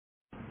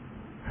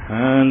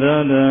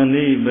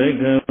Khandadani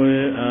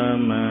bhikkhave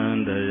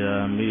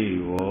amandayami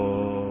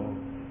wo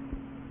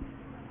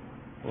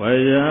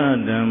Vaya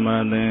dhamma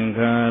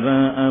thingkhara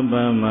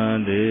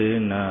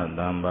abhamadena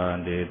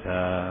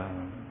dhammadetha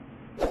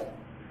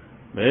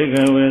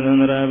Bhikkhave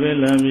thandara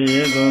vilami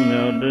yeko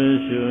myautu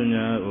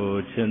shunya o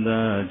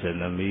chinta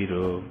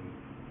chintamiro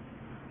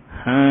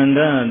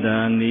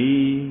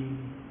Khandadani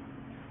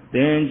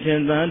Ten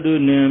chinta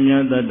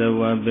dunyamya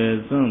tatawa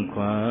besun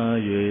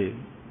khwaye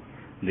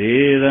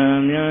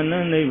Dira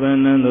myana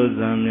nibbanando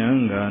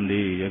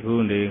samyangandi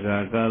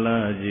yakundika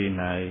kalaji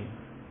nai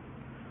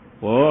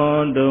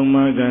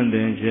Wondoma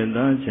gandin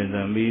chinta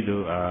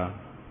chintamiro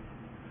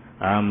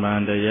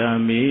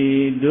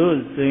Amandayami do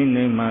sing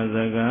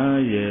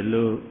mazaga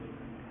yelo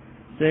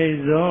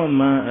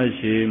Seizoma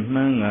ashi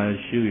manga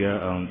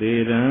shuya on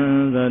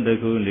diran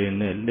Zadakulin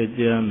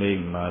lijami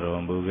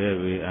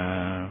marombugevi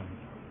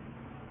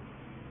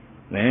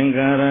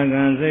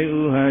Nengaragan se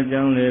uha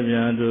jang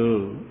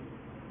lebyadu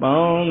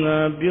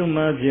Paunga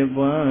pyuma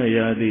phipwa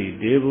yadi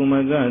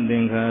Devumaga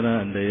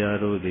dinkhara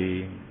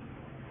dayarudi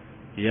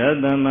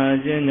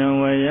Yadama jinyang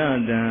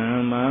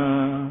vayadama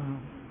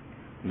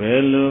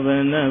Belu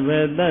bena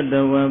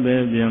vedadawa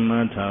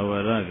bebyama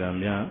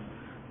thawaragamya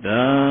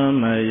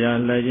Dhamma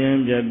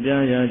yalayin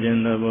byabya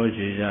jindabo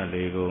shiya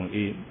legong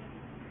I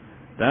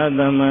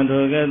Tadama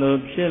thogedo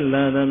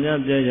philla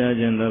damya byaya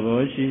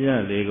jindabo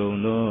shiya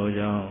legong do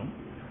jang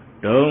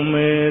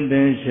Dome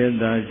den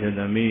shida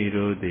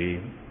shidamiro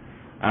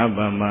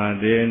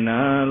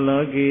Abhamadena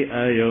loki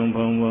ayong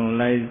phongbong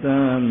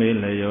laisa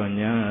milayo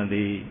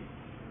nyadi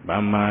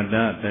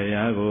Bhamada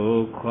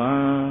tayago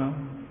kwa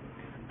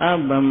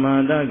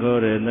Abhamada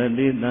gore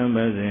nadi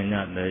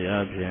tambasinya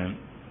tayapyam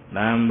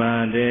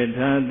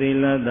Dambadetha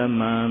tila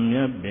dhamma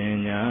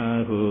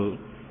myapinyahu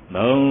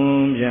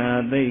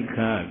Dombya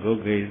daikha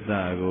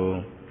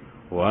gukisago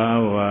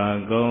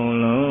Wawa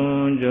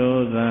gong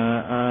josa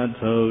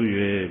athau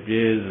yue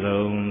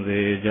piesong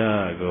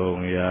seja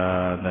gong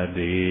ya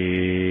tadi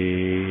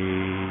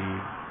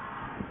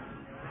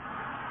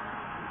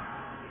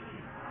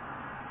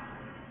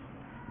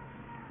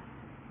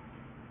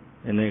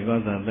Ini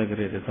kosa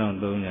takri tisang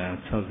dunya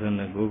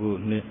Chosana gugu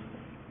ni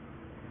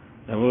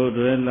Tabo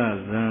duela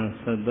zang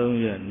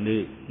sadong ya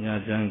ni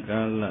Nyajang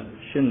kala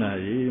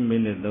Shinayi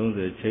minit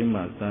dongse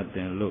chema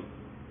satin luk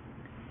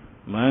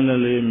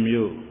Mandali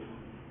myu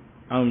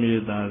Ông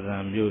như ta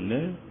giảm dụ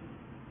nế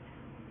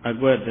Ác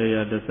quét thầy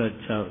đa sát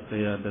chào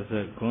thầy đa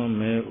sát con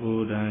mê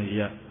u đàn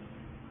dạ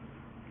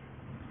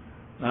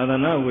Nà thà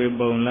nà quê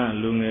bồng lạ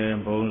lưu nghề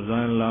bồng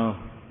doan lao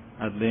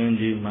Át tên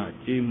gì mà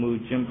chi mù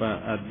chim bà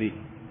át đi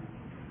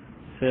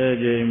Xe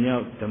dây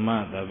miao tâm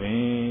mạ tà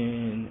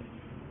bên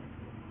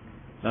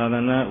Nà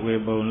thà nà quê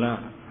bồng lạ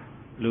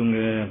lưu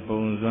nghề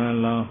bồng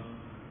doan lao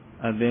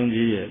Át tên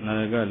gì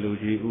nà gà lưu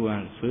chi u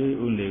an suy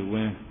u nề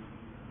quen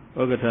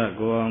Ogata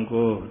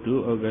Goango,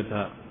 do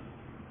Ogata,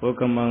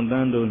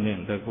 Okamandando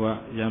Nin, the Qua,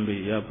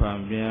 Yambi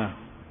Yapamia,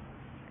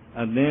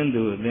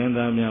 Adendo,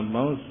 Dendamia,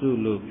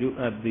 Bausulu, you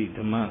at the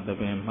Tama, the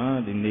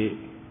Bema, the Ne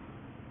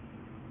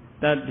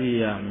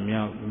Tatia,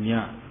 Miao,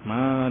 Nya,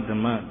 Ma, the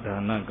Mat, the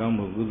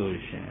Nagamu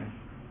Gudoshan.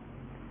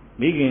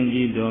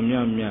 Migenji,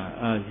 Domia,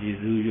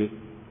 Ajizu,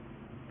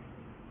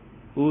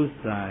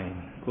 Usai,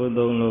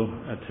 Kodono,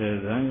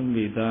 Atezan,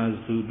 Vida,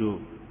 Sudo,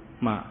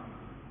 Ma.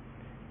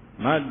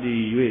 Mati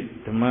yue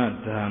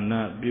Dhamma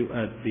dhana byu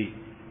ati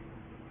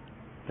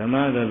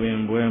Dhamma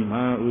dhabin bwe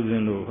ma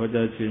uzin do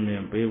hoja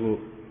chimin pebo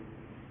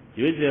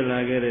Yue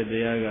jala kere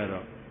daya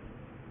karo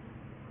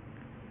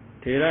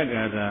Thera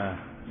gata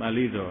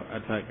Pali do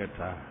Atha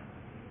Katha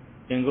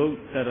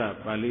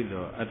Inguttara Pali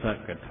do Atha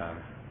Katha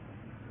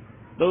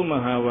Tho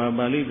Mahawa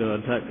Pali do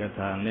Atha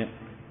Katha ne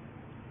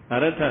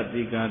Aratha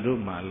Tika do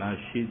ma la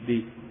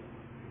shiti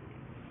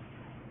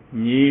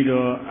Nyi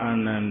do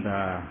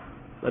Ananda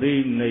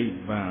Tri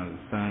Nibbana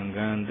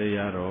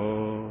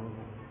Sangandayaro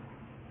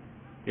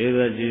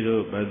Eda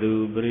Jiro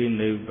Padu Tri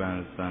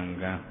Nibbana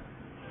Sangha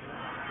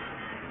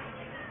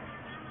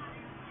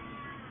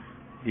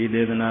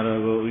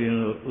Idedanaro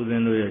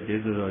Udendo Ya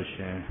Jesu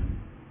Roshen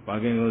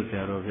Pakingo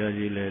Sero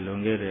Vyajile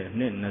Longere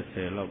Nit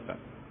Nase Loka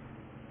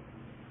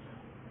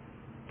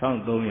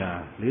Thang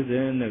Tongya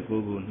Lise Ne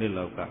Kugu Nit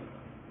Loka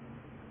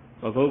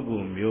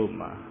Pakogu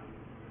Myoma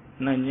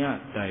Nanya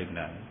Dai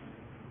Dai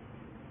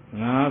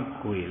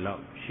Nga Kui Lok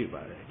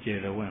Shibare,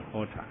 Jerawan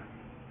Hota.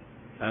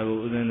 I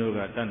will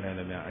Udenoga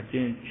Tanamia, a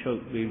chin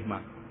choke with ma.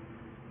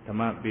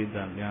 Tama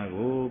Pizza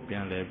Miago,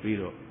 Pianle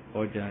Piro,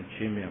 Ojan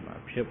Chimiama,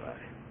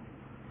 Shibare.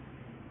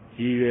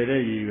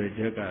 Yive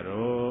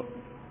Jacaro,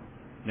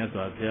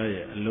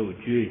 Naswapia, Low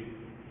Jui,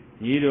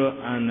 Nido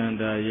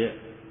Ananda yet.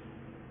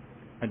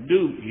 A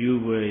do you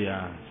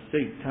were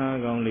sick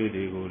tag only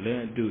they go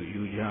let do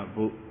you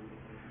jabu.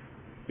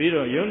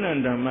 Piro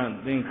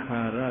Yonandama think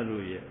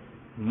Hararu yet.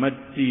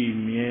 Mati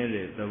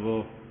Miere the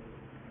Wo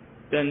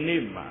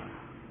Tanima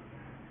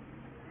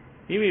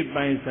Imi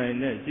Pine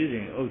Sign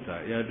Sitting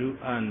Osa Yadu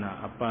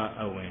Anna Apa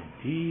Awen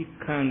He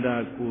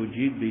Kanda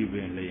Kuji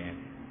Bibin Lian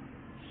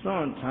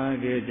Son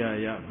Tage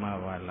Jaya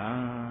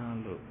Mavala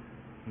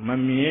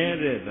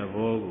Mamere the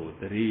Vogu,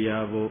 the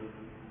Riyabo,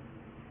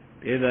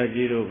 Eda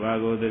Giro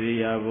Vago, the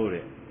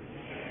Riyabo.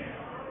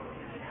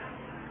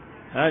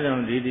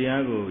 Adam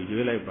Didiago,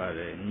 Yule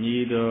Pare,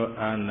 Nido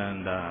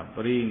Ananda,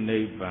 Pri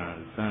Nepa,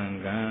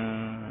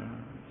 Sanga,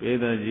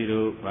 Eda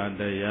Giro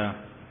Padaya.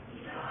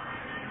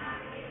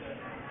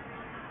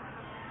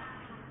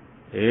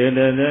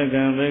 Eda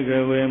Dagan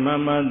Begaway,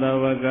 Mama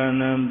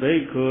Davaganam,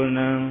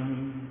 Bekunam.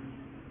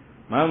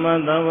 Mama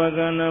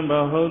Davaganam,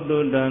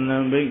 Bahodu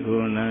Danam,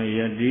 Bekuna,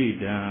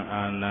 Yadida,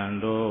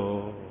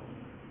 Anando.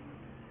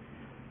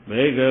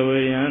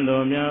 Begaway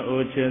Andomia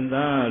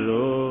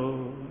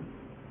Uchendaro.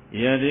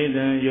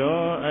 Yadida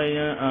yo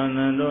aya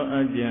anando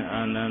aja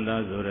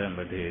ananda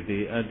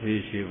zuramati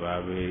ati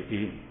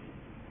shivavi.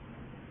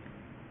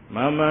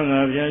 Mama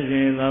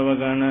ngabyashi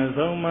davagana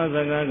soma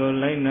sagago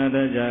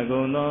lainada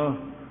jagono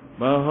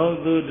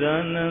bahudu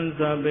danan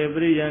sabe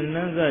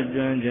priyanasa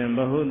janjan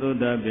bahudu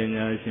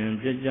dabinyashin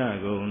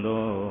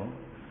pyajagono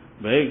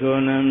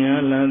Bekona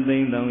myala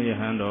dingdang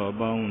yahando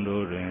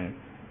boundurin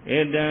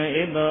Edan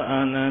ito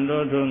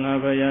anando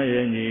tungabaya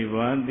yenyi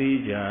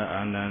vadija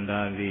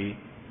anandadi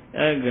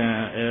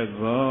Ega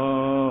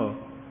ego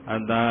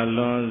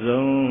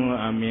Adalonzong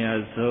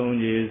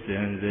Amiasong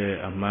Jisenze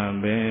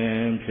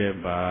Amambem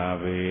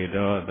Chebavi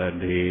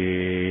Dotadi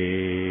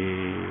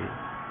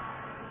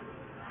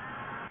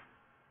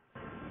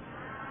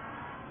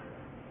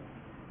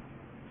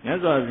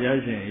Yazo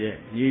Vyashin Ye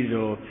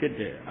Yizo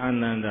Pite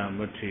Ananda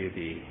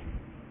Mutridi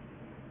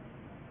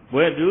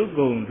Wedu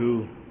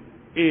Gondu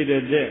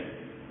Edede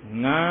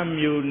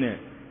Ngam Yune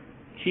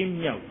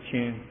Kim Yau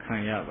Chin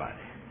Kanyabari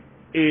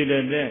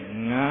Edade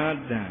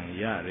Ngadan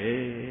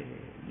Yare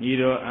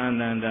Nido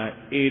Ananda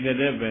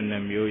Edade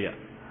Benamyoya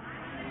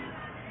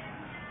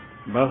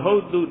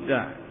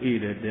Bahoduda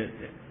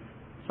Edade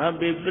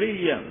Sabi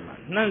Priya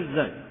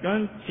Naza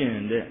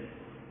Jonchin de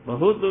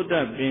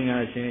Bahoduda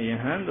Bingashin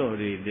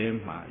Yahandori de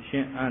Ma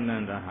Shin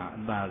Ananda Ha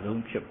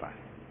Dazum Chipai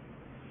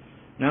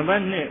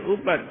Nabane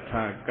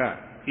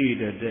Upataka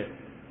Edade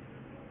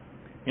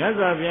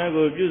Yaza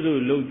Viago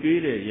Juzu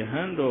Lugire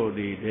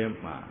Yahandori de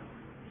Ma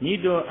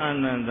Nido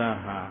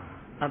Ananda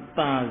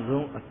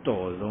Atazong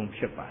Atozong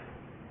Chipai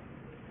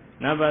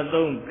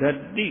Nabadong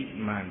Gadi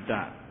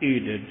Manda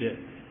Edade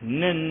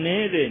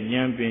Nene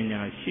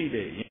Nyampinya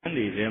Shide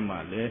Yandi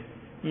Remale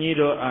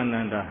Nido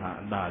Ananda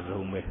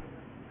Dazome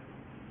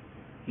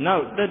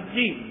Now the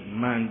deep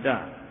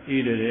Manda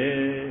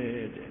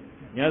Edade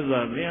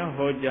Yazavia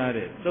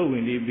Hojare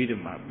Towindi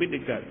Bidama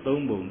Bidika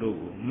Tombo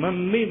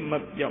Mami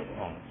Mapjao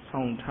on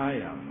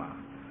Soundtayama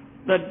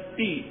The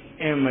deep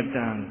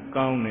Emetan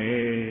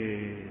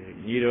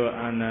Kaune Nido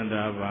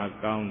Ananda Va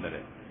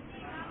Kaundre.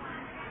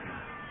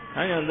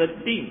 I am the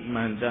deep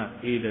Manda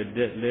either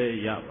dead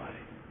le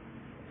Yabari.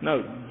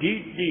 Now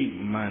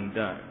deep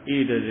Manda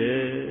either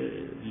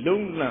the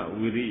Lungla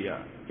Wiria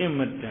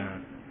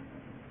Emetan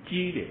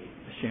Jide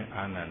Shin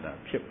Ananda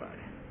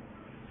Pipari.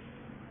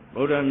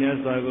 Boda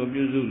Miasago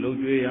Buzu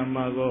Lugwe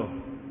Yamago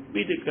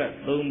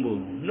Bidika Tombo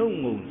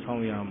Nungo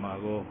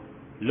Sonyamago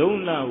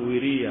Lungla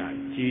Wiria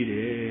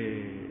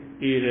Jide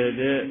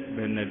Irede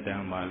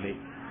Benedamali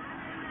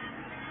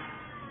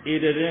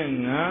Irede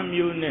Ngam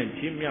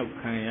Yunet Timya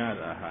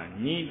Kanyara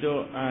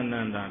Nido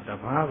Ananda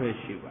Tabave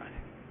Shivare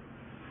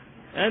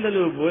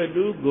Edalu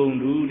Buedu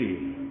Gonduri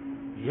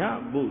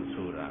Yabu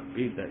Sura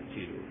Bita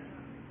Chiru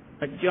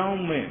A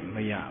Jaume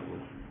Mayabu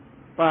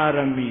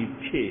Parami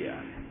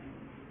Pia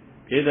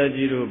Peda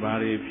Jiru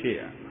Bari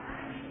Pia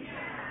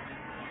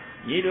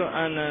Nido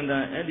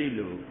Ananda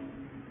Edilu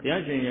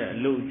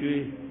Yashin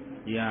Luju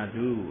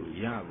Yadu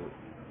Yabu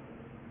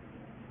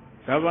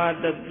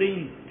Kavata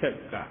Tin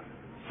Teka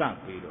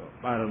Sapiro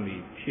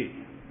Parami Chi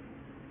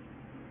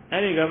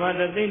Any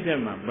Kavata Tin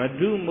Tema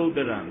Badu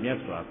Mudra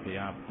Myaswa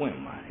Pia Point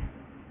Mari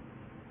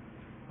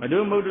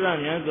Badu Mudra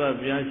Myaswa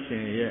Pia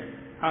Shin Ye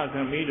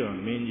Akamido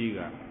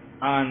Minjiga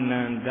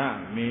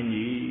Ananda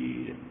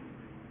Minji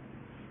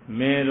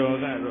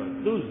Meroga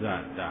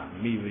Duzata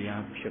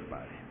Mivya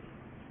Pipari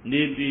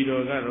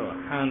Nibiro Garo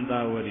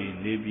Handawari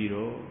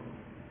Nibiro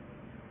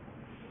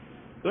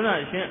Kuna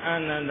Shin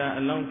Ananda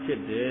along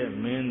Chite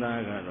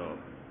Menda Garo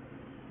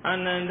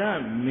Ananda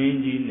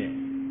Minjine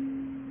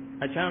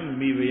Acham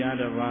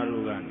Mivayada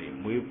Varugani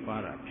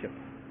Mupara Pip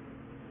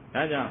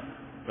Taja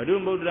Badu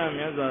Mudra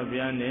Myaza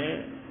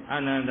Viane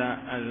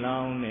Ananda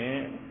along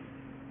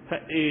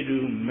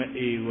Paedu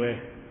Maewe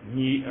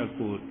Ni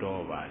Aku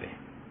Tovare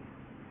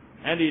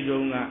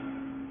Adidonga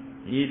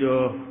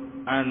Nido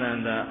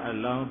Ananda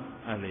along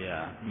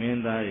Alia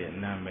Menda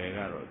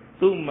Namegaro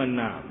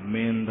Tumana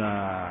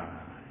Menda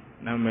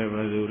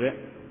Namevadure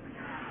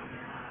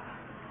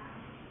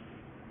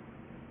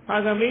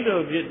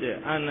Agamido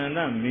Vite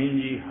Ananda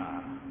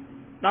Minjiha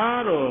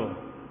Taro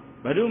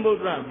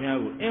Badumbotra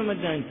Miagu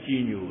Emajan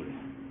Chinure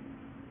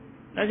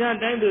Naja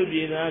Dando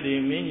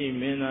Binari Minji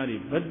Menari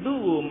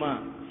Baduma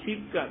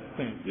Chika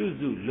Pen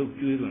Yuzu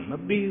Lukuzu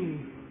Mabiu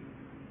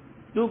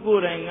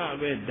Dukuranga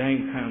Ve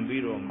Dankan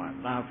Biro Ma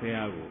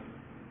Tafeago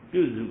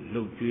Yuzu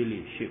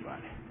Lukuli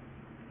Shibare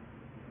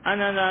အာ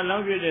နန္ဒာလော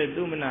င်းပြတဲ့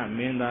သုမနမ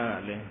င်းသားက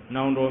လည်း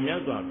နောင်တော်မြ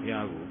တ်စွာဘု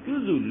ရားကိုပြု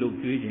စုလုပ်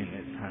ကျွေးခြင်း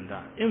နဲ့ဆန္ဒ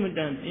အင်မတ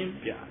န်ပြင်း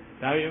ပြ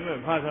ဒါပေမဲ့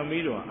ဖခင်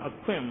ကြီးတော်အ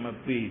ခွင့်မ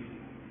ပေး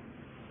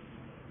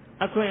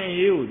အခွင့်အ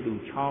ရေးကိုသူ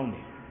ချောင်းတ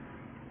ယ်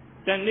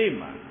တနေ့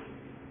မှာ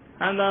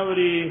ဟန္တာဝ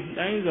ရီ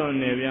တိုင်းစော်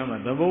နယ်ပြားမှာ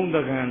သဘုံတ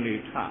ကန်တွေ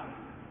ထ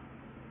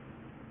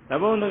သ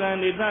ဘုံတကန်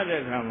တွေထတဲ့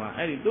အခါမှာ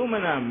အဲ့ဒီသုမ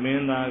နမ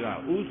င်းသားက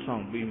ဥဆော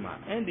င်ပြီးမှ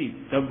အဲ့ဒီ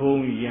သဘုံ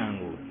ရံ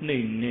ကိုနှိ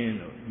မ်နှင်း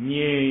တော့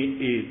ငြိမ်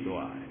အေး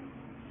သွားတယ်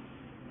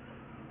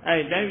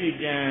အဲ့တိုင်းပြည်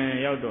ပြန်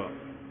ရောက်တော့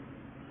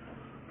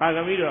ဖခ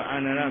င်ကြီးတော်အာ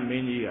နန္ဒမ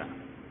င်းကြီးက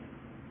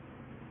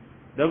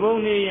သဘုံ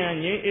နေရန်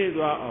ငြိမ်းအေး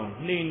သွားအောင်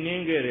နှိမ်နှ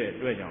င်းခဲ့တဲ့အ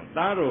တွက်ကြောင့်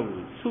သားတော်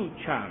ကိုဆု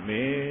ချမ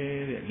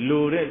ယ်တဲ့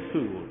လိုတဲ့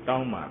ဆုကိုတော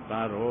င်းပါ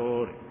သား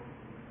တော်တဲ့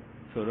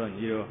ဆိုတော့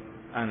ညီတော်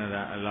အာနန္ဒ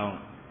အလောင်း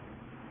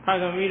ဖ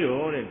ခင်ကြီး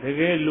တော်တဲ့တ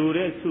ကယ်လို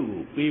တဲ့ဆု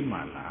ကိုပေးမှ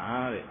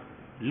လားတဲ့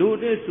လို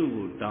တဲ့ဆု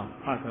ကိုတောင်း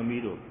ဖခင်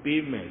ကြီးတော်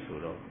ပေးမယ်ဆို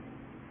တော့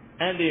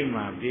အဲ့ဒီ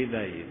မှာပြိဿ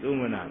ရေသု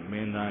မနမ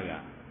င်းသားက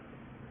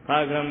ဖ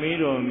ခင်ကြီး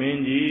တော်မ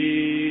င်း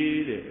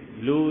ကြီးတဲ့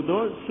လူ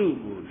သောစု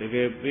ကိုတက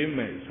ယ်ပေးမ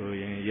ယ်ဆို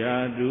ရင်ယာ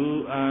တု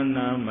အာ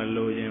နာမ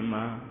လိုခြင်း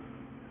မှာ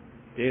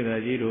ဒေသ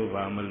ကြီးတို့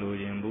ဘာမလို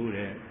ခြင်းဘူး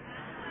တဲ့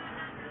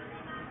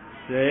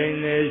စိတ်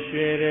နဲ့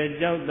ရွှေတဲ့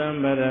ကြောက်တံ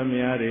ပရမ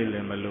များတွေလ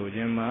ည်းမလိုခြ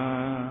င်းမှာ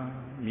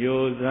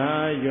မျိုး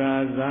စားရွာ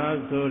စား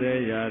ဆို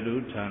တဲ့ယာတု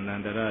ဌာန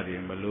န္တရတွေ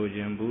မလိုခြ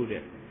င်းဘူး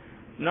တဲ့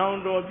နောင်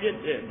တော်ပြည့်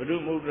တဲ့ဘုရု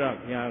မုဒ္ဒရာ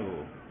ဘုရား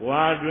ကို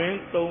ဝါတွင်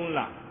3လ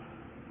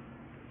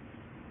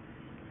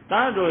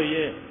သားတော်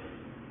ရဲ့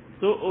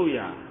သို့အုပ်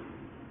ရာ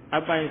အ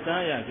ပိုင်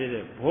စားရဖြစ်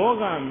တဲ့ဘော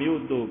ဂ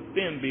မြို့သို့ပ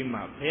င့်ပြီးမှ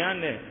ဘုရား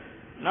နဲ့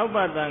နောက်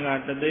ပါတန်ခါ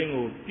တသိန်း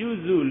ကိုပြု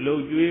စုလု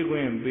ပ်ကျွေးခွ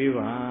င့်ပေး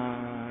ပါ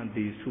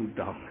ဒီဆု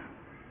တောင်းတာ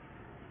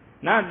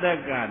နတ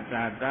က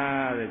တာတာ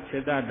တဲ့ခြေ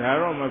တဒါ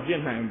တော့မဖြ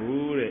စ်နိုင်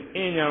ဘူးတဲ့အ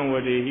ဉ္ဉံဝ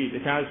တိဟိတ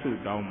ခြားဆု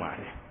တောင်းပါ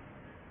တယ်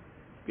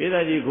ကိစ္စ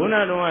ကြီးခုန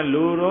တုန်းက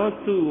လူတော်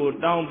ဆုကို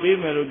တောင်းပေး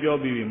မယ်လို့ပြော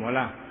ပြီးပြီမဟုတ်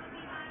လား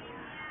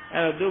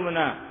အဲ့တော့သုမန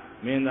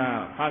မင်းသား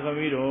ဖခင်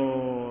ကြီးတော်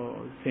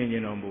ဆင်ကျ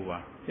င်တော်မူပါ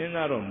စဉ်း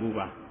စားတော်မူ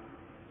ပါ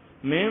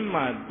မင်း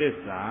မာသစ္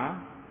စာ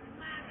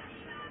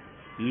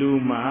လူ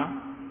မာ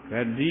ဂ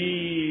တိ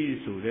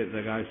ဆိုတဲ့စ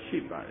ကားရှိ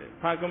ပါတယ်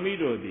ဖခင်ကြီး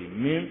တော်ဒီ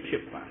မင်းဖြ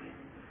စ်ပါတယ်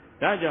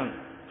ဒါကြောင့်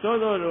စော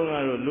စောတုန်းက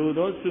တော့လူ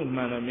တော်စု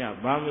မှန်တော်မြတ်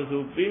ဘာမ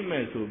ဆိုပေးမ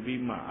ယ်ဆို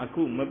ပြီးမှအ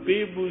ခုမ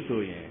ပေးဘူး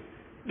ဆိုရင်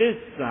သစ္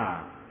စာ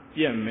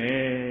ပြက်မ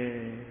ယ်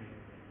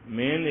မ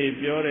င်းတွေ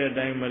ပြောတဲ့အ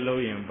တိုင်းမလု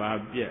ပ်ရင်ဘာ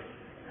ပြက်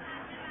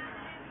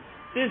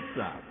သစ္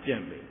စာပြ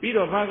က်မယ်ပြီး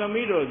တော့ဖခင်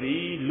ကြီးတော်ဒီ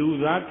လူ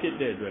သားဖြစ်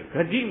တဲ့အတွက်ဂ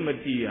တိမ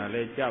တည်ရ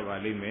လဲကြပါ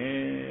လိမ့်မယ်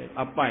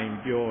အပိုင်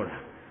ပြောတာ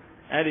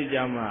အဲ့ဒီကြ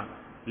မှာ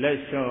လက်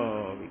လျှော့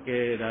ပြီးကဲ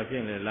ဒါဖြ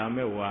င့်လေလာ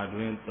မဲ့ဝါတွ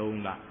င်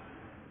3လ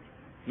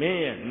မင်း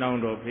ရဲ့နောင်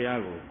တော်ဖရာ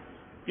ကို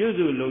ပြု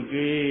စုလုပ်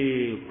ကြွေး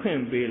ခွ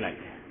င့်ပေးလိုက်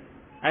တယ်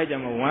အဲ့ကြ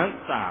မှာဝမ်း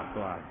သာ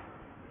သွားတယ်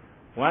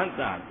ဝမ်း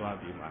သာသွား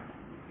ပြီးမှ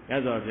ရ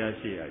သော်ဘုရား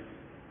ရှိရ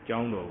ကျော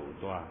င်းတော်ကို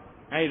သွား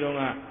အဲ့ဒီတော့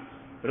က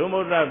ဘုရုမု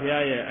ဒ္ဒရာဘု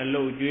ရားရဲ့အ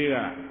လုပ်ကြွေးက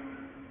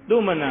သု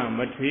မနမ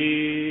ထေ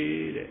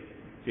တဲ့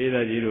ဒေသ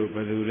ကြီးတို့ဘ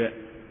ယ်သူတဲ့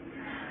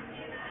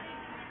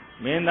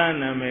မင်းသား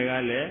နာမည်က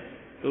လည်း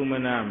သုမ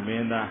နမ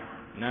င်းသား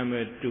နာမ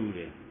ည်တူတ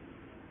ယ်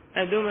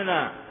အဲသုမန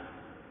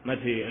မ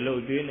ထေအလု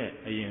တ်ကျွေးနဲ့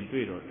အရင်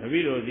တွေ့တော့တပ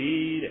ည့်တော်သ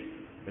ည်တဲ့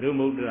ဘုရု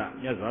မုဒ္ဒရာ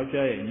မြတ်စွာဘု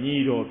ရားရဲ့ညီ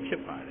တော်ဖြ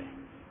စ်ပါတယ်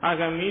အာ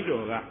ဂမိ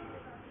တော်က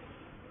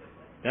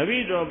တပ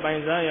ည့်တော်ပို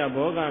င်စားရ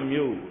ဘောဂ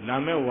မြို့လာ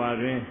မဲ့ဝါ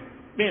တွင်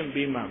ပင့်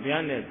ပြီးမှဘု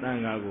ရားနဲ့သံ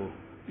ဃာကို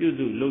ပြု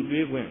စုလုပ်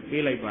ကျွေးခွင့်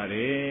ပေးလိုက်ပါတ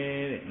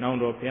ယ်တဲ့နောင်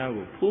တော်ဘုရား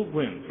ကိုဖူးခွ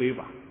င့်ပေး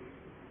ပါ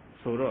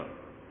ဆိုတော့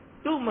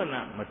သုမန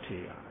မထေ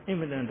ရအင်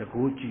မတန်တ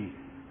ကူကြီး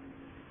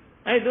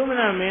အဲ့သုမ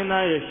နမင်း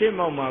သားရဲ့ရှေ့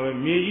မောက်မှာပဲ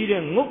မြေကြီး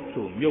တဲ့ငုတ်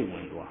ဆိုမြုပ်ဝ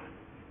င်သွား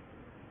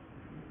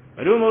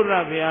ဘုရုမုဒ္ဒရာ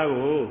ဘုရား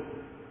ကို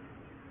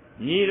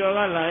ညီတော်က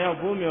လာရောက်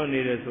ဖူးမြော်နေ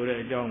တယ်ဆိုတဲ့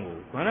အကြောင်းကို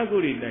ခန္ဓကု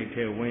ရိတိုက်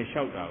ထဲဝင်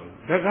လျှောက်တာကို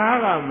တကား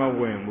ကမ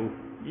ဝင်ဘူး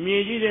မြေ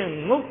ကြီးတဲ့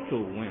ငုတ်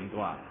ဆိုဝင်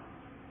သွား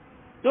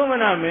သုမ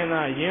နမင်း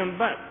သားရင်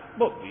ပတ်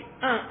ပုတ်ပြီး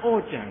အံ့ဩ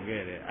ကြံ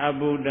ခဲ့တယ်အ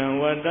ဘုဒ္ဓံ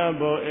ဝတ္တ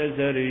ဘောအစ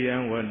ရိယံ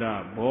ဝတ္တ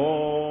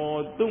ဘော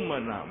သုမ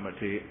နမ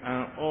ထေ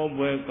အံ့ဩ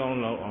ပွဲကောင်း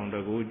လောက်အောင်တ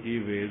ကူကြ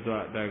ည်ပေစွ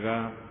တ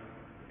ကား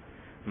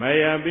မ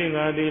ယပိ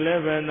ငါတိလ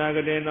ည်းပဲနာဂ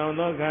တေနောင်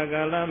သောခါ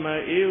ကာလမှာ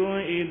ဧဝံ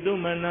ဤသု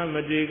မနမ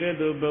ထေကဲ့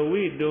သို့ဘ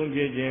ဝိတုံဖြ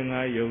စ်ခြင်း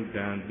ငါယုတ်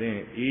တံသင်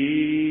ဤ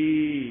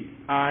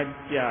အာ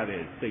ကြ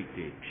တဲ့စိတ်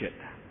တွေဖြစ်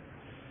တာ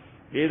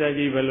ဒေသ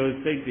ကြီးဘယ်လို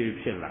စိတ်တွေ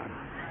ဖြစ်လာ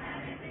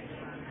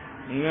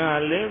ငါ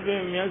လည်းပဲ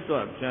မြတ်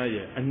စွာဘုရား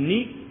ရဲ့အနိ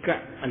က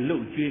အလု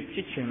တ်ကျွေးဖြ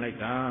စ်ချင်လိုက်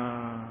တာ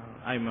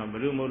အဲ့မှာဘု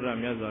ရုမုဒ္ဒရာ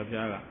မြတ်စွာဘု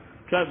ရားက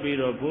ထွက်ပြီး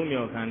တော့ဘု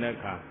မြော်ခံတဲ့အ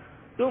ခါ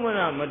သုမန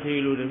မထေ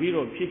လိုတပည့်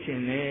တော်ဖြစ်ချ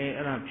င်တယ်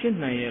အဲ့ဒါဖြစ်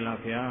နိုင်ရဲ့လား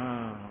ဘု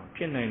ရား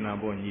ဖြစ်နိုင်တာ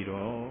ပေါ့ညီ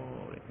တော်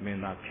တဲ့မင်း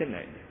သားဖြစ်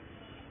နိုင်တယ်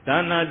ဒါ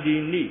နာတိ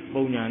နိ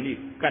ပုံညာနိ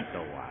ကတ္တ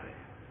ဝါတဲ့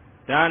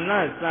ဒါန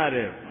စ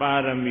တဲ့ပါ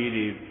ရမီ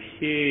တွေဖြ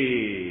ည့်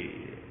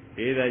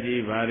ဒေသ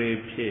ကြီးဘာတွေ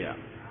ဖြည့်ရ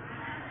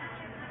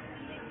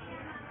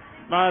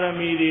ပါရ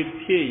မီတွေ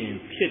ဖြည့်ရင်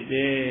ဖြစ်တ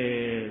ယ်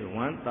ဝ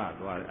မ်းသာ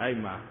သွားတယ်အဲ့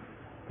မှာ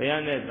ဘု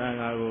ရားနဲ့သံ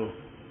ဃာကို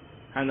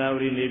ခန္ဓာဝ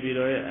ရီနေပြည်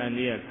တော်ရဲ့အန္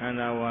တိယခန္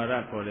ဓာဝါရ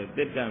ခေါ်တဲ့တ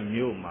စ်တ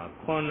မြို့မှာ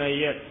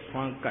9ရက်ဆွ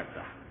မ်းကတ်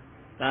တာ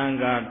သံ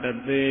ဃာတ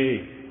သိ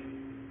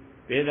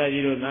ပေသာ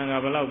ကြီးတို့သံဃာ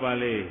ဘလောက်ပါ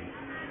လေ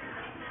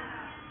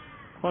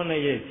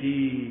9ရက်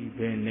ကြီး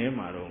ပဲနဲ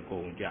မှာတော့ကု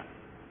န်ကြ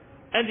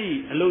အဲ့ဒီ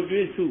အလုတ်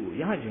ကျွေးစုကို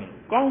ရကြုံ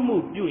ကောင်းမှု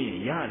ပြုရင်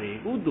ရတယ်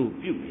ကုသိုလ်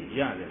ပြုရင်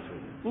ရတယ်ဆို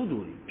ကု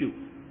သိုလ်ပြု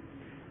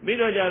ပြီး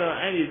တော့ကြတော့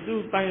အဲ့ဒီသူ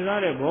ပိုင်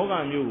စားတဲ့ဘောဂ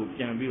မျိုးကို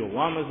ပြန်ပြီးတော့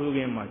ဝါမဆိုခ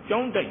င်မှာကြော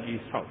င်းတိုက်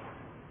ကြီးဆောက်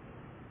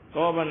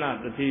သောဗန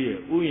တတိရဲ့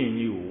ဥယျာဉ်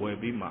ကြီးကိုဝယ်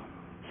ပြီးမှ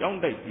ကြောင်း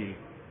တိုက်ကြီး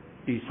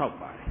တည်ဆောက်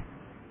ပါတယ်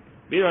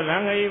ပြီးတော့လ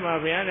မ်းခရီးမှာ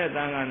ဘုရားနဲ့တ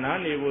န်ခါနား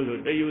နေဖို့ဆို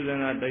တယူဇ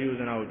နာကို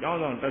ကျောင်း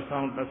ဆောင်တစ်ဆော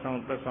င်ဆော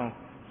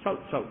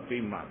က်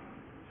ပြီးမှ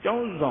ကျော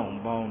င်းဆောင်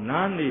ပေါင်း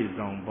နားနေ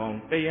ဆောင်ပေါင်း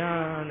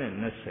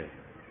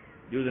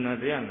120ယူဇနာ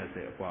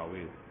120အကွာ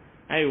ဝေး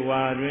အဲ့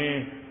ဝါတွင်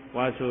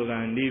ဝါဆိုကံ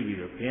နေပြီး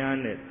တော့ဘုရား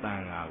နဲ့တ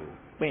န်ခါကို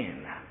ပင့်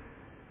လာ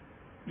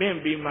ပင့်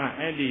ပြီးမှ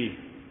အဲ့ဒီ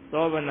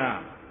သောဗနဥ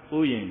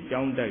ယျာဉ်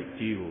ကျောင်းတိုက်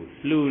ကြီးကို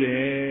လှူတ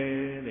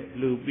ယ်တဲ့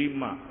လှူပြီး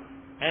မှ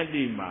အဲ့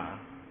ဒီမှာ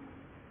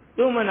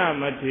သုမနာ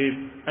မထေ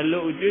အလု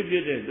တ်အကျွေးဖြ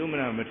စ်တဲ့သုမ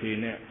နာမထေ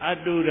နဲ့အ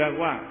တူတ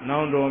ကွနော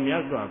င်တော်မြ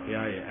တ်စွာဘု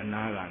ရားရဲ့အ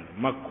နာကနေ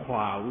မ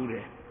ခွာဘူး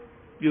တဲ့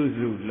ပြု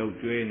စုလှုပ်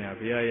ကျွေးနေ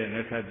ဘုရားရဲ့န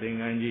ထသင်္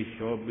ကန်းကြီး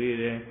လျှော်ပေး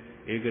တယ်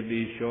ဧကတိ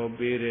လျှော်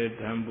ပေးတယ်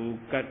ဓမ္ဘူ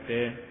ကတ်တ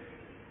ယ်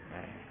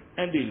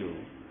အဲ့ဒီလို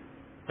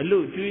အလု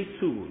တ်ကျွေး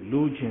စုကို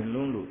လိုချင်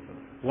လုံးလို့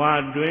ဝါ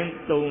တွင်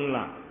3လ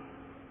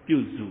ပြု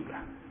စု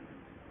တာ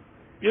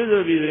ပြုစု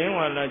ပြီးသတင်း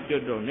ဝါလာကျွ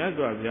တ်တော်မြတ်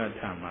စွာဘုရား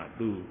ထံမှာ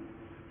သူ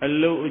အ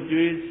လုတ်အ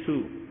ကျွေးစု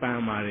ပန်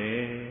ပါတ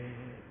ယ်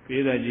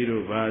ပြေးသာကြီး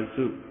တို့ဘာ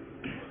စု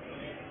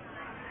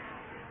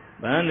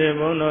ဗန္ဒေ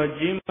ဘုံတော်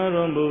ကြီးမား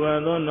တော်မူပါ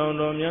သောနောင်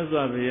တော်မြတ်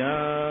စွာဘု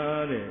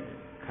ရားတဲ့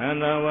ခန္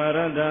ဓာဝါရ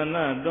ဒါန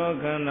တော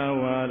ခန္ဓာ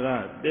ဝါရ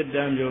တစ်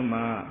တံမျိုး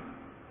မှာ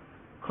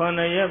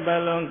9ရက်ပ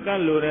တ်လုံးက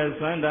တ်လိုတဲ့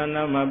သန္တာ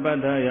နာမပတ္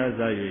ထရာ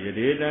ဇယ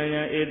ရေတံ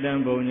ယံဧတံ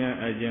ဘုံညာ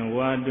အကျင့်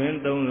ဝါတွင်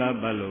3လ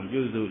ပတ်လုံး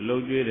ပြုစုလှု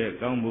ပ်ကြွေးတဲ့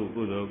ကောင်းမှု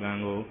ကုသိုလ်ကံ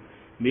ကို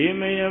မိ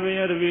မယဘယ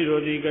တပိ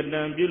တို့ဒီက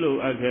တံပြုလုပ်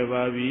အပ်ခဲ့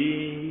ပါပြီ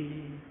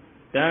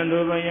တန်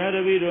တို့ဘယတ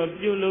ပိတို့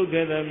ပြုလုပ်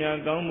ခဲ့သမျှ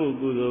ကောင်းမှု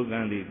ကုသိုလ်ကံ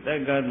သည်တ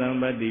က္ကသံ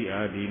ပတ္တိ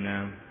အာဒီနံ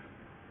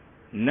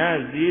နတ်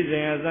စည်းစ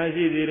ဉ်အစ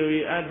ရှိသည်တို့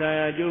၏အထာ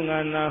ယကျုငါ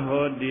နာ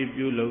ဟောတိ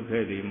ပြုလုပ်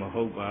ခဲ့သည်မ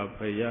ဟုတ်ပါဖ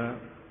ယား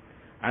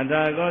အ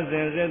ထာကောစ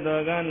င်စစ်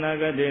တော်ကနာ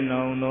ဂတိ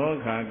နောင်သော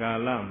ခါကာ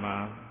လမှာ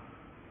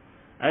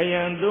အ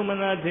ယံသုမ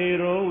နာထေ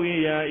ရောဝိ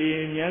ယာဤ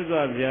မြတ်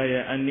စွာဘုရား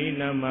ရဲ့အနိ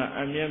နာမ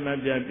အမျက်မ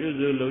ပြတ်ပြု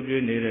စုလုပ်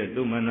ကျွေးနေတဲ့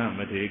သုမနာမ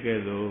ထေကဲ့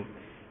သို့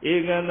ဧ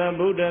ကတ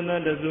ဗုဒ္ဓနာ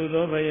တသု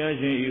သောဘုရား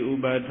ရှင်ဤဥ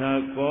ပါထာ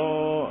ကော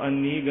အ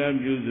နိက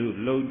ပြုစု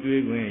လုပ်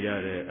ကျွေးခွင့်ရ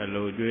တဲ့အ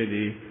လိုကျွေးသ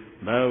ည်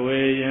ဘ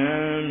ဝေယံ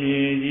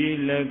မြေကြီး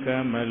လက်ခ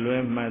မလွဲ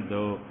မှတ်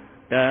သော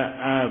တ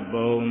အ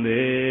ပုံ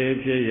သေး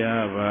ဖြစ်ရ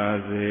ပါ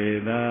စေ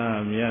သာ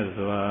မြတ်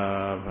စွာ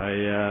ဘု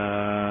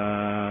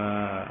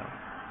ရား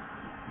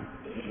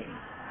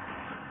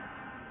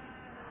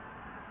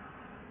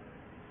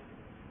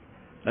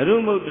အရု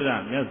မုဒ္ဒရာ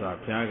မြတ်စွာ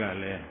ဘုရားက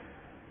လည်း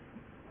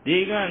ဒီ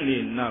က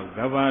နေ့နောက်က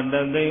ဘာတ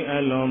သိန်းအ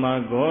လွန်မှာ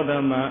ဂေါတ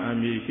မအ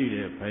မည်ရှိ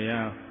တဲ့ဘု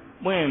ရား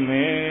ပွင့်မ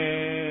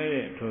ယ်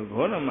တဲ့ထို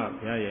ဂေါတမ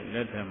ဘုရားရဲ့လ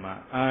က်ထက်မှာ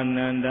အာန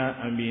န္ဒ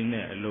အမည်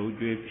နဲ့အလုံး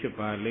ကျွေးဖြစ်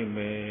ပါလိမ့်မ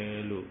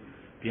ယ်လို့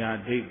ဗျာ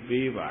ဒိတ်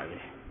ပေးပါလေ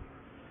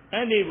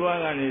အဲ့ဒီဘဝ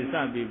ကနေစ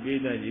ပြီးပိဋ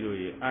ကကြီးတို့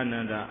ရဲ့အာန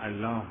န္ဒအ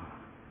လောင်း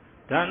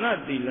ဒါန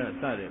သီလ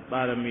စတဲ့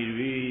ပါရမီ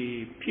တွေ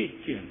ဖြည့်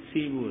ကျင့်စ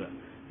ည်းဖို့လား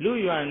လူ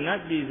ရွာန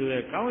တ်ပြည်ဆို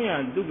တဲ့ကောင်းရာ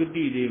ဒုက္ခ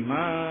တိတွေ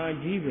မှာ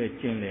ကြီးပဲ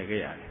ကျင်လည်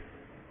ခဲ့ရတယ်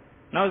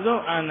နောက်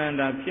ဆုံးအာနန္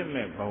ဒဖြစ်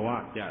မဲ့ဘဝ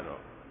ကြ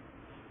တော့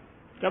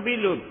ကပိ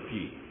လုပြ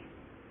ည်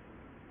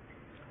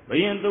ဘ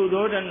ယင်သု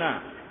ဒေါဒနာ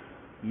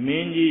မ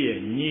င်းကြီးရဲ့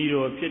ညီ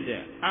တော်ဖြစ်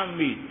တဲ့အ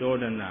မိဒေါ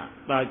ဒနာ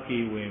တာကီ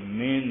ဝင်မ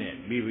င်းနဲ့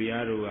မိဖု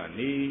ရားတို့က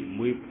နေ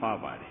မွေးဖွား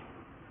ပါတယ်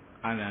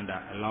အာနန္ဒ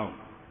အလောင်း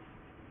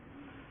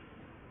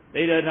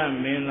တိရထ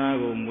မင်းသား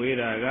ကိုမွေး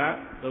တာက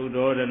သု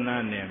ဒေါဒနာ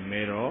နဲ့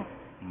မေတော်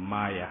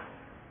မာယာ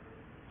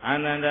အာ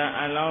နန္ဒ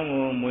အလောင်း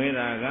ကိုမွေး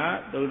တာက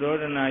သုဒေါ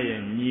ဒနာ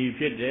ရဲ့ညီ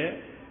ဖြစ်တဲ့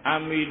အ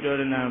မိဒေါ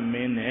ဒနာမ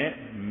င်းနဲ့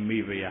မိ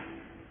ဖုရား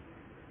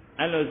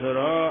အဲ့လိုဆို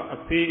တော့အ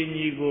ဖေအ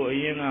ညီကိုအ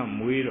ရင်က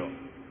မွေးတော့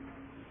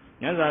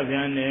မြတ်စွာဘု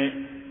ရားနဲ့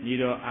ညီ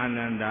တော်အာန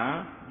န္ဒာ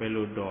ဘယ်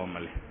လိုတော်မ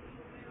လဲ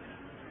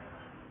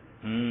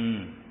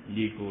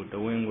ညီကိုတ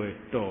ဝင်းခွဲ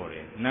တော်တ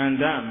ယ်နန္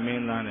ဒမ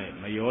င်းသားနဲ့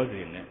မရော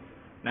စေနဲ့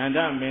နန္ဒ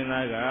မင်း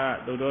သားက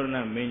သုဒေါဒ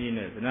နာမင်းကြီး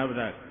နဲ့သနဗ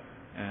ဒ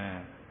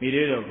မိ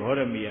သေးတော်ဂေါရ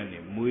မီကနေ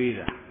မွေး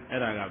တာအဲ့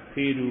ဒါက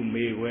ဖေရူ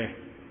မေခွဲ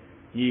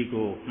ညီ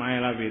ကိုမှန်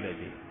လာပြီတဲ့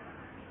ကြီး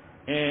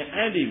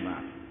အဲ့ဒီမှာ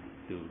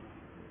သူ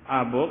အ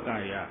ဘောကာ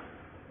ယ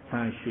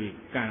ဆံရွှေ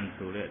ကံ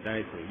ဆိုတဲ့အတို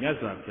င်းဆိုမြတ်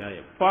စွာဘုရား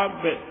ရဲ့ဖွား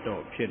ဘက်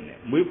တော်ဖြစ်နေ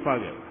မွေးဖွား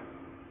ခဲ့ပါ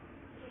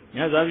မြ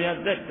တ်စွာဘုရား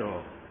သက်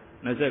တော်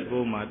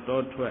29မှာ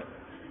တောထွက်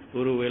ဂု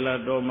ရုဝေလ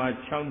တော်မှာ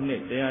6နှ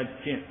စ်တရား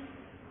ကျင့်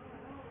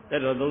သ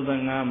က်တော်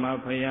35မှာ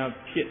ဘုရား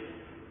ဖြစ်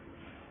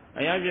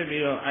အရာဖြစ်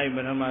ပြီးတော့အဲ့ပ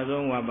ထမ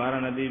ဆုံးဝါဗာရ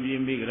ဏသီပြည်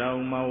မိဂရာဥ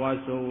မဝါ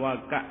ဆိုဝ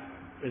က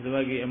ပစ္စဝ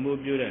ကိအမှု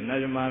ပြုတဲ့န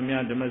တ်မ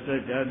များဓမ္မစ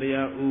ကြာတ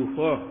ရားဥ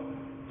ဟော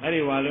အဲ့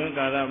ဒီဝါလွင်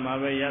ကာလမှာ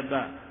ပဲယတ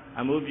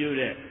အမှုပြု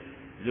တဲ့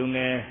လူင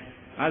ယ်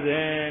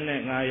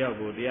55ယောက်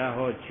ကိုတရား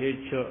ဟောခြေ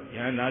ချွတ်ရ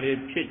ဟန္တာတွေ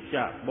ဖြစ်ကြ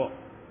ပေါ့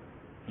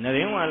နရ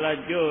င်းဝါလာ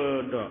ကျွတ်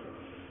တော့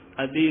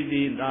အတိ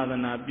စီသာသ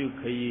နာပြု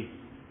ခရီး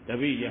တ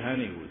ပိယဟန်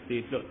တွေကိုစေ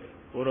လွတ်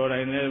ကိုတော်တို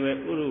င်လည်းပဲ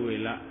ဥရဝေ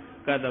လ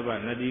ကတ္တဗ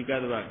နတိက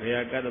တ္တဗဂယ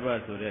ကတ္တဗ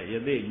ဆိုတဲ့ယ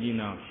သိညီ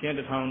နောင်ရှင်တ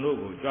စ်ထောင်တို့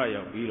ကိုကြွ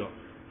ရောက်ပြီးတော့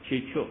ခြေ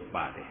ချွတ်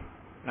ပါတယ်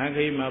လမ်းခ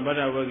ရီးမှာဗဒ္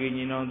ဒဝဂီ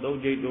ညီနောင်သုံး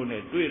ကျိတ်တို့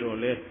နဲ့တွေ့တော့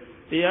လဲ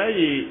တရား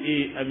ရည်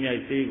အေးအမြို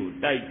က်သေးကို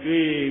တိုက်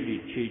ကျွေး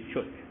ပြီးခြေချွ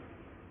တ်တယ်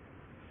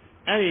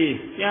အဲ့ဒီ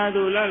ကြာ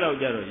သူလောက်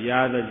ကြတော့ရာ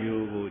ဇ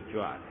ဂိုကို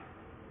ကြွတယ်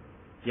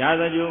ရာ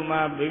ဇဂိုမှာ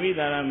ဗိမိ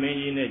တာရမင်း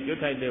ကြီးနဲ့ကျွတ်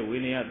ထိုက်တဲ့ဝိ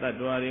နည်းတ attva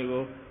တွေ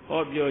ကို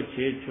ဟောပြော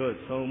ခြေချွတ်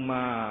ဆုံးမ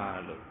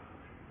လို့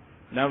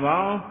တပေါ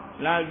င်း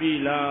လာပြီ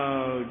လော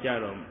က်ကြ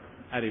တော့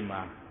အဲ့ဒီ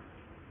မှာ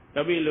က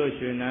ပိလို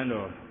ရွှေနန်း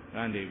တော်က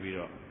နေပြီး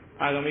တော့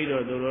အာဂမိ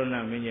တော်သူရောနာ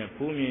မင်းကြီး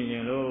ဖူးမြင်ရ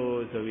င်လို့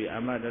ဆိုပြီးအ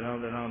မတထောင်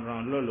လွ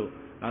တ်လို့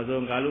နောက်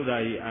ဆုံးကာလုဒ္ဓ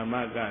ကြီးအမ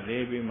ကနေ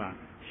ပြီးမှ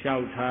လျှော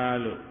က်ထား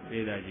လို့ဒေ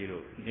သကြီး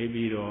တို့နေ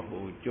ပြီးတော့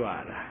ဟိုကြွ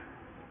တာ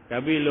က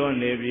ပိလို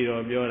နေပြီး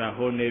တော့ပြောတာ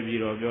ဟိုနေပြီး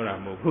တော့ပြောတာ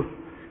မဟုတ်ဘူး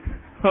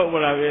ဟုတ်ပါ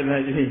လားဒေသ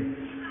ကြီး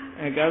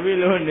ကပိ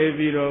လိုနေ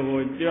ပြီးတော့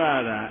ဟိုကြွ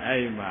တာ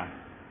အဲ့မှာ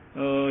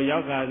ဟိုရော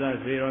က်ခါသာ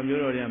စေတော်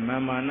မျိုးတော်တွေ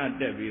မာန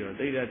တက်ပြီးတော့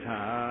တိတ်တထ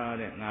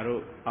တဲ့ငါ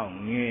တို့အောက်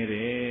ငယ်တ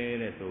ယ်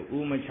တဲ့ဆိုဥ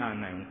မချ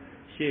နိုင်ဘူး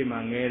ရှေ့မှာ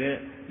ငယ်တဲ့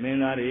မင်း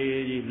သားတွေ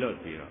ကြီးလွတ်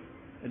ပြီးတော့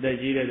အသက်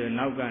ကြီးတဲ့ဆို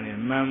နောက်ကနေ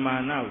မာ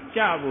နကို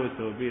ကြဖို့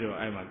ဆိုပြီးတော့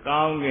အဲ့မှာ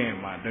ကောင်းကင်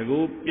မှာတကူ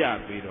ပြ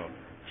ပြီးတော့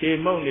ခြေ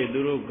မုံနေသူ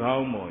တို့ခေါ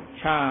င်းပေါ်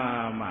ချ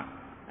မှ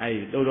အဲ့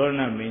ဒီသုဒ္ဓရ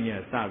ဏမင်း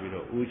ကြီးစပြီး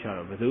တော့ဥချ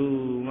တော့ဘယ်သူ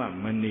မှ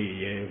မနေ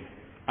ရဲ့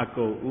အ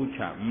ကုန်ဥ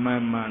ချ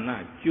မာန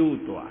ကျိုး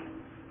သွား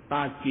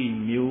တာကီ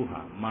မျိုး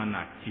ဟာမာန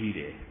ကြီးတ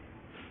ယ်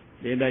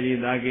ဒေသကြီး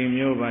သာကီ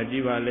မျိုးပါကြ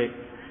ည့်ပါလေ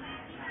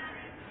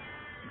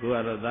ကိုက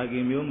တော့သာကီ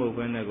မျိုးမဟုတ်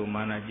ဘဲနဲ့ကို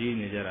မာနကြီး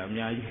နေကြတာအ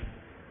များကြီး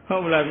ဟု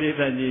တ်မလားပြည်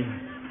သက်ကြီး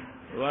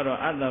ကိုကတော့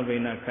အတ္တဗိ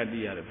နာခတ္တိ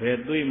ရတယ်ဘယ်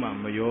သွေးမှ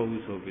မရော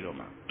ဘူးဆိုပြီးတော့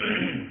မှ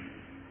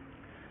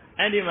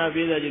အဲ့ဒီမှာပြ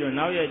ည်သက်ကြီးတို့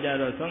နောက်ရကြ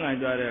တော့ဆွမ်းခံ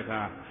ကြတဲ့အ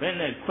ခါဘယ်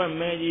နဲ့ခွက်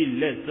မဲကြီး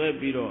လက်ဆွဲ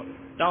ပြီးတော့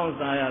တောင်း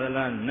စားရသ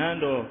လားနန်း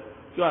တော်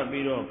ကြွ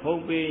ပြီးတော့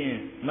ဖုံးပေးရင်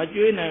မ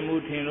ကျွေးနိုင်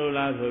ဘူးထင်လို့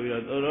လားဆိုပြီး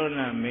တော့သုရောဏ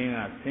မင်းက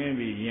ဆင်း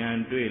ပြီးရန်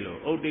တွေ့လို့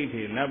ဥဒိဋ္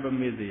ဌိနဗ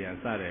မိစယံ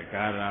စတဲ့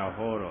ဂါရာ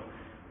ဟောတော့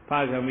ဖ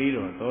ခမီး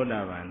တော်သောတာ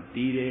ပန်တ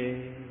ည်တယ်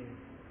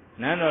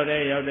နန်းတော်ထဲ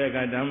ရောက်တဲ့အ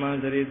ခါဓမ္မံ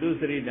စရိသူ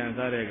စရိတံစ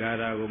တဲ့ဂါ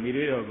ရာကိုမိ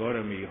ရိတော်ဂေါရ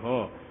မီ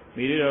ဟော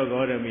မိရိတော်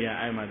ဂေါရမီက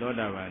အဲ့မှာသော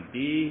တာပန်တ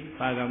ည်ဖ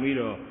ခမီး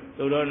တော်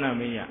သုရောဏ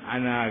မင်းကအ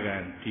နာဂံ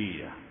တည်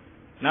တာ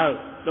နောက်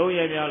3ရ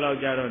က်မြောက်လောက်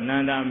ကျတော့န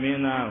န္ဒမ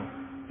င်းသား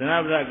သန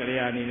ဗ္ဗက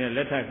လျာဏီနဲ့လ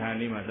က်ထပ်ခံ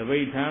ဒီမှာသပိ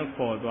ဋ္ဌာန်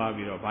ခေါ်သွား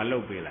ပြီးတော့ဘာလု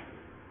ပ်ပေးလိုက်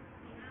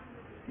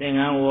သင်္က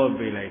န်းဝေါ်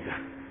ပေးလိုက်တာ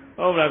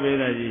ဟုတ်လားပြည်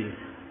သားကြီး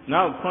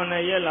နောက်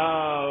9ရက်လော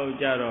က်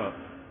ကျတော့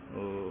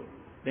ဟို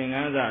သင်္က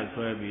န်းစာ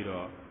ဆွဲပြီး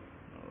တော့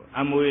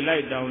အမွေလို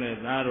က်တောင်းတဲ့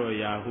သားတော်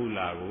ရာဟု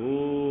လာ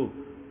ကို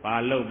ဘာ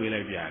လုပ်ပေး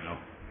လိုက်ပြန်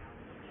တော့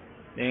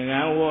သင်္က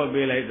န်းဝေါ်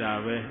ပေးလိုက်တာ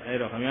ပဲအဲ့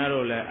တော့ခင်ဗျား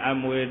တို့လည်းအ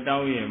မွေတော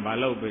င်းရင်ဘာ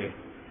လုပ်ပေး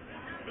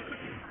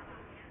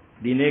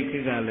ဒီနေ့ခေ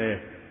တ်ကလည်း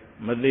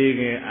မသေး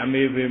ခင်အ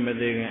မေဖေမ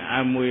သေးခင်အ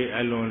မွေ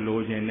အလွန်လို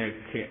ချင်တဲ့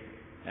ခေတ်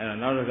အဲ့တော့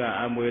နောက်တစ်ခါ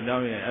အမွေတော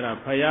င်းရင်အဲ့ဒါ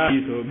ဖယား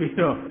ကြီးဆိုပြီး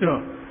တော့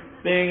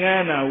သင်္က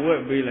န်းသာဝ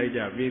က်ပေးလိုက်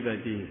ကြပြည်သက်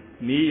ကြီး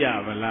နီးရ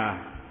ဗလား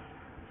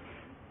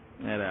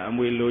အဲ့ဒါအ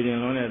မွေလိုချင်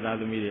လုံးတဲ့သာ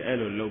သမီတွေအဲ့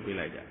လိုလုပ်ပေး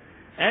လိုက်ကြ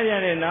အဲ့ဒီ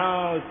နဲ့နော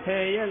က်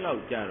10ရက်လော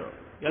က်ကြာတော့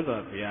ရ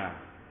သော်ဘုရား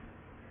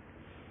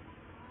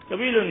တ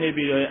ပည့်လိုနေ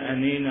ပြီးတော့အ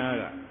နီးနား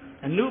က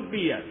အနု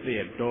ပိယသေ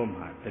တော်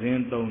မှာသတ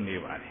င်းသုံးနေ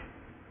ပါတယ်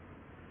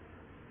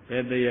ဘ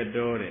ယ်သေ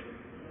တော်တဲ့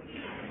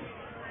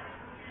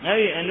အဲ့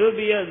ဒီအနု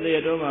ပိယသေ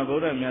တော်မှာဗု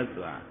ဒ္ဓမြတ်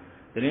စွာ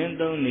သတင်း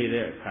သုံးနေ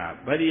တဲ့အခါ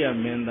ဗတ္တိယ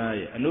မင်းသား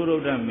ရဲ့အနုရု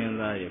ဒ္ဓမင်း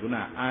သားရဲ့ခုန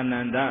အာန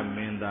န္ဒမ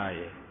င်းသား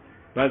ရဲ့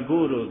ဘဂု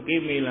တို့ကိ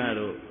မိလ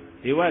တို့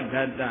ဒေဝဒ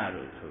တ္တ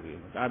တို့ဆိုပြီး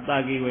တာ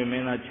ဂီဝေမ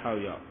င်းသား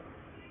6ယောက်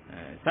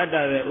သတ္တ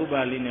ရဲ့ဥ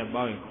ပါလိနဲ့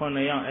ပေါင်းရင်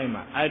9ယောက်အဲ့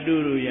မှာအတု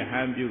ရုယဟ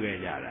န်ပြုခဲ့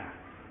ကြတာ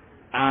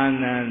အာ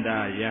နန္ဒ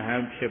ယဟ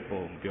န်ဖြစ်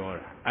ပုံပြော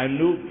တာအ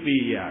နုပိ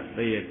ယ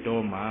သေ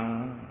တော်မှာ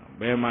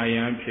ဘယ်မှာယ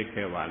ဟန်ဖြစ်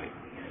ခဲ့ပါလိမ့်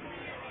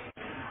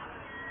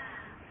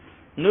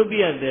နုပိ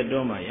ယသေ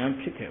တော်မှာယဟန်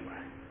ဖြစ်ခဲ့ပါ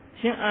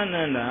ရှင်အာန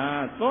န္ဒာ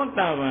သော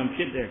တာပန်ဖြ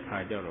စ်တဲ့ခါ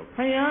ကျတော့ဖ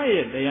ယား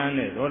ရဲ့တရား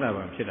နဲ့သောတာပ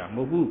န်ဖြစ်တာမ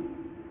ဟုတ်ဘူး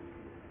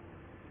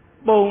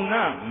ပုံ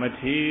နာမ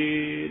ထေ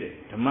တဲ့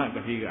ဓမ္မက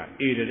တိက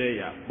ဧရတဲ့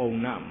ရပုံ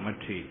နာမ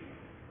ထေ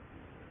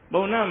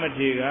ပုံနာမ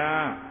ထေက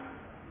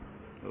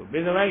ပိ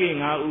ဿဝဂိ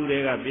5ဦးတွေ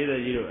ကပြည်သ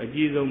က်ကြီးတို့အ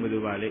ကြီးဆုံးဘယ်သူ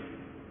ပါလိမ့်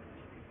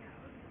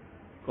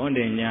ကွန်တ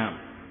င်ညာ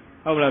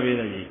ဟုတ်လားပြည်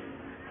သက်ကြီး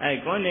အဲ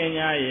ကွန်တင်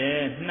ညာရဲ့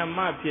နှမ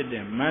ဖြစ်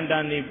တဲ့မန္တ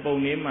န်ဒီပုံ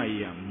လေးမ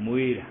ကြီးက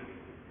မွေးတာ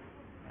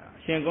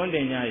ရှင်ကွန်တ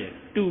င်ညာရဲ့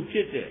တူဖြ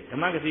စ်တဲ့ဓ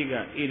မ္မဂတိကဣ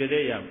ရ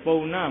တဲ့ရပုံ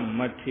နာမ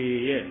ထေ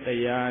ရဲ့တ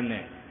ရား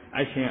နဲ့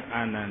အရှင်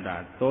အာနန္ဒာ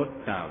သော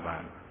တာပ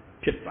န်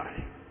ဖြစ်ပါတ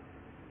ယ်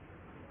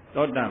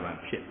သောတာပန်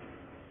ဖြစ်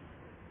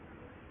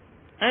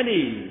အဲ့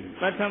ဒီ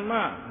ပထမ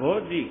ဘော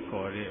ဓိ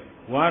ခေါ်တဲ့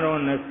ဝါရော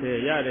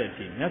20ရတဲ့အ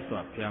ထိမြတ်စွာ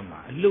ဘုရားမှာ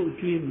အလုတ်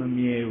ကျွေးမ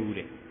မြဲဘူး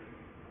တဲ့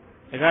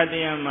တခါတ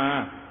ည်းမှာ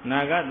နာ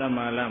ဂသမ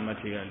လမ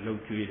ထေရလှု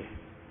ပ်ကျွေးတယ်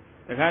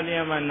တခါတ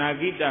ည်းမှာနာ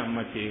ဂိတမ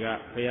ထေရ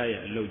ဘုရား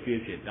ရဲ့အလုတ်ကျွေး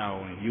ဖြစ်တာဝ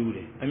န်ယူတ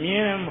ယ်အမြဲ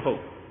တမ်းမဟု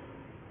တ်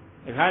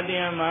တခါတ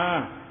ည်းမှာ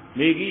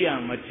မေဂိယ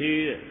မထေ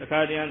ရတခါ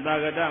တည်းသာ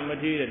ဂတမ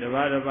ထေရတ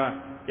ပါး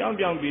ကြောင်း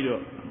ပြောင်းပြီး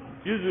တော့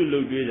ပြုစုလှု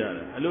ပ်ကျွေးကြ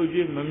တာအလုတ်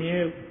ကျွေးမမြဲ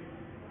ဘူး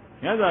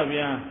မြတ်စွာဘု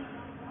ရား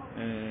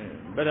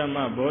ပရမ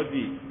ဘော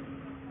ဓိ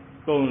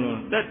ကုံလွန်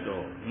တက်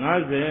တော်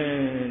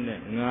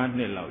55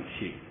နှစ်လောက်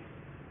ရှိ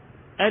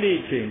အဲ့ဒီ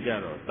ချိန်ကြ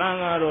တော့တန်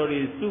ဃာတော်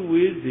တွေစု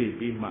ဝေးစီ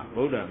ပြီးမှ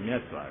ဗုဒ္ဓမြ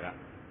တ်စွာက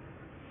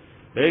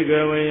ဘေက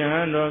ဝေယ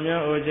ဟံတော်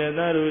များဩဇတ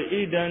ရု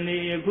ဣဒဏီ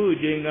ယခု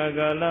ချိန်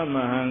ကာလမ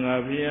ဟာငါ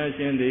ဘုရား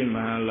ရှင်သည်မ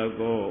ဟာလ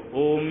ကော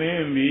အိုမ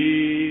င်းပြီ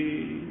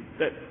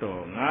သက်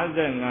တော်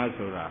55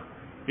ဆိုတာ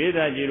ပိဋက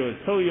ကြီးတို့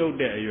ဆုပ်ယုတ်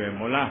တဲ့အရွယ်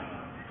မို့လား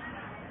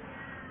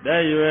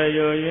တဲ့ရွယ်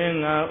ရွရင်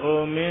ငါ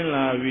အိုမင်း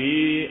လာပြီ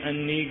အ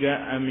နိက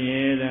အ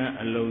မြဲတမ်း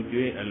အလုံး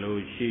ကျွေးအ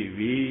လုံးရှိ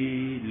ပြီ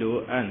လို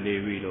အပ်နေ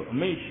ပြီလို့အ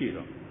မိန့်ရှိ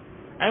တော့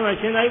အဲ့မှာ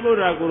ရှင်သာရိပုတ္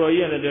တရာကိုတော်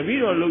ကြီးကလည်းတပည့်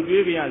တော်လှုပ်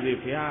ကြွေးပြရစေ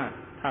ဘုရား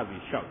ထ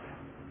ပြီးလျှောက်တယ်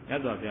မြ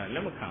တ်စွာဘုရားလ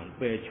က်မခံ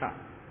ပယ်ချ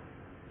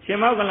ရှင်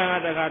မောကလန်က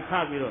တခါထ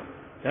ပြီးတော့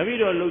တပည့်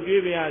တော်လှုပ်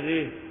ကြွေးပြရစေ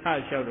ထ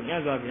လျှောက်တယ်မြ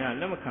တ်စွာဘုရား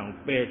လက်မခံ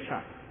ပယ်ချ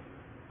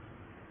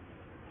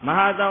မ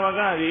ဟာတဝ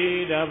ကရီ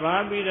တဘာ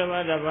ပိတဘာ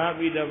တဘာ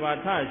ပိတဘာ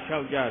ထလျှော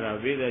က်ကြတာ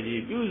ဘေဒ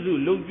ကြီးပြုစု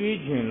လှုပ်ကြွေး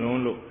ခြင်း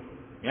လုံးလို့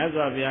မြတ်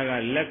စွာဘုရားက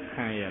လက်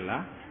ခံရ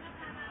လား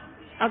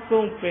အကု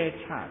န်ပယ်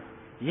ချ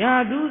ယာ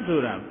ဓုဆို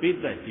တာပိဋ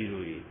ကကြီး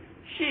တို့ကြီး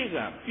ရှေ့က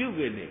ပြုတ်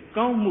ခဲ့တဲ့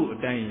ကောင်းမှုအ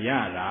တိုင်းရ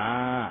တာ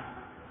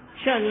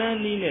ဖြတ်လန်း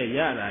နည်းနဲ့ရ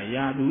တာ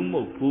ယာဓုမ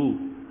ဟုတ်ဘူး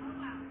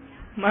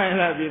မှန်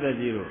လားပိဋက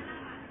ကြီးတို့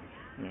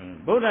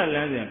ဗုဒ္ဓလ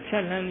မ်းစဉ်ဖြ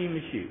တ်လန်းနည်းမ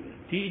ရှိဘူး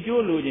ဒီအ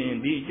ကျိုးလိုချင်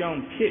ဒီအကြော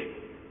င်းဖြစ်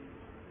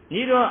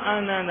ညီတော်အာ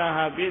နန္ဒာ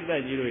ဟာပိဋက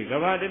ကြီးတို့က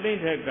ဘာတတိ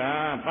ထက်က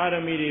ပါရ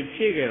မီတွေဖြ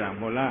ည့်ခဲ့တာ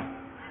မဟုတ်လား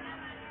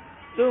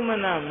သုမ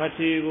နမ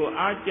ထေရကို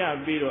အားကြ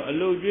ပြီးတော့အ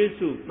လုတ်ကျွေး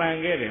စုပန်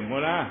ခဲ့တယ်မဟု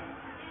တ်လား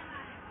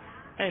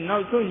အဲနော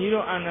က်ဆုံးညီ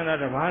တော်အာနန္ဒာ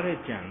တပါးတ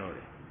ည်းကြံတော့တ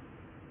ယ်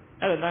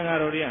အဲ့တော့တန်ဃာ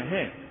တော်တွေက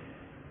ဟဲ့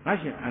ငါ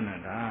ရှင်အာန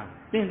န္ဒာ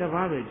သင်တ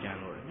ပါးပဲကြံ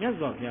တော့တယ်မြတ်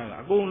စွာဘုရားက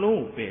အကုန်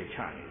လုံးကိုပယ်ချ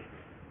နေတယ်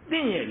သ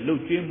င်ရဲ့လှု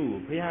ပ်ကျွေးမှု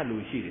ကိုဘုရား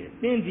လိုရှိတယ်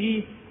သင်ဒီ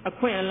အ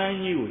ခွင့်အလမ်း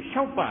ကြီးကို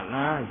လျှောက်ပါ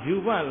လားယူ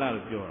ပါလား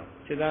လို့ပြောတာ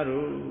ခြေသား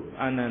တို့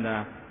အာနန္ဒာ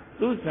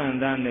သူ့ဆန္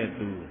ဒနဲ့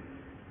သူ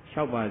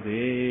လျှောက်ပါစေ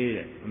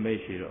တဲ့အမိ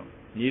န့်ရှိတော့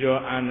ညီ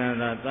တော်အာနန္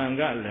ဒာတန်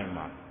ခလည်း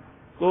မှာ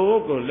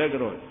ကိုလက်က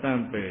တော့စံ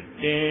ပယ်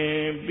တ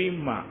င်ပြီး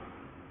မှ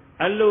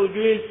အလုတ်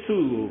ကျွေးစု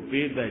ကို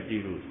ပေးတတ်ကြ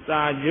ည့်လို့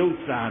စာချုပ်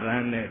စာရ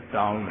န်နဲ့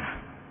တောင်းတာ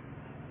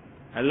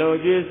အလုတ်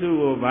ကျွေးစု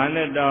ကိုဘာ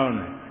နဲ့တောင်း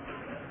လဲ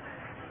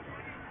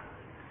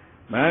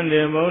မန္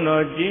တေဘုံ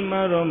တော်ကြီး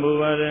မားတော်မူ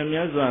ပါရမြ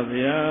တ်စွာဘု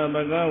ရားဘ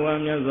ဂဝါ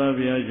မြတ်စွာ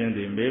ဘုရားရှင်သ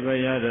ည်မေဘ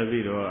ယတပိ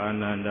တော်အာ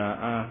နန္ဒာ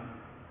အား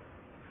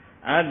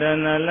အတ္တ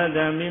နာလတ္တ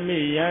မိမိ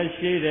ရ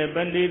ရှိတဲ့ပ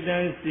ဋိတံ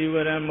စီဝ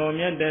ရမော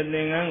မြတ်တဲ့သ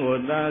င်္ကန်းကို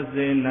သာ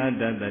စေနာ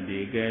တတတိ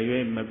ကဲ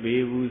၍မ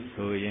ပေးဘူး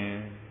ဆိုရင်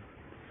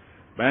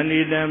ပဏိ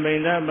တံဗိ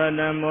န္ဒပတ္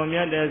တမောမြ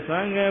တ်တဲ့ဆွ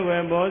မ်းငယ်ဝ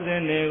ယ်ဘောဇ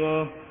ဉ်တွေ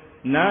ကို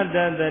နာတ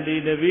တတိ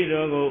တပိ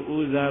တော်ကို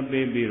ဦးစား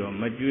ပေးပြီးတော့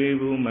မကြွေး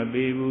ဘူးမ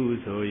ပေးဘူး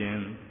ဆိုရင်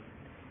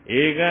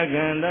ဧကခ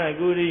န္ဓာ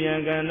ကုရိယံ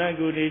ခန္ဓာ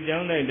ကုရိကျော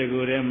င်းတိုက်တကူ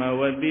ထဲမှာ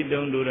ဝတိ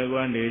တုံတူတ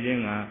ကွာနေခြ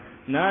င်းက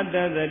နာတ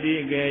တတိ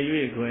ကဲ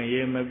၍ခွင့်ရ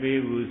မပေး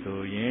ဘူး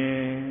ဆိုရ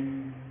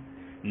င်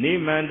နိ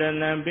မန္တ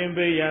နံပင်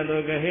ပိယ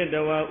သောကဟိတ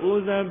ဝဥ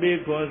ဇံပိ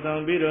ခေါ်ဆော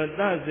င်ပြီးတော့သ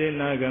စေ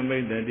နာကမိ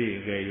တ္တိ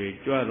ကဲ၍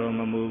ကြွတော်မ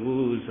မူ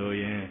ဘူးဆို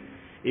ရင်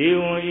ဧ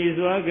ဝံဤ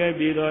စွာကဲ့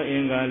ပြီးသောအ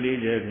င်္ဂါလေး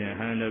ချက်ဖြင့်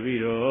ဟံတပိ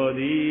တော်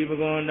သည်ဘ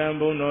ဂဝန္တံ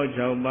ဘုံတော်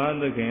6ပါး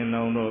သခင်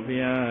နောင်တော်ဘု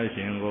ရား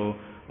ရှင်ကို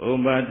ဥ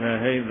ပထ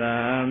ဟိတာ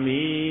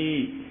မိ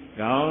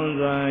ကောင်း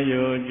စွာ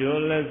ရို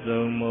ကျိုးလက်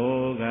စုံ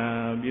မောက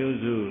ပြု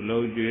စုလု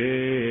ပ်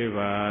ကြွေး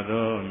ပါ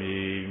တော်မူ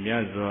မြ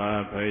တ်စွာ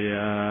ဘု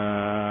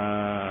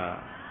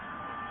ရား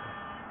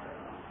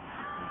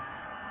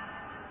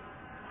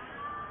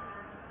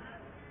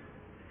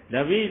တ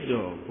ပိ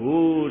တော်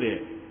ဘူးတဲ့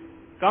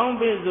ကောင်း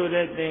ပြီဆို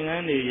တဲ့သင်္က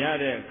န်းတွေရ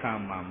တဲ့အခါ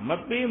မှာမ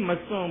ပေးမ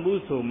စွန့်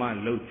ဘူးဆိုမှ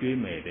လှုပ်ကြွေး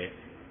မယ်တဲ့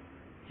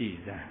ကြည်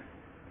စမ်း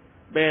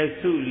ပယ်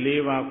စု၄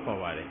ပါးခေါ်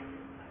ပါတယ်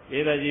ဧ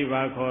တကြီး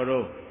ပါခေါ်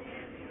တော့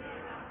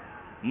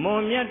မွ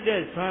န်မြတ်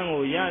တဲ့ဆွမ်း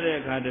ကိုရတဲ့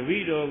အခါတပိ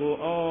တော်ကို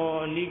အ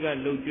နိက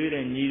လှုပ်ကြွေး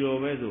တဲ့ညီတော်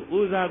ပဲဆို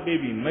ဦးစားပေး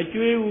ပြီးမ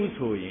ကြွေးဘူး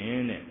ဆိုရ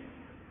င်တဲ့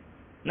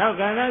နောက်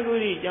ခန္ဓာကု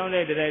ရိကျောင်း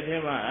တဲ့တိုက်ထဲ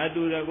မှာအ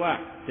တူတကွ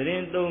သတ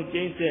င်းသုံးကျ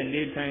င်းဆက်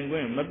နေထိုင်ခွ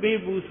င့်မပေး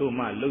ဘူးဆို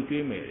မှလှုပ်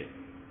ကြွေးမယ်တဲ့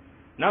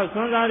နောက်ဆွ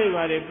မ်းသားတွေ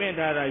ပါလေပင့်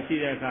ထားတာရှိ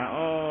တဲ့အခါ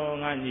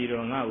ငါညီ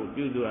တော်ငါ့ကို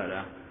ပြုစုရ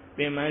တာပ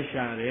င်မ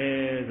ရှာတ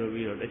ယ်ဆို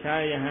ပြီးတော့တ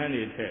ခြားယဟန်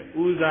တွေထက်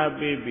ဦးစား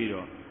ပေးပြီး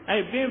တော့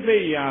အဲ့ပင့်ဖိ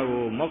တ်ရာ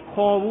ကိုမ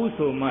ခေါ်ဘူး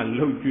ဆိုမှ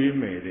လှုပ်ကြွေး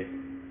မယ်တဲ့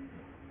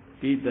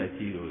တိတ္တ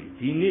ကြီးတို့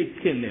ဒီနေ့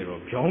ဖြစ်နေ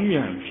တော့ဖြောင်းမြ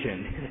န်ဖြစ်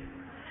နေတယ်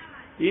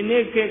ဒီ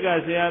နေ့ခေတ်က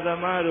ဆရာသ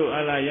မားတို့အ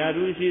လားယာ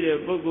တုရှိတဲ့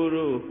ပုဂ္ဂိုလ်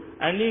တို့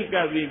အနိက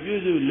ပြီးပြု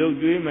စုလှုပ်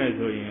ကြွေးမယ်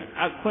ဆိုရင်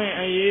အခွင့်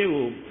အရေး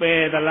ကိုပ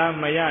ယ်သလား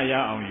မရရ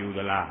အောင်ယူသ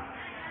လား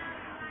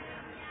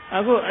အ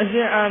ခုအရှ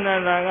င်အာန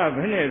န္ဒာကဘ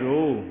ယ်နဲ့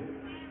တော့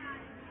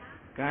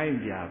ကိုင်း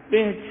ပြပ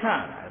ယ်ချတာ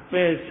ပ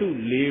ယ်စု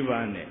၄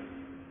ပါးနဲ့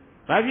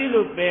ဘာဖြစ်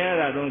လို့ပယ်ရ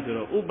တာတုံးဆို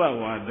တော့ဥပ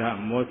ဝါဒ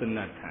မောစန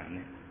ထံ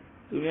နဲ့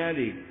သူများ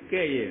တွေ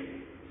ကဲ့ရဲ့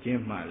ခြ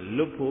င်းမှ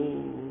လွတ်ဖို့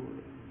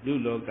လူ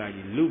လောက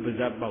ကြီးလူပါ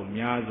ဇက်ပေါက်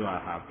များစွာ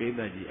ဟာပိဋက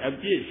ကြီးအ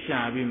ပြစ်ရှာ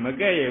ပြီးမ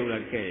ကဲ့ရဲ့ဘူး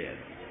လားကဲ့ရဲ့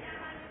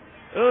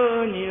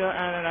ညီတော်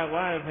အာနန္ဒာ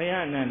ကွာဖ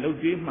ယားနဲ့လှုပ်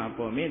ကြွေးမှ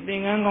ပေါ့မင်းသ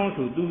င်္ကန်းကောင်း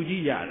ဆိုသူ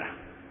ကြီးရတာ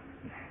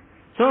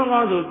သုံးကော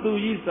င်းဆိုသူ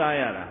ကြီးစား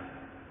ရတာ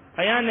ဖ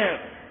ယားနဲ့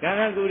ကန္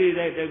နကုရိ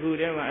တဲ့တကူ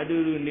ထဲမှာအတူ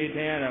တူနေ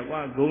ထိုင်ရတာကွာ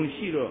ဂုံ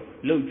ရှိတော့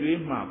လှုပ်ကြွေး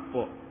မှ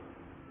ပေါ့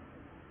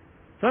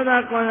သောတာ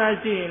ကွန်သာ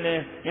ရှိရင်လေ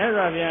မြတ်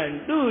စွာဘုရား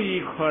သူ့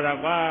ကြီးခေါ်တာ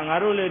ကွာငါ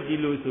တို့လည်းဒီ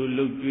လိုဆို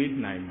လှုပ်ကြွေး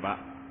နိုင်ပါ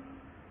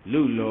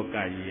လူလောက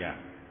ကြီး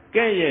က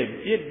ကဲ့ရဲ့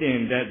ပြစ်တင်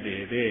တတ်တ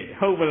ယ်တဲ့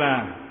ဟုတ်ပ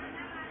လား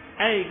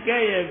အဲ့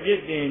ကဲ့ရဲ့ပြ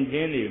စ်တင်ခြ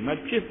င်းတွေမ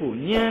ဖြစ်ဖို့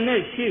ဉာဏ်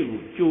နဲ့ရှေ့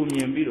ကိုကြိုမြ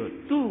င်ပြီးတော့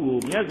သူ့ကို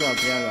မြတ်စွာ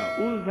ဘုရားက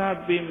ဦးစား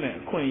ပေးမဲ့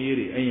အခွင့်အရေး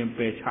တွေအရင်ပ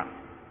ယ်ချ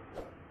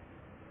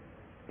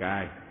ကဲ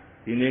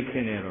ဒီနေ့ခ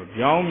င်နေတော့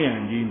ကြောင်းမြန်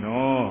ကြီး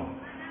နော်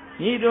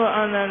ညီတော်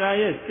အာနန္ဒာ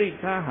ရဲ့စိတ်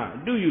ထားဟာအ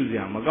တူယူစ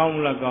ရာမကောင်း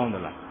ဘူးလားကောင်းသ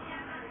လား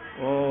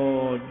ဩ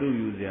တူ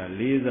ယူစရာ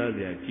လေးစားစ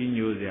ရာကြီး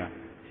ညိုစရာ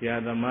ဆရာ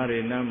သမားတွေ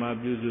နာမ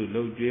ပြုစု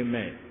လှုပ်ကြွေး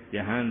မဲ့ယ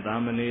ဟန်သာ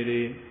မဏေ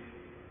တွေ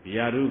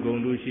ယာရုဂုံ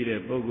တို့ရှိတဲ့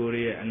ပုဂ္ဂို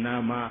လ်ရဲ့အနာ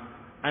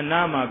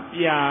မှာ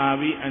ပြာ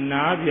ပြီးအ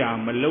နာပြာ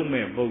မလုံ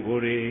မဲ့ပုဂ္ဂို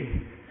လ်တွေ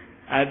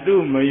အတု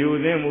မယူ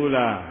သင့်ဘူး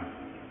လား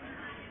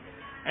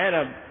အဲ့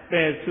ဒါပ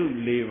ယ်စု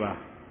၄ပါး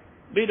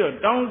ပြီးတော့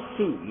တောင်း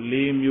စု၄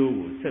မျိုး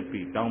ကိုဆက်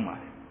ပြီးတောင်းပါ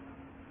တယ်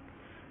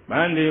ဗ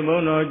န္ဒီဘု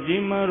န်းတော်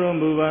ကြီးမားတော်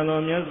မူပါသော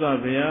မြတ်စွာ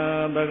ဘု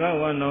ရားဘဂ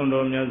ဝါနောင်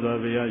တော်မြတ်စွာ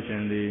ဘုရားရှ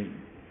င်သည်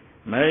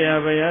မယ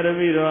ဘုရားတပ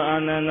ည့်တော်အာ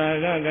နန္ဒာ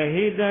ကဂ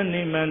ဟိတ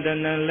နိမန္တ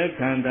နလက်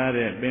ခံထား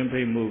တဲ့ပင်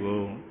ဖိတ်မှု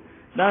ကို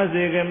သ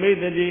စေကမိတ္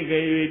တိက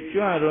၍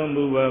ကြွတော်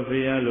မူပါဘု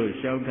ရားလို့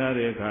လျှောက်ထား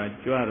တဲ့အခါ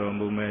ကြွတော်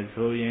မူမယ်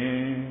ဆိုရ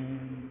င်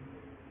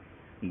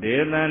ဒေ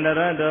သန္တ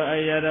ရတော်အ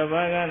ယရ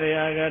ဘာဂရေ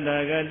အာဂတ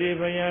ဂတိ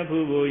ဘုရားဖူ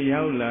ဖို့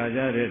ရောက်လာကြ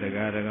တဲ့တ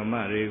ရားဓမ္မ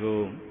တွေ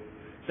ကို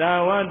သာ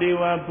ဝတိ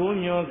ဝဖူး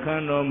ညောခံ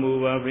တော်မူ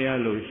ပါဘုရား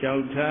လို့လျှော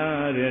က်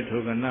ထားတဲ့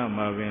ထိုကနာ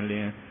မှာပင်လျ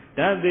င်တ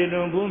သေ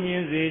တုံဖူးမြ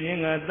င်စေခြ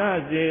င်းကသ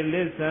စေလ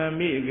စ္ဆာ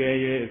မိအကယ်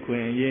၍အခွ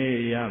င့်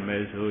ရေးရမ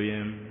ယ်ဆိုရ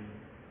င်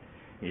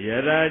ယ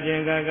ရာချ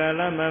င်းကာ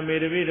လမမေ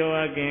တပိတော်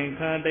အကင်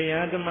ခါတ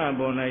ရားဓမ္မ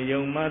ပေါ်၌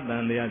ယုံမတ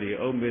န်တရားသည်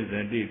ဥပ္ပဇ္ဇ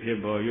တိဖြစ်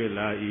ပေါ်၍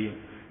လာ၏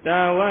တာ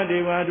ဝတိ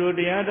ဝါတို့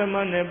တရားဓမ္မ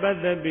နှင့်ပတ်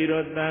သက်ပြီး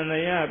တော့တန်တ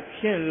ရား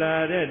ဖြစ်လာ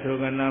တဲ့ထို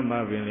ကနာမှာ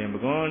ပင်လျင်ဘ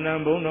ဂဝန္တံ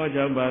ဘုံတော်၆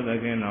ပါးသ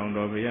ခင်တော်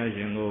ဘုရား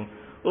ရှင်ကို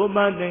ဥပ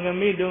သင်္က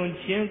မိတုံ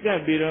ချင်းက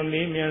ပ်ပြီးတော့မ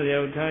င်းမြန်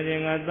လျောက်ထားခြ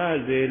င်းကသ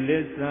စေလ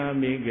စ္ဆာ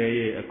မိက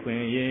ရဲ့အခွ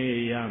င့်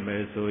ရေးရမ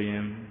ယ်ဆိုရ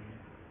င်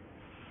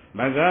ဘ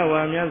ဂ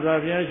ဝါမြတ်စွာ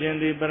ဘုရားရှင်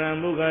သည်ပရ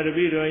မုခတ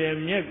ပိတော်ရဲ့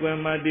မျက်ကွယ်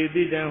မှာတည်တ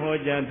ည်တံဟော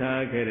ကြား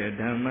ထားခဲ့တဲ့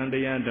ဓမ္မတ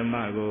ရားဓမ္မ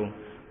ကို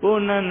ပု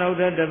ဏ္ဏနောက်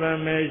ထပ်တပံ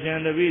မေရှံ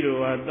တပိတော်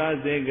ဟာသ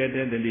စေကတ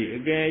တတိအ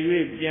ကယ်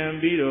၍ပြန်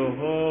ပြီးတော့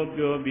ဟော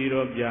ပြောပြီး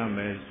တော့ပြမ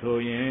ယ်ဆို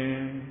ရင်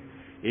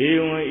ဧ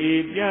ဝံဤ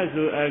ပြ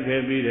ဆိုအပ်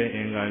ခဲ့ပြီးတဲ့အ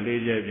င်္ဂါ၄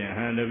ချက်ဖြင့်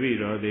ဟံတပိ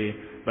တော်သည်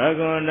ဘဂ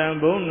ဝန္တံ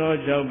ဘုံတော်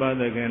၆ပါး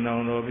သခင်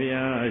တော်ဘု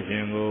ရားရှ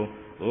င်ကို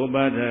ဥပ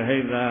ဒဟိ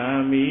တာ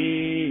မိ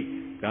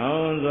ကော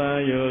င်းစွာ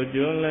ရို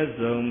ကျွန်းလက်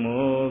ဆုံး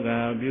မောက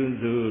ပြု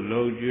စု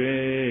လုပ်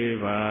ကြွေး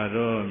ပါ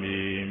တော်မူ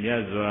မြ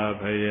တ်စွာ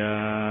ဘု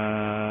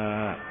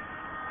ရား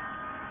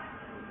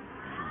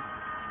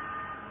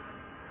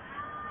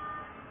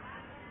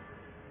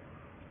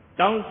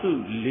တောင်းစု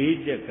၄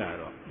ချက်က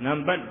တော့နံ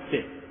ပါတ်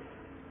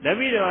1တ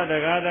ပိတော်တ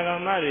ရားဓ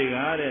မ္မတွေက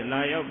တဲ့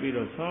လာရောက်ပြီး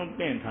တော့ဆွမ်းပ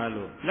င့်ထား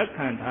လို့လက်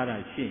ခံထားတာ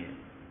ရှိရင်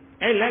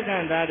အဲ့လက်ခံ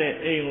ထားတဲ့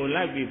အိမ်ကို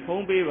လိုက်ပြီး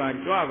ဖုံးပေးပါ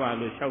ကြွပါ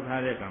လို့လျှောက်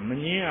ထားတဲ့ကမ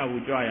ငင်းရ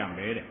ဘူးကြွရမ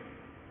ယ်တဲ့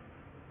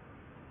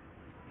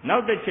နော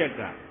က်တစ်ချက်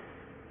က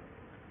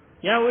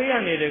ရဝေးရ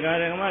နေတရား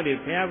ဓမ္မတွေ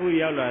ဘုရားဘူး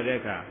ရောက်လာတဲ့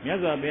အခါမြတ်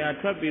စွာဘုရား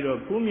ထွက်ပြီးတော့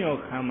ဖူးမြော်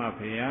ခံပါ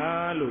ဘု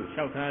ရားလို့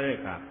လျှောက်ထားတဲ့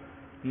အခါ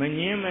မင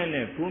င်းမဲ့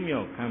နဲ့ဖူး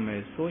မြော်ခံမ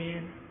ယ်ဆိုရ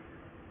င်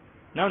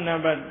နောက်နံ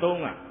ပါတ်3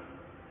က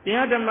တ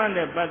ရားဓမ္မ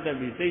နဲ့ပတ်သက်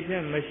ပြီးစိတ်ထဲ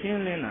မရှ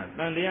င်းလင်းတာတ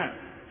န်တရား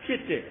ဖြ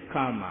စ်တဲ့အ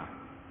ခါမှာ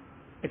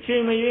အချိ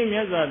န်မရွေးမြ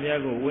တ်စွာဘု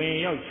ရားကိုဝင်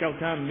ရောက်လျှောက်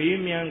ထားမေး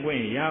မြန်းခွ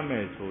င့်ရမ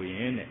ယ်ဆိုရ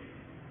င်တဲ့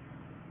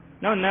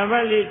နောက်နံပါ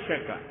တ်4ချ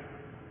က်က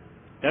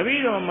တပ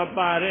ည့်တော်မ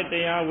ပါတဲ့တ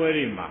ရားဝဲ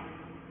တွေမှာ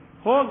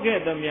ဟောခဲ့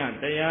သမျှ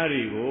တရား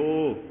တွေ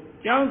ကို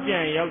ကြောင်းကြံ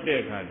ရောက်တဲ့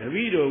အခါတပ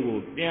ည့်တော်ကို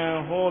ပြန်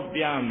ဟော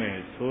ပြမယ်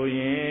ဆိုရ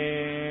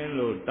င်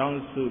လို့တော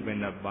င်းစုပဲ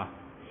နှပါ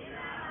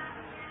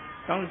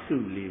တောင်းစု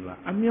၄ပါး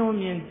အမျှော်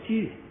မြင်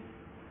ကြီး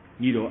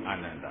ညီတော်အာ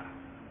နန္ဒာ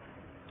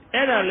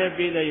အဲ့ဒါလည်း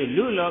ပြီးတဲ့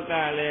လူလောက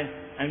လည်း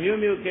အမျိုး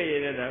မျိုးကဲ့ရ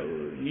တဲ့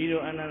ညီ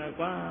တော်အာနန္ဒာ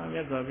ကွာမြ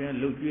တ်စွာဘုရား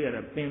လှုပ်ကြွရ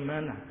တာပင်ပ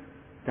န်းတာ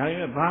ဒါပေ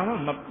မဲ့ဘာမှ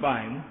မပို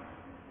င်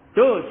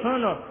တို့ဆွ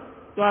မ်းတော့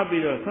သွား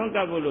ပြီးတော့ဆွမ်းက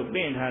ပ်ဖို့လို့ပ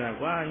င့်ထားတာ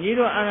ကွာညီ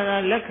တော်အာနန္ဒာ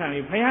လက်ခံ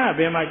ပြီးဘုရားက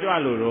ဘယ်မှာကြွ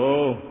လို့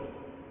တော့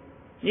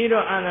ညီ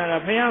တော်အာနန္ဒာ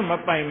ဘုရားမ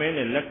ပိုင်မဲ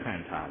နဲ့လက်ခံ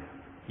ထားတယ်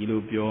ဒီ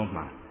လိုပြော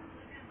မှာ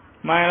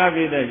မှန်လားပြ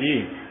ည့်တဲ့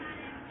ကြီး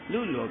လူ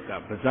လောက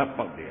ပါဇက်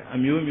ပေါက်တယ်အ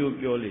မျိုးမျိုး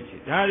ပြောလိမ့်ချ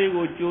င်ဒါတွေ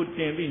ကိုကြိုတ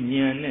င်ပြီး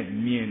ဉာဏ်နဲ့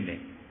မြင်တ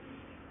ယ်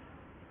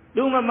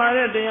သူမပါ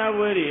တဲ့တရား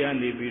ပွဲတွေက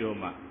နေပြီးတော့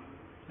မှ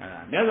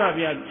မြတ်စွာ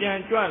ဘုရားပြန်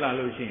ကြွလာ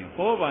လို့ရှိရင်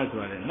ဟောပါ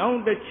ဆိုရတယ်နောက်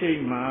တစ်ချိ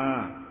န်မှာ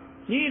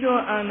ညီ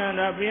တော်အာနန္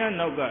ဒာဘုရား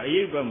နောက်ကအ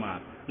ရေးဘက်မှာ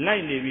လို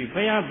က်နေပြီ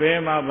ဘုရားဘယ်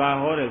မှာဘာ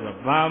ဟောတယ်ဆို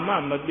ဘာမှ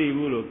မသိ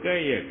ဘူးလို့ကဲ့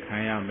ရဲ့ခံ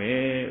ရမ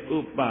ယ်ဥ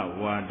ပ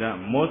ဝါဒ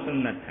မောစ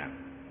နထံ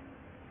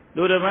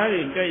လူတစ်ပါး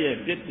တွေကဲ့ရဲ့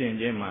ပြစ်တင်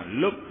ခြင်းမှာ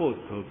လွတ်ဖို့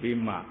ဆိုပြီး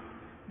မှ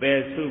ပ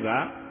ယ်စုက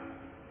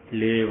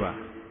၄ပါး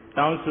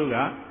တောင်းစုက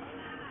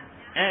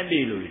အဲ့ဒီ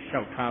လို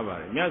လျှောက်ထားပါ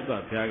တယ်မြတ်စွာ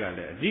ဘုရားကလ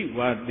ည်းအဓိ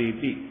ဝါတိ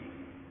တိ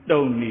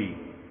တုံဏီ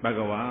ဘဂ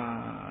ဝါ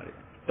တဲ့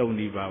တုံ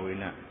ဏီဘာဝေ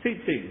နစိ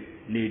တ်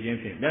နေခြင်း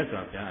ဖြင့်မြတ်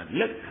စွာဘုရား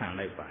လက်ခံ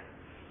လိုက်ပါတယ်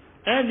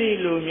အဲ့ဒီ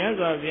လိုမြတ်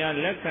စွာဘုရား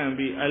လက်ခံ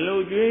ပြီးအလု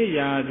တ်ကျွေး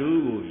ရာ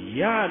ထူးကို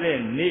ရတဲ့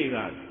နေ့က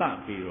စ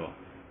ပြီးတော့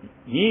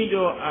ညီ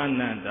တော်အာ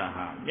နန္ဒာ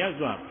ဟာမြတ်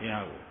စွာဘု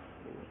ရားကို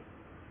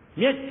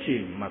မျက်ခြေ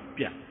မ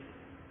ပြတ်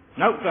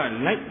နောက်က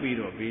လိုက်ပြီး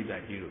တော့ပေးတာ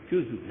ကြီးတို့ပြု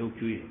စုလုပ်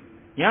ကျွေး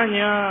ညာ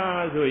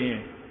ဆိုရ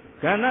င်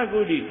ခန္ဓာ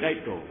ကိုယ်ဒီတို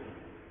က်တော်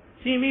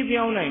ရှင်ပြီး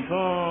ပြောင်းနိုင်ထွ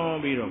န်း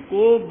ပြီးတော့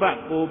6 ပတ်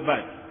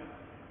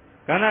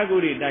ခန္ဓာကို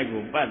ယ်ဒီတိုက်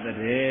ကိုပတ်တဲ့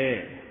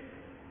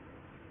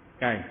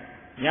ကဲ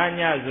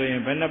ညာဆိုရ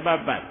င်ဘယ်နှပ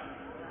တ်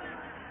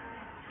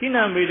ကိဏ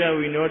မေတ္တ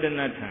ဝိနောဒ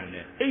နာထံ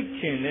တဲ့အိတ်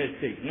ချင်တဲ့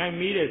စိတ်ငိုက်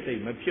မီးတဲ့စိ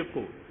တ်မဖြစ်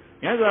ဖို့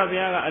မြတ်စွာဘု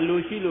ရားကအလို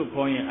ရှိလို့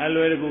ခေါ်ရင်အ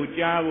လွယ်တကူ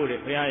ကြားဖို့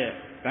တဲ့ဘုရားရဲ့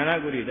ခန္ဓာ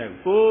ကိုယ်ဒီတိုက်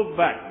6 ပ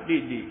တ်တိ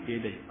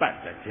ပတ်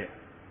တဲ့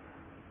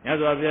မြတ်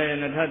စွာဘုရားရဲ့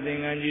နထသ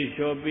င်္ကန်းကြီး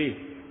လျှော်ပြီး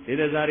ဒေ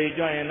သစာတွေ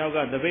ကြွရင်နောက်က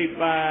သပိတ်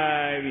ပို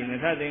က်ပြီးန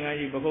ထသင်္ကန်း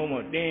ကြီးပကုံး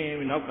မောတင်း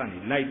ပြီးနောက်ကနေ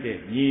လိုက်တဲ့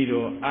ညီ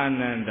တော်အာ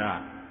နန္ဒာ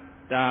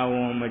တာဝ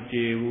န်မ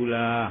ကျေဘူး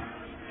လား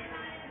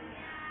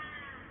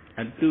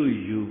အတု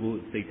ယူဖို့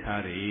စိတ်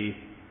ထားတယ်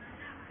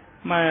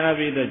မှန်လား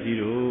ပြည့်တဲ့ကြီး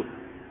တို့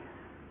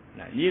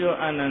ညီတော်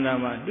အာနန္ဒာ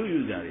မှာအတုယူ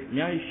ကြတယ်အ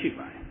များကြီးရှိ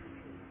ပါ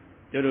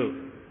တယ်တို့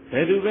ဘ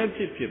ယ်သူပဲ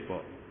ဖြစ်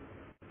ပေါ့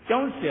ကျော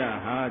င်းဆရာ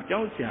ဟာကျော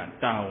င်းဆရာ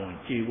တာဝန်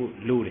ကျေဖို့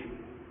လိုတယ်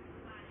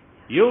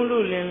ယုံ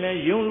လို့လင်လဲ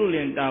ယုံလို့လ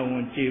င်တာဝ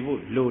န်ကျေ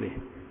ဖို့လိုတယ်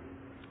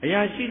အ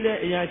ရာရှိလဲ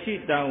အရာရှိ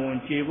တာဝန်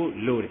ကျေဖို့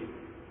လိုတယ်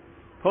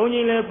ဘုန်း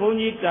ကြီးလဲဘုန်း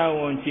ကြီးတာဝ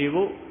န်ကျေ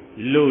ဖို့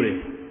လိုတယ်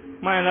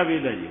မှန်လားပြ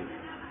ည့်တဲ့ကြီး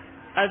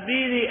အ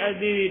သီး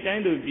တို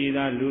င်းသူပြည်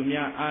သားလူ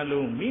များအား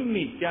လုံးမိ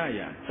မိကြ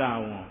ရာတာ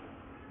ဝန်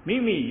မိ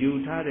မိယူ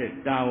ထားတဲ့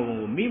တာဝန်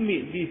ကိုမိမိ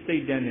အသိစိ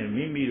တ်ဓာတ်နဲ့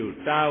မိမိတို့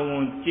တာဝ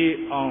န်ကျေ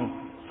အောင်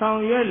ဆော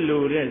င်ရွက်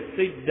လိုတဲ့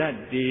စိတ်ဓာတ်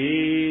တွေ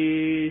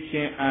ရှ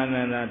င်အာန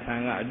န္ဒာထံ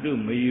ကအတု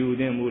မယူ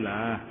သင့်ဘူး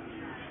လား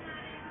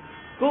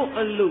ကိုယ်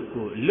အလုပ်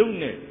ကိုအလုပ်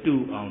နဲ့တူ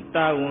အောင်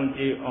တာဝန်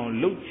ကျေအောင်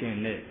လုပ်ချင်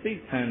တဲ့စိ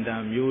တ်ဆန္ဒ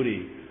မျိုးတွေ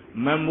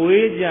မ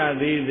မွေးကြ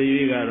သေး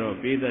သေးကတော့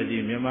ပေးသက်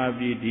ကြီးမြန်မာ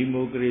ပြည်ဒီ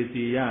မိုကရေ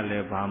စီရလဲ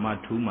ဘာမှ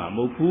ထူးမှာမ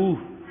ဟုတ်ဘူး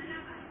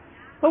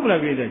ဟုတ်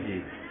လားပေးသက်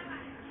ကြီး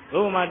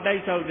ဟိုမှာတို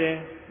က်ဆောက်တယ်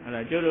အဲ့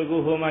ဒါကျတို့က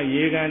ဟိုမှာ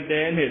ရေကန်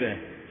တဲနေတယ်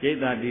ရိတ်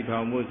တာတီထော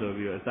င်ဖို့ဆို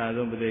ပြီးတော့အစာ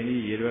ဆုံးပသိမ်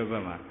ကြီးရေရွက်ဘ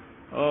က်မှာ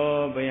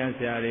ဘယံဆ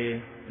ရာတွေ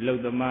လုံ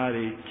သမား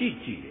တွေကြည့်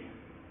တယ်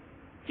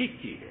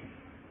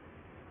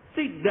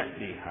စိတ်ဓာတ်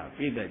တွေဟာ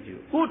ပေးသက်ကြီး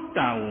ကို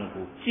တာဝန်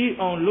ကိုကြည်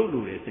အောင်လုပ်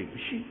လို့တဲ့စိတ်မ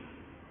ရှိ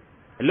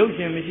အလုပ်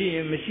ရှင်မရှိရ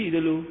င်မရှိသ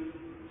လို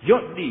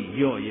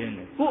ရော့ရဲ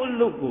နဲ့ကိုယ်အ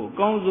လုပ်ကိုအ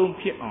ကောင်းဆုံး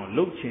ဖြစ်အောင်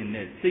လုပ်ချင်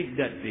တဲ့စိတ်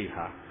ဓာတ်တွေ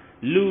ဟာ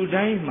လူ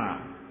တိုင်းမှာ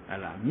ဟ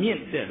လာမြ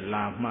င့်တက်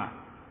လာမှ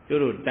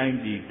တို့တိုင်း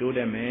ပြည်တိုးတ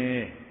က်မ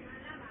ယ်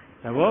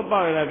သဘော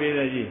ပေါက်ရလားပြည်သ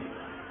က်ကြီး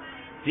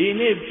ဒီ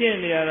နေ့ဖြစ်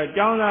နေရတော့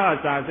ကျောင်းသား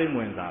ကစာစိတ်ဝ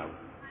င်စားဘူး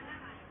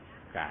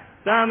ကဲ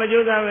စာမ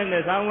ကြိုးစားပဲ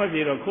နဲ့ဆောင်းဝက်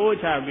ပြေတော့ခိုး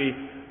ချပြီး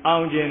အော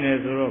င်ကျင်တယ်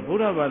ဆိုတော့ဘု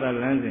ရားဘာသာ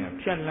လမ်းစဉ်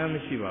ဖြတ်လမ်းမ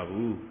ရှိပါ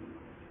ဘူး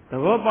သ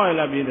ဘောပေါက်ရ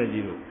လားပြည်သက်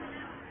ကြီးတို့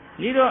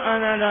ညီတော်အာ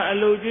နန္ဒာအ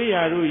လုကျွေး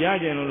ရာတို့ရ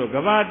ကြင်လို့က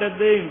ဘာတ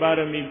သိမ့်ပါရ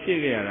မီဖြစ်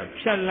ခဲ့ရတာ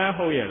ဖြတ်လန်း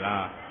ဟုတ်ရဲ့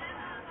လား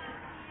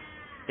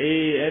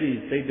အဲ့ဒီ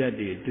စိတ်ဓာတ်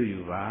တွေတူ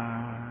ယူပါ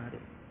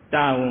တဲ့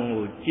တာဝန်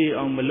ကိုခြေ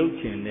အောင်မလုပ်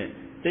ချင်တဲ့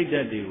စိတ်ဓာ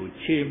တ်တွေကို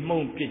ခြေမှု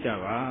န့်ပစ်ကြ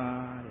ပါ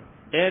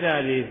တဲ့အဲ့ဒါ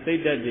တွေစိ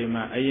တ်ဓာတ်တွေ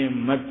မှာအရင်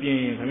မပြ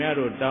င်းခင်ဗျား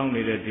တို့တောင်း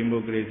နေတဲ့ဒီ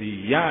မိုကရေစီ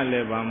ရ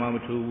လဲဘာမှမ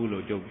ထူးဘူး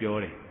လို့ကြုတ်ပြော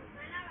တယ်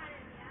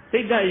စိ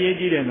တ်ဓာတ်အရေး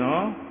ကြီးတယ်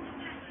နော်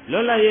လွ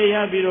တ်လပ်ရေးရ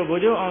ပြီးတော့ဗို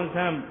လ်ချုပ်အောင်ဆ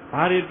န်း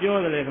ဘာတွေပြော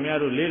တယ်လဲခင်ဗျား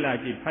တို့လေ့လာ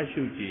ကြည့်ဖတ်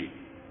ရှုကြည့်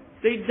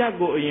စိတ်ဓာတ်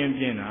ကိုအရင်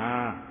ပြင်တာ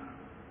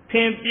ဖ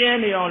င်ပြင်း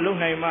နေအောင်လုပ်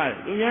နိုင်မှ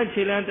သူများ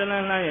ခြေလန်းတလ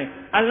န်းလှမ်းရင်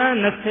အလန်း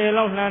20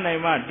လောက်လှမ်းနို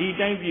င်မှဒီ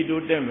တိုင်းပြည်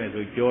တိုးတက်မယ်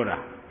ဆိုပြောတာ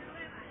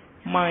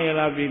မှန်ရ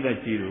လားပြည့်သက်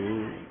ကြီး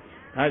တို့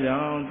ဒါကြော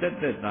င့်တ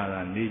က်တာ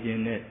နေခြ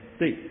င်းနဲ့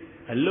စိတ်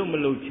အလွတ်မ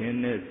လုပ်ခြင်း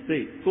နဲ့စိ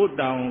တ်ကိုယ်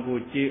တောင်ကို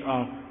ကြည်အော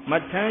င်မ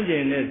ထမ်းခြ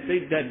င်းနဲ့စိ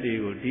တ်ဓာတ်တွေ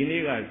ကိုဒီ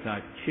နေ့ကစာ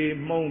ခြေ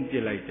မှုန်းပ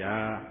စ်လိုက်ကြ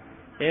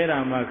အဲ့ဒါ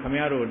မှခမ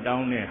ရတို့တော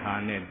င်းတဲ့ဟာ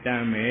နဲ့တ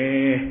န်မ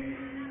ယ်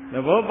သ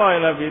ဘောပေါက်ရ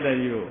လားပြည့်တဲ့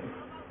ကြီးကို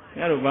ခမ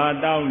ရတို့ဘာ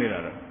တောင်းနေတာ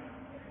တော့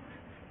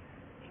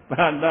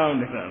အဲ့တော့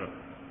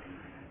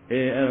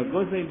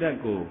ကိုယ်စိတ်ဓာတ်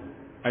ကို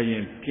အရ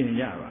င်ပြင်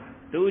ကြပါ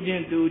တူးချ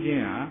င်း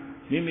ဟာ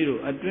မိမိ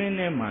တို့အတွင်း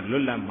ထဲမှာလွ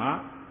တ်လပ်မှ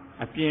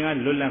အပြင်က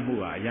လွတ်လပ်မှု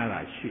ဟာအရသာ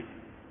ရှိ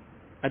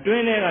အတွ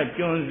င်းထဲက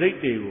ကျွန်းစိတ်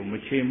တွေကိုမ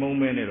ချေမုံ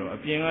မဲနဲ့တော့အ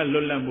ပြင်ကလွ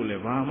တ်လပ်မှုလ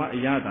ည်းဘာမှအ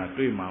ရသာ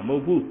တွေ့မှာမဟု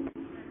တ်ဘူး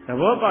သ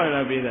ဘောပေါက်ရ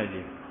လားပြည့်တဲ့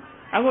ကြီး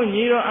အခု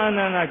ညီတော်အာန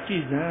န္ဒာကြ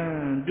ည်စံ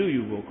တူ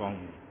ယူဖို့ကောင်း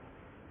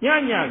တယ်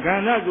ညခ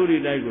န္ဓာကိုယ်ဒီ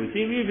တိုက်ကို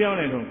စီပြီးပြောင်း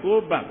နေတော့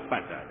6 ပ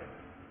တ်တာတယ်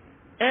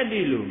အဲ့ဒီ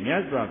လိုမြ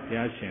တ်စွာဘု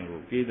ရားရှင်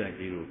ကိုပြည့်တဲ့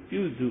ကြီးတို့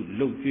ပြုစု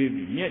လှုပ်ကြွေး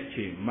ပြီးမျက်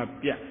ခြေမ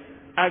ပြတ်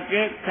အ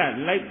ကဲခတ်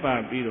လိုက်ပါ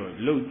ပြီးတော့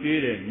လှုပ်ကြွေး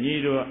တဲ့ညီ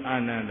တော်အာ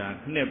နန္ဒာ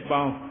နှစ်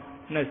ပေါင်း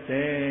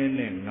25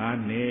နှ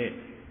စ်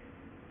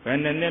ဘယ်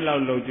နှစ်လော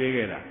က်လှုပ်ကြွေး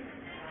ခဲ့တာ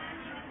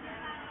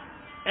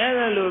အဲ့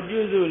ဒါလိုပြု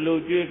စုလှု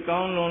ပ်ကြွေးကော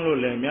င်းလွန်းလို့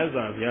လည်းမြတ်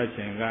စွာဘုရား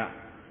ရှင်က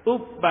ဥ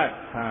ပ္ပ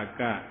ထာ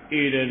ကဣ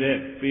ရတဲ့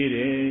ပြီးတ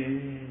ယ်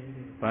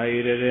။ဘာဣ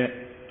ရတဲ့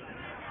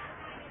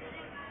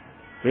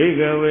ဘိ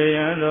ကဝေ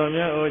ယံတော်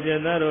မြတ်ဩဇ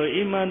တတော်ဣ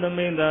မသ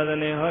မိန်သာသ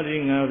နေဟောဒီ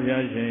ငါဘု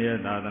ရားရှင်ရဲ့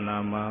သာသနာ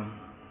မှာ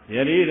ယ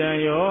ရိရံ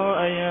ယော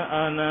အယံ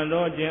အာနန္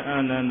တောခြင်းအာ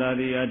နန္ဒာ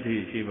တိအဋ္ဌိ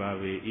ရှိပါ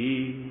ပေ၏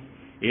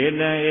။ဧ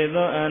တံဧ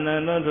သောအာန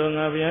န္တောသော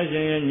ငါဘုရားရှ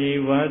င်ရဲ့ညီ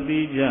ဝါတိ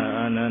ကြ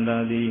အာနန္ဒာ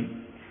တိ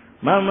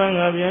မမ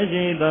ငါဘုရားရှ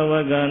င်သဝ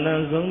ကနံ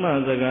ဆုံးမ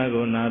စကား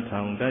ကိုနား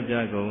ထောင်တတ်ကြ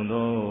ကုန်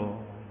သော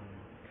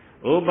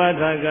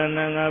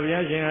Upathakana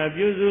ngabhyashin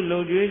abhyusu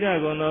lojweja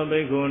gono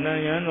bhikkhu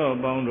nanyano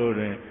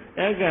paungdore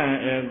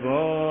ekan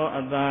ego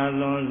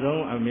atalon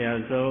song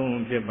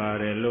amyasong phit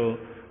pare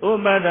lo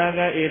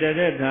Upathaka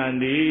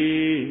idadethandi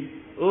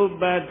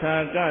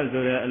Upathaka so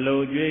the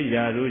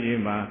lojweja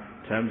rujima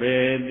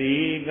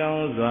Thabeti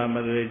kaung swa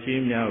madwe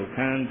chi myau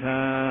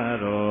khantha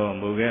ro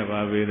muge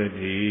ba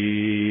vedati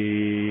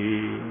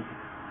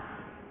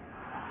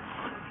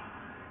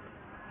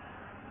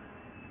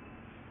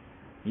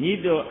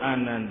Nido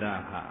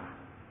Anandaha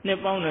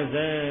Nepang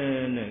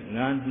Nazan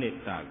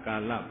Nita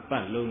Kala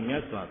Palung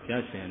Yaswa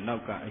Pyashin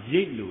Nauka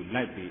Yilu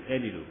Laipi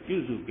Edilu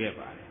Yuzu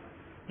Gebare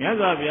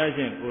Yaswa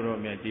Pyashin Uro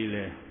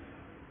Myatile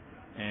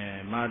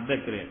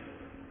Madakre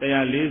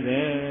Taya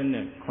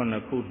Lizen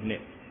Konakutne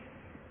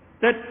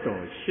Teto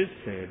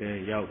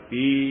Shise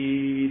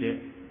Yaupi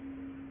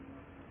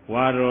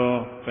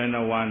Waro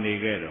Penawani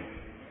Gero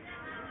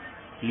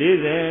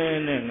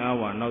Lizen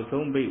Nawa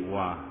Nausumbi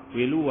Wa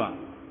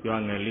Wilua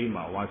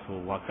Yuangelima Wasu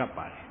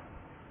Wakapare.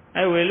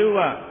 I will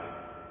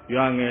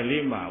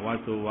Yuangelima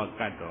Wasu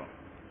Wakato.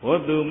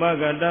 Otu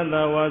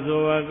Magadanda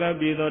Wasu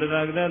Wakapi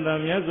Dordagdanda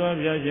Miaso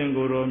Vyashin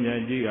Guru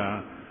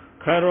Myajiga.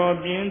 Karo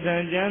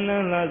Pinta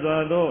Jana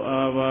Lazado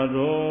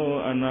Avado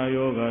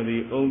Anayoga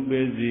the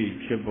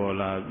Obezi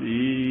Chipola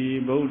Bi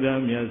Buddha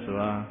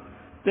Miaswa.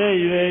 Te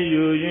Yue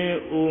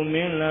Yuyin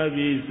Umin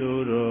Labi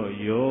Suro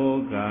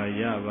Yoga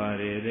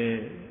Yabarere.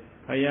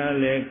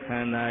 Payale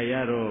Kana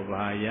Yaro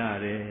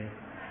Bayare.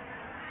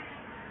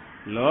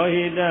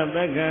 Lohida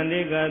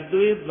Bakandika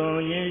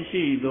Tuiton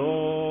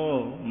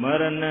Yenshido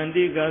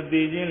Maranandika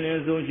Tijin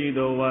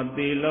Lesoshido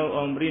Watilo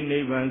Ombri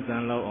Nevan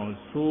Sanlo on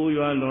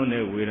Suya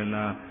Lone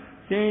Wirna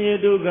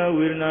Senyeduka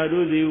Wirna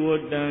Ruzi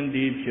Wotan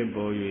Deep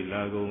Shipo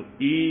Lago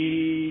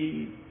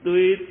E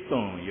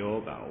Tuiton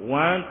Yoga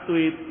One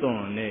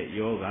Tuiton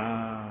Yoga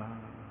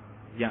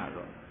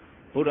Yaro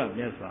Buddha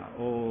Myasa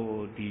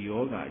O Di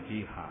Yoga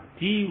Jiha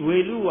Di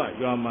Welua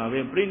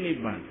Yamabe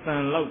Prinipan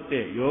San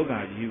Laute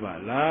Yoga Jiva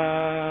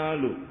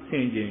Lalu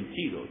Senjen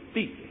Chiro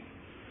Tike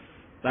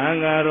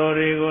Tangaro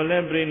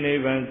Rigole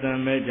Prinipan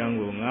San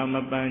Mejangu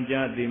Ngama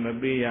Panja Di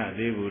Mabia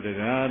Di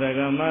Buddha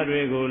Gama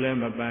Rigole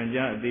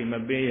Mapanja Di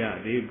Mabia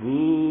Di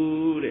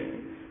Bude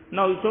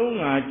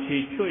Nausonga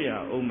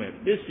Chichoya Ome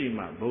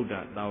Bisima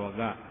Buddha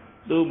Tawaga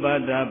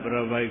Dubada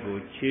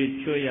Pravaigo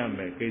Chichoya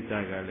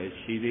Mekitagale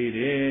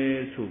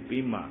Shiri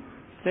Supima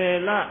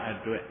Sela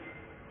Adwe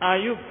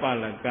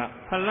Ayupalaka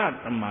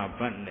Palatama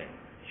Bane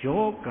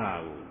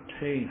Yoga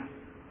Trainer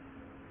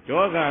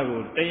Yoga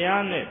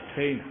Tayane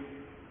Trainer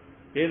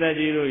Ida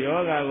Jiro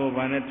Yoga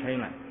Bane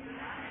Trainer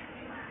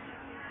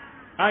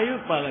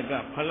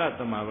Ayupalaka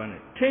Palatama Bane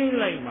Train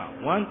like ma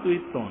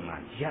 1-2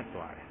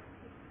 Yatware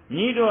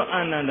Nido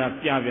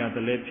Ananda Piavia the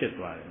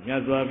Lepitware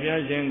Yazwa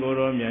Piajen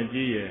Goro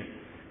Miaji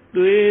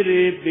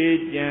Tuiri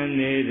Pijan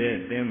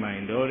needed the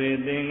mind or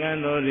anything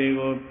or they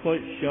go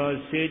put your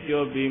seat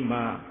your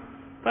bima.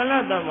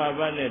 Palatama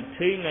Bane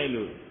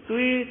Trainailu,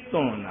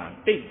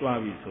 Tuitona, take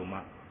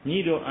Wavisuma,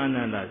 Nido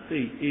Ananda,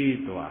 say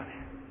Etuare.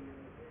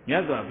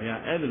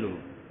 Yazapia Edlu.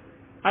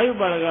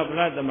 Ayubalaga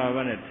Palatama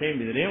Bane train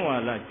with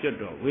Renwala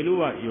Choto,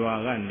 Wilua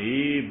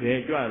Yuagani,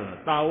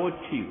 Bejuan, Tao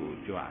Chigo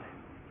Juare.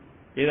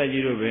 Ida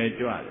Jiro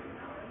Bejuare.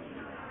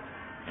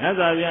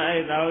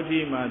 Yazavia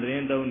Tauti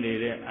Madrin don't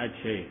need it at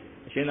Che.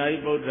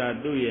 Shinai Buddha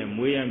do ye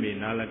Muyami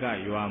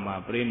Nalaka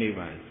Yuama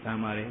Prinivan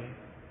Samare.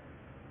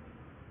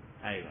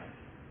 Ivan.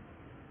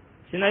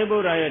 Shinai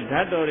Buddha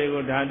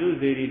Datorego Dadu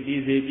Zeri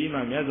Tizi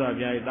Bima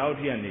Yazavia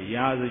Tautian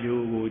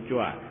Yazu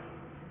Jua.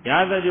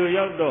 Yazu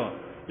Yodo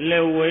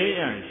Lewe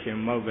and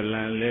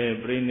Shimogalan Le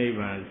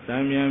Prinivan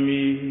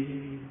Samyami.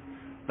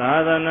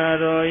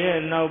 Tadanaro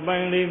ye now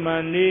binding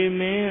money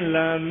min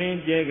la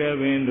min jega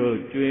window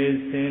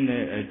twisting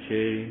a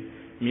che.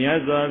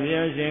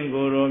 Miyazavya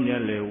Shingoro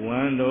Myale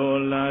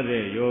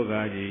 $1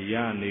 yoga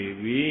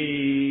yani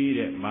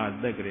we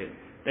Madagre.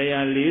 They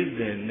are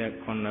listening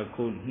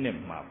Nekonaku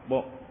Nima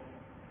Bo.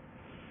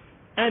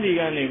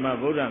 Adigani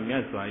Mabuda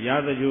Myaswa,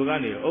 Yada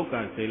Yogani,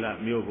 Oka Sela,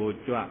 Myogo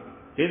Chua.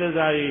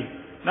 Tidazari,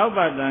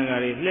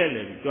 Naubadangari,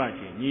 Lele,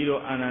 Juachi, Nido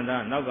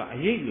Ananda, Naga,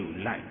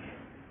 Hilu, Light.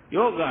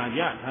 Yoga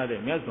Yat had a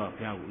Myaswa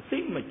Piagu,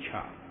 sing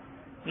macha.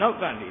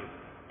 Nogani,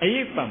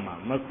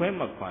 Ayipama,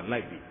 Makwema,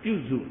 like the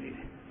Yuzu.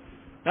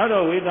 Not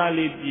always I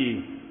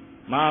live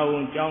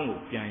Maun Jango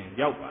Pian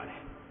Yaupa.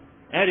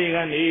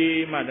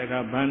 Erigani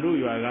Mataka Bandu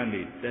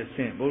Yagani, the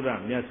same Buddha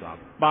Myasa,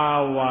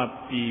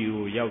 Bawa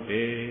Piu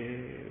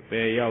Yaute,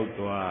 Pay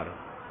Yautuar.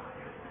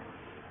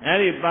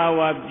 Eri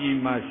Bawa Pi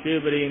ma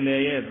shivering the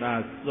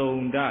Yeta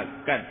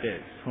Sonda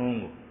Kate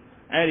Song.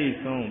 Eri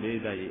Song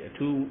is a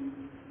 2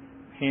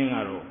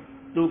 Hingaro,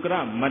 2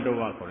 gram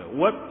Madawako,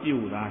 what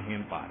you are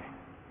him by.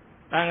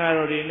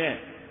 Tangaro Rine.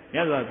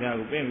 Yaza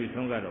Piago Pemi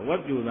Songado,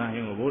 what you are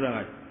him of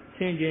Buddha,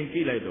 changing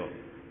Kilato.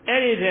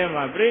 Any time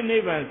I bring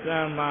even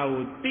some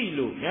Mau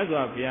Tilu,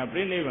 Yaza Pia,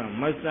 bring even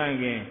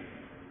Mustang,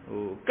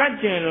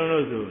 Kachin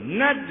Lonosu,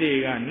 not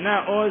Diga,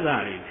 not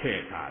Ozari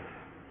Teta.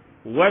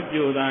 What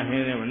you are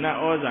him, not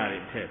Ozari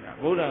Teta,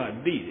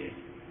 Buddha did it.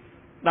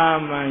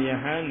 Tama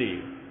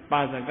Yahandi,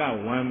 Pasaka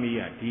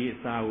Wamia,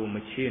 Disago,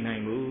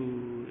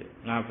 Machinaimu,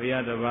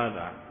 Nafia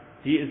Davada,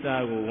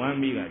 Disago,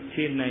 Wamiga,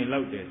 Chinai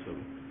Laudesu,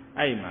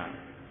 Aima,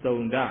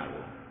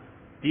 Sondago.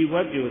 Di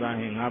Wabuda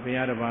hang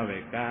Nafia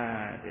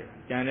Davaveka,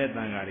 Janet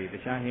Tangari, the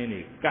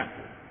Shahini, Cat,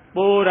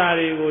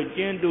 Borari,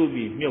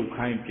 Gendubi, Milk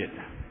Kind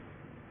Pita.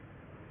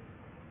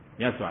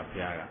 Yaswa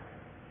Piaga.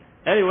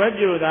 Any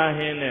Wabuda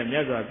hang and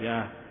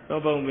Yazapia,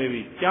 Tobo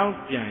baby,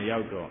 Champion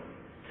Yaudo,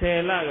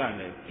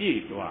 Selaga,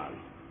 G12.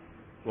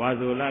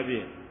 Wazo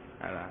Labi.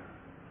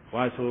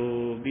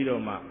 Wasu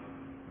Bidoma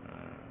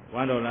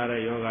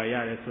 $1 yoga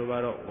yare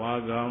subaro,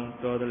 Wagam,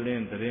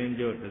 Todalin, the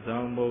Ranger, the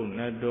Zambo,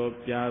 Nado,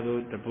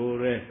 Piado, the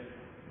Bure,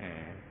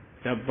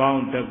 the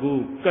Bound, the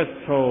Goo,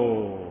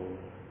 Kaso,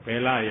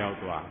 Pela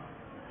Yautwa.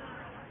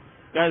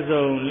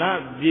 Kazo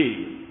Labi,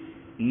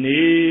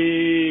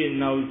 Ni,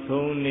 now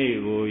so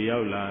nego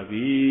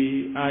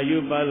Yaulabi,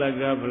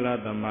 Ayubalaga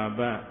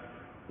Vladamaba.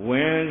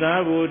 When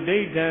the would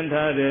date and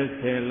had a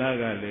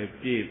Selaga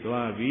left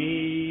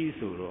Wabi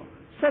Suro,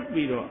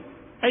 Sapiro,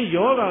 a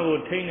yoga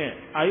would take it,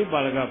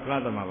 Ayubalaga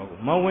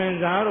Platamago,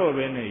 Mawenzaro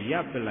Bene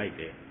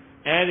Yapelite,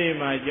 Eddie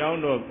my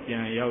John of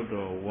Pian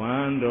Yaudo,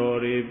 one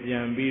door if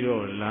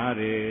Piambiro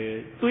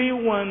Lare,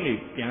 3-1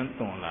 if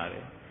Pianton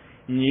Lare.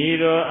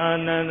 Nido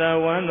Ananda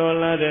 $1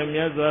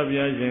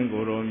 Miazavia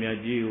Goro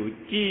Miajiu,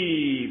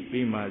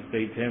 Pima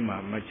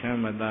Satema,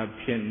 Machamada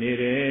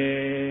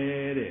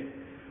Pianere.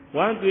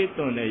 One tweet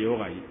on the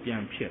yoga is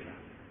Piampia.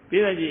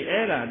 Pilaji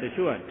era the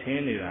show at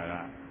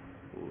Teniraga.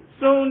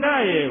 So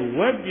die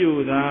web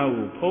you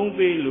thou,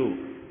 Pompilu,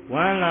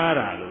 1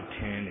 lara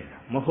Tenira,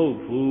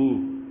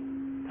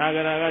 Mohopu,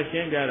 Tagaraga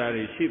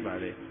Shenjari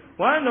Shipare.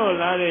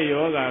 $1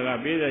 yoga,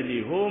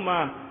 Pilaji, Homa,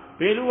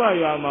 Pelua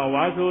Yama,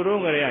 Wasu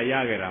Rungaria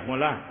Yagera,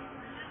 Mola.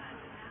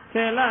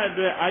 Sela,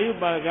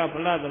 Ayubaga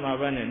Platama,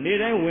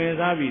 Nida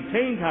Wenzabi,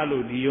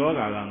 Taintalu, the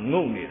yoga,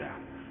 no nida.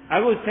 I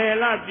would say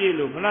la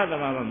pilu,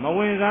 Platama,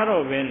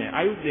 Mawenzaro Vene,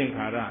 I would think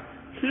Hara,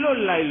 slow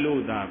like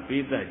Luda,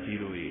 Pita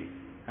Girui.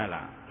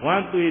 Ala,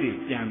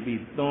 120 can be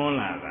done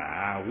like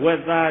that,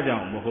 weather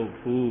down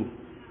Mohopu.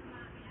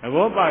 I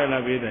go by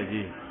la Vita G.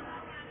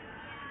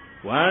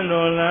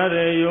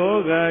 $1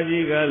 yoga,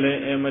 Gigale,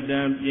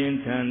 Emadam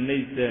Pintan,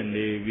 Nisa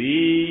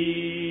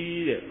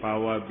Nevi,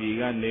 Power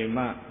Biga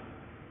Nema.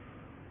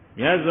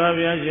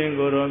 Yazavia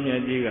Goro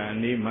Miajiga,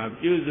 Nima,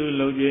 Puzu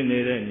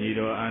Logene,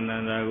 Nido,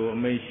 Anandago,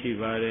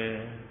 Meshivare,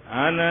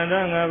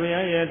 Ananda,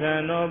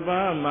 Viayeta,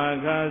 Nova,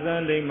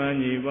 Makaza,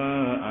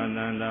 Limaniva,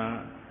 Ananda,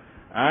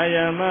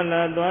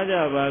 Ayamala,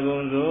 Dwaja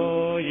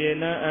Bagunzo,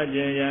 Yena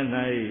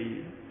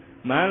Ajayanai,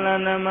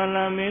 Malana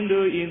Malamindu,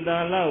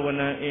 Indala,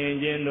 Wana,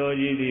 Engine,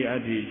 Doji,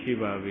 Ati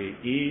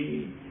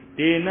Shibavi.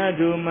 Tina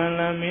do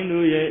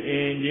Malamindu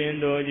engine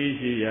doji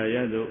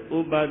Shiyazo,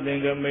 Uba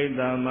Denga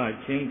Medama,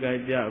 Chinka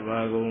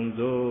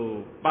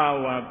Javagonzo,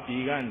 Pawa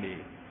Pigandi,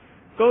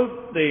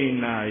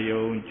 Kotina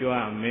Yon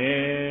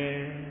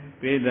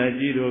Juame, Peda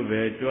Giro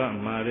Vejua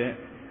Mare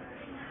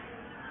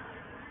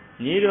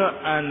Nido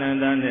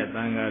Anandane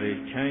Tangari,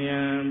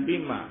 Chayan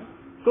Bima,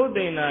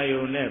 Kotina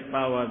Yone,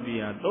 Pawa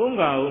Pia,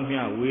 Tonga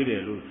Umia,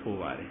 Wede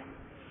Lusovare.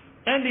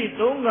 And the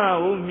Tonga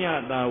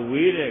Umia, the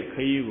Wede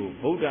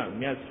Kayu, Boda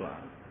Miaswa.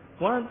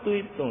 1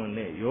 tweet on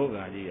the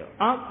yoga,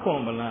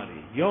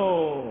 Akombalari,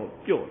 yo,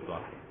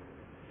 Piotr.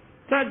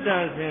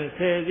 Sadas and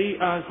says the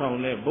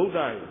Asone,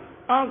 Buddha,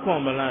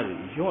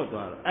 Akombalari,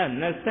 Yoda,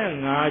 and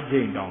Nasan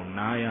Ajin down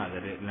Naya, the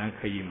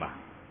Lankayima.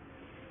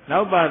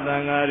 Now,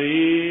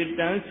 Badangari,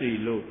 Dancy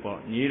look for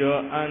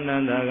Nido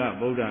Anandaga,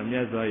 Buddha,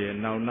 Miazoya,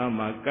 now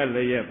Nama,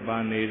 Kalaya,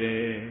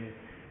 Banere,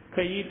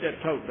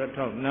 Kayita talk the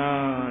talk,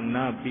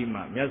 na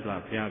Bima,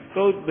 Miazapia,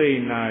 Goat Bay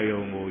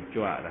Nayo,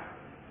 Juara.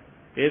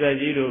 Eda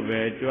Giro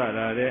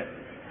Juara,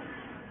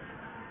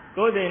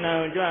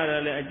 Godina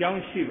Juara, a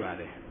young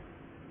Shivare.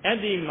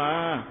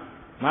 Edima,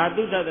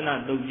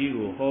 Madudana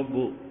Dogigo,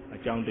 Hobu,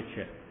 a young the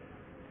chair.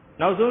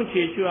 Now, so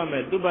Chechua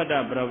met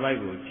Dubada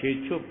Bravago,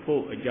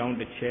 Chechupo, a young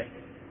the chair.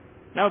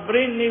 Now,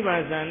 bring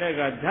Nivas and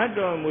Ega,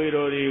 Tato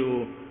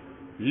Muiro,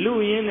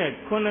 Luin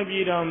at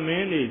Conabida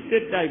Mini,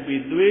 sit like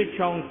with 3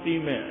 chong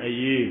steamer a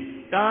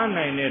year.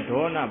 Dana in a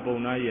Dona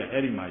Bonaya,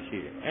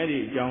 Edimashi,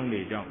 Eddie Young,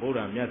 the young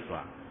Oda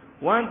Miaswa.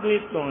 1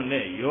 tweet on the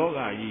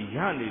yoga,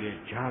 Yandi,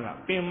 Jaga,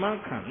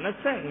 Pimankan,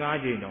 Nasak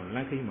Naji,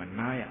 Lankima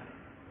Naya.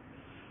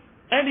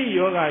 Eddie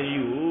yoga,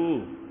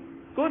 you.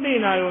 Good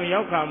in Ayo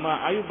Yakama,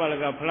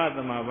 Ayubalaga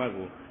Platama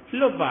Vago,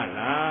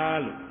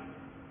 Slopala,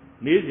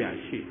 Media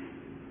sheet.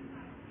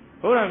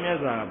 Oda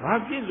Miasa,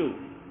 Papilu,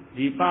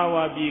 the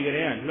power bigger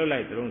and low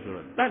like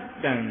Ronsor, that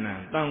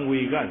dana,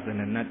 we got the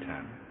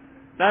Natan.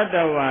 That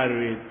the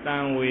worry,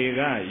 we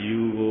got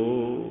you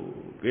go.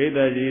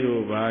 Greater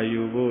zero by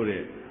you go.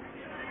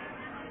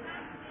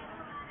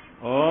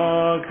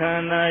 Oh,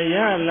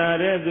 Kanaya la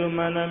redu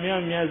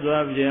manamia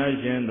miazavia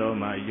jendo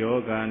ma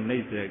yoga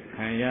nise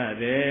kanya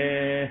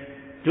de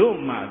do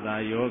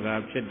mada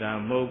yoga pita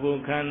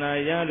mobu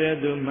kanaya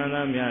redu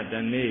manamia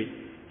dani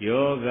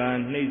yoga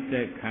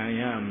nise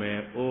kanya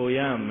me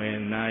oya me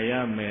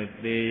naya me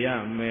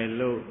teya me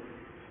lo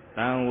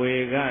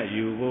tanwega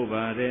yugo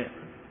bare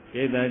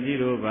ကိတကြီး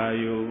တို့ဘာ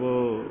ယူ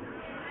ဖို့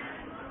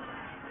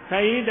ခ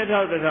ရီးတစ်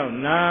ထောက်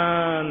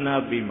နာ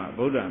ပြီးမှ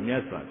ဗုဒ္ဓမြ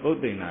တ်စွာဘုဒ္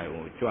ဓင်နာ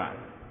ကိုကြွတ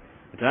ယ်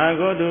ဒါ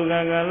ကိုဒုက္ခ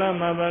ကာလ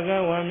မှာဘဂ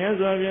ဝါမြတ်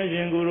စွာဘုရားရှ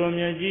င်ကိုယ်တော်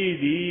မြတ်ကြီး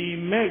သည်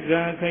မေဃ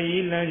ခ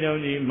ရီးလမ်းကြော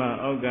င်းကြီးမှာ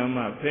အောက်က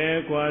မှဖဲ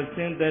ခွာဆ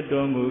င်းသက်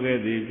တော်မူခဲ့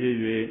သည်ဖြစ်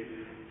၍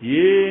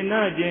ယေန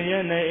ကျင်ရ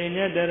၌အည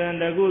တရံ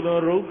တကုသော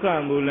ရုက္ခ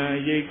မူလံ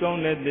အရေးကော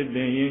င်းတဲ့တစ်ပ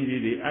င်ရင်း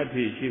ကြီးသည်အ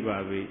ထိရှိပါ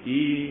ပေ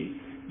၏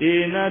ဒေ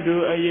နတု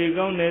အရေး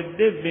ကောင်းတဲ့တ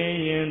စ်ပင်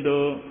ရင်း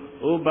တို့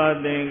ဥပ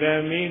သင်္က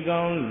မိ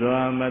ကောင်းစွာ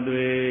မ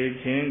သွေ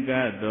ချင်းက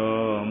ပ်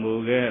တော်မူ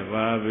ခဲ့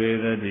ပါပေ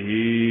သတ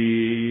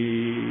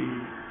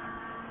ည်း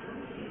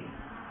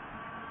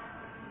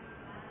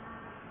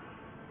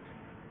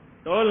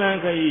တောလန်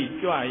ခရီး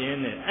ကြွရင်း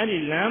နဲ့အဲ့ဒီ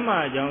လမ်းမ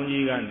ကြောင်း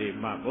ကြီးကနေ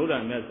မှဗုဒ္ဓ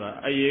မြတ်စွာ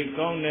အရေး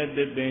ကောင်းတဲ့တ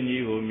စ်ပင်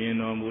ကြီးကိုမြင်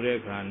တော်မူတဲ့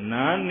အခါ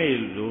နားနေ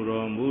လို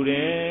တော်မူတ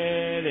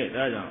ယ်တဲ့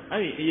ဒါကြောင့်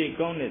အဲ့ဒီအရေး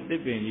ကောင်းတဲ့တ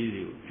စ်ပင်ကြီး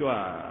ကိုကြွ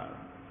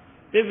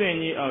တစ်ပင်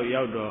ကြီးအောက်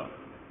ရောက်တော့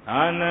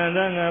အာနန္ဒ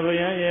ငါဘု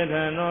ရားယေ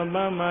ထံတော်ပ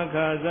မ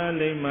ခါသ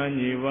လိမ္မာ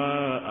ညီဝါ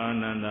အာ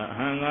နန္ဒ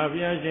ဟံငါဘု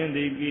ရားရှင်သ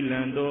ည်ကိလ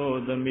န်တော်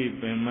သမိ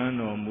ပင်မန်း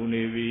တော်မူ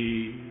နေပြီ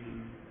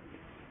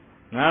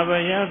ငါဘု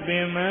ရားပ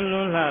င်မန်း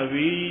လွန်းလှ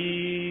ပြီ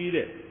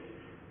တဲ့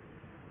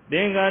သ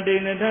င်္ဃာတိ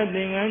ဏထသ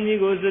င်္ကန်းကြီး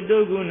ကိုစတု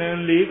ကုဏံ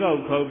၄ကော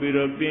က်ခောက်ပြီး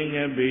တော့ပ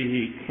ညာပိ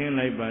ဟိခင်း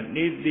လိုက်ပါ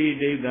နိတိ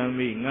ဒိဋ္ဌာ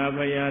မိငါ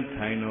ဘုရား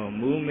ထိုင်တော်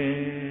မူမယ်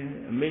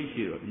အမိတ်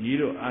ရှိတော့ညီ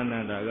တော်အာန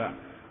န္ဒာက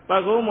ပ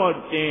တ်ကုံးပေါ်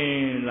တင်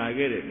လာ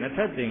ခဲ့တဲ့နထ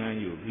သင်္ကန်း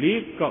ကြီးကို၄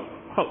ကောက်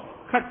ခောက်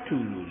ခတ်ထူ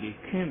လူလေး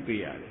ခင်း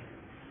ပေးရတယ်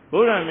ဘု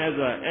ရားမြတ်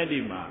စွာအဲ့ဒီ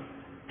မှာ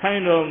ထို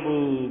င်တော်မူ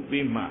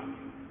ပြီးမှ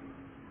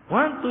ဝ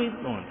မ်းသွေး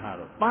သွန်ထား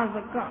တော့ပါစ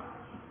က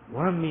ဝ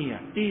မ်းမီးရ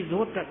တိ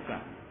ဇောတက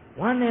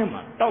ဝမ်းထဲ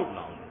မှာတောက်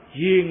လောင်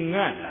ရေင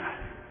တ်လာ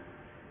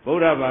ဘု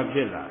ရားဘာဖြ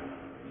စ်လာ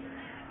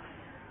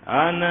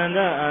အာနန္ဒ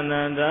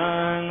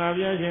ငါ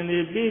ဘုရားရှင်သ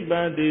ည်ပိပ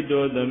တိ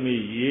တော်သမိ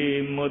ရေ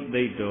မွတ်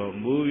သိတော်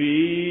မူ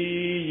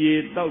၏ရေ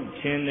တောက်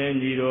ခြင်းနဲ့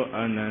ညီတော်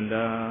အာနန္ဒ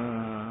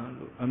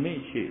လို့အမိ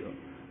န့်ရှိတော့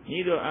ညီ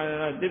တော်အာနန္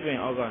ဒတစ်ပင်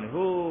အောက်ကနေ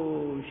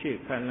ဟိုးရှေ့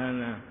ခက်လန်း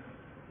လန်း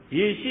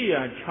ရေရှိ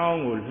ရာချော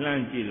င်းကိုလှ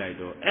မ်းကြည့်လိုက်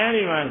တော့အဲ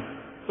ဒီမှာ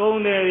ကု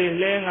န်းတယ်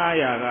လှဲ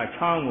900က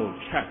ချောင်းကို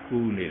ဖြတ်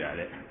ကူးနေတာ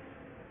တဲ့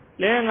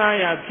လဲ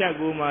900ဖြတ်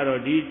ကူမှာ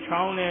တော့ဒီ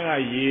ချောင်းထဲက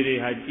ရေတွေ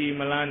ဟာကြည်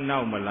မလား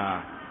နောက်မ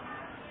လား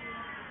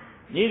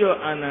ညီတော်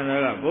အာနန္ဒာ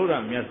ကဗုဒ္ဓ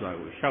မြတ်စွာ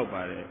ကိုလျှောက်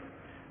ပါတယ်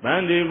ဗ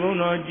န္တိဘုံ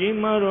တော်ကြီး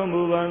မားတော်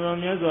မူပါသော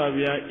မြတ်စွာ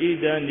ဘုရားဣ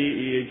ဒံဒီ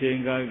ဤအချိန်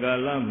ကာ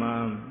လမှာ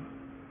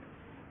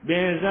ပ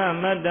င်စ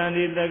မတ္တန်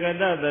ဒီတက္က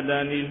တတတ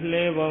န်ဒီ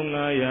လှဲပေါင်း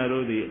900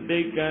တို့သည်အတိ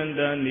တ်ကန္တ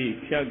န်ဒီ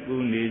ဖြတ်ကူ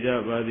နေကြ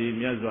ပါသည်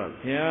မြတ်စွာ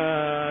ဘု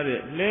ရား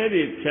တဲ့လှဲ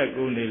တွေဖြတ်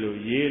ကူနေလို့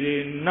ရေတွေ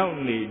နောက်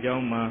နေကြော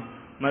င်းမှာ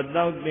မ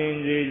တောက်တင်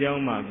စေကြော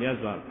င်းမှမြတ်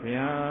စွာဘု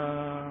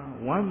ရား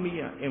ဝမ်းမီး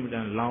ရအင်မတ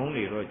န်လောင်း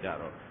နေတော့ကြ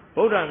တော့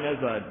ဗုဒ္ဓမြတ်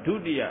စွာဒု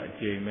တိယအ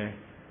ကြိမ်ပဲ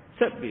ဆ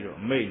က်ပြီး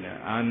တော့မိတ်နေ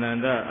အာနန္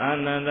ဒ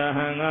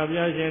ဟံငါဘု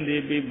ရားရှင်သ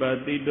ည်ပိပ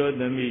တိတော်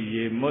သမိ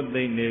ရေမွတ်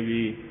သိမ့်နေ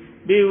ပြီ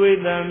ပိဝေ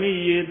သမိ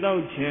ရေတော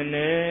က်ခြင်း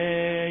နဲ့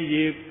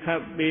ရေခ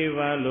ပ်ပေး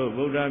ပါလို့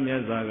ဗုဒ္ဓမြ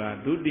တ်စွာက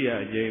ဒုတိယ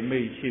အကြိမ်မိ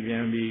တ်ရှိပြ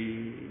န်ပြီ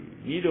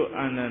ညီတို့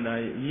အာနန္ဒ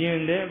ယင်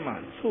ထဲမှာ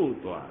ဆို့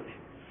သွားတယ်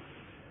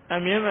အ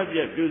မြဲမပြ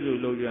တ်ပြုစု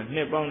လုပ်ကြနှ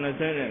စ်ပေါင်း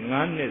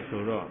25နှစ်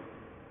ဆိုတော့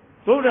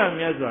ဗုဒ္ဓ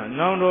မြတ်စွာ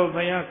နောင်တော်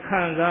ဘုရား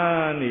ခံ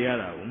စားနေရ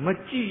တာကိုမ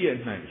ကြည့်ရ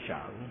နိုင်ရှာ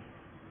ဘူး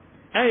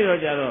အဲ့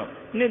တော့ကြတော့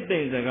နှစ်သိ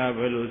မ့်စကားဘ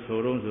ယ်လိုဆို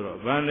တော့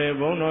ဗန္တေ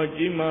ဘုံတော်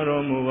ကြီးမား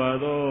တော်မူပါ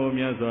သော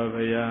မြတ်စွာ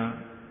ဘုရား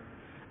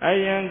အ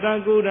ယံက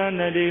ကုဒ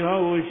နတိဟော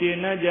ဟုရှိ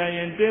နှကြရ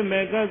င်တွေ့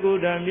မဲ့ကကု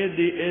ဒမြစ်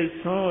တိအ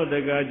သောတ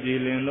ကကြည်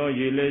လင်သော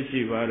ရေလည်း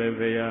ရှိပါれ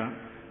ဘုရား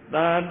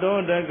သာတော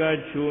တက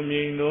ချူ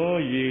မြိန်သော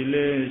ရေလ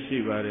ည်းရှိ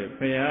ပါれ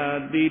ဘုရား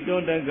တိတော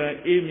တက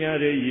အေးမြ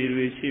တဲ့ရေ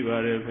တွေရှိပါ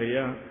れဘု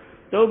ရား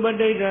တုပ္ပ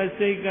တိဋ္ဌ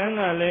စိတ်ကံ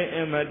ကလည်း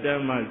အမတ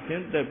မဆ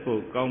င်းသက်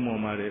ဖို့ကောင်းမွ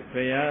န်ပါれ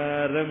ဘုရား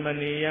ရမ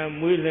ဏီယ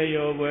မွေး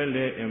လျော်ပွဲလ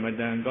ည်းအမ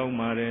တန်ကောင်း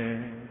ပါれ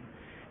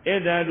ဧ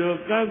တတို့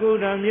ကကု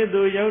ဒမြစ်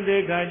သို့ရောက်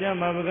တဲ့ခါကျ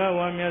မှဘဂ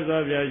ဝါမြတ်စွာ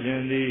ဘုရားရှ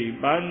င်သည်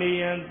ပါဏိ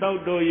ယံတောက်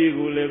တော်ရေ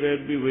ကိုလည်းပဲ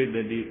ပြိဝေတ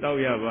တိတောက်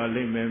ရပါ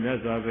လိမ့်မယ်မြတ်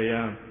စွာဘု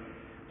ရား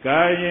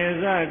ကာယင်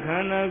စခ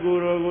န္ဓာကို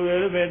ယ်တော်ကိုလ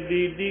ည်းပဲ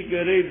တိတိက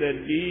ရိတ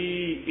တိ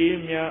အေး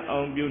မြ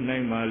အောင်ပြုနို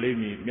င်ပါလိမ့်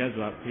မည်မြတ်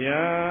စွာဘု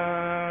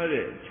ရား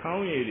တဲ့ချော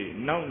င်းရည်တွေ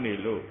နောက်နေ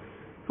လို့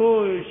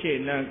ထိုးရှိ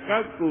နက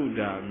ကု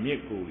ဒမြ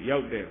စ်ကိုရော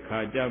က်တဲ့ခါ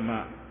ကျမှ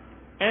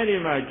အဲ့ဒီ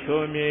မှာချုံ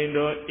မြိန်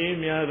တော်အေး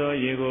မြသော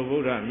ရေကိုဗု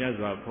ဒ္ဓမြတ်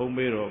စွာဖုံး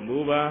ပေးတော်မူ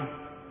ပါ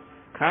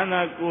ခန္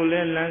ဓာကိုယ်လ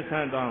ည်းလန်းဆ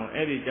န်းတော့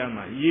အဲ့ဒီကြ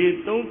မှာရေ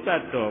သုံးတ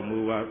တ်တော်မူ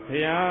ပါဘု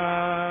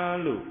ရား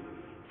လို့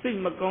စိတ်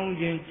မကောင်း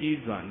ခြင်းကြီး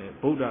စွာနဲ့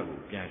ဗုဒ္ဓကို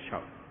ပြန်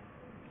လျှောက်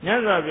မြ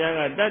တ်စွာဘုရား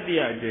ကတတိ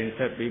ယအကြိမ်ဆ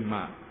က်ပြီး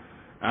မှ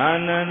အာ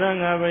နန္ဒ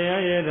ငါဘု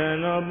ရားယေထံ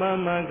တော်ပ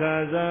မခါ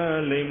သ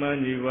လိမ္မာ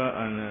ညီဝ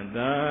အာနန္ဒ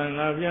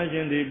ငါဘုရားရှ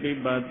င်သည်ပိ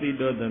ပတိ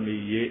တော်သမိ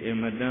ရေအ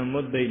မတန်မွ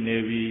တ်သိမ့်နေ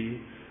ပြီ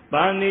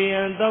ပါဏိ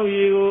ယံတောက်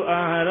ရေကို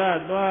အာဟာရ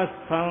သွား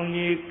ဆောင်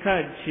ကြီးခ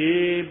တ်ချေ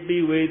ပိ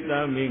ဝေသ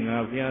မိငါ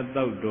ဘုရား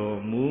တောက်တော်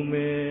မူမ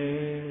ယ်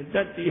တ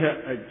တိယ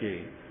အကြိ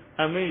မ်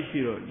အမိန့်ရှိ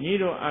တော့ညီ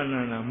တော်အာန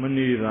န္ဒမ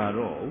နေတာ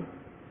တော့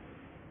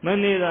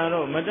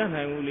မတတ်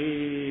နိုင်ဘူးလေ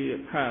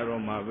ခါ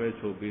တော့မှာပဲ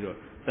ဆိုပြီးတော့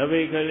တပိ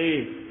တ်က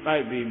လေးပို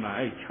က်ပြီးမှ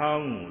အဲချော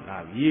င်းကိုလာ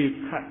ရေ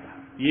ခတ်တာ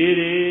ရေ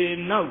တွေ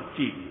နောက်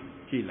ကြည့်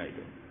လိုက်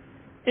တော့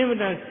အင်မ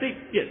တန်စိတ်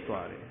ပြက်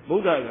သွားတယ်ဗု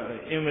ဒ္ဓကလ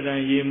ည်းအင်မတ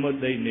န်ရေမွတ်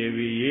သိမ့်နေ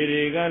ပြီရေ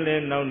တွေကလ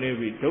ည်းနောက်နေ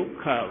ပြီဒုက္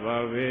ခပါ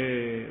ပဲ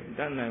တ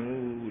တ်နိုင်မှု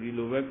ဒီ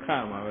လိုပဲခ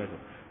မှာပဲဆို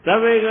တ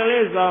ပိတ်က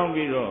လေးစောင်း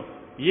ပြီးတော့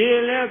ရေ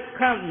လည်းခ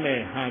တ်မ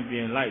ယ်ဟန်ပြ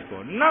င်လိုက်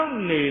တော့နောက်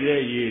နေ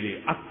တဲ့ရေတွေ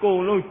အကု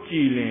န်လုံးကြ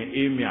ည်လင်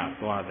အေးမြ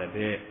သွား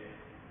တဲ့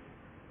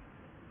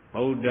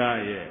ဗုဒ္ဓ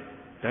ရဲ့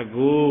တ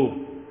ကူ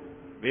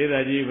ပေဒ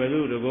ကြီးဘုသူ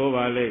တကူ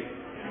ပါလိမ့်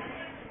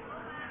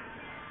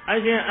အ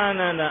ရှင်အာ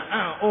နန္ဒ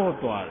အံ့ဩ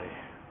သွားတ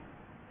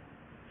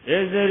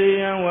ယ်ဣသရိ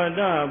ယံဝတ္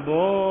တ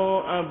ဘော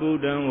အဘု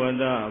ဒ္ဓံဝတ္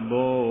တ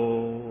ဘော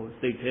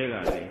စိတ်ထဲက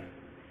လေ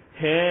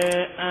ဟဲ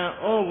အံ့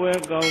ဩဝဲ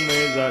ကောင်းမေ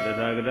စွာတ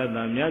ထာဂရတ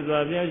မြတ်စွာ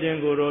ဘုရားရှင်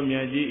ကိုယ်တော်မြ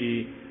တ်ကြီးဤ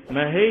မ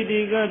ဟိတိ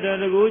ကတ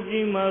တကူ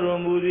ကြီးမာ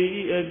တော်မူသည်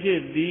ဤအဖြ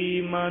စ်သည်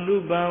မာနု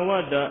ဘာဝ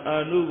တ္တအာ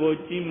နုကို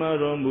ကြီးမာ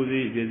တော်မူသ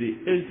ည်ဖြစ်သည်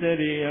ဣသ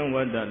ရိယံဝ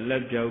တ္တလ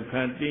က်ပြောက်ခ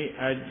တ်တိ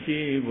အ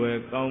ချီးဝဲ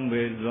ကောင်း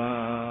ပေစွာ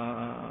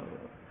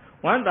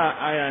ဝန္တာ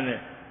အာရနဲ့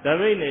တ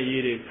ပိတ်နဲ့ရေ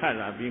တွေခတ်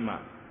လာပြီးမှ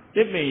တ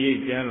စ်ပင်ရိပ်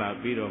ကျန်းလာ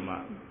ပြီးတော့မှ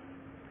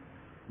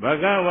ဘ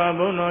ဂဝါ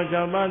ဘုန်းတော်၆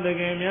ပါးသ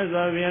ခင်မြတ်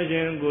စွာဘုရားရှ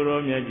င်ကိုယ်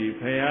တော်မြတ်ကြီး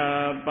ဖရာ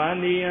ပါ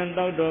ဏိယံ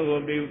တောက်တော်ကို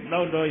ပြီး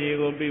တောက်တော်ရေ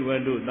ကိုပြီးဝ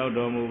တ္ထုတောက်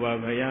တော်မူပါ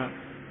ဖရာ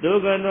ဒု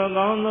က္ခတော်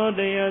ကောင်းသော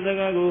တရားစ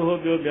ကားကိုဟော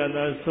ပြောပြ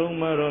တာဆုံး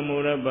မတော်မူ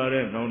ရပါ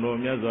တဲ့နောင်တော်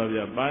မြတ်စွာဘု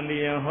ရားပါဏိ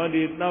ယံဟော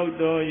ဒီတောက်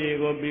တော်ရေ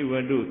ကိုပြီးဝ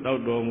တ္ထုတော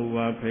က်တော်မူ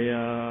ပါဖ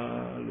ရာ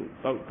လို့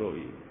တောက်တော်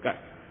ရေကတ်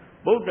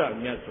ဗုဒ္ဓ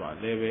မြတ်စွာ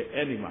လည်းပဲ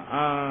အဲ့ဒီမှာ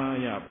အာ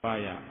ရပါ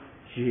ရ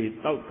ရေ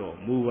တောက်တော်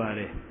မူပါတ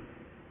ယ်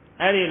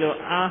အဲ့ဒီလို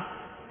အား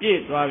ပြ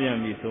ည့်သွားပြန်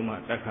ပြီဆိုမှ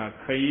တခါ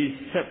ခရီး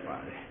ဆက်ပါ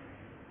တယ်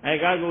အဲ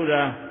ကကု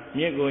ရာ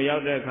မြစ်ကိုရော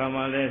က်တဲ့အခါ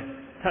မှာလဲ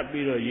ထပ်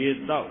ပြီးတော့ရေ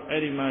တောက်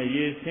အဲ့ဒီမှာ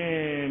ရေဆ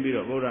င်းပြီး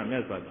တော့ဗုဒ္ဓမြ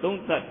တ်စွာ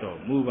သုံးသတ်တော်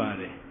မူပါ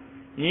တယ်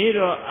ညီ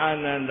တော်အာ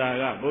နန္ဒာ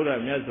ကဗုဒ္ဓ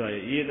မြတ်စွာ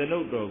ရဲ့ရေတနု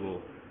တ်တော်ကို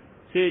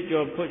စေ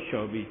ကျော်ဖွတ်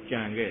လျှော်ပြီး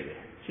ကြံခဲ့တယ်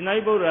ရှင်သာ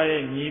ရိပုတ္တရာ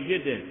ရဲ့ညီဖြ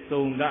စ်တဲ့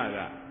သုံဒက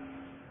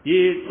ရေ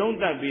သုံး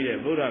သတ်ပြီးတဲ့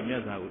ဗုဒ္ဓမြ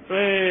တ်စွာကို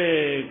တွဲ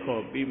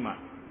ခေါ်ပြီးမှ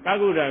က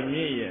ကုရာမြ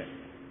စ်ရဲ့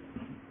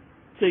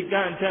စိတ်က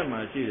အထက်မှာ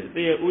ရှိတဲ့တ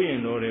ရေဥယျာ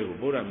ဉ်တော်တွေကို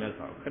ဗုဒ္ဓမြတ်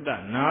စွာခတ္တ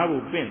နား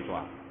ဖို့ပင့်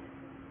သွား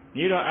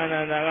ညီတော်အာန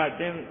န္ဒာက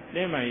တ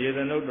င်းမှန်ရေသ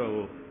နုတ်တော်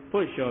ကိုဖွ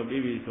တ်လျှော်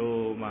ပြီးပြီဆို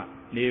မှ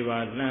နေပါ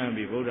လှမ်း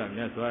ပြီးဗုဒ္ဓ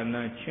မြတ်စွာန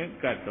န်းချင်း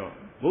ကပ်တော့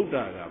ဗုဒ္ဓ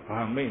ကဗာ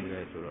မိတ်တ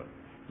ယ်ဆိုတော့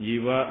ညီ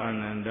ပါအာ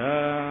နန္ဒာ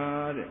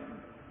တဲ့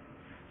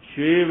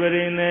ရွှေပ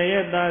ရိနေယ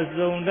တာ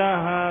စုံတာ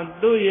ဟာ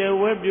သူ့ရဲ့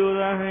ဝဲပြို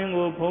သာဟင်း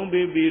ကိုဖုံး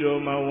ပြီး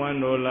တော့မှဝမ်း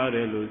တော်လာတ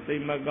ယ်လို့စိ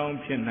တ်မကောင်း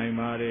ဖြစ်နိုင်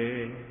ပါတယ်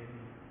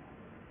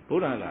ဗု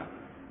ဒ္ဓက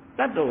တ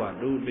တ္တဝါ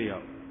တို့တယော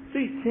က်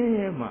စိတ်ဆင်း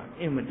ရဲမှ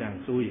အင်မတန်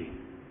စိုးရိမ်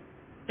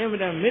အင်မ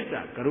တန်မေတ္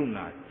တာကရု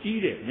ဏာကြီး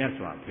တဲ့မြတ်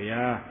စွာဘု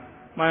ရား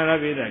မှန်လား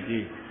ပိဋက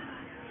ကြီး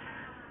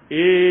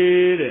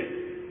အေးတဲ့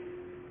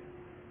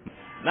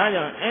ဒါ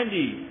ကြောင့်အဲ့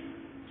ဒီ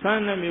ဆ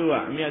န်းနှမျိုးက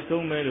အမျက်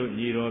ဆုံးပဲလို့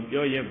ညီတော်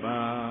ပြောရပါ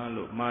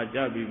လို့မှာကြ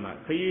ပြီးမှ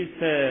ခရီးဆ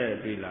က်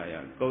ပြီးလာရ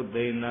ကုတ်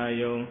သိဏ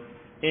ယုံ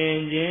အင်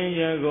ချင်း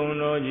ရကုံ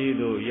တော်ကြီး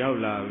တို့ရောက်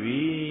လာ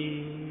ပြီ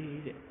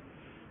တဲ့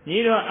ညီ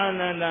တော်အာ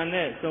နန္ဒာ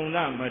နဲ့စုံဒ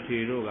မထေ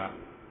ရတို့က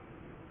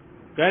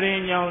ကရ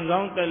င်ညောင်ဆော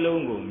င်တစ်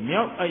လုံးကို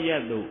မြောက်အရ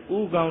က်သို့ဥ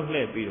ကောင်းလှ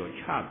ည့်ပြီးတော့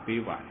ချ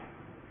ပေးပါတယ်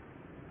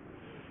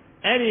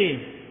အဲ့ဒီ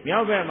မြော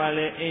က်ဘက်မှာလ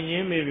ည်းအင်ချ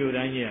င်းမေပြူ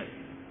တိုင်းကြီး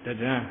က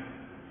တန်း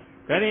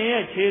ကရင်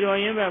ရဲ့ခြေတော်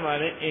ရင်းဘက်မှာ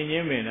လည်းအင်ချ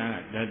င်းမေတန်း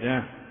ကတ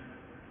န်း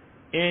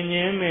အင်ချ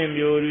င်းမေ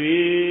မျိုးတွေ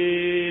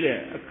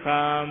တဲ့အ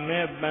ခါ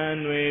မဲ့ပန်း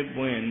တွေ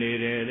ပွင့်နေ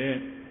တယ်တဲ့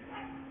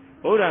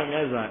ဘုရားမြ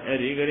တ်စွာအဲ့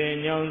ဒီကရင်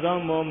ညောင်ဆော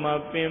င်ပေါ်မှာ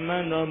ပင်မ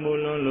တော်မူ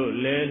လွန်းလို့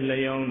လဲ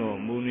လျောင်းတော်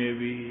မူနေ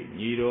ပြီ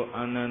ညီတော်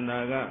အာနန္ဒာ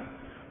က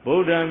ဗု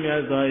ဒ္ဓမြ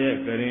တ်စွာရဲ့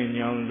ကရင်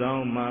ညောင်ဆော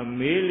င်မှာ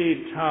မေးလိ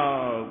ထော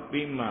က်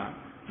ပြီးမှ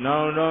နော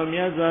င်တော်မြ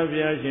တ်စွာဘု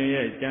ရားရှင်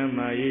ရဲ့ကျမ်း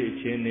မာရေးအ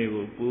ခြေအနေ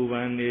ကိုပူပ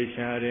န်နေ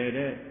ရှာတဲ့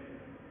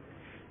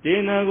ဒေ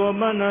နကော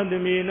မနတ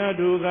မိန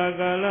ထုခ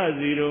ကာလ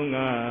စီတုံးက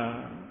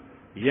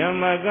ယ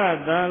မက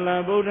သာလ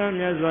ဗုဒ္ဓ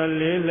မြတ်စွာ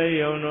လေး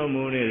လျောင်းတော်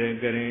မူနေတဲ့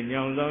ကရင်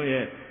ညောင်ဆောင်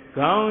ရဲ့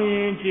ခေါင်းရ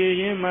င်ခြေ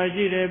ရင်မှ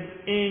ရှိတဲ့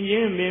အင်ချ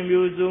င်းပင်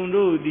ပြူစုံ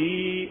တို့သ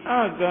ည်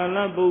အကာလ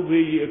ပုပ္ပေ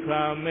၏အ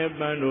ခါမဲ့ပ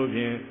န်းတို့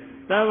ဖြင့်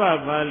သဗ္ဗ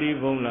ပါဠိ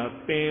ဘုံလာ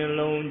ပင်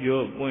လုံး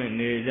ကျော်ပွင့်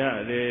နေကြ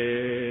တ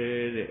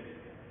ယ်တဲ့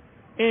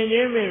အင်ချ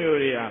င်းပင်မျိုး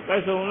တွေကပ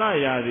စုံလ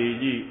ရာသီ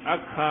ကြီးအ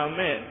ခါ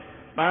မဲ့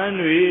ပန်း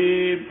တွေ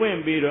ပွင့်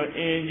ပြီးတော့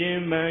အင်ချ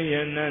င်းပန်းရ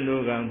နံ့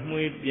တို့က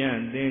မှွေးပြန့်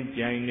သင်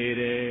ကြိုင်နေ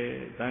တယ်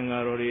သံဃာ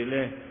တော်တွေလ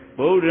ည်း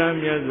ဗုဒ္ဓ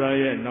မြတ်စွာ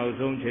ရဲ့နောက်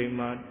ဆုံးချိန်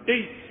မှာတိ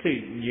တ်ဆိ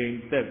တ်ငြိမ်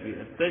သက်ပြီး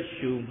အသက်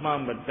ရှူမှ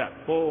မတတ်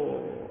ဖို့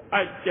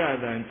အကြ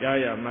တန်ကြား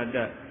ရမတ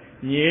တ်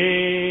ငြိ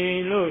မ်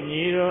လို့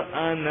ညီတော်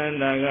အာနန္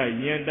ဒာက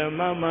ယင်တမ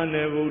မ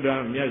နဲ့ဗုဒ္ဓ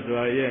မြတ်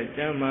စွာရဲ့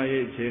ကျမ်းမာ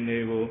ရေးခြေနေ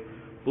ကို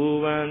ပူ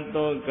ပန်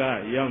တော့က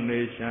ရောက်နေ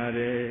ရှာတ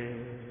ယ်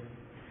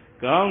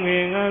။ကောင်းင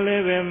င်ကလ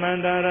ည်းပဲမန္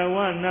တရဝ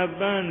နှစ်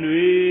ပန်း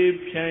တွေ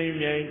ဖြိုင်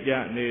မြိုင်ကြ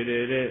နေတ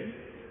ယ်တဲ့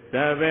။သ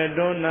ဗ္ဗ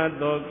တောန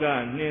တောက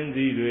နှင်း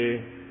စီတွေ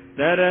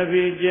တရ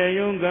ပိကျေ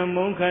ယုံက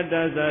မုံခတ္တ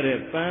စ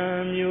တဲ့ပ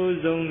န်းမျိုး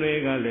စုံတွေ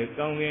ကလည်း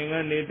ကောင်းငင်က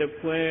နေတ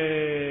ဖွဲ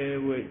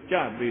ဝဲကြ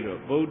ပြီး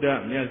တော့ဗုဒ္ဓ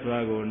မြတ်စွာ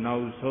ကိုနော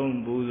က်ဆုံး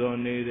ပူဇော်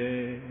နေတ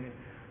ယ်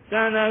။သ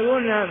န္တာကို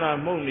ညသာ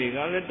မှုန့်တွေက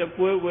လည်းတ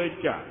ဖွဲဝဲ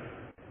ကြ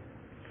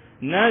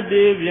နတ်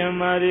တေဗျ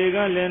မာတွေက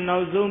လည်းနော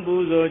က်ဆုံးပူ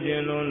ဇော်ခြ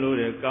င်းလွန်လို့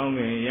တဲ့ကောင်းက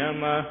င်ယ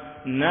မ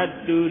နတ်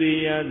တူရိ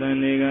ယသန်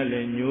တွေကလ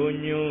ည်းညို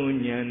ညွ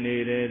ညံနေ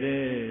တယ်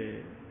တဲ့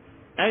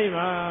အဲ့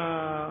မှာ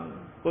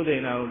ကိုယ်သိ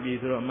နာကိုပြီး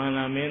ဆိုတော့မန္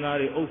လာမင်းသား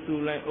တွေအုပ်စု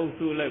လိုက်ဗု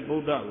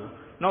ဒ္ဓကို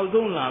နောက်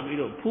ဆုံးလာပြီး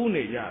တော့ဖူး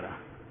နေကြတာ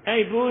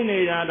အဲ့ဖူးနေ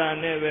ကြတာ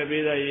နဲ့ပဲပိ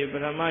ဿရေပ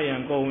ထမယံ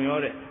ကုံရော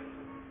တဲ့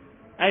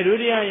အဲ့ဒု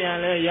တိယယံ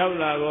လည်းရောက်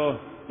လာတော့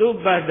သူ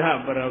ပတ္တ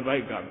ပရပို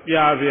က်က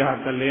ပြာပြာ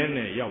တလင်း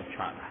နဲ့ရောက်ချ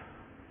တာ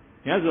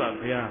မြတ်စွာ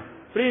ဘုရား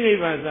ပြိဋိ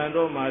ဘံစံ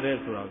တော်မှာတဲ့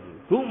ဆိုတော့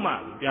ခုမှ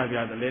ပြာ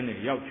ပြာတလင်းနဲ့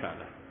ရောက်ချ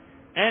တာ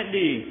အဲ့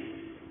ဒီ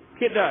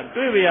ခိတ္တ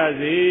တွေ့ပါရ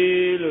စေ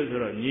လို့ဆို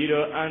တော့ညီ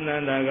တော်အာန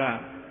န္ဒာက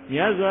မြ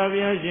တ်စွာဘု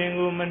ရားရှင်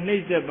ကိုမနှိ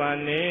မ့်ဆက်ပါ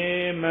နဲ့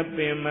မပ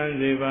င်ပန်း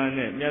စေပါ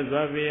နဲ့မြတ်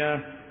စွာဘုရား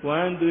ဝ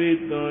မ်းသွေး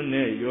သွန်း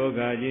တဲ့ယော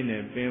ဂကြီး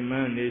နဲ့ပင်ပ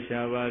န်းနေ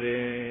ရှာပါတ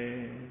ယ်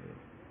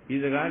ဒီ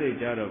စကားတွေ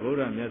ကြားတော့ဗုဒ္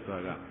ဓမြတ်စွာ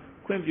က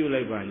ခွင့်ပြု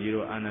လိုက်ပါညီ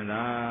တော်အာနန္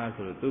ဒာ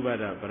ဆိုတော့သုဘ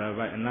ဒပရ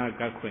ပိုက်အနာ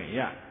ကခွင့်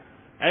ရ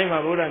အဲ့မှာ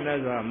ဗုဒ္ဓမြတ်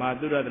စွာမာ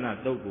သုရတနာ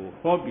တုတ်ကို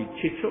ဟောပြီး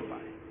ချစ်ချွတ်ပါ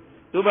တယ်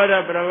သုဘဒ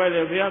ပရပိုက်လ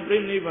ည်းဘုရားပြိ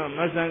ဋိဘံမ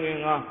ဆံခင်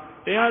က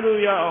တရားတို့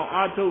ရအောင်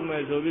အားထုတ်မ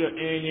ယ်ဆိုပြီးတော့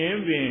အင်းချ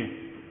င်းပင်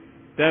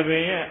တပ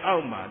င်ရဲ့အော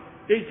က်မှာ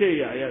တိတ်ဆိတ်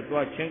ရ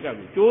သွားချင်းကပ်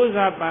ပြီးကြိုး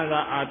စားပန်း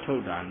စားအားထု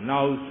တ်တာ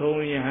နောက်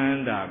ဆုံးယဟ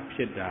န္တာဖြ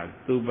စ်တာ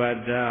သုဘ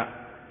ဒ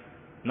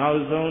နော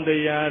က်ဆုံးတ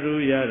ရား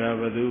တို့ရတာ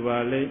ဘယ်သူပါ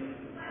လဲ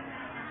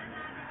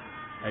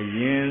အရ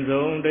င်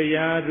ဆုံးတ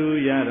ရားသူ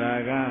ရတာ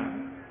က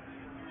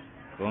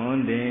ကွန်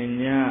တင်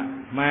ည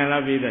မှန်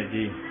လားပြည့်တတ်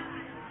ကြီး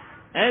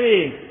အဲ့ဒီ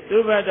သု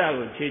ဘဒ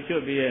ကိုခြေချွ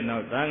တ်ပြီးတဲ့နော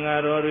က်သံဃာ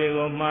တော်တွေ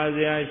ကိုမှားစ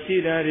ရာရှိ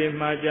တာတွေ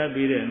မှားကြ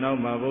ပြီးတဲ့နောက်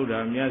မှာဗုဒ္ဓ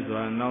မြတ်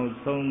စွာနောက်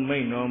ဆုံးမိ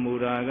န့်တော်မူ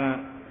တာက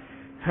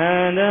ဟ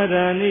န္တ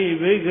ဒာနိ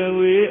ဘိက္ခ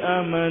ဝေအ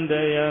မန္တ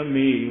ယ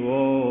မိ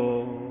ဝော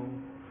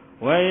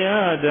ဝယ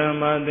ဓမ္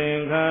မသ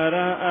င်္ခါရ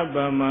အပ္ပ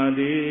မ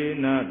တိ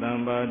နာတံ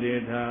ပါတိ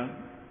ထာ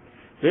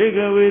ဘေက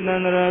ဝေသ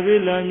န္တရာပိ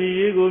လာမြည်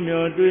ရေးကို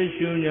မျောတွေ့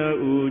ရှုညာ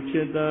ဥချ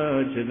စ်သာ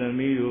ချစ်သ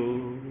မီးတို့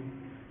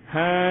ဟ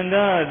န္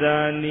တာဒာ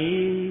နီ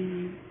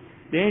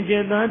တင်จิ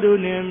ตသားတို့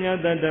နှင့်မြတ်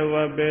တဝ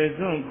ပေ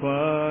စွန့်ခွာ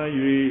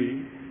၍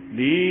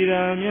ဒီ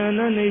ရာမြတ်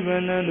နိဗ္ဗာ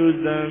န်တို့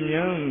သံ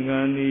မြံငါ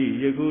နိ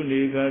ယခု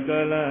နေကကာ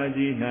လ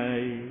ကြီး၌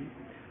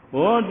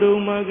ဝေါတု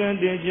မကံ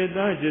တင်จิต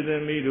သားချစ်သ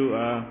မီးတို့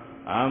အား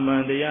အာမ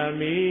န္တယာ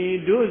မိ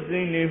တို့စိ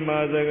တ်နှင့်မှာ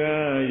စ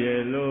ကား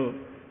ရဲ့လို့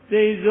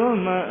စိတ်သော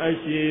မှအ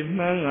ရှိ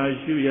မှန်းငါ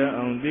ရှုရ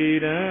အောင်တည်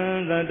ရန်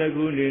သတ္တ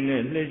ကုနေ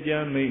နဲ့လှည့်ကြ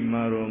မိတ်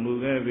မာတော်မူ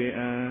ခဲ့ပေ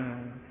အံ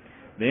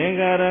သင်္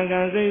ခါရ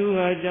ကံစိတ်ဥ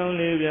ဟာကြောင့်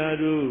လေပြာ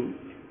တို့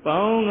ပေါ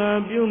င်းငါ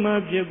ပြုမှ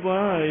ဖြစ်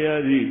ပွားရ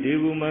သည့်ဒေ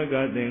ဝမက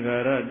သင်္ခါ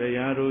ရတ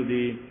ရားတို့သ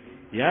ည်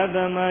ယတ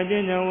မခြ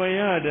င်းကြောင့်ဝ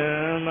ယဓ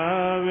မ္မာ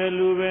ပဲ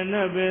လူပဲန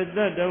တ်ပဲတ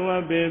တ္တဝ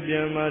ပဲပြ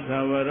မသာ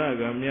ဝရ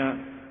ကမြ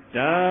ဓ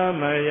မ္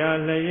မယ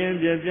လျင်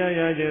ပြပြ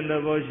ရခြင်းသ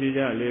ဘောရှိ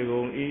ကြလေကု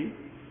န်၏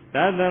တ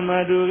သမ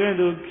တုကဲ့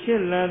သို့ဖြ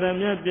စ်လာသ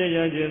မျှပြည့်ရ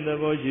ခြင်းသ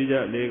ဘောရှိကြ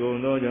လေကုန်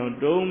သောကြောင့်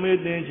တုံမေ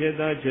သင်္ချေ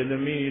သာချေသ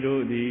မီး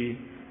တို့သည်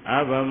အ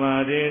ဘမ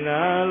ရေနာ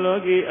လော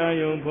ကီအာ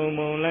ယုံဖုံ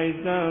ဖုံလိုက်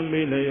စမ်း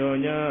မိလျော်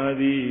ညာ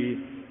သည်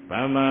ဗ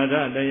မာဒ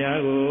တရား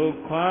ကို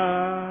ခွာ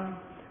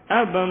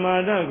အပမ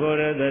ဒခေါ်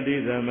တဲ့တတိ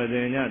သမဇ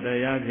င်ညတ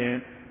ရားဖြင့်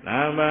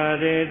နာပါ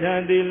ရေထ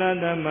တိလတ္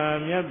တမ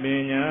မြတ်ပ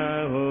ညာ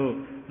ဟု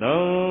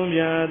သုံး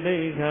ပြသိ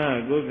က္ခာ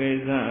ကုကိ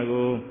စ္စ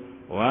ကို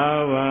ဝါ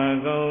ဝါ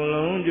ကုံ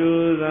လုံးကျူ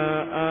သာ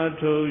အား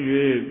ထုတ်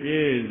၍ပြ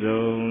ည့်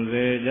စုံ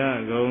စေကြ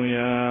ကုန်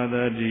ရာ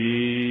တ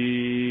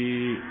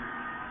ည်း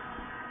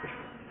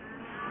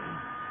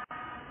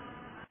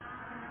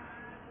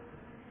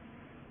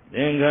သ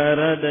င်္ခါ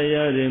ရတ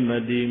ရားတွေမ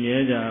တည်မြဲ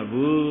ကြ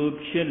ဘူး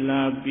ဖြစ်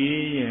လာ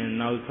ပြီးရင်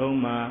နောက်ဆုံး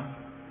မှာ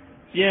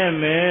ပြည့်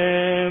မ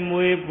ယ်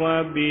မွေး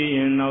ဖွားပြီးရ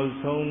င်နောက်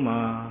ဆုံး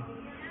မှာ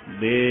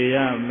သေရ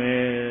မ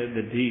ယ်တ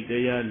တိတ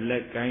ရားလ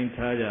က်ကင်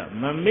ထားကြ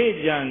မမေ့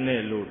ကြ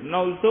နဲ့လို့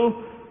နောက်ဆုံး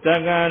တ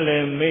က္ကလ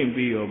ည်းမိတ်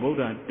ပြီးတော့ဗုဒ္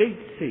ဓတိတ်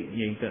ဆိတ်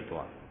ငြိမ်သက်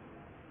သွား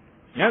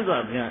မြတ်စွာ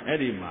ဘုရားအဲ့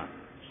ဒီမှာ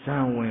ဇံ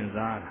ဝင်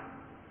စားတာ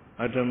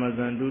အထမ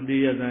ဇံဒုတိ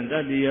ယဇံတ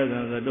တိယဇံ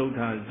သတုဋ္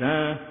ဌဇံ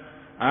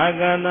အာ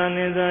ဂတ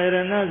နိသယရ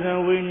ဏဇံ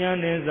ဝိညာ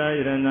နိသယ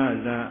ရဏ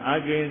ဇံအာ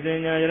ကိဉ္စဉ္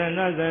ညာယရ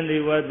ဏဇံဒီ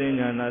ဝတိ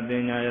ညာနာတ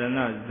င်ညာယရဏ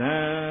ဇံ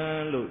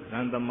လို့ဇံ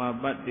သမာ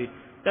ပတ်တိ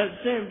တက်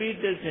ဆင့်ပြီး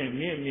တက်ဆင့်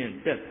မြင့်မြင့်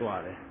တက်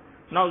သွားတယ်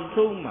နောက်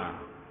ဆုံးမှာ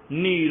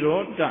နိ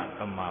ရောဓသ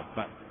မာပ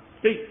တ်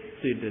စိတ်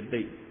စေတ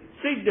သိက်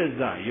စိတ်တ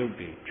ဇရုပ်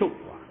တွေချုပ်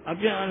သွားအ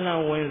ပြန်အလှ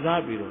န်ဝင်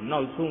စားပြီးတော့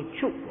နောက်ဆုံး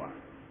ချုပ်သွား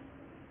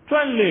ထွ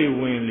က်လေ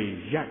ဝင်လေ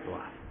ရပ်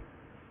သွား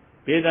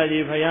ပေတ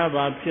ကြီးဖယား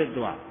ပါဖြစ်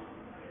သွား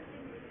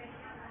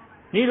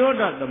နိရော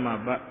ဓသမ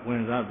ပတ်ဝ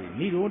င်စားပြီး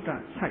နိရောဓ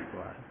ဆိုင်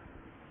သွားတယ်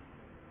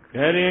ခ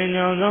ရင်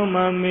ညောင်ဆောင်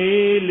မှ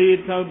မေးလီ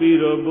ထောက်ပြီး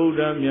တော့ဗုဒ္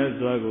ဓမြတ်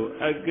စွာကို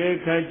အကဲ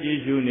ခတ်ကြည့်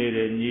ရှုနေ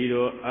တဲ့ညီ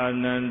တော်အာ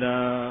နန္ဒာ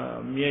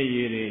မျက်ရ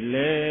ည်တွေ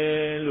လဲ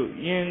လို့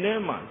ယင်ထဲ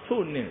မှာ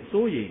ဆို့နဲ့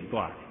စိုးရိမ်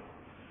သွားတယ်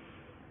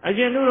အ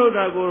ရှင်နုရုဒ္ဓ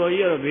ကိုတော်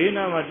ကြီးကတော့ဘေး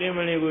နားမှာတင်မ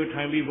လီကို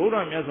ထိုင်ပြီးဗုဒ္ဓ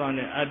မြတ်စွာ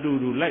နဲ့အတူ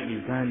တူလိုက်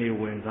ပြီးဇန်တွေ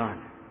ဝင်စား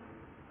တယ်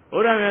ဗု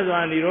ဒ္ဓမြတ်စွာ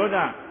နိရောဓ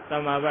သ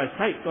မပတ်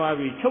ဆိုင်သွား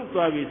ပြီးချုပ်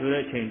သွားပြီးဆို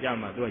တဲ့ချိန်ကြ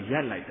မှာသူကရ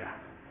ပ်လိုက်တာ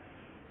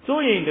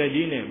စိုးရိမ်တ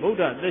ကြီးနဲ့ဗုဒ္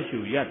ဓသက်ရှု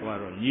ရပ်သွား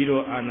တော့ညီ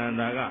တော်အာနန္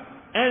ဒာက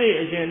အဲ့ဒီ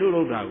အရှင်နု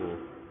ရုဒ္ဓကို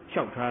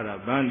လျှောက်ထားတာ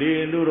ဗန္ဒီ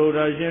နုရုဒ္ဓ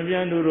ရှင်ပြ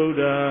န်နုရုဒ္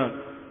ဓ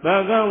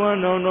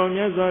Bhagavano no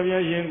Myaswabhya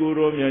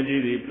Shinguro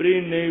Myajidi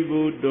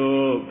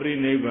Prinibudo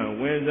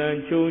Priniban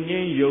Wenzan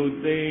Chonin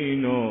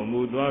Yotino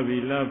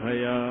Mudwavila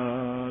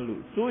Bhayalu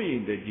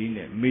Sui the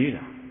Gene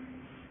Mira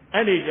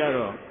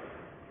Adijaro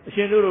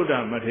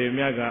Shinduruda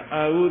Matemyaga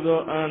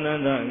Audo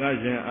Ananda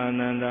Gajan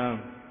Ananda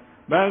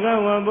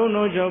Bhagavan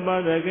Bono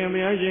Jabada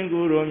Kemya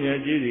Shinguro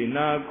Myajidi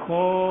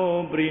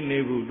Nako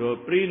Prinibudo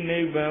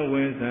Priniban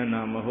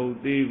Wenzana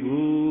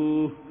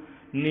Mahotibu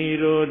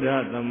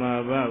Nirodha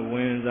Tamaba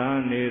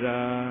Wenza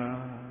Nera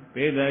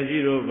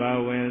Pedajiro Ba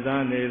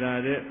Wenza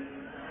Nera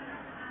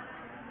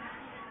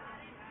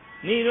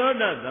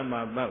Nirodha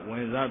Tamaba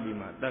Wenza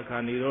Bima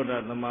Taka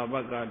Nirodha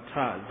Tamabaka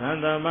Ta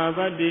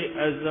Zandamabadi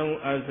Azam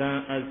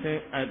Azan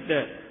Asin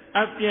Ate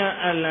Apya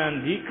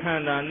Alan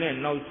Dikanda Ne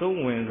Nauso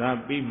Wenza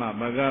Bima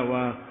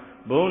Bagawa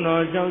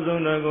Bono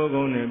Chauson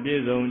Gogon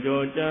Bizon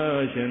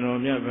Georgia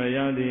Shinomya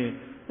Payadi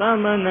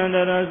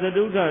Tamanandara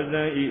Saduka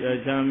Zan I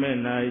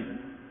Achamenai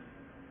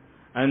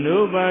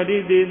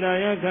Anubadi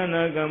Didaya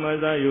Kana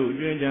Kamaza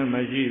Yujunja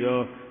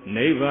Mashiro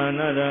Neva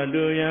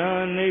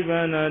Duya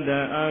Neva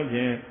Nada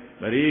Abye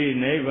Bri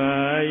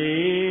Neva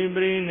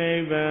Bri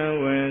Neva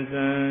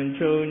Wensan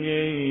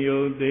Chonyi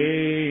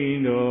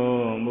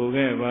Yodino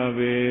Mugeva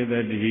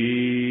Vedadi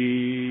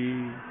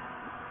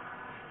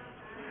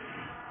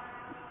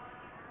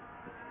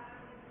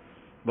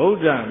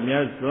Buddha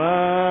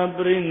Myaswa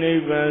Bri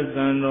Neva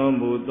Sano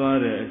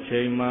Mutware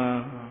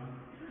Chema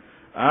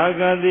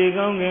Agadi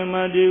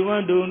Gangema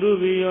Diwa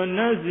Dundubiyo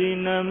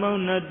Nazina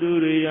Mauna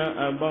Duriya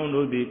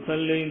Abondo di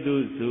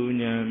Talindu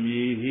Sunya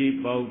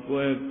Mihi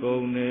Paukwe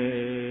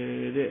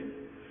Kone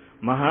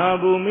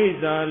Mahabumi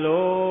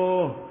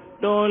Zalo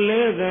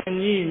Tole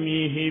Ganyi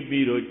Mihi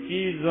Biro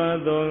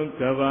Chizwa Don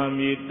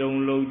Kavami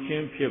Don Lo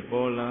Chin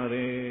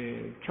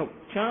Pipolare Chok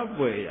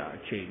Chabweya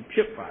Chin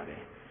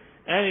Pipare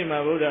Any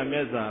Mabuda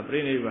Mesa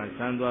Priniva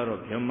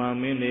Sandwaro Pyama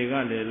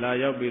Minigale La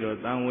Yabiro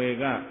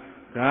Tanwega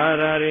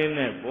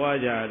Kararine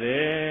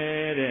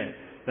Pwajare,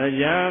 the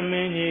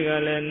Yamini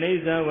Gale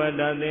Nisa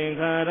Vada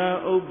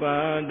Kara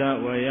Upada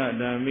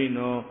Wayada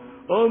Mino,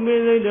 O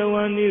Mili the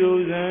one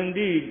news and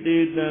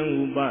deed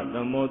and Uba the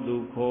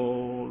Modu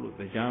Kol,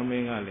 the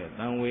Jamingale,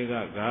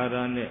 Tanwega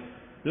Garane,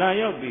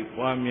 Layopi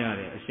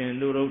Pwamiare,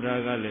 Shenduro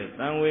Tagale,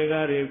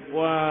 Tanwegari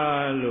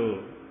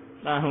Pwalo,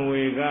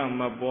 Tanwega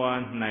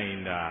Mapwan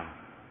Nainda,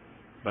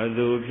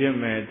 Bazu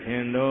Pime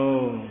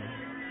Tendo.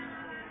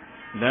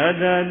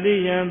 Dada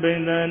Diyam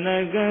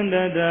Bendana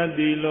Gandada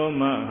Dilo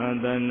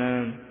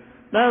Mahadana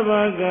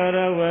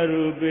Tabakara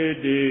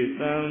Varupede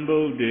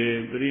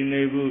Tambude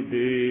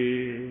Prinebude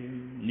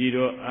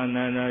Niro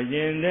Anana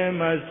Yende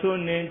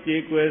Masune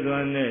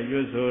Chikwezwane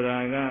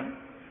Yusoraga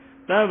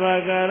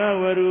Tabakara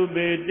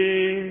Varupede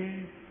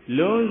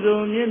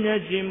Lonzo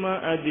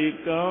Nyachima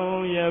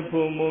Adikao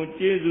Yapomo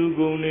Chizu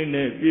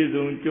Gunine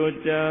Pizun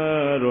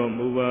Chocha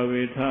Romuba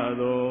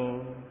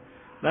Vitado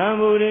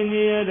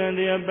Tamburingia and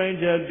the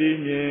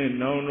Apanjati,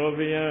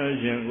 Naunovia,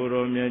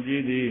 Shangoro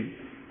Myajidi,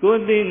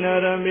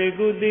 Kudina Rame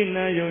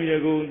Kudina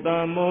Yoyagu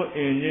Tamo,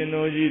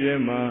 Engino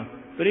Jirema,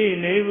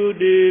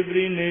 Prinebudi,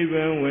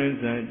 Prineben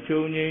Wensan,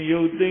 Choni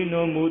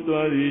Yotino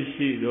Mutua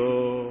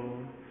Shido.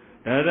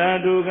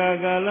 Taraduga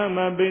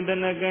Galama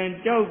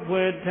Bintanakan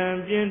Chokwe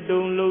Tamjin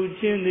Don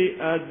Luchin the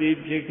Adi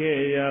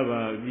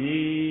Pikeava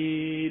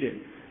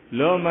Vide.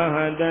 Loma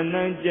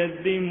Hadanan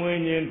Jati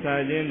Munyan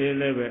Tajin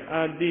Leve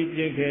Adi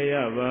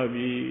Pikeya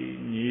Babi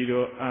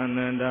Niro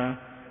Ananda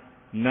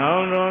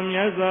Now no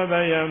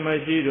Myasabaya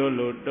Mashiro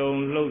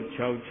Loton Lo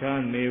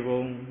Chaucha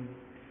Nevo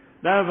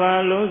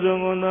Dava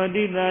Lozongo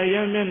Dida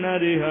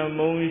Yamanari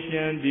Hamon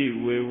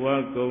Shandi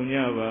Wewa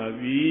Konya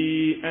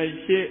Babi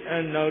Ashe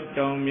and out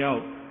down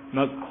Yao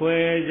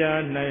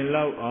Makweja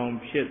Nailau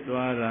on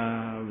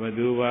Pitwara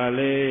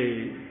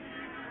Vaduvale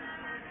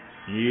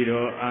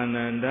Niro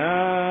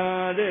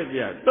Ananda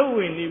Devya,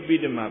 Towini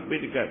Bidama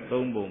Bidka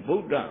Tombo,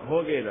 Buddha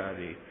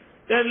Hogerari,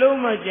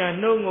 Teloma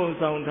Janongo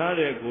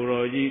Soundare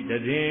Kuroji, the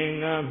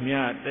Dinga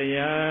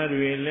Miataya,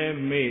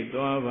 Rele Me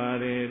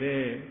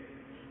Toavare,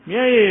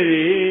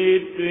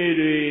 Miairi,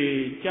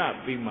 Twiri,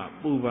 Chapima,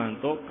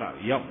 Puvan Toka,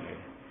 Yoke,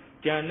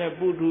 Jana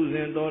Buddhus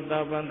and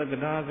Dota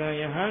Vandagadaga,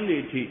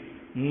 Yahandi,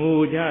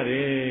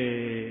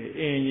 Mujare,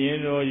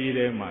 Enyeno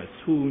Yirema,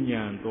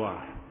 Sunyan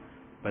Toa.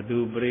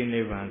 Padu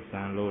Brinevan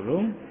San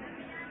Loro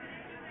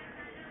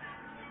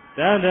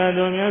Tada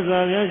Domya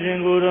Savya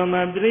Shinguro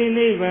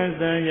Madrini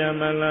San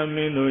Yamala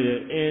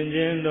Minoye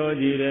Engine do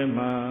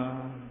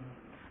Jirema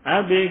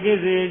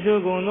Abigisi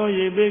Chukuno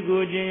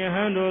Yibiku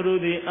Jinhandoro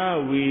di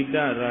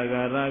Awita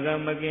Raga Raga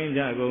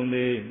Makinja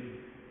Gonde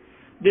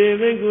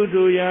Deviku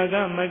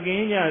Tuyaga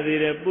Makinja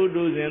Dire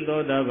Pudu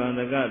Zendo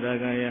Davandaga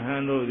Daga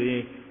Yahando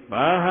di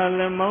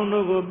Bahale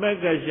Mondo go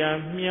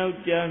Bekasha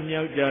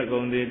Miaucha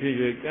Gonde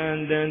Piju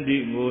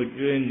Kandandi Go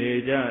June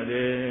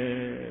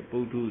Jade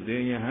Putu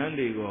Zen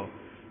Yahandigo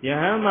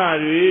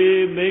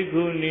Yahamari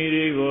Beku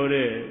Niri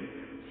Gore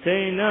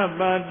Saina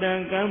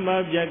Batan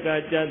Kamba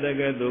Jaka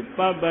Chadagato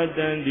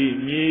Papatandi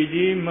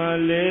Miji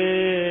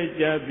Male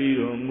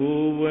Japiro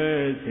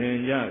Muwe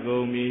Senja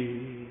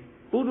Gomi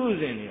ပုထု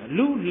ဇဉ်တွေ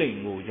လူလိမ်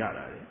ငိုကြ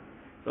တာလေ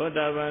သော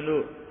တာပန်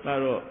တို့က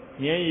တော့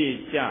မျက်ရည်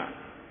ကျ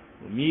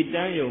မြည်တ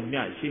မ်းယုံ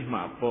မျှရှိမှ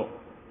ပေါ့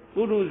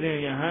ပုထုဇဉ်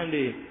ယဟန်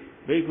တွေ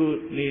ဘိက္ခု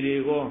နေတွေ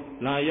ကို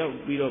လာရောက်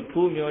ပြီးတော့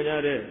ဖူးမြော်ကြ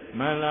တဲ့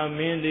မန္လာမ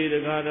င်းတွေဒ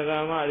ကာဒကာ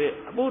မတွေ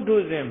အပုထု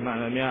ဇဉ်မှန်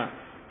သမျှ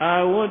အာ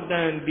ဝတ္တ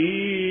န်ဒီ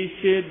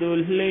ရှေတု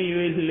လှိမ့်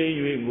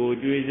၍ငို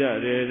ကြွေးကြ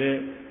တယ်တဲ့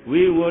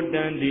ဝိဝတ္တ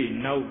န်ဒီ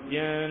နောက်ပြ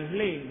န်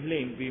လှိ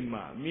မ့်ပြီး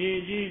မှမြေ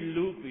ကြီး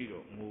လူပြီး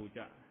တော့ငိုကြ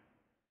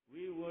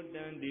ဝိဝတ္တ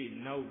န်ဒီ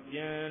နောက်ပြ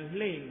န်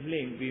လှိမ့်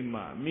ပြီး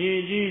မှမြေ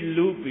ကြီး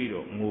လူပြီး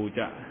တော့ငို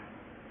ကြ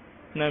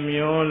နှ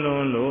မျောလွ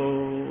န်းလို့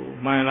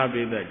မှန်လား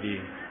ပိဿ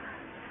ကြီး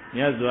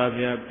မြတ်စွာ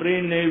ဘုရားပြိ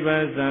နိဗ္ဗာ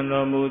န်စံ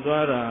တော်မူ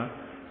သွားတာ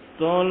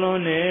သောလွ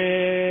န်းတ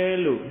ယ်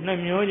လို့နှ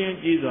မျောခြင်း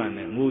ကြီးစွာ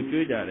နဲ့ငို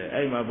ကြွေးကြတယ်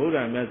အဲ့မှာဗုဒ္ဓ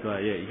မြတ်စွာ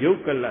ရဲ့ယု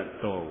တ်ကလတ်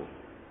တော်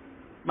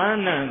ပ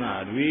န်းနံသာ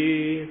တွေ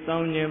စော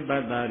င်းခြင်းပ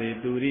တ္တာတွေ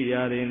တူရိ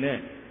ယာတွေနဲ့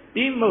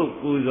တိမုတ်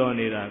ပူဇော်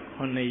နေတာ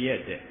9ရ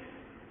က်တဲ့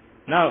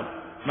နောက်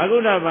မဂု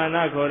ဋ္ဌဘာ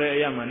နာခေါ်တဲ့အ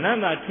ရာမှာနန္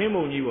တာထင်း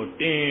ပုံကြီးကို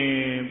တင်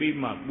ပြီး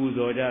မှပူ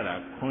ဇော်ကြတာ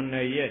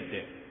9ရက်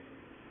တဲ့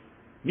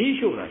မိ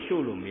ရှို့တာ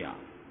ရှို့လို့မရ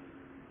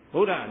ဘု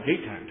ရားအဓိ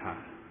ဋ္ဌာန်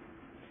ထား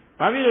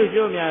ဘာဖြစ်လို့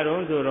ရှို့များ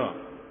တော့ဆိုတော့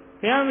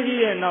ဘုရားမကြီး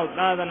ရဲ့နောက်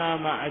သာသနာ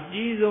မှာအ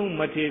ကြီးဆုံး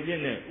မထေဖြစ်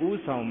တဲ့ဥ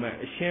ဆောင်မဲ့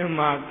အရှင်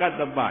မာကတ္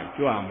တပ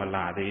ကြွမ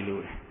လာသေး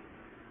လို့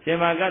ရှင်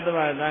မာကတ္တပ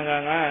သံဃာ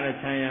900နဲ့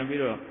ခြံရံပြီး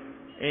တော့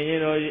အင်ရှင်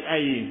တော်ကြီး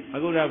အဲ့ဒီမ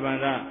ဂုဋ္ဌဗန္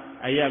ဒ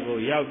အရက်ကို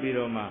ရောက်ပြီး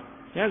တော့မှ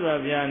မြတ်စွာ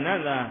ဘုရားန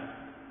တ်သာ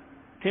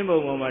ထင်းပုံ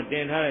ပေါ်မှာတ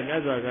င်ထားတဲ့မြ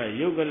တ်စွာဘုရား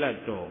ယုတ်ကလတ်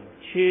တော်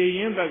ခြေရ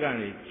င်းဘက်က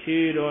နေခြေ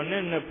တော်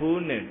နဲ့နှစ်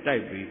ဖူးနဲ့တို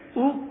က်ပြီး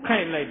ဥခို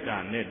က်လိုက်တာ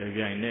နဲ့တ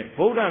ပြိုင်နက်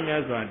ဗုဒ္ဓမြ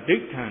တ်စွာဒိ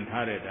ဋ္ဌံ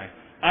ထားတဲ့အတိုင်း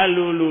အ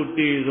လူ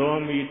တေဇော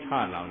မီထ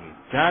လောင်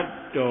ဓာတ်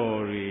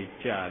တော်တွေ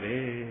ကြတ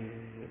ယ်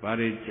။ဘာ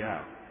တွေကြ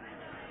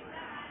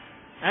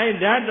အဲ့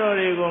ဓာတ်တော်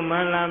တွေကိုမ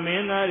န္လာမ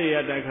င်းသားတွေက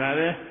တခါ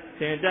လဲစ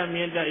င်တက်မြ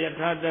င့်တက်ယ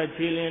ထာတက်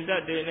ခြေလင်တ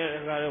က်တွေနဲ့တ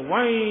ခါလဲ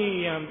ဝိုင်း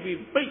ရံ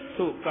ပြီးပိတ်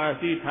ဆို့ကာ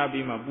စီထား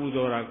ပြီးမှပူ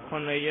ဇော်တာ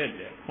9ရက်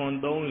တဲ့ခွန်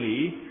3လီ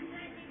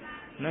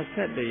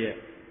21ရက်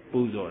ပူ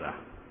ဇော်တာ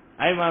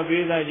အဲ့မှာပိ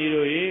ဿကြီး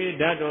တို့ရေ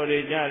ဓာတ်တော်တွေ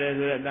ကြတယ်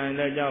ဆိုတဲ့အတိုင်း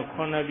လည်းကြောင့်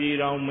9ပြည်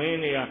တော်မင်း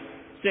တွေက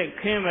စက်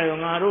ခင်းမယ်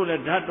ငါတို့လ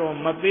ည်းဓာတ်တော်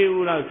မပေး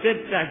ဘူးလားစစ်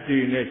တပ်တွေ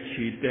နဲ့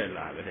ခြီတက်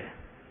လာတယ်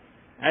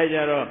အဲကြ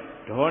တော့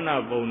ဒေါန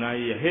ပုံနာ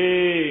ကြီး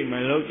ဟေးမ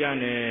လောက်ကြ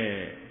နဲ့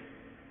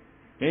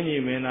မင်း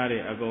ကြီးမင်းသားတွေ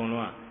အကုန်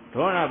လုံးက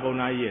ဒေါနပုံ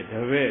နာကြီးရဲ့တ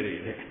ပည့်တွေ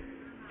တဲ့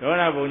ဒေါ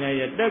နပုံနာကြီး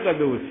ရဲ့တက္က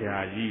သိုလ်ဆရာ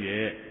ကြီး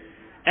တဲ့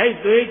အဲ့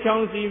သွေးချော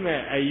င်းစည်း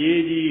မဲ့အ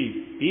ရေးကြီး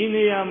ဒီ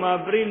နေရာမှာ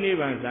ပြိနိဗ္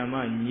ဗာန်သမ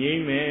ငြိ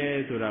မ့်မယ်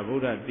ဆိုတာဗု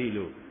ဒ္ဓသိ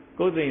လို့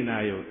ကုသိဏ္ဍာ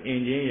ယုအ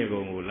င်ချင်းရေကု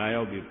န်ကိုလာ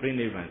ရောက်ပြီးပြိ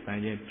နိဗ္ဗာန်ဆံ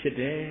ခြင်းဖြစ်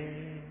တယ်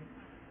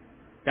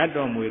ဓာတ်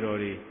တော်မွေတော်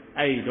တွေ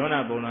အဲ့ဒီဒေါန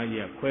ပုံနာ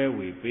ကြီးကခွဲ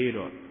ဝေပေး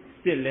တော့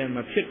စစ်လည်းမ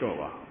ဖြစ်တော့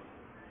ပါ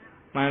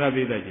မှန်လား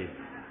ပိဿကြီး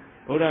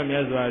ဗုဒ္ဓမြ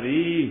တ်စွာသ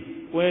ည်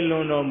ပွဲလွ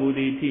န်တော်မူသ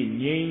ည့်အထိ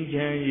ငြိမ်းချ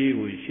မ်းရေး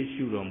ကိုရှေ့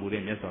ရှုတော်မူ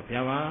တဲ့မြတ်စွာဘု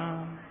ရားပါ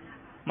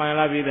မှန်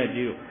လားပိဿ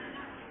ကြီးတို့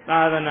သာ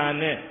သနာ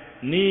နဲ့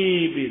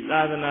နီးပြီး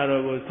သာသနာ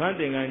တော်ကိုသွမ်း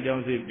တင်ကန်းကြော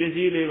င်းစီပစ္စ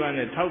ည်းလေးပါး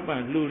နဲ့ထောက်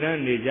ပံ့လှူဒ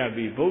န်းနေကြ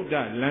ပြီးဗုဒ္ဓ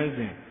လမ်းစ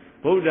ဉ်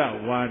ဗုဒ္ဓ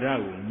ဝါဒ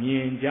ကိုမြ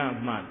င်ကြ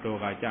မှတော်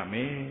ကားကြမ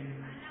ယ်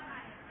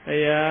တ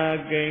ရား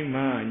ကိမ္မ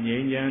ငြိ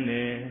မ်းချမ်းတ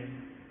ယ်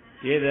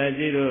ရေသာ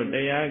ကြီးတို့တ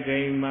ရားကိ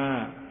မ္မ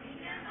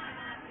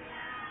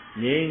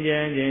ငြိမ်းချ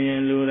မ်းခြင်းရ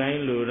င်လူတိုင်း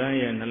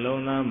ရဲ့နှ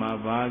လုံးသားမှာ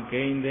ဘာ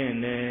ကိန်းတဲ့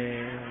နဲ့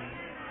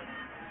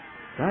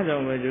ဒါကြော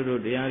င့်ပဲကျ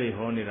တို့တရားတွေ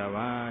ဟောနေတာ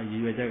ပါရ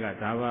ည်ရွယ်ချက်က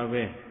ဒါပါ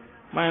ပဲ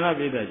မှန်လား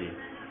ပြည့်တဲ့ကြီး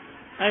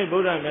အဲ့ဗု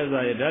ဒ္ဓမြတ်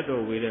စွာရဲ့ဓာတ်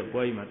တော်ဝေတဲ့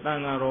ပွဲကြီးမှာတန်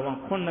ဃာတော်ပေါ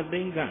င်း9သိ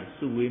န်းခန့်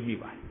စုဝေးမိ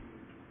ပါတယ်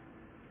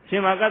ရှ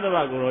င်မကတ္တဗ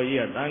ကိုရောကြီး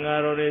ကတန်ဃာ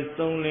တော်တွေ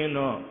စုံလင်း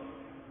တော့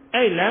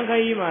အဲ့လမ်းခ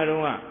ရီးမှာ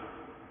တော့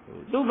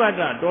သုဘတ္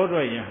တတောထွ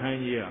က်ယဟန်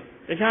ကြီးက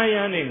တခြားယ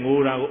ဟန်တွေငို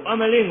တာကိုအ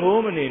မလေးငို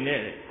မနေ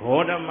နဲ့ဂေါ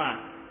တမ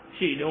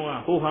ရှိတုန်းက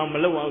ဟိုဟာမ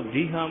လုပ်အောင်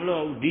ဒီဟာမလုပ်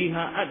အောင်ဒီ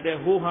ဟာအပ်တယ်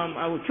ဟိုဟာ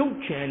အခုချုပ်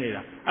ချင်နေ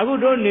တာအခု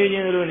တော့နေခြ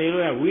င်းလို့နေ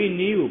လို့ရဝီ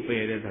နီးကိုပ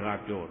ယ်တဲ့စ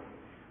ကားပြောတယ်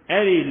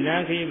အဲ့ဒီလ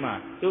မ်းခရီးမှာ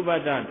သုဘ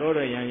တ္တတော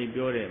ထွက်ယဟန်ကြီး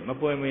ပြောတဲ့မ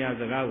ပွဲမရ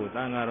စကားကိုတ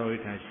န်ဃာတော်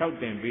ကြီးထံလျှောက်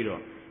တင်ပြီး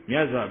တော့မြ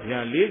တ်စွာဘု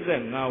ရား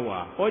45ဝါ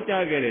ဟော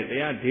ကြားခဲ့တဲ့တ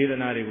ရားဒေသ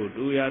နာတွေကို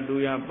တူရ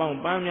ပေါင်း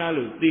ပန်းများ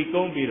လို့တည်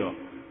ကုန်းပြီးတော့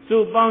စု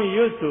ပေါင်း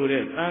ရွတ်ဆို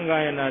တဲ့သံဃာ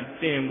ယနာ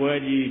တင်ပွဲ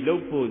ကြီးလု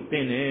ပ်ဖို့သ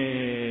င့်တ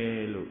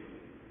ယ်လို့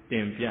တ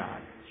င်ပြ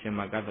ရှင်မ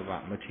ကတ္တဗ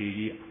မထေရ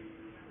ကြီး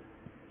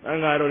သံ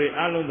ဃာတော်တွေ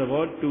အလုံးသ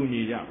ဘောတူ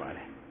ညီကြပါတ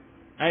ယ်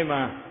အဲ့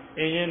မှာ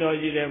အင်ရှင်တော်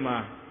ကြီးထဲမှာ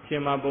ရှ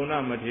င်မပုံနာ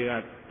မထေရ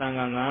ကသံ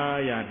ဃာ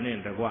900နဲ့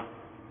တကွ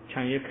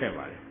ခြံရစ်ခဲ့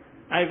ပါတယ်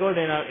အဲ့ကိုတ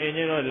င်တော့အင်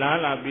ရှင်တော်လား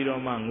လာပြီး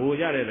တော့မှငို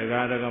ကြတဲ့ဒ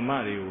ကာဒကမ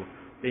တွေကို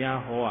တရား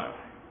ဟောရတယ်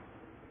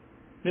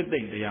နှစ်သိ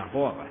မ့်တရား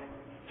ဟောရပါတယ်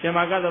ရှင်မ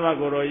ကတ္တဗ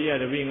ကိုရောကြီးက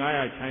တပည့်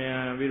900ခြံရံ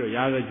ပြီးတော့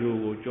ရာဇဂို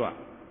ကိုကြွ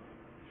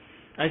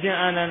အရှင်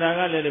အာနန္ဒာက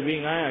လည်းတပည့်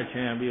900ခြံ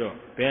ရံပြီးတော့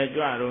ဘယ်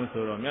ကြွတော့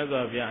ဆိုတော့မြတ်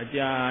စွာဘုရားအ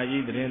ကြာ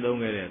ကြီးသတင်းသုံး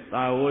ခဲ့တဲ့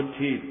သာဝ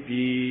တိပြ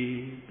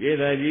ည်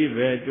သကြီးဘ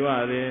ယ်ကြွ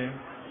တယ်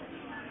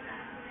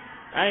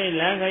အဲ့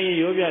လမ်းခရီး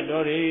ရိုးပြ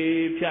တော်တွေ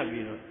ဖြတ်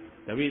ပြီးတော့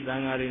တပည့်သံ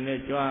ဃာတွေနဲ့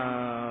ကြွ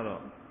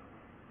တော့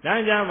လ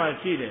မ်းကြားမှာ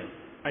ရှိတယ်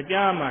အ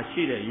ကြားမှာ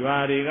ရှိတဲ့ရွာ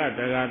တွေက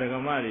ဒကာဒက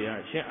မတွေက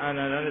ရှင်အာန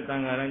န္ဒာနဲ့တ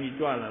န်ဃာရန်ကြီး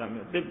ကြွလာတာ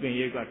မျိုးတစ်ပင်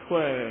ရိပ်ကထွ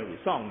က်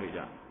ပြီးစောင့်နေကြ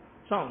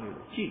စောင့်နေ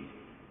လို့ကြည့်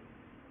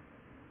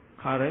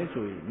ခါတိုင်း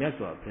ဆိုရင်မြတ်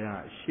စွာဘု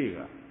ရားရှေ့က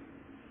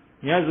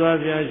မြတ်စွာ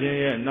ဘုရားရှင်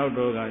ရဲ့နောက်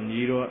တော်က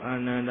ညီတော်အာ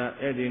နန္ဒာ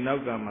အဲ့ဒီနော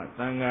က်ကမှ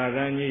သံဃာရ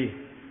န်ကြီး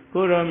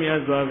ကိုရောမြတ်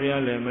စွာဘု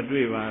ရားလည်းမ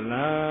တွေ့ပါ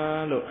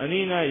လားလို့အ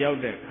နိနာရောက်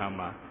တဲ့အခါ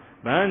မှာ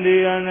ဗန္ဒီ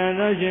အာနန္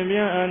ဒရှင်ဘု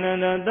ရားအာနန္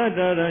ဒာတတ္တ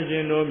ရရှ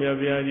င်တို့မြတ်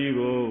ဘုရားကြီး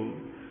ကို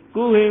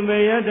ကုဟိမေ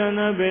ယတ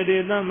နာဘေတိ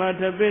သမ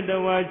ထပိတ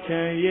ဝါချံ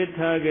ရစ်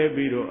ထားခဲ့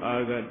ပြီးတော့အာ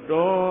က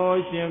တော်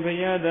ရှင်ဘု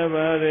ရားတ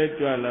ပါးရဲ့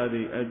ကြွလာသ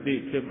ည့်အတိ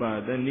ဖြစ်ပါ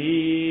သန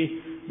ည်း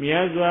မြ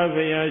တ်စွာ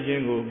ဘုရားရှ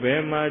င်ကိုဘ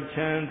ယ်မှာ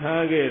ခြံ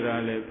ထားခဲ့တာ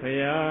လဲဘု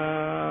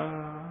ရား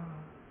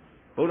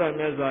ဘုရား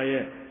မြတ်စွာ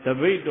ရဲ့တ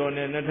ပိတ်တော်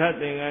နဲ့နထ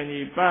သင်္ကန်း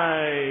ကြီးပို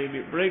က်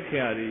ပြီးပြိက္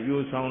ခာတွေယူ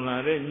ဆောင်လာ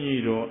တဲ့ညီ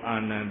တော်အာ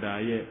နန္ဒာ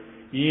ရဲ့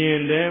ရ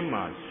င်ထဲ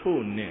မှာ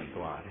ဆု့နှင့်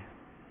သွားတယ်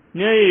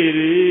မျက်ရည်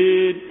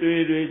တွေ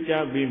တွေ့ကြ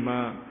ပြီးမှ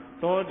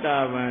သောတာ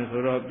ပန်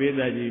ဆိုတော့ပိ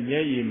ဿကြီးမျ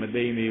က်ရည်မ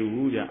သိမ့်သေး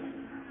ဘူးကြ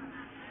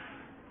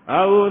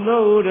အာဟု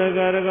သောဥဒက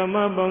ရကမ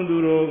ပေါင်းသူ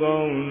တော်ကော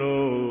င်း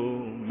တို့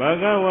ဘ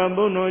ဂဝါ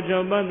ဘုန်းတော်၆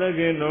ပါးသခ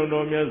င်တော်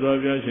တော်မြတ်စွာ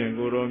ဘုရားရှင်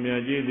ကိုရောမြ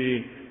တ်ကြီးသည်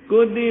ကု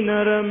သိနာ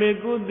ရမေ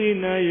ကုသိ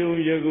နာယုံ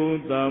ယကု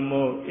သာ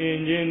မောအင်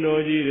ဂျင်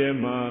တော်ကြီးထဲ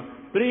မှာ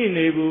ပရိ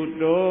နိဗ္ဗု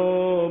တော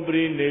ပ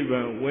ရိနိဗ္ဗာ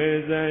န်ဝေ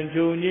ဇံ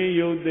ချုပ်ငင်း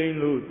ရုပ်သိမ်း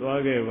လို့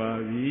သွားခဲ့ပါ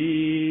ပြီ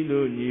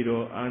လို့ညီ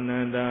တော်အာန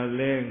န္ဒာ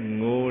လည်း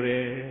ငိုတ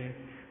ယ်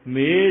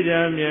မေးကြ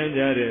မြန်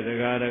ကြတဲ့တ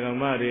ရားဓမ္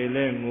မတွေလ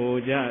ည်းငို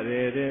ကြတ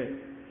ယ်တဲ့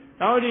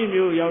တောဒီ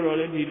မျိုးရောက်တော့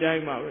လေဒီတို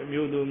င်းမှာပဲ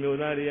မြို့သူမြို့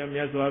သားတွေကမြ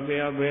တ်စွာဘု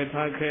ရားပဲ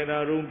ထားခဲ့တာ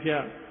ရုံဖြ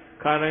တ်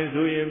ခါတိုင်း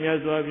ဆိုရင်မြတ်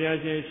စွာဘုရား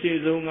ရှင်ရှေ့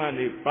ဆုံးက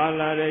နေပါ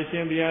လာတဲ့ရှ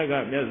င်ဘုရားက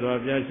မြတ်စွာ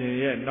ဘုရားရှင်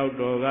ရဲ့နောက်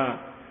တော်က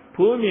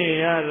ဖူးမြင်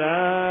ရတာ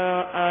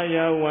အာယ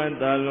ဝန္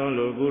တလွန်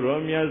လို့ခု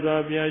တော်မြတ်စွာ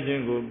ဘုရားရှ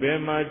င်ကိုဘယ်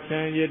မှာချ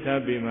မ်းရစ်ထ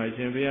ပ်ပြီးမှ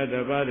ရှင်ဘုရားတ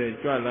ပါးတည်း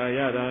ကြွလာရ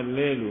တာ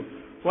လဲလို့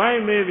ဝို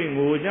င်းမေးပြီး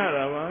ငိုကြ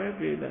တာပါပဲ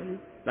ပြည်သားကြီး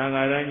တန်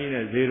ခါတိုင်းကြီး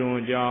နဲ့ဇေရုံ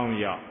ကျောင်း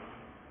ရောက်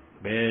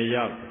ဘယ်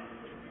ရောက်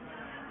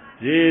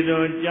ဇေ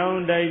ရုံကျော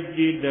င်းတိုက်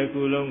ကြီးတစ်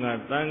ခုလုံးက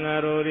တန်ဃာ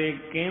တော်တွေ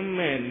ကင်း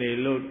မဲ့နေ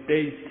လို့တိ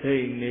တ်ဆိ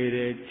တ်နေတ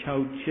ယ်ခြော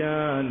က်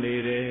ချားနေ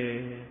တယ်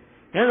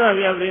မြတ်စွာ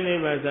ဘုရားပြိဋိ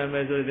ဘဆံ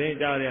မဲ့ဆိုတဲ့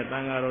ကြားရတ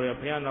န်ဃာတော်ရ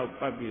ဘုရားနောက်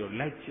ပတ်ပြီးတော့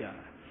လိုက်ကြ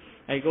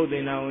အဲကုသိ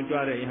ဏ္ဍဝန်ကြွ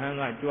တဲ့ယဟန်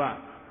ကကြွ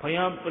ဘု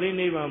ရားပြိ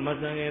ဋိဘမ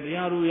ဆံငယ်တ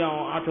ရားရူရအော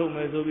င်အားထုတ်မ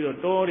ယ်ဆိုပြီးတော့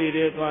တောတွေ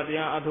ထဲသွားတ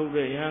ရားအားထုတ်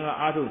တဲ့ယဟန်က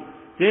အားထုတ်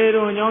ဇေ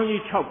ရုံကျောင်း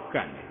ကြီး6က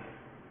တ်နေ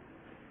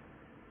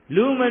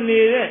လူမနေ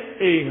တဲ့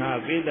အိမ်ဟာ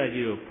ပိဿ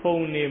ကြီးတို့ဖုံ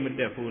နေမ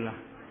တက်ဘူး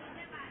လား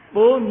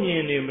ပိုးမြ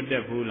င်နေမတ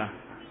က်ဘူးလား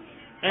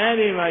အဲ့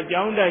ဒီမှာ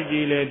ကျောင်းတိုက်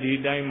ကြီးလဲဒီ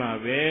တိုင်းမှာ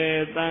ပဲ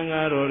တန်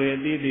ဃာတော်တွေအ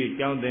သီးသီး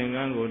ကျောင်းသင်္က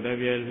န်းကိုတ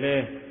ပြည့်လဲ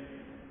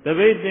တ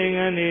ပိတ်သင်္က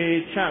န်းတွေ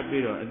ချ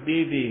ပြီးတော့အ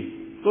သီးသီး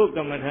ကိုယ်က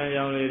မ္မထံ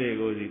ရောင်းလေးတွေ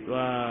ကိုစီ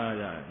သွား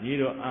ကြညီ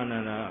တော်အာန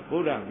န္ဒာဘု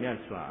ရားမြတ်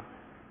စွာ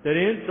တရ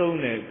င်သုံး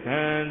တဲ့ခ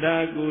န္ဓာ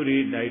ကုရိ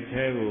တိုက်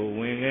ထဲကို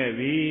ဝင်ခဲ့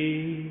ပြီ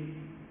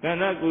ခန္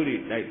ဓာကုရိ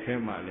တိုက်ထဲ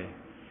မှာလဲ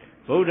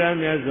ဗုဒ္ဓ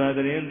မြတ်စွာတ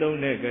ရင်သုံး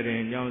တဲ့ကရ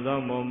င်ညောင်ဆော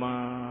င်ပေါ်မှာ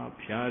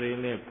ဖြားတွေ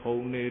လဲဖုံ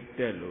နေတ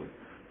က်လို့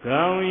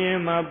ခေါင်းရင်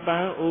မှာပ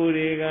န်းအို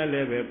တွေကလ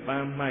ည်းပဲပ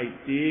န်းမိုက်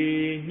တီ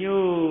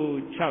ညှို့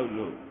၆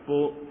လို့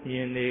ပိုးမြ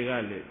င်တွေက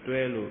လည်း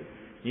တွဲလို့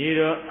ညီ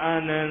တော်အာ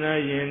နန္ဒာ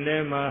ရင်ထဲ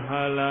မှာ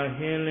ဟာလာဟ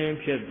င်းလင်း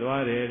ဖြစ်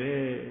သွားတယ်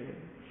တဲ့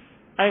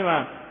အဲ့မှာ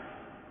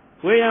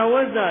ဝေယဝ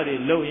ဇ္ဇတွေ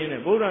လုံရင်း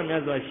နဲ့ဗုဒ္ဓမြ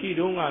တ်စွာရှိ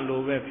တုံးက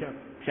လိုပဲ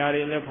ဖြား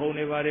တွေလည်းဖုံ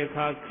နေပါတယ်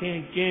ခါခ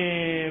င်းကျ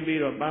င်းပြီး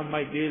တော့ပန်း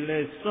မိုက်တွေလ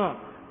ည်းစွန့်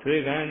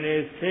ထွေးခံနေ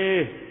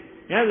ဆေး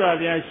မြတ်စွာ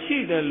ဘုရားရှိ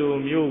တယ်လို့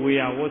မျိုးဝေ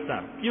ယဝဇ္ဇ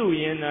ပြု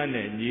ရင်းသား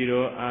နဲ့ညီ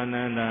တော်အာန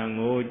န္ဒာ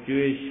ငို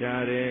ကြွေးရှာ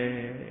တယ်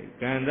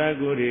ကန္တ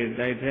ကုရိ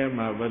တိုက်ထဲ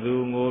မှာဘသူ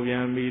ငိုပြ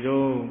န်ပြီ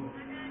တော့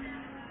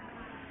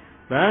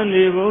ဗန္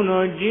ဒီဘုန်း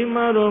တော်ကြီး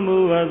မားတော်မူ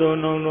သော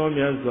နောင်တော်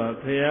မြတ်စွာ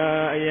ဘု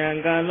ရားအယံ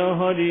ကာလော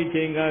ဟောဒီ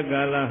ချိန်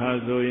ကာလဟာ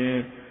ဆိုရင်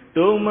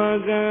တုံမ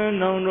ကံ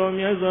နောင်တော်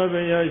မြတ်စွာ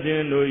ဘုရားရှ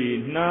င်တို့၏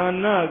နာ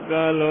နာ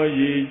ကာလော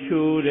ရည်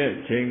ချိုးတဲ့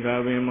ချိန်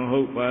ကားပင်မဟု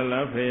တ်ပါ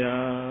လားဘု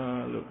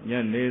ရားလို့ည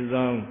နေ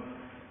ဆောင်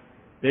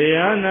တ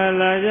ရားနာ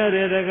လာကြ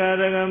တဲ့တရား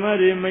ဓမ္မ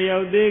တွေမရော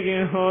က်သေးခ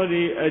င်ဟော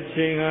ဒီအ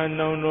ချိန်ဟာ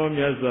နောင်တော်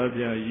မြတ်စွာဘု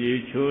ရားရည်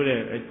ချိုး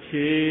တဲ့အ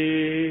ချိ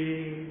န်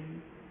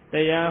တ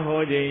ရားဟော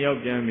ခြင်းရောက်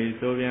ပြန်ပြီ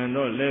ဆိုပြန်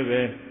တော့လည်း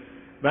ပဲ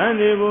ဗန္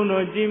ဒီဘုန်း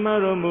တော်ကြီးမား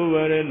တော်မူ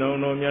ပါတဲ့နောင်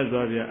တော်မြတ်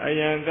စွာဘုရားအ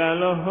ယံကာ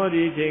လောဟော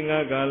ဒီချိန်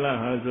ကာလ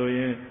ဟာဆိုရ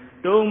င်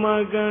တုံမ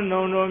ကံ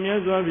နောင်တော်မြ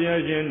တ်စွာဘု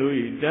ရားရှင်တို့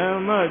၏ဓ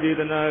မ္မဒေ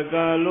သနာ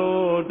ကာလော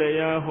တ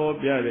ရားဟော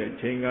ပြတဲ့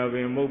ချိန်ကပ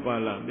င်မဟုတ်ပါ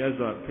လားမြတ်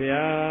စွာဘု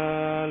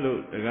ရား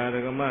လို့တရား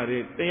ဓမ္မတွေ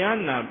တရား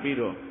နာပြီး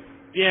တော့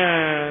ပြန်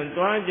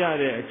သွားကြ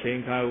တဲ့အချိန်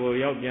ခါကို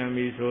ရောက်ပြန်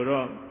ပြီဆို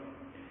တော့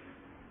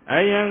အ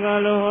ယံကာ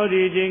လောဟော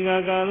ဒီချိန်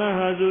ကာလ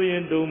ဟာဆိုရ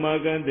င်တုံမ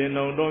ကံတင်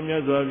နောင်တော်မြ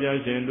တ်စွာဘုရား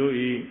ရှင်တို့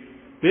၏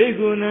ဘေ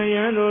ကုဏ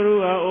ယံတို့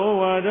ဟာဩ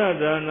ဝါဒ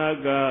ဒါန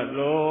က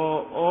လော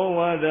ဩ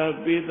ဝါဒ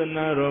ပိသ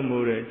နာတော်မူ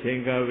တဲ့ချိန်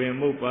ကပင်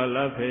မုပ္ပါလ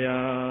ဖယာ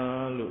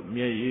လို့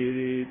မျက်ရည်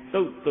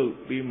တုတ်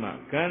ပြီးမှ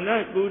ခန္ဓာ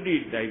ကုတိ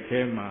တိုက်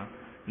ထဲမှာ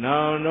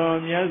နောင်တော်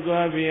မြတ်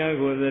စွာဘုရား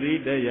ကိုသတိ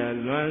တရား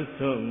လွမ်း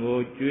ဆွ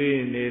ငိုကြွေး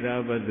နေတာ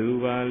ဘသူ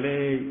ပါလဲ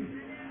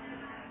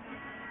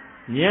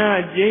ည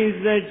ကျိန်း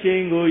ဆက်ချိ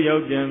န်ကိုရော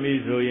က်ပြန်ပြီ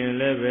ဆိုရင်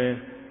လည်းပဲ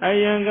အ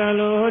ယံကာ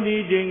လောဟောဒီ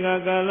ချိန်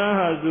ကာလ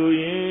ဟာဆို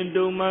ရင်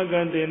တုံမ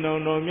ကံတင်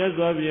တော်မြတ်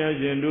စွာဘုရား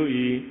ရှင်တို့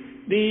၏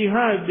 တိဟ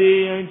တေ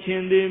ယံချ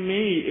င်းတိ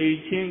မိအိ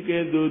ချင်း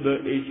ကဲ့သို့သော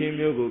အိချင်း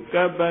မျိုးကိုက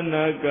ပ္ပ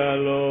နာကာ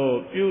လော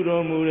ပြု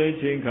တော်မူတဲ့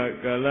ချိန်ခါ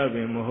ကာလပ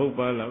င်မဟုတ်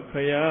ပါလားဖ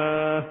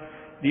ယား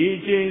ဒီ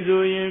ချိန်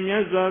ဆိုရင်မြ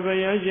တ်စွာဘု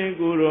ရားရှင်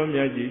ကိုယ်တော်မြ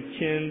တ်ကြီး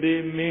ချင်းတိ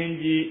မင်း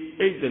ကြီး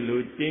အိတ်တ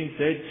လို့ကျင်းဆ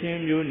က်ခြင်း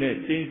မျိုးနဲ့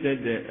ကျင်းဆက်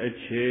တဲ့အ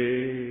ချိန်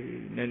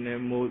နည်းန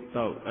ည်းမိုး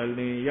တော့အလ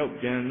င်းရောက်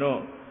ပြန်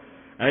တော့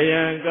အ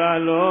ယံကာ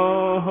လော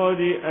ဟော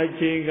ဒီအ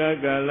ချိန်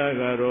ကာလ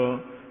ကတော့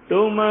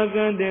တုံမ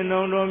ကံတင်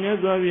တော်တော်မြတ်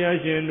စွာဘုရား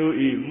ရှင်တို့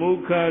ဤမု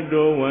ခ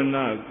တော်ဝန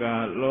ကာ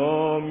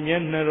လောမျ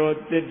က်နှာတော်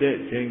တက်တဲ့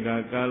ချိန်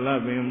ကာလ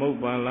ပင်မဟုတ်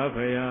ပါလားဖ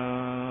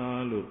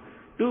ယားလို့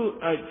သူ့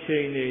အချိ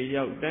န်တွေ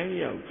ရောက်တိုင်း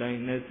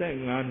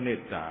25နှ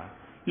စ်တာ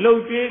လှု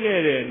ပ်ကြွေး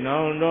ခဲ့တဲ့နော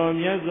င်တော်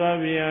မြတ်စွာ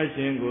ဘုရား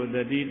ရှင်ကိုတ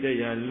တိတ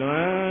ရလွ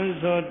မ်း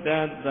စောတ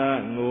တ်တာ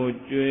ငို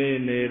ကြွေး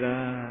နေတာ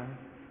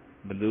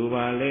ဘယ်သူ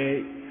ပါလဲ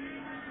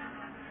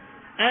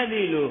အဲ့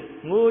ဒီလို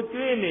ငို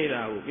ကြွေးနေ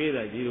တာကိုပြေး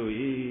တာကြီးတို့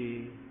ဤ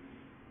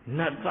န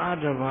တ်သား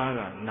တစ်ပါးက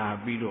နာ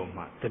ပြီးတော့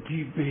မှတတိ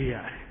ပေးရ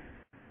တယ်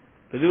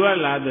ဘယ်သူက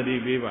လာတတိ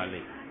ပေးပါ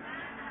လိမ့်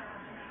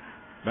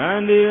ဗ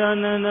န္ဒီအာ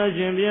နန္ဒ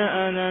ရှင်ဗျာ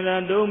အာနန္ဒ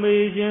ဒုံမေ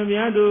ရှင်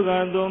ဗျာတို့က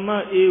သောမ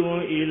ဧဝံ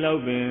ဤလော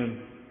က်ပင်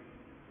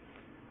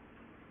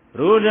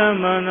ရိုဓ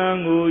မာန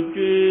ကို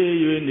ကျွေး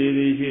၍နေသ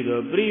ည်ရှိ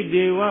သောပရိ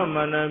ဒေဝ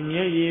မာနမျ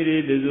က်ရည်တွေ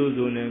တစိုး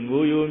စိုးနဲ့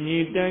ငိုယိုမြ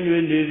ည်တမ်း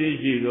၍နေသည်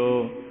ရှိသော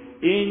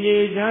အင်း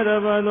ကြီးခြားတ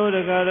စ်ပါးသောဒ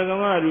ကာဒက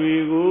မတွေ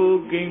ကို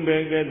ကိမ့်ပဲ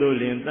ကဲ့သို့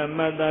လင်သမ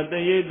တ္တတ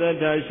ရိတ္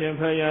တရှင်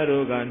ဖယား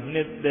တို့ကနှ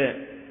စ်သက်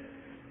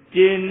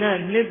ကျေနပ်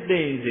နှစ်သိ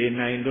မ့်စေ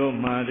နိုင်တော့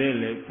မှာတဲ့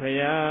လေဖ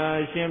ယား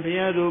ရှင်ဖ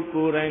ယားတို့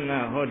ကိုယ်တိုင်က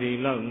ဟောဒီ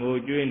လောက်ငို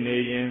ကြွေးနေ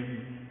ရင်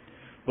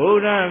ဗု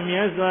ဒ္ဓမြ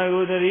တ်စွာ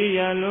ကိုတရိ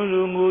ယာလုံး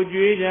လူငို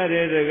ကြွေးကြ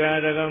တဲ့ဒကာ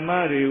ဒကမ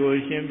တွေကို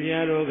ရှင်ဖ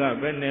ယားတို့က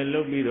ဘယ်နဲ့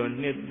လုပ်ပြီးတော့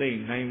နှစ်သိမ့်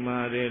နိုင်မှာ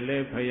တဲ့လေ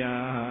ဖ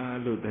ယား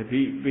လို့တ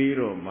တိပေး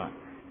တော့မှ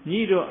ညီ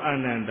တော်အာ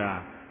နန္ဒာ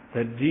သ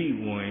တိ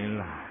ဝင်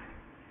လာ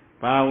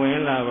ဘာဝင်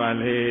လာပါ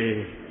လေ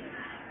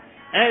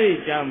အဲ့ဒီ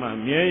ကြမှာ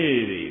မျက်ရ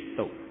ည်တွေ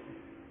တုတ်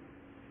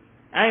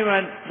အဲ့မှာ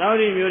သော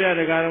တိမျိုးတဲ့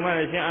ဒကာတော်မ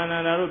နဲ့ရှင်အာန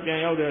န္ဒာတို့ပြန်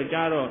ရောက်တော့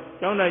ကြားတော့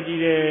ကျောင်းတိုက်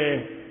ကြီးတယ်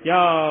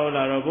ရောက်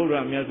လာတော့ဘု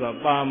ရားမြတ်စွာ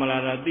ပါမလာ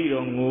တာသိ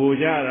တော့ငို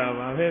ကြတာ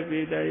ပါပဲပိ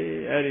တ္တရေ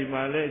အဲ့ဒီ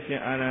မှာလဲရှ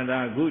င်အာနန္ဒာ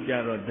အခုကြ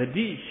တော့တ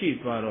တိရှိ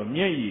သွားတော့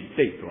မျက်ရည်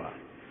တိတ်သွား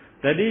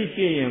တတိ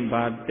ရှိရင်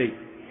ဘာတိတ်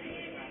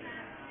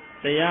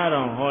တရား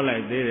တော်ဟောလို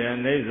က်သေးတယ်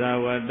နေဇာ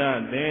ဝတ္တ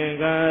သင်္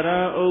ကာရ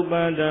ဥပ္ပ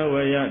န္တဝ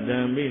ယဓ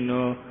မ္မိ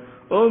နော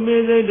ဩမေ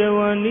စိတဝ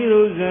နိ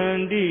ရုဇ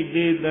န္တိ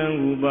တေတံ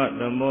ဥပ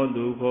သမော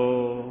တုခော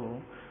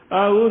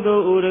အာဟုသော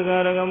ဥရက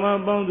ရကမ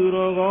ပေါင်းသူ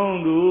တော်ကောင်း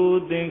တို့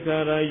သင်္ခါ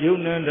ရယုံ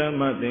နံဓမ္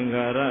မသင်္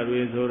ခါရ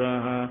တွေဆိုတာ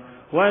ဟာ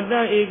ဝတ္တ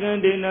ဧကံ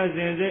ဒေနစ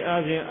င်စိတ်အ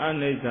ပြင်အ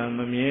နိစ္စမ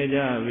မြဲကြ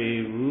ပေ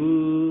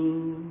ဘူး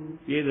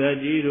ပြည်သက်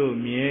ကြီးတို့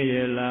မြဲ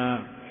ရဲ့လား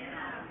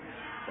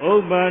ဥ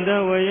ပ္ပါဒ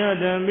ဝယ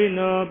ဓမ္မိ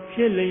နောဖြ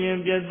စ်လျင်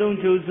ပြတ်သုံး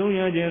ချုပ်ဆုံး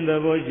ရခြင်းသ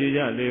ဘောရှိ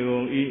ကြလေကု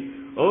န်၏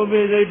ဩ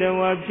ပိစိတ်တ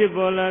ဝါဖြစ်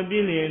ပေါ်လာ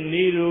ပြီးလျင်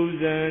နိရု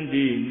ဇန္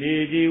တိနေ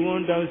ကြီးဝ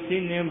န်းတောက်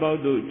စီးနှင်းပေါက်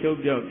တို့ချုပ်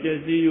ပြောက်ပျက်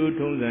စီးယူ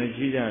ထုံးစံ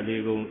ရှိကြလေ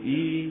ကုန်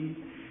၏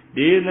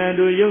ဒေသ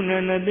တို့ယုံနံ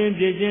နှသိ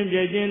ဖြစ်ခြင်းပြ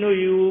ည့်ခြင်းတို့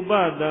ယူပ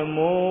သ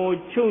မော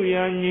ချုပ်ရ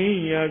ငြိ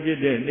မ်းရာဖြစ်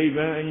တဲ့နိဗ္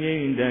ဗာန်အငြိ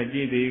မ့်တတ်ကြ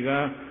ည်သည်က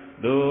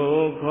ဒု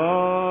က္ခ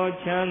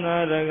ချမ်းသာ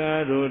ရက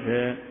တို့ထ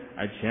က်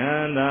အချ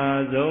မ်းသာ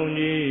ဆုံး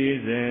ကြီး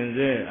စဉ်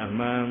စေအ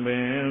မှန်ပ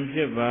င်ဖြ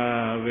စ်ပါ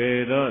ပေ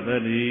တော့တ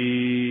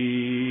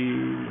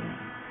ည်း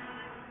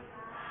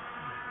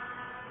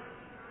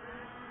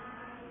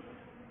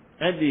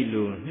အဲ့ဒီ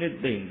လိုနှစ်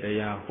သိမ့်တ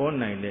ရားဟော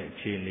နိုင်တဲ့အ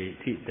ခြေအနေအ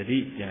ထိတတိ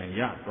ပြန်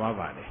ရသွား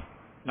ပါတယ်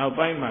နောက်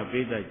ပိုင်းမှာပိ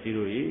ဋကကြီး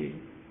တို့ရေ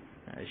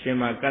အရှင်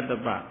မကတ္တ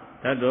ပဓာ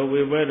တ်တော်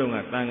ဝေပွဲတုန်းက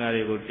တန်ဃာ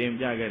တွေကိုတင်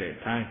ပြခဲ့တဲ့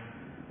ထိုင်း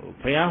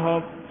ဘုရားဟော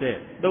တဲ့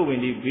သုတ်ဝင်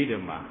ဒီပြီးတ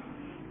ယ်မှာ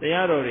တ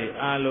ရားတော်တွေ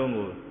အားလုံး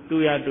ကိုတူ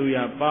ရ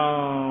ပေါ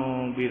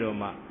င်းပြီးတော့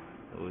မှ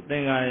သ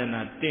င်္ဃာယ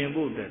နာတင်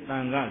ဖို့အတွက်သံ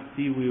ဃာစ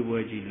ည်းဝေးပွဲ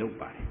ကြီးလုပ်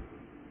ပါတယ်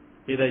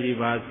ပိဋကကြီး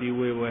ဘာစည်း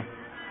ဝေးပွဲ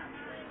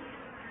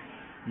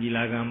ညီ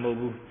လာခံမဟုတ်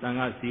ဘူးသံ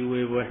ဃာစည်း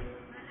ဝေးပွဲ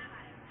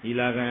ညီ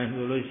လာခံ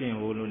ဆိုလို့ရှိရင်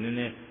ဟိုလိုနည်း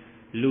နည်း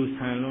လူဆ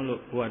န်လုံး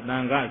လို့ဟိုကတ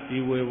န်ခါစ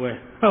ည်းဝေးပွဲ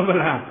ဟုတ်ပ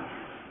လား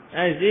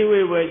အဲစည်း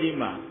ဝေးပွဲကြီး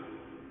မှာ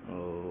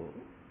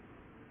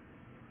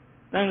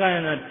တန်ခါရ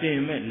ဏတင်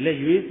မဲ့လက်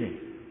ရွေးစဉ်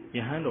ယ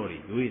ဟန်တော်တွေ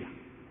ရွေးတာ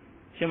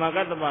ရှင်မက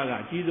တ္တပက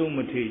အကြီးဆုံးမ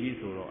ထေကြီး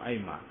ဆိုတော့အဲ့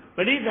မှာပ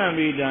ဋိသင်္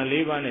ဗေဒ၄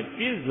ပါးနဲ့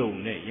ပြည့်စုံ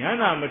တဲ့ယဟန္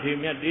တာမထေ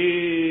မြတ်တွေ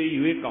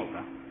ရွေးကောက်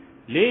တာ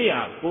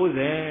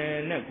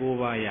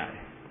499ပါးရတ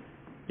ယ်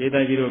ဒေသ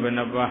ကြီးတို့ဘယ်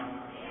နှပါး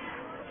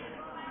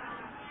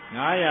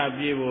900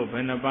ပြည့်ဖို့ဘ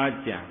ယ်နှပါး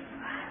ကြံ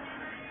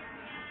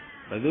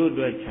ဘသူအ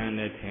တွက်ခြံတ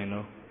ယ်ထင်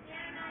တော့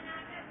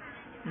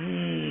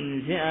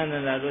ရှင်အာန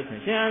န္ဒာတို့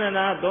ရှင်အာနန္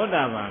ဒာသော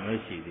တာပန်မ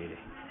ရှိသေးတ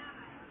ယ်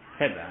ခ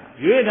က်တာ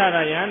ရွေးထား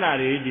တာယန္တာ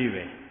တွေကြီး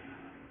ပဲ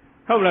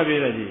ဟုတ်လားပြေ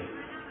တယ်ကြီး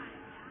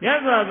မြတ်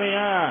စွာဘု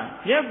ရား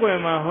ရက်ွယ်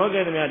မှာဟော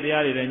ခဲ့တဲ့တ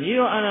ရားတွေလည်းညီ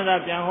တော်အာနန္ဒာ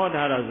ပြန်ဟော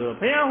ထားတာဆိုတော့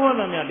ဘုရားဟော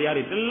တဲ့တရား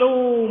တွေတ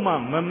လုံးမှ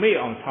မမေ့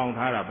အောင်ထောင်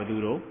ထားတာဘယ်သူ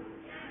တော့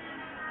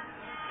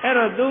အဲ့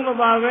တော့သူမ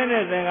ပါဘဲ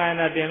နဲ့သင်္ကာယ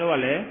နာတင်လို့က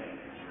လည်း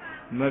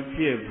မ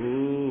ဖြစ်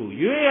ဘူး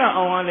ရွေးရ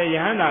အောင်ကလည်းယ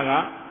ဟန္တာက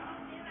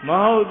မ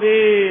ဟုတ်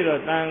သေး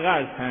တော့တန်ခါ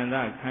ဆန္ဒ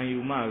ခံယူ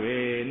မှပဲ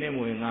နဲ့မ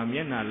ဝင်ငါမျ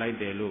က်နှာလိုက်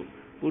တယ်လို့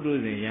ပုထု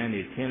ဇဉ်ယန်း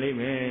နေထင်လိမ့်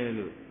မယ်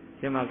လို့ယ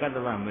ရှင်မကတ္တ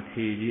ဗမ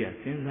ထေရကြီးက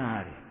စဉ်း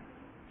စားတယ်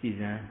ကြည်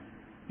စမ်း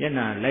မျက်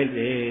နှာလိုက်တ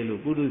ယ်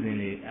လို့ပုထုဇဉ်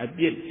တွေအ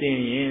ပြစ်တင်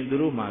ရင်သူ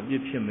တို့မှအပြ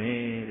စ်ဖြစ်မ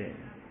ယ်တဲ့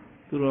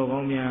သူတော်ကော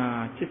င်းများ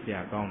ချစ်စ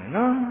ရာကောင်းတယ်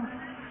နော်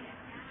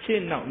ရှ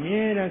င်းတော့အ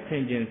မြဲတမ်းဆ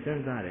င်ခြင်စ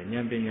ဉ်းစားတယ်ဉာ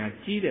ဏ်ပညာ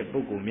ကြီးတဲ့ပု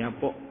ဂ္ဂိုလ်များ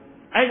ပေါ့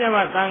အဲ့ဒါ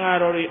မှသံဃာ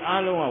တော်တွေ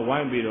အားလုံးကဝို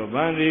င်းပြီးတော့ဗ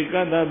န္ဒီက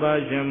တ္တဗ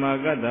ရှင်မ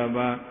ကတ္တဗ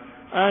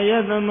အာယ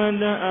သမန္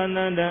တအာန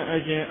န္ဒအ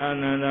ရှင်အာ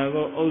နန္ဒ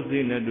ကိုဥစ္စေ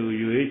နတု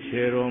ရွေးချ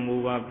ယ်တော်မူ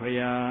ပါဖ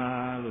ရာ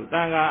လို့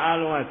သံဃာအား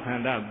လုံးကဆ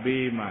န္ဒ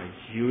ပေးမှ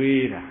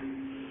ရွေးတာ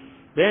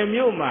ဘယ်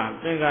မြို့မှာ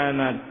သင်္ကာ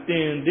နာတ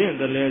င်တဲ့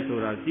တလဲဆို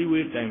တာစီ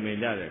ဝေးတိုင်ပင်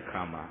ကြတဲ့အ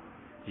ခါမှာ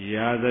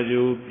ရာဇ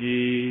ဂိုပြ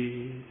ည်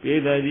ပေ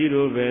သကြီး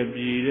တို့ပဲ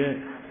ပြည်တဲ့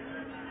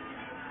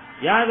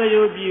ရာဇ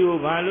ဂိုပြည်ကို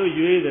ဘာလို့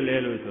ရွေးတယ်လဲ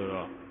လို့ဆို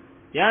တော့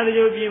ရာဇ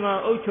ဂိုပြည်မှာ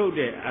အုပ်ချုပ်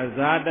တဲ့အ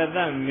ဇာတတ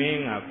မ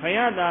င်းကဖ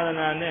ယားသာသ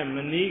နာနဲ့မ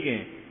နီးခ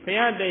င်ဖ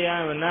ယားတ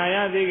ရားမနာရ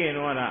သေးခင်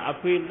တော့အ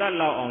ဖေတတ်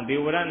လောက်အောင်ဒေ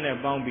ဝရတ်နဲ့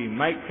ပေါင်းပြီး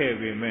မိုက်ခဲ့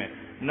ပေမဲ့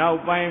နောက်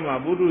ပိုင်းမှာ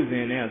ပုထုဇ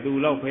ဉ်နဲ့သူ့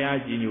လောက်ဖယား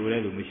ကြည်ညို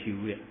တဲ့လူမရှိ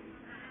ဘူးတဲ့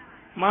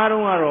မှား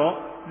တော့ကတော့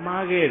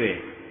မှားခဲ့တယ်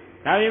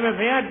ဒါပေမဲ့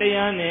ဘုရားတ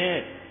ရားနဲ့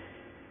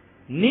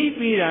နိဗ္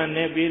ဗာန်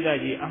နဲ့ပိဿ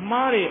ကြီးအ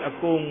မှားတွေအ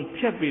ကုန်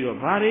ဖြတ်ပြီးတော့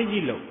ဘာတွေ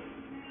ကြီးလို့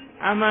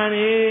အမှန်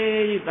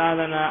ကြီးသာ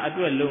သနာအ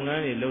တွက်လုပ်င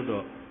န်းတွေလုပ်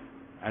တော့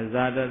အ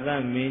ဇာတသ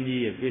မင်း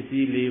ကြီးရဲ့ပစ္စ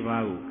ည်း၄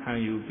ပါးကိုခံ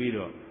ယူပြီး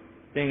တော့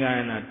သင်္ကာယ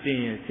နာတင်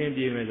ရင်ဆင်း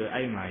ပြေမယ်ဆို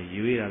အဲ့မှာ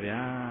ရွေးတာ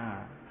ဗျာ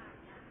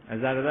အ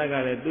ဇာတက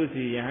လည်းသူ့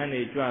စီယဟန်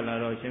နေကြွလာ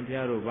တော့ရှင်ဘု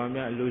ရားတို့ဗာ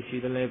များအလိုရှိ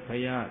သလဲဘု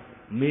ရား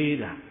မေး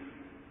တာ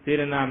စေ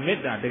တနာမေ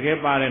တ္တာတကယ်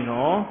ပါတယ်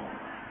နော်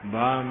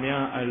ဘာ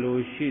များအလို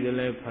ရှိတယ်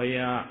လဲဖ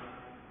ယား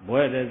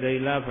ဘွဲ့တဲ့စိ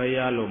တ်လားဖ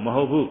ယားလို့မ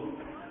ဟုတ်ဘူး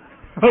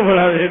ဟုတ်ပါ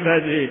လားပြသ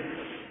ကြီး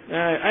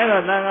အဲ့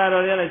တော့သံဃာ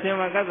တော်တွေလည်းရှင်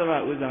မကတ္တဗ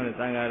ဥဆောင်တဲ့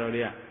သံဃာတော်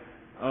တွေက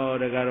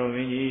တက္ကတော်မ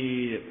င်းကြီး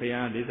တဲ့ဖ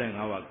ယား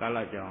45ပါးကာလ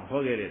ကြောင်ဟော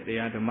ခဲ့တဲ့တ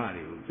ရားဓမ္မ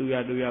တွေကိုသူ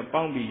ရ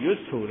ပေါင်းပြီးရွတ်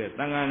ဆိုတဲ့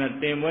သံဃာနဲ့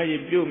တင်ပွဲ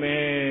ကြီးပြုမ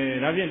ယ်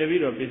ဒါဖြင့်တပ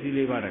ည့်တော်ပစ္စည်း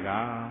၄ပါးတ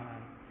ကား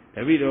တ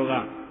ပည့်တော်က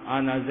အာ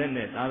နာဇက်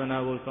နဲ့သာသနာ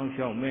ကိုစောင့်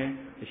ရှောက်မယ်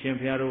အရှင်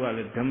ဘုရားတို့ကလ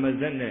ည်းဓမ္မ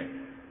ဇက်နဲ့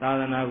သာ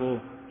သနာကို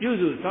ပြု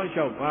စုစောင့်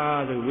ရှောက်ပါ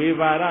ဆိုဝေ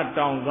ဘာရ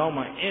တောင်ဆောင်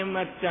မှာအင်မ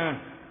တန်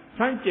ဆ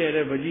န်းကျယ်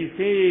တဲ့ပကြီး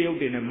ဆေးရုပ်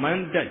တွေနဲ့မ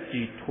န်းတက်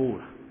ကြီးထိုး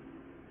တာ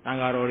သံ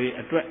ဃာတော်တွေ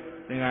အတွက်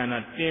သင်္ဃာနာ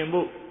တင်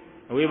ဖို့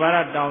ဝေဘာရ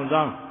တောင်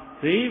ဆောင်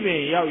ဇီးပ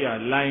င်ရောက်ရ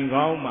လိုင်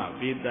ကောင်းမှာ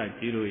ပိဿ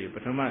ကြီးတို့ရေပ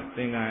ထမသ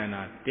င်္ဃာ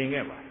နာတင်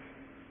ခဲ့ပါတယ်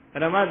ပ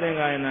ထမသင်္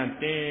ဃာနာ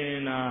တင်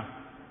တာ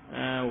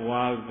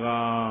ဝါ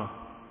ကောင်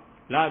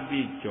လ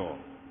ပိကျော်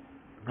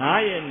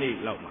9ရက်နေ့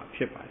လောက်မှာဖြ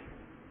စ်ပါတယ်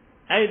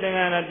အဲ့ဒီသင်္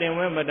ဃာနာတင်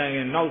ဝဲမတိုင်ခ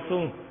င်နောက်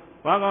ဆုံး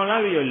ဝါကောင်လာ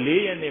ပြီးတော့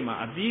4ရက်နေ့မှာ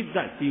အပြီးသ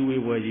တ်စီဝေ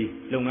ပွဲကြီး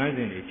လုပ်ငန်းစ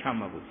ဉ်တွေချ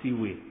မှတ်ဖို့စီ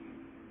ဝေ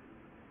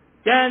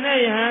ကျန်တဲ့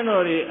ယဟန်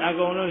တော်တွေအ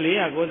ကုန်လုံး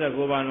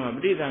499ပါးလုံးပ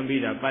ဋိသင်္ပိ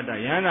တာပတ္တ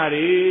ယဟန်တာ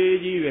တွေ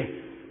ကြီးပဲ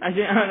အရှ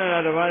င်အာနန္ဒာ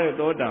တပါးရဲ့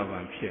သောတာပ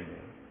န်ဖြစ်တ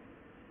ယ်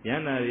ယဟ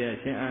န်တာတွေအ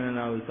ရှင်အာနန္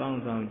ဒာကိုစောင့်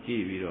ကြ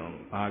ည့်ပြီးတော့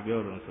ဘာပြော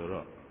တော့ဆို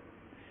တော့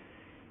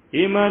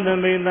ဣမသ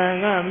မိတံ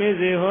ငါမေ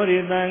ဇေဟောရိ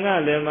တံငါ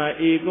လည်းမှာ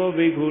ဤကို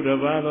ဘိက္ခုတ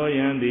ပါးသော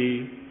ယံသည်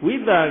ဝိ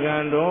တာကံ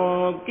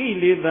တော်ကိ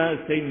လေသာ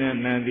စိတ်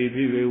နံသည်ဖြ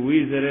စ်ဝိ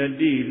စရ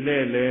တိ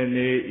လဲ့လဲ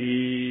နေ၏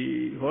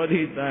ဟော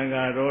ဒီတံ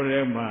ဃာတော်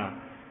ထဲမှာ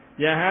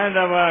ယဟန်တ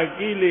ပါး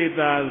ကိလေ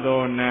သာ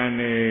ဇောနံ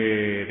နေ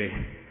တဲ့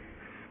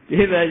ပိ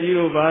ဿကြီး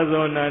တို့ဘာ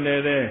ဇောနံနေ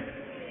တဲ့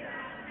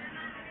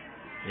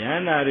ယ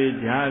န္တာတွေ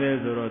ကြားတယ်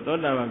ဆိုတော့သော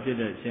တာပန်ဖြစ်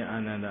တဲ့ရှင်အာ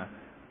နန္ဒာ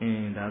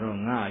ဒါတော့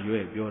ငါ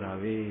ရွဲ့ပြောတာ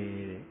ပဲ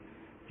တဲ့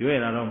ရွဲ့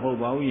တာတော့မဟုတ်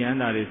ပါဘူးယန္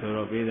တာတွေဆို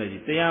တော့ပိဿ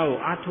ကြီးတရားကို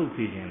အားထုတ်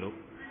စီခြင်းလို့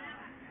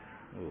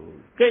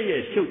ကဲ့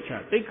ရဲ့ရှုပ်ချ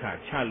တိတ်ခါ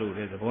ချလို့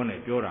တဲ့သဘောနဲ့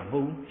ပြောတာမဟု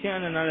တ်ဘူးရှင်အ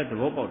နန္ဒာလည်းသ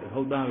ဘောပေါက်တယ်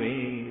ဟုတ်သားပဲ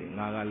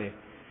ငါကလည်း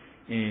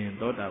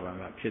သောတာပန်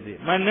ကဖြစ်သေး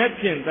မနဲ့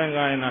ဖြင့်သံ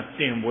ဃာယနာတ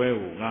င်ပွဲ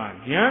ကိုငါ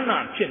ဉာဏ်နာ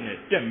ဖြစ်နေ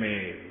တက်မယ်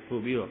ဆို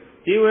ပြီးတော့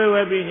ဒီ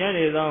ဝဲပြီးည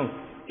နေဆောင်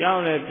ကြော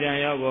င်းလည်းပြန်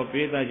ရောက်တော့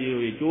ပိဿကြီး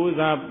တို့ကြိုး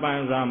စားပ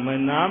န်းစားမ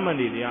နာမ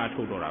နေတရား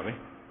ထုတ်တော့တာပဲ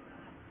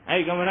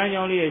အဲ့ကမ္မဋ္ဌာန်း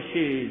ကျောင်းလေးရဲ့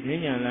ရှေ့ဈဉ္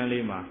ညာလမ်း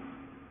လေးမှာ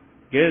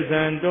ကေ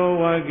ဇံတော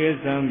ဝါကေ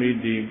ဇံမိ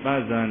တိပ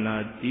ဇာနာ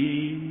တိ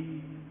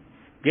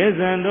ကေ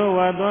ဇံတော်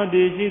ဝါသွားတ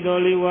ည်ရှိ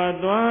တော်လီဝါ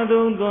သွား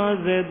တုံးသွား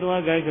စေ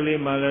သွားကြိုက်က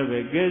လေးမှလည်းပဲ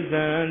ကေ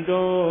ဇံ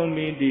တော်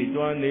မိတိ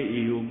သွားနေ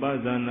၏ဟုပ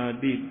ဇာနာ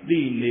တိ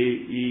သိနေ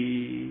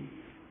၏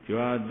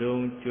ကြွား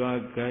တုံးကြွား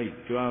ကြိုက်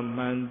ကြွား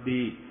မှန်သ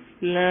ည်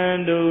လ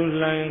မ်းတုံး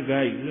လမ်း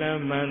ကြိုက်လ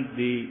မ်းမှန်သ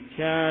ည်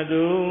ခြား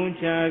တုံး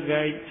ခြား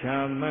ကြိုက်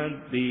ခြားမှန်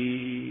သည်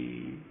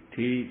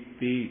ထိ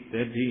တိတ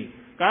တိ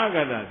ကာက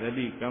တတ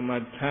တိကမ္မ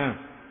ထံ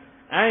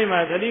အဲ့မှာ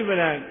တတိပ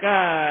ဒံက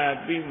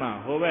ပြီးမှ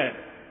ဟိုဘက်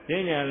ဉာ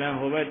ဏ်လန်း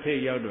ဟိုဘက်ထိ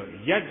ပ်ရောက်တော့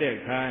ရက်တဲ့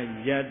ခါ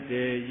ရက်တ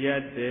ယ်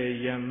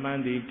ယမ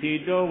န္တိထီ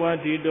တောဝ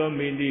ထီတော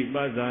မိတိပ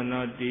ဇာ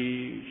နာတိ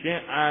ရှ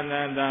င်အာန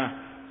န္ဒာ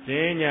ဉာ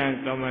ဏ်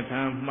ကမ္မ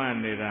ထံမှတ်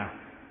နေတာ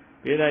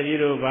ပိဿကြီး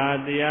တို့ဘာ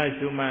တရား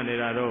ရှုမှတ်နေ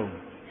တာတော့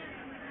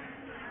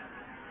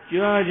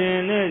ကြွားခြ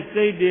င်းနဲ့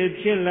စိတ်တွေ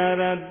ဖြစ်လာ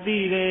တာသိ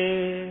တယ်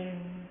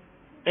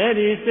အဲ့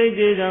ဒီစိတ်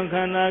တွေကြောင့်ခ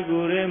န္ဓာ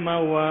ကိုယ်ထဲမှာ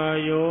ဝါ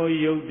ယော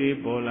ယုတ်တွေ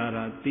ပေါ်လာ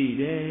တာသိ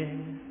တယ်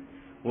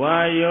ဝါ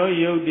ယော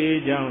ယုတ်တွေ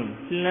ကြောင့်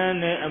လှမ်း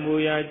တဲ့အမူ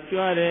အရာ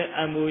ကြွားတဲ့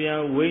အမူအရာ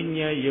ဝိ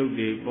ညာဉ်ယုတ်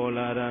တွေပေါ်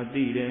လာတာ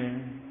သိတယ်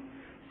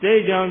စိ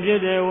တ်ကြောင့်ဖြ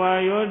စ်တဲ့ဝါ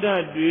ယောဓာ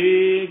တ်တွေ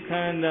ခ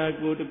န္ဓာ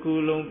ကိုယ်တစ်ခု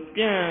လုံး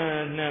ပြန့်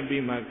နှံ့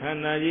ပြီးမှခန္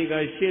ဓာကြီးက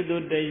ရှေ့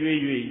သို့တရွေ့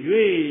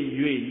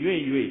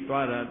၍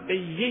သွားတာတ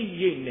ရိပ်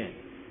ရိပ်နဲ့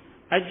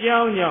အကြော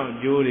င်းကြောင့်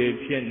ကြိုးတွေ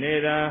ဖြစ်နေ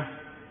တာ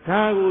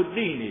ဒါကို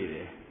သိနေတ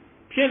ယ်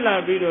ဖြစ်လာ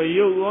ပြီးတော့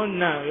ရုပ်ရော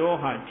နာမ်ရော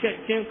ဟာချက်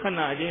ချင်းခ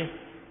ဏချင်း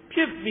ဖြ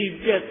စ်ပြီး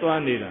ပြတ်သွား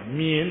နေတာ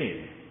မြင်နေ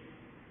တယ်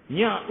ည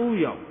ဥ်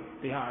ရောက်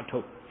တရားအထု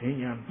တ်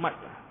ဉာဏ်မှတ်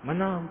တာမ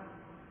နာ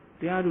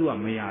တရားတို့က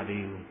မရ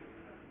သေးဘူး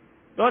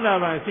သောတာ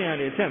ပန်ဆင့်ရ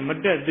တယ်ဆက်မ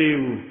တက်သေး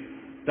ဘူး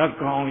တ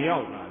ကောင်ရော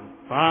က်လာ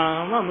ဘာ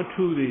မှမ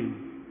ထူးသေးဘူး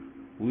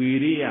ဝီ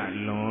ရိယ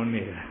လွန်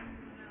နေတာ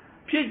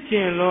ဖြစ်ခြ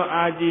င်းလွန်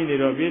အားကြီးနေ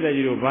တော့ပြည့်တဲ့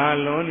ကြီးတို့ဘာ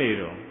လွန်နေ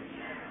တော့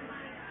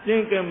စ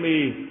င်ကမေ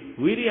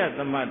ဝိရိယသ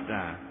မတ္တ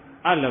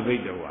အလဘိ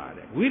တဝါ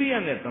တဲ့ဝိရိယ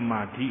နဲ့သ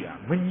မာဓိက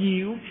မညီ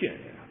ဘူးဖြစ်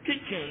နေတာဖြစ်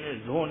ခြင်းနဲ့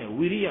ဇောနဲ့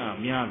ဝိရိယ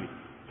များပြီ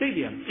စိတ်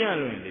တွေကပြန့်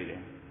လွင်နေတ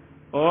ယ်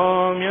ဩ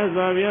မြတ်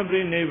စွာဘုရားပြိ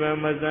ဋိဘံ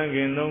မစံခ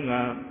င်တုန်းက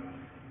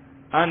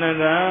အာနန္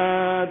ဒာ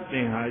သ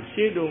င်ဟာ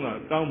ရှေ့တုန်းက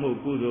ကောင်းမှု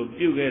ကုသိုလ်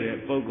ပြုခဲ့တဲ့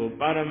ပုဂ္ဂိုလ်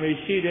ပါရမီ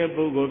ရှိတဲ့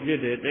ပုဂ္ဂိုလ်ဖြစ်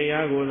တဲ့တ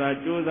ရားကိုသာ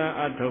ကြိုးစား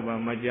အထောက်ပံ့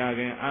မကြခ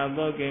င်အာ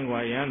သောကင်ကွာ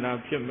ယန္တာ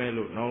ဖြစ်မဲ့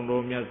လို့နောင်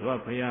တော်မြတ်စွာ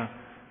ဘုရား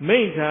မိ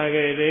န့်ထား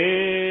ခဲ့တယ်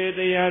တ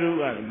ရားတို့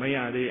ကမရ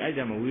သေးအဲ့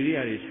ကြမှာဝိရိယ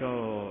တွေ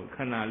လျှော့ခ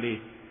ဏလေး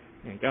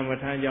ကမ္မ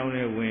ထမ်းကြောင်း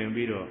နဲ့ဝင်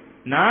ပြီးတော့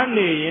နား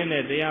နေရင်း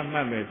နဲ့တရားမှ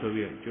တ်မယ်ဆို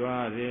ပြီး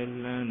ကြွားတယ်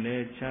လမ်းတ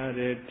ယ်ခြားတ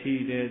ယ်ထိ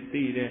တယ်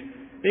သိတယ်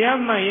တရား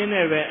မှတ်ရင်း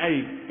နဲ့ပဲအဲ့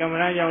ဒီကမ္မ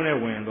ထမ်းကြောင်းနဲ့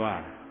ဝင်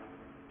သွား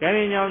ကဲရ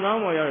င်ညောင်သော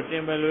င်းပေါ်ရောက်တ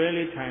င်ပလွဲ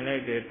လေးထိုင်လို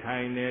က်တယ်ထို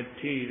င်တယ်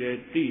ထိတယ်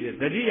သိတယ်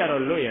တတိယ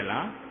တော့လွတ်ရ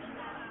လား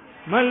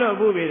မလွတ်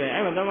ဘူးပဲတဲ့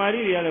အဲ့မှာသမာဓိ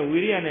တွေကလည်းဝိ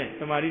ရိယနဲ့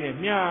သမာဓိနဲ့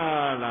မျှ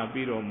လာ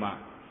ပြီးတော့မှ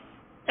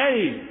အဲ့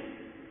ဒီ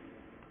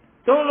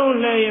သုံးလုံး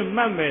လဲရင်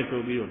မှတ်မယ်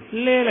ဆိုပြီးတော့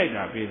လှဲလိုက်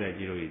တာပြေးတဲ့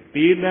ကြီးတို့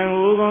ဒီတန်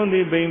ဟိုကောင်းသ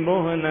ည်ဘိန်ဘော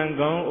ဟနံ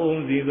ကောင်းအော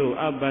င်စီတို့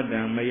အပ္ပတ္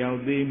တံမရောက်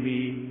သေး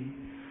မီ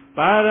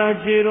ပါရာ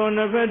ခြေတော်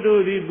နှစ်ဖက်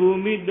တို့သည်ဘူ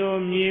မိတော်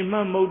မြေမှ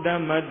မုဒ္ဒ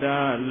မတ္တ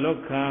လော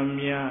က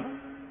မြ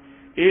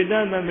ဧတ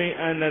သမိန်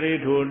အန္တရေ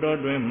ထိုတော်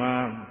တွင်မှာ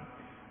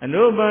အ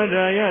နုပါ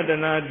ဒာယတ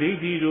နာဒိဋ္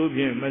ဌိတို့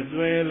ဖြင့်မ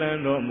စွဲလ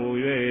န်းတော်မူ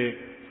၍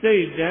စိ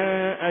တ်တံ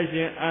အရှ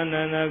င်အာန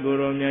န္ဒကို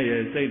ရောမြတ်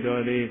ရဲ့စိတ်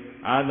တော်သည်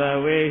အာသ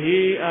ဝေဟိ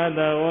အာသ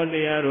ဝတ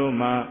ရားတို့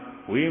မှာ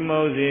ဝိ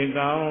မောဇေ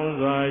ကောင်း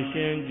စွာရှ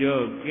င်းကြွ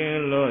က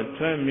င်းလွတ်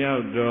ထွက်မြော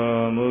က်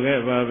တော်မူ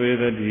ခဲ့ပါပေ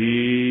သတ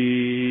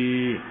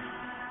ည်း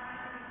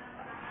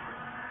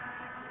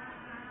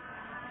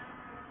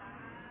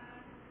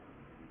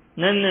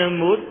နည်းနည်း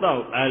မိုး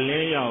တော့အလ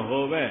င်းရောက်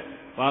ဟိုဘက်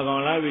ပါကော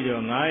င်လာပြီး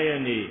တော့9ရ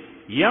က်နေ့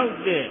ရောက်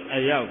တဲ့အ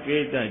ရောက်ပိဋ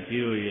က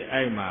ကြီးတို့ရဲ့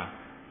အဲ့မှာ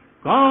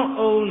ခေါင်း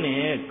အုံး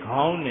နဲ့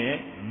ခေါင်းနဲ့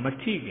မ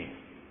ထိခင်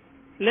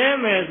လဲ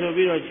မယ်ဆို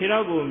ပြီးတော့ခြေထော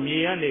က်ကိုမြေ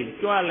ကနေ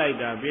ကြွလိုက်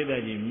တာပိဋက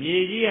ကြီးမြေ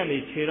ကြီးကနေ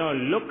ခြေထောက်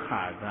လွတ်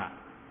ခါက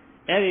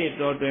အဲ့ဒီ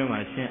တော်တွင်းမှာ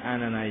ရှင်အာ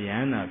နန္ဒယ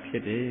န္တာဖြ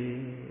စ်တယ်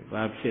။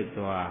ဘာဖြစ်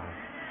သွား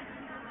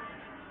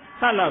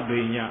သလဘိ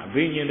ညာအ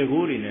ဘိညာဉ်တကူ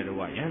တွေနဲ့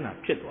တော့ယန္တာ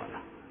ဖြစ်သွားတာ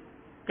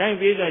။ကိုင်း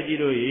ပိဋကကြီး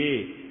တို့ရေ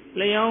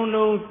လျောင်း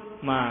လုံး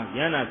မှာယ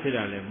န္တာဖြစ်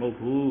တာလည်းမဟုတ်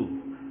ဘူး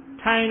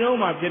။ထိုင်တော့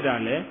မှဖြစ်တာ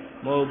လည်း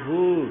မဟုတ်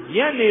ဘူး။ရ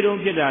က်နေတော့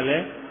ဖြစ်တာလ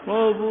ည်းမဟု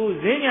တ်ဘူး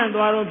။ဈဉ္ညာ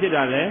သွားတော့ဖြစ်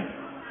တာလည်း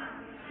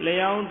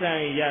လျောင်းတို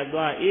င်ရ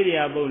သွားဣရိ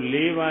ယာပုတ်၄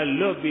ပါး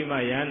လွတ်ပြီးမှ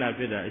ယန္တာ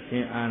ဖြစ်တာအရှ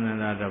င်အာနန္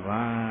ဒတ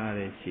ပါး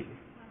တဲ့ရှိတယ်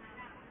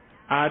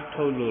။အာ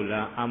ထုတ်လို့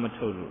လားအာမ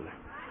ထုတ်လို့လား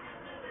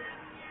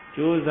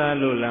ကြိုးစား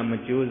လို့လားမ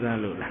ကြိုးစား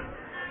လို့လား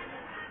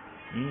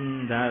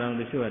ဒါတော့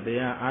တချို့ကတ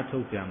ရားအာထု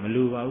တ်ကြမ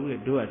လိုပါဘူးလေ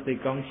တို့ကစိတ်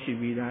ကောင်းရှိ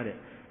ပြီးသားတဲ့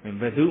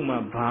ဘယ်သူမှ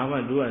ဘာမှ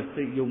တို့က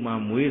စိတ်ယုံမှ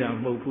မွေးတာမ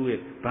ဟုတ်ဘူးတဲ့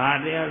ဘာ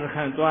တရားစခ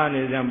န်းသွား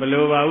နေကြမ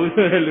လိုပါဘူး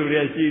ဆိုတဲ့လူ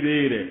တွေရှိ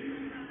သေးတယ်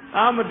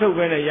အာမထုတ်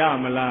ပဲနဲ့ရ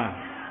မလား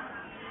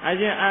အ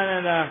ရှင်အာန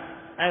န္ဒ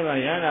အဲ့မှာ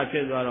ယန္တာဖြ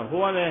စ်သွားတော့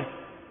ဟိုကလည်း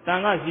တန်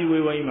ခါရှိ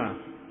ဝေးဝိုင်းမှာ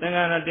သင်္က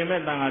န်းတင်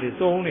မဲ့တန်ခါတွေ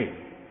စုံနေ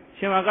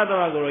ရှင်မကတ္တ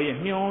ဝကိုရောကြီး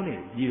မျောနေ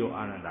ကြီးတော့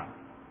အာနန္ဒ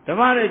ဓမ္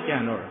မလည်းကြံ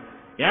တော့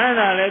ယန္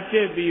တာလည်းဖြ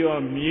စ်ပြီး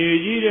တော့မြေ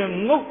ကြီးတဲ့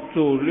ငုတ်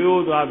ဆို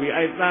လျိုးသွားပြီး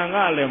အဲ့တန်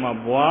ခါလည်းမှာ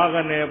ဘွားက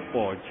နေ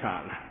ပေါ်ချ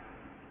လာ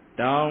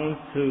တောင်း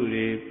စု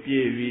တွေပြ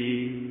ည့်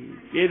ပြီး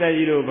ပြည့်တဲ့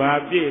ကြီးတို့ဘာ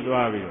ပြည့်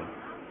သွားပြီတော့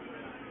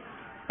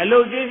အလု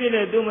တ်ကြီးဖြစ်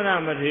တဲ့သုမရ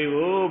မထေ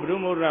ကိုဘုရု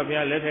မုဒ္ဒရာဘု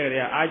ရားလက်ထက်ကတ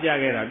ည်းကအားကြ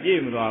ခဲ့တာပြ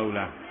ည့်မသွားဘူး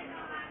လား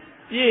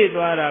ပြည့်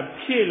သွားတာ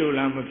ဖြည့်လို့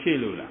လားမဖြည့်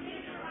လို့လား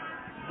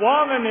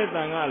ပွားကနေတ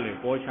န်ကလည်း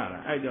ပေါ်ချတာ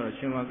အဲ့ကြောင့်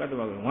ရှင်မကတ္တ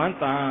ဝကဝမ်း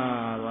သာ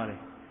သွားတယ်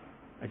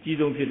အကြီး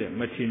ဆုံးဖြစ်တဲ့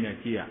မထေမြတ်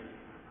ကြီးရ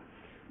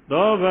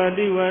သောဗ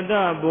တိဝတ္တ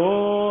ဘော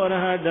အရ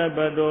ဟတပ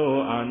တော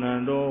အာန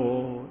န္ဒော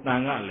တ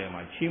န်ကလည်း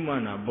မှာချီးမွ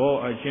မ်းတာဘော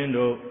အရှင်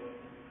တို့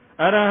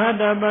အရဟ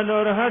တပတော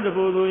ရဟတ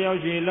ဘုသူရောက်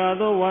ရှိလာ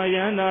သောဝါယ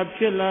န္တာ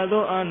ဖြစ်လာ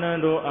သောအာနန္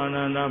ဒောအာန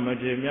န္ဒမ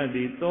ထေမြတ်သ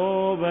ည်သော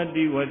ဗ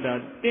တိဝတ္တ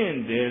တင့်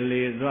တယ်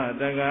လေစွာ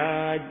တ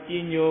ကား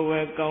ကြီးညို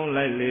ဝဲကောင်း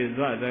လိုက်လေ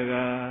စွာတ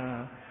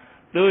ကား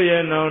သူ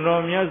ရဲ့နောင်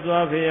တော်မြတ်စွာ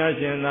ဘုရား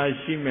ရှင်သာ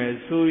ရှိမဲ့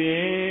ဆိုရ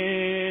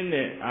င်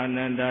တဲ့အာန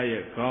န္ဒ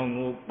ရဲ့ခေါင်း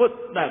ကိုပုတ်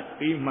တက်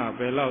ပြီးမှဘ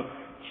ယ်လောက်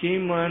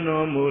ချီးမွမ်း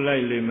တော်မူလို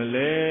က်လိမ့်မ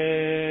လဲ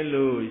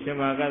လို့ရှင်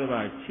မကတ္တဗ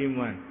ချီး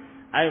မွမ်း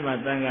အဲ့မှာ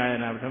သံဃာယ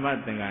နာပထမ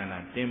သင်္ဃာယနာ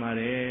တင်ပါ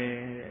တယ်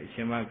အရှ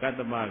င်မကတ္တ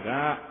ဗက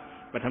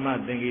ပထမ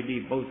သင်္ကေတိ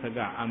ပု္ပ္ပက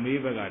အမေး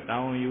ဘကတော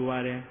င်းယူပါ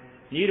တယ်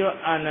ညီတော်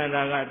အာနန္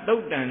ဒာကတု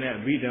တ်တန်တဲ့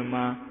အဘိဓမ္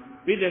မာ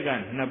ပိဋက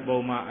နှစ်ပုံ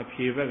မှာအ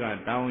ဖြေဘက်က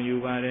တောင်းယူ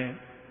ပါတယ်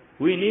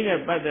We need a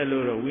better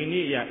load, we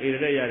need a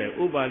area,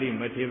 Ubali,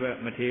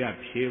 Matega,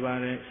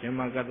 Shivare,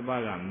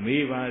 Shemakatbaga,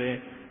 Mevare,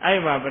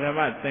 Iva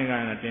Brava,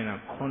 Tanga,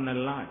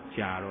 Conala,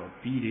 Jaro,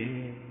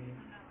 Pide,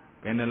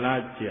 Penala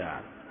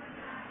Jar.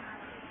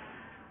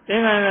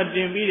 Tenga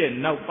Jimmy,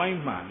 now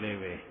find my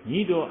leve,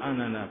 Nido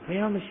Anana,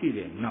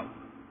 Payamashide, now.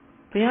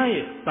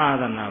 Pay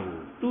Sadanavu,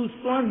 2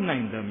 swan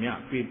 9 the Mia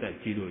Peter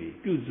Chidoi,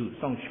 Puzu,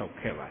 Song Shop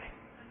Kevai.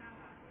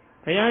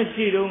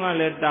 Payashi don't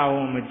let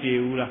down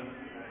Majeula.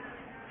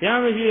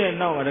 Yamashi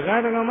now, the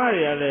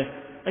Gardamaria,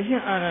 I see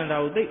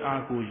Ananda, they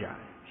are Kuja.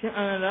 She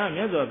Ananda,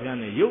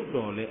 Yazopiana,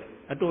 Yokdole,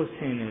 I don't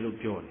send a look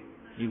joy.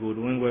 You go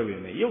to one where we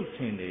may, you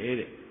send the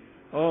edit.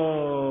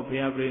 Oh,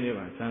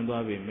 Piabrina,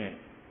 Sandwa be met.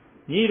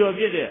 Need of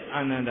it,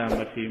 Ananda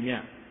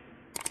Matimia.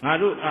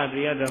 Naru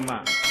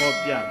Adriadama,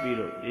 Popia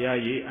Piro,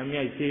 Yayi, I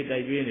may say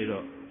that you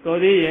know. So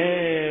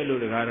the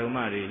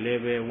Ludaramari,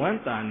 Leve, 1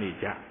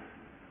 Tanija.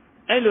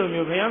 Elo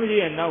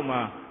Mupayamji and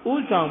Nauma,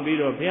 Usang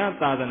Biro,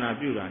 Piatana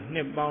Pura,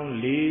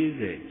 Nepon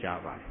Lize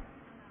Java.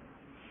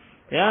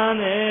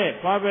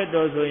 Yane, Papa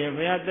Dozo, and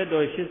Piatato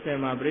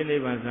Shisema,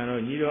 Brinevans,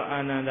 Nido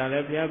Ananda,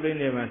 Lepia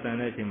Brinevans,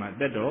 and Etima,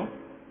 Dedo,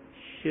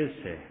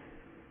 Shise.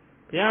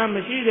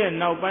 Piamashide,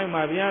 now by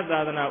my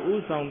Piatana,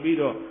 Usang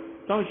Biro,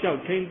 Don't shout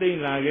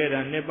changing like it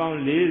and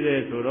Nepon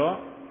Lize Suro.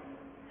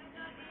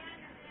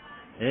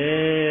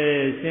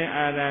 Saint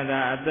Ananda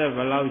at the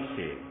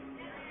Veloci.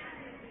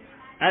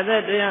 At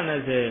that day, I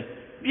say,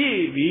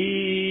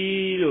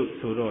 Be look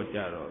Suro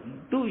Jaro,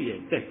 do ye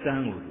take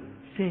tango,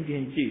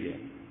 singing Chile.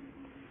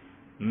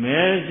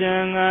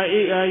 Meshanga,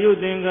 you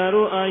think I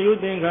go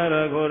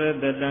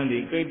at the dandy,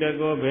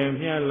 Kitago,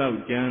 Bemia, Love,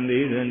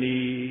 Jandy, the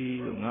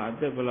knee, not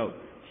the below.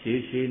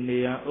 She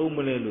near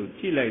Umulelu,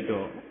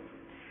 Chilaito.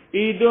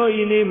 Ido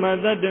ini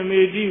mata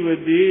demedi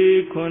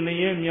wedi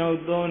konye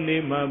nyauto ne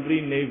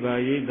mabri ne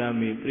bayida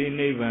mi pri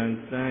ne ban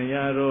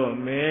sanyaro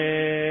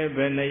me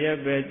benye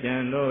be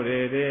chando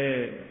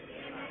re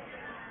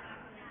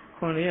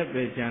konye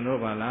be chando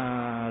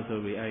bala so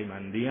bi ai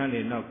man di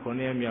ane no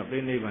konye mya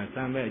pri ne ban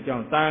san me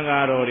ajaung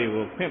tanga ro ri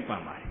ko khwint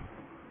pan pai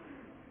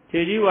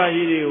che ji wa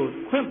ji ri ko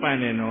khwint pan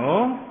ne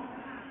no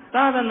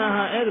tadana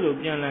ha ai lo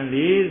pyan lan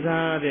le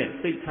sa de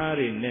sait tha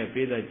ri ne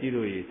pe da ji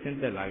lo yi sin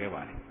tet la ke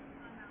ba le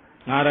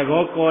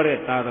Narago Kore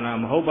Tadana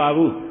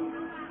Mobabu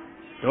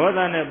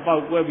Jordan and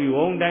Pau Webby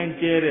won't dine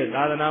chair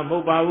Tadana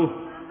Mobabu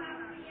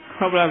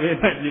Cobra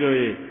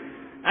Vitaji.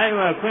 I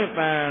was quite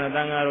fan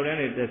Dangaro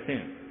and the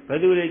same.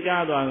 But do the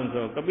Jadwan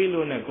so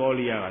Capillo and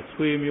Colia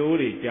swim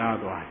Yuri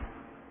Jadwan.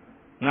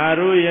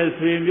 Naru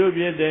swim you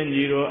be then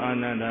Giro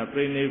Ananda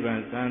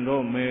Prinevans and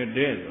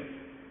Omedezo.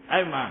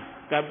 I ma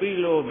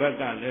Capillo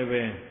Becca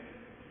Leve.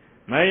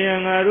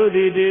 Mayangaru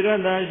di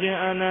Radashin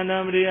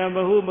Ananamria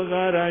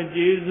Bahubagara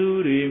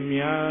Jesuri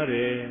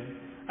Miare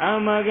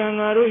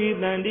Amagangaru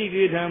Itandi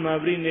Gitama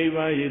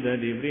Brineva Yida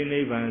di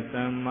Brineva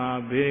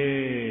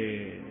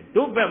Samabe.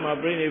 Tupema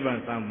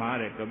Brineva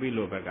Samare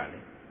Kabilo Bagale.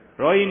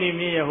 Roini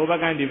Mia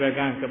Hobakan di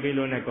Bagan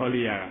Kabilo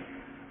Necolia.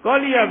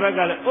 Colia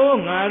Bagale, oh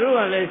Naru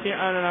Alessi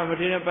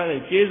Anamatina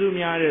Pale, Jesu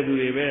Miare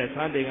Duribe,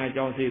 something I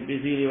don't see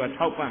busy or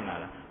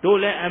Topana.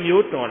 Don't let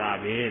Amutora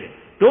be.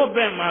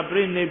 Tope ma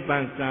prende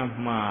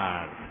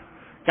bansamar.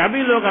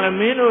 Kabilo kala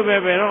meno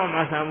bebero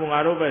masamu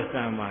ngaro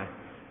besama.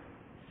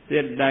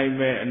 Sit dai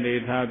me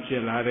ane tha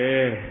phit la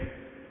de.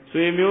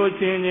 Sway myo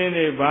chin chin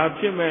ne ba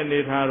phit me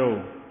ane tha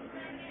ro.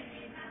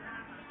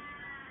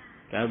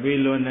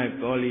 Kabilo ne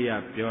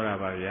Koliya pyo ra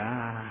ba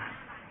bya.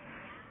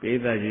 Pe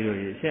da ji lo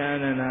yi Shin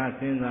Ananda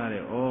sin sa de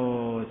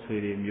oh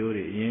sway de myo de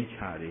yin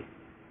cha de.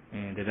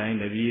 De dai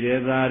de bi de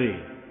tha de.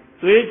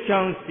 Sway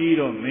chang si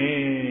do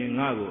me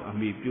nga ko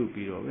ami pyu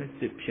pi do be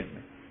sit phit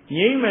me.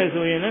 Ngei me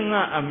so yin le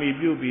nga ami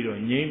pyu pi do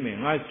ngei me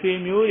nga sway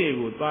myo de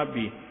ko twa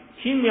pi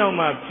chin myaw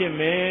ma phit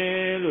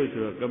me lo so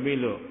do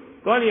Kabilo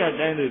Koliya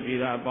tain tu pi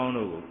da apaung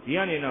do ko di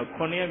ane no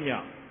 9 ရက်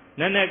မြောက်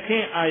နနက်ခ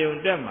င်းအာယုန်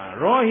တက်မှာ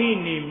ရောဟိ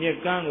နီမြစ်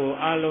ကမ်းကို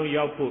အလုံး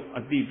ရောက်ဖို့အ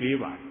တိပေး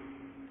ပါ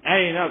အဲ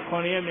ဒီတော့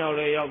9 ရက်မြောက်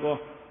လဲရောက်တော့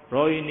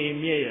ရောဟိနီ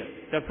မြစ်ရဲ့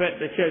တစ်ဖက်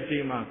တစ်ချက်စီ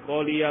မှာကော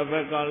လီယာဘ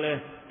က်ကလည်း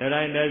တ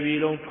တိုင်းတစ်ပြည်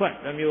လုံးထွက်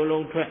တစ်မျိုး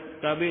လုံးထွက်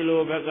တပိ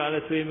လိုဘက်ကလ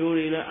ည်းဆွေမျိုး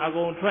တွေလည်းအ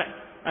ကုန်ထွက်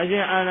အရှ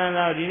င်အာနန္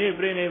ဒာဒီနေ့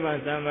ပြိဋိဘံ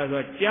စံမှာ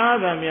ဆိုကြား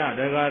သမျှ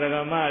ဒကာဒက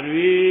မ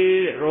တွေ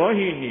ရော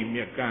ဟိနီမြ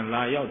စ်ကမ်း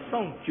လာရောက်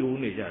စောင့်ကြိုး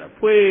နေကြတာ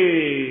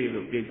ဖွေး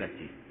လို့ပြိတ္တ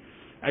ကြီး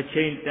အ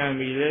ချိန်တန်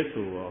ပြီလဲ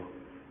ဆိုတော့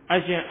အ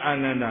ရှင်အာ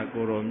နန္ဒာ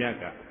ကိုရောမြတ်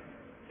က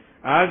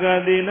အာဂ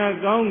တိန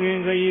ကောင်းငင်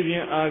ခရီးဖြ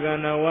င့်အာဂ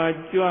နဝါ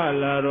ကြွ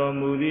လာတော်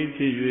မူသည်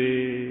ဖြစ်၍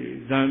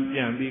ဇံပြ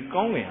န်ပြီး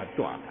ကောင်းငင်ဟာ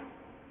ကြွလာ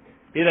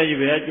ပြိတ္တကြီး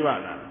ဘယ်ကကြွ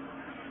လာ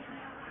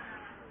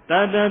တ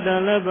တတ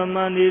လည်းပ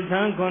မာဏိသံ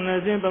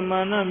90ပမာ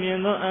ဏမြင်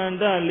သောအန္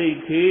တလိ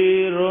ခေ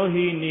ရော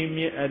ဟိနိ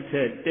မြစ်အထ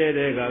က်တဲ့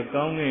တဲ့က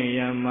ကောင်းငင်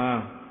ယံမှာ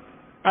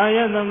အာယ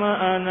သမ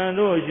အာနန္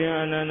ဒိုရှင်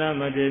အာနန္ဒ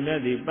မထေရမြ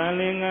တ်သည်ပန်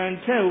လင်ငံ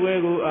ထက်ဝဲ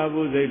ကိုအ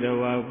ဘုဇိတ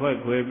ဝါဖွဲ့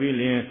ခွဲပြီး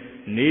လျင်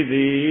နိ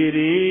တိ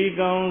ရီ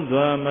ကောင်း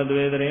စွာမ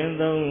သွေတရင်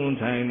သုံး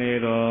ထိုင်နေ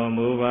တော်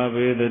မူပါ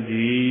ပေတ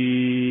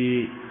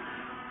ည်း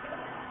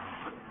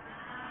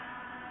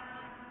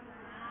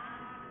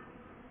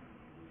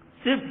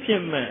စစ်ဖြ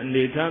စ်မဲ့အ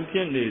နေထားဖြ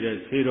စ်နေတဲ့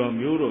ဆေတော်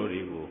မျိုးတော်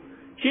တွေကို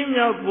ချင်း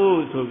မြောက်ဖို့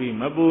ဆိုပြီး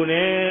မပူ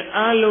နဲ့အ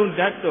လုံး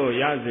ဓာတ်တော်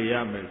ရစေရ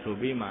မယ်ဆို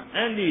ပြီးမှ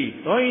အဲ့ဒီ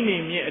သောဟိနေ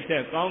မြစ်အထ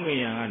က်ကောင်းကင်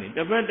ယံကနေတ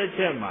စ်ဖက်တစ်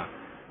ချက်မှာ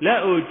လ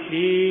က်အုပ်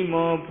ချီ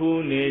မော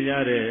ဖူးနေကြ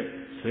တဲ့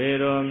ဆွေ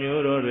တော်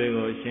မျိုးတော်တွေ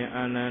ကိုရှင်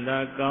အာနန္ဒာ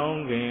ကော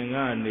င်းကင်က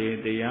နေ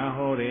တရား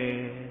ဟောတယ်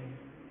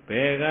ဘ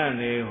ယ်က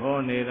နေဟော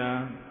နေတာ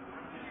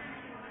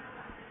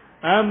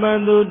အပ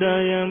တုတ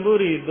ယံပု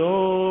ရိသော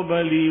ပ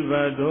လီဘ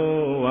သော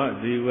ဝ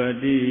ဇိဝ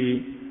တိ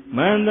မ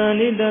န္တ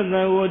နိတသ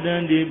ဝတ္တ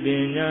န္တိပ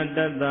ညာတ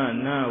တ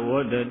နာဝ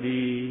တ္တ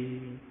တိ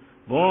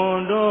ဘွန်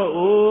တော်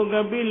အိုက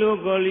ပိလော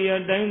ကောလီယ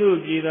တိုင်းသူ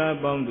ပြည်သား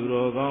ပေါင်းသူ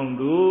တော်ကောင်း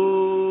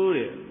တို့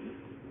တဲ့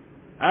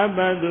အပ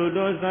တု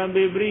တောသဗ္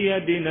ဗေပရိယ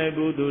တိ၌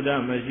ဘုဒ္ဓ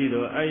မရှိ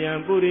သောအယံ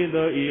ပုရိ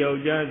သောဤယော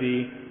က်ျားသ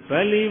ည်ဗ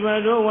လိဘ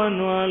သောဝ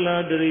နွာလာ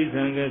တရိ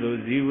သံကဲ့သို့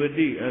ဇီဝ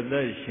တိအသ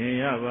က်ရှင်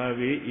ရပါ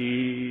၏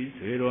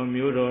ဆွေတော်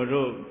မျိုးတော်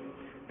တို့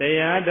တ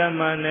ရားဓမ္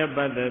မနဲ့ပ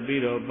တ်သက်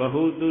ပြီးတော့ဘ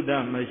ဟုတုတ္တ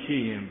မရှိ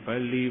ရင်ဗ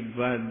လိဘ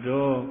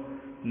သော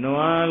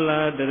နွာ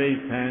လာတရိ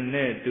သံ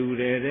နဲ့တူ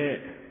တယ်တဲ့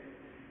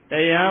တ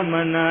ရားမ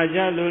နာကြ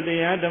လို့တ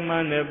ရားဓမ္မ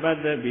နဲ့ပတ်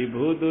သက်ပြီးဘ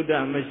ဟုတုတ္တ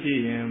မရှိ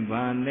ရင်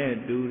ဘာနဲ့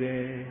တူတ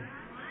ယ်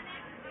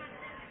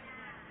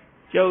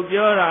ကျုပ်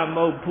ပြောတာမ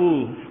ဟုတ်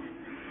ဘူး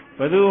ဘ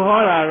သူ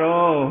ဟောတာ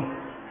တော့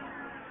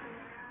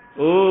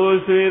အို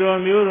ဆွေ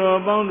တော်မျိုး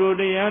တော်ပေါင်းတို့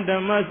တရားဓ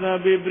မ္မစာ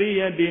ပေပရိ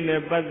ယတ်တိ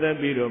နဲ့ပတ်သက်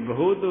ပြီးတော့ဘ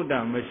ဟုတုတ္တ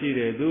မရှိ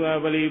တဲ့သူအ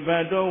ပလိပ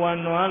တ်တော်ဝ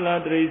နွာလာ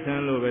တရိษံ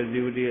လို့ပဲဇီ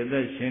ဝတိအသ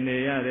က်ရှင်နေ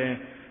ရတယ်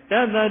တ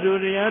သတ္တု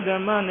တရားဓ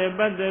မ္မနဲ့ပ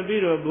တ်သက်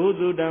ပြီးတော့ဘဟု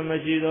တုတ္တမ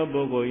ရှိသော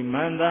ပုဂ္ဂိုလ်ဤမ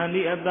န္တာ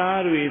နိအ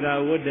သားတွေသာ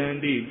ဝတ္တန္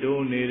တိ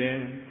တိုးနေတယ်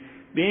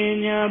ပ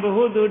ညာဘ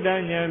ဟုတုတ္တဉာ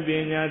ဏ်ပ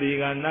ညာဒီ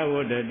ကနဝ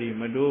တ္တတိ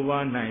မတိုးပါ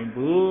နိုင်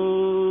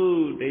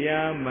ဘူးတ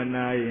ရားမ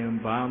နာရင်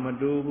ဘာမ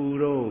တိုးဘူး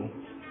တော့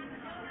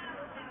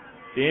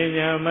ပ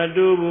ညာမ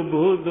တိုးဘူးဘ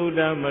ဟုတုတ္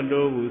တမ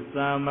တိုးဘူး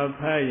စာမ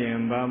ဖတ်ရင်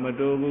ဘာမ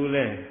တိုးဘူး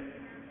လဲ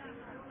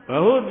ဘ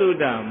ဟုတုတ္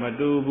တမ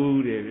တိုး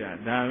ဘူးတဲ့ဗျ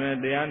ဒါပဲ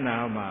တရားနာ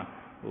မှာ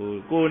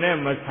ကိုယ်နဲ့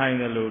မဆိုင်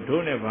တယ်လို့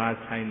တို့နဲ့ဘာ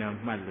ဆိုင်တာ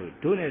မှတ်လို့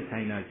တို့နဲ့ဆို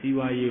င်တာစီး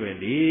ပွားရေးပဲ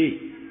လေ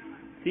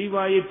စီး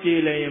ပွားရေး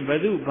ပြေးလဲရင်ဘ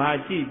သူဘာ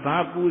ကြည့်ဘာ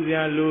ပူစ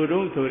ရာလို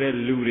တုံးဆိုတဲ့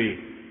လူတွေ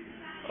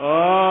ဩ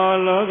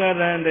လောက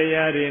ရန်တ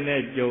ရားတွေ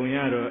နဲ့ကြုံရ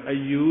တော့အ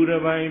ယူတ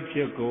စ်ပိုင်းဖြ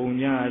စ်ကုန်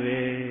ကြတ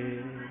ယ်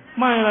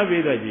မှန်လားပြ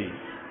ည်သက်ကြီး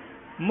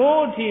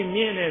မိုးထီမြ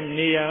င့်တဲ့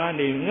နေရာက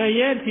နေင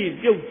ရဲထီ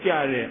ပြုတ်ကြ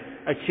တဲ့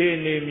အခြေ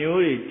အနေ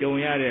မျိုးတွေကြုံ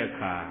ရတဲ့အ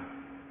ခါ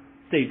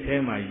စိတ်ထဲ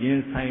မှာရင်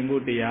ဆိုင်မှု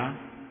တရား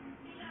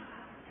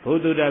ဘု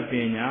ဒ္ဓတပ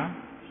ညာ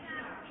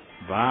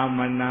ဘာမ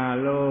နာ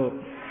လို့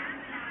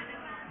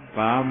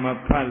ဘာမ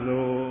ဖတ်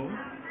လို့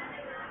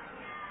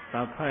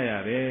သာဖတ်ရ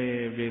တယ်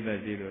ပြိဿ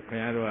ကြီးတို့ခင်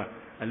ဗျားတို့က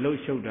အလုတ်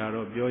ရှုပ်တာ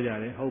တော့ပြောကြ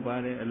တယ်ဟုတ်ပါ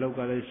တယ်အလုတ်က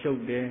လည်းရှု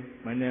ပ်တယ်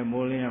မနေ့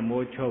မိုးလင်းက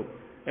မိုးချုပ်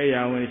အဲ့ရ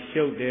ဝင်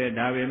ရှုပ်တယ်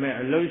ဒါပေမဲ့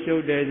အလုတ်ရှု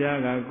ပ်တဲ့ကြား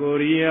ကကို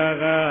ရီးယား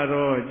က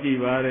တော့ကြည်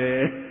ပါတယ်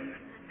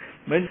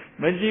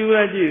မကြည့်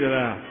ဘူးကြည့်သ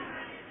လား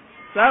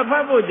သာဖ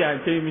တ်ဖို့ကြာ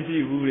ချိန်မရှိ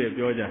ဘူးတဲ့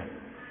ပြောကြ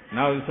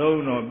နောက်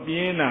ဆုံးတော့ပြ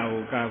င်းတာ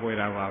ကိုကာကွယ်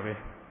တာပါပဲ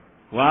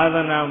ဝါသ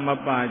နာမ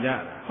ပါကြ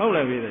ဟုတ်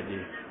လားပြည့်တဲ့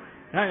ကြီး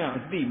ဒါကြောင့်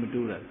အတိမ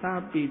တူတာစာ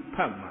ပေဖ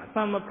တ်မှာ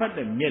စာမဖတ်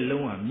တဲ့မျက်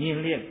လုံးကမြင်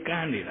လျက်က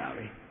န်းနေတာ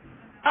ပဲ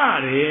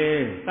အားတ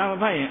ယ်စာမ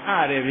ဖတ်ရင်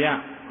အားတယ်ဗျ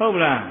ဟုတ်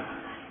လား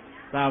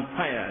စာဖ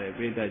တ်ရတယ်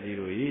ပြည့်တဲ့ကြီး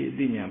တို့ဤအ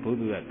တိညာဘုဒ္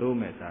ဓကတိုး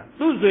မဲ့စာ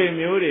သူ့ဆွေ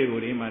မျိုးတွေကို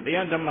ဒီမှာတ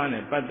ရားဓမ္မ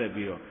နဲ့ပတ်သက်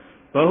ပြီးတော့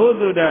ဘဟု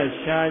တုတ္တ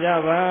ရှာကြ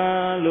ပါ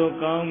လို့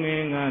ကောင်းင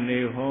င်ကနေ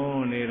ဟော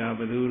နေတာဘ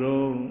ယ်သူ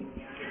တော့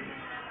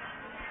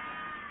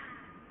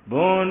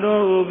ဘွန်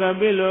တော်ဥက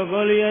ပိလော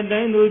ကောလီယ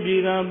တိုင်းသူပြ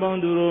ည်သာပေါင်း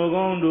သူတော်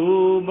ကောင်းတို့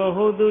ဘ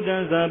ဟုတုတ္တ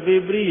သာပိ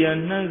ပရိယ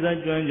နှံ့စ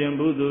ကျွမ်းခြင်း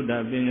ဘုဒ္ဓတာ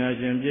ပညာ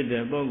ရှင်ဖြစ်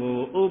တဲ့ပုဂ္ဂို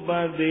လ်ဥပ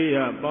သေးယ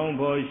ပေါင်း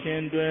ဖော်ရှ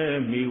င်တွဲ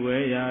မိဝဲ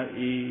ရ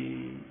၏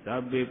သာ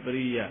ပိပ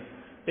ရိယ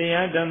တ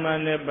ရားဓမ္မ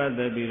နဲ့ပတ်သ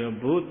က်ပြီးတော့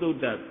ဘုဒ္ဓ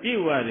တာပြ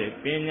ည့်ဝတဲ့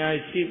ပညာ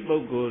ရှိပု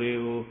ဂ္ဂိုလ်တွေ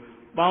ကို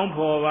ပေါင်း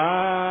ဖော်ပါ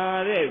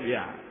တဲ့ဗျ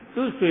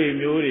သူ့ဆွေ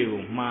မျိုးတွေ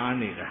ကိုမှား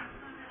နေတာ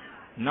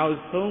နောက်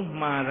ဆုံး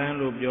မှားရန်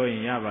လို့ပြောရ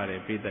င်ရပါတ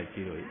ယ်ပိဋက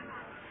ကြီးတို့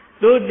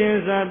သုတင်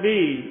စာပိ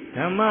ဓ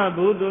မ္မ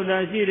ဘုဒ္ဓတာ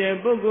ရှိတဲ့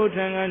ပုဂ္ဂိုလ်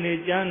ထံကနေ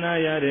ကြားနာ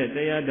ရတဲ့တ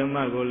ရားဓမ္မ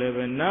ကိုလည်း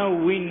ပဲနာ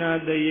ဝိနာ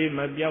တရေမ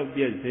ပြောက်ပြ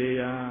ည့်စေ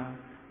ရ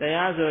တ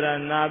ရားဆိုတာ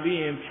နာပြီး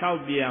ရင်ဖြော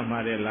က်ပြရမှာ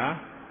တဲ့လား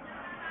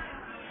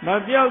မ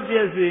ပြောက်ပြ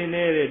ည့်စေ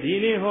နဲ့တဲ့ဒီ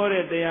နေ့ဟော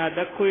တဲ့တရားတ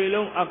စ်ခွေ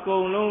လုံးအကု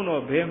န်လုံး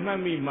တော့ဘယ်မှ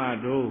တ်မိမှာ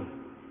တော့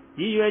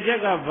ဒီရွယ်ချ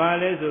က်ကဘာ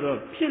လဲဆိုတော့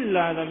ဖြစ်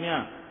လာသမျှ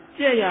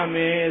ကြက်ရမ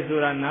ယ်ဆို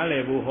တာနားလ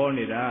ည်ဖို့ဟော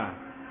နေတာ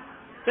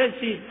သက်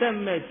ရှိသက်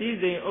မဲ့စည်း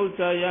စိမ်ဥစ္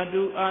စာယ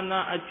တုအာနာ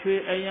အချွေ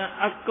အယံ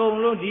အကုန်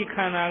လုံးဒီခ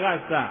န္ဓာက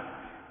စ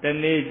တ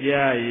နေ့ကြ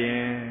ရ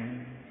င်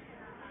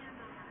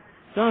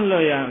စွန့်လွ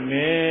တ်ရမ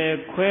ယ်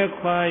ခွဲ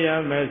ခွာရ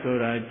မယ်ဆို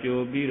တာကြို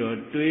ပြီးတော့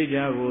တွေးကြ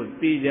ဖို့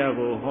သိကြ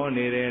ဖို့ဟော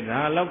နေတယ်ဒါ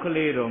လောက်က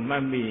လေးတော့မှ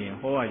တ်မိရင်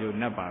ဟောရရုံ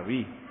နဲ့ပါပြီ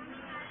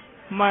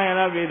မှားရ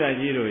လားပိဋက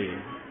ကြီးတို့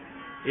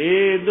ရေ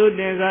သု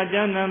တင်္ဂကျ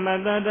မ်းနာမ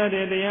တတ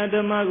တဲ့တရားဓ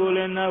မ္မကိုလ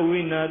ည်းနာဝိ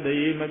နာတ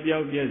ရေမပြော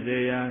က်ပြည့်စေ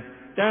ရ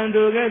တန်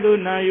တူကဲ့သို့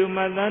နာယူမ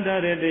တတ်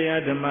တဲ့တ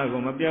ရားဓမ္မ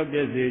ကိုမပြောက်ပြ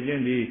ည့်စေခြ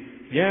င်းသည်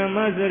ယမ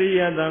စရိ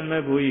ယသမ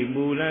ဘုဤ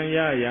မူလံ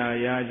ရာ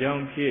ကြော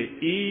င့်ဖြစ်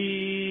၏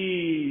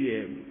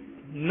တဲ့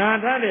နာ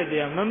ထားတဲ့တ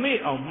ရားမမေ့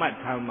အောင်မှတ်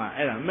ထားမှ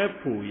အဲ့ဒါမဲ့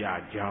ဖို့ရာ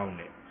ကြောင်း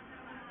တဲ့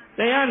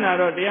တရားနာ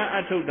တော့တရား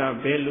အထုတ်တာ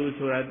ဘယ်လို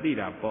ဆိုတာသိ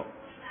တာပေါ့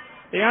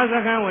တရားစ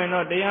ခန်းဝင်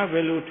တော့တရားဘ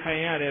ယ်လိုထို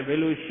င်ရတယ်ဘယ်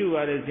လိုရှုရ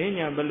တယ်ဈဉ္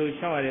ညာဘယ်လို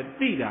လျှောက်ရတယ်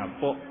သိတာ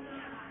ပေါ့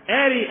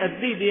အဲ့ဒီအ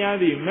သိတရား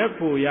ဒီမဲ့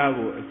ဖို့ရ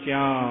ဖို့အ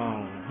ကြောင်း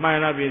မှန်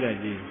လားပြည့်တဲ့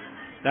ကြီး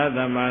တသ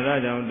မ္မာ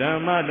ကြောင့်ဓ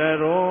မ္မတ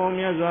ရော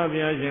မြတ်စွာဘု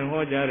ရားရှင်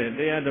ဟောကြားတဲ့တ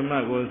ရားဓမ္မ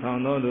ကိုဆောင်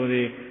တော်သူ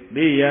တွေ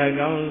သိရ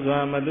ကောင်းစွာ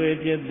မသွေ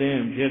ဖြစ်သ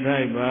င့်ဖြစ်ထို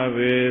က်ပါ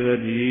ပေသ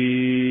တ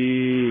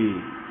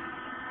ည်း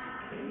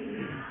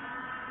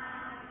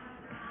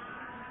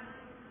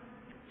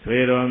ဆွေ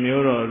တော်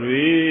မျိုးတော်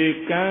တွေ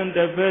ကံတ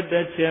စ်ဖက်တ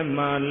စ်ချက်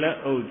မှလက်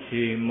အုပ်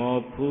ချီ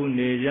မော်ဖူး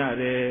နေကြ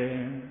တယ်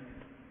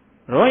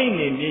ရောဟိ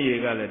နေမြေ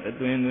ကြီးကလည်း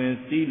တွင်တွင်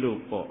စီး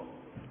လို့ပေါ့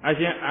အ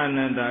ရှင်အာန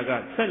န္ဒာက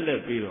ဆက်လ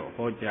က်ပြီးတော့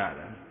ဟောကြား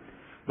တာ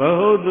ဘ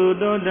ဟုတု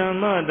တောဓမ္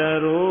မတ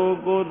ရော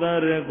ကိုတ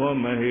ရခော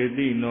မဟေ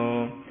တိနော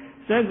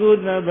သကု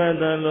တပတ္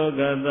တလော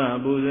ကသ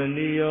ပုဇ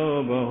နိယော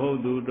ဘဟု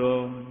တု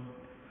တော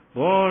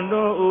ဘော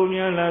တော်ဦးမြ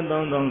တ်လာတော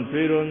င်းတောင်း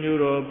ဆွေတော်မျိုး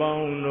တော်ပေါ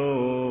င်း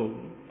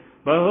တို့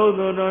ဘဟု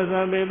တုတောသ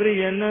ဗ္ဗေပရိ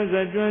ယနသ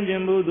ကျွမ်းကျ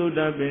င်ဘုဒ္ဓ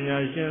ပညာ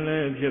ရှင်လ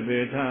ည်းဖြစ်ပေ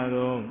ထ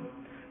သော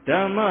ဓ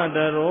မ္မတ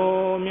ရော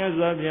မြတ်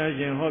စွာဘုရား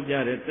ရှင်ဟောပြ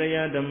တဲ့တ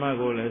ရားဓမ္မ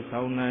ကိုလည်း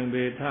ဆောင်နိုင်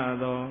ပေထ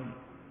သော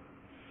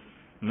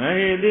မ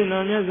ဟိတိ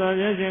နောမြတ်စွာ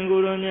ဘုရားရှင်ကို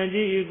ယ်တော်မြတ်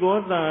ကြီးဤကော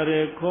တာ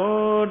ရေခော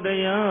တ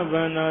ရားဗ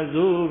န္နာ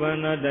ဇုဗန္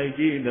နာတိုက်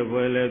ကြီးတ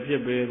ပွဲလည်းဖြ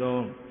စ်ပေသော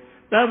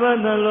တပ္ပ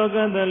တလောက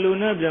တလူ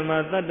နဲ့မြမ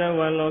တတ္တဝ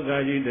လောက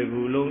ကြီးတစ်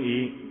ခုလုံးဤ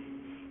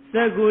စ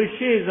က္ခု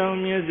ရှေ့ဆောင်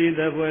မျက်စိ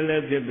တပွဲလ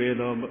ည်းဖြစ်ပေ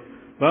သော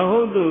ဘဟု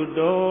တု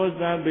တော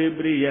သဗ္ဗေပ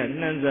ရိယ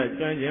နှံ့စ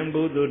ကျွမ်းကျင်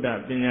ဘုဒ္ဓ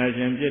ပညာ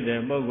ရှင်ဖြစ်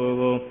တဲ့ပုဂ္ဂိုလ်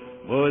ကို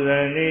ဘုဇ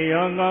နိ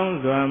ယောကောင်း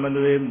စွာမ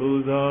သွေပူ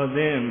ဇော်သ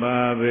င့်ပါ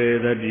ပေ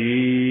သတ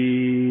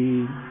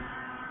ည်း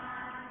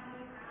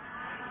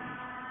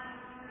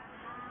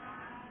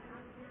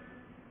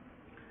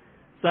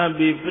သဗ္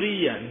ဗေပရိ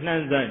ယ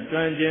နှံ့စကျွ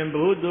မ်းကျင်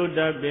ဘုဒ္ဓ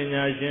ပ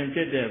ညာရှင်ဖြ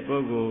စ်တဲ့ပု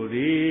ဂ္ဂိုလ်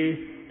ဒီ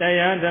တ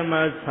ရားဓမ္မ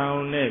ဆော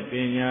င်တဲ့ပ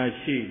ညာ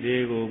ရှိတွေ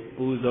ကို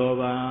ပူဇော်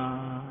ပါ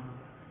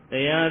တ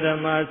ရားဓ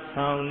မ္မ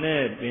ဆောင်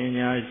တဲ့ပ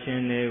ညာရှ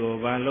င်တွေကို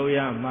ဘာလို့ရ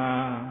မှာ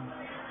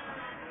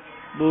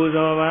ပူ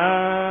ဇော်ပါ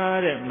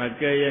တဲ့မ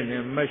ကဲ့ရဲ့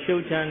နဲ့မရှု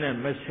ပ်ချနဲ့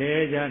မဆဲ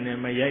ချနဲ့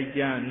မရိုက်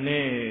ကြ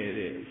နဲ့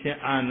တဲ့ရှင်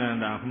အာနန္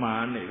ဒာ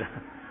မှားနေတာ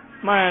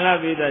မှားလား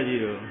ပိဋက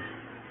ကြီးတို့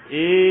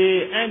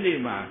အေးအဲ့ဒီ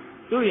မှာ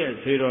သူ့ရဲ့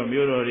ဆွေတော်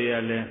မျိုးတော်တွေက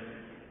လည်း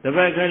တပ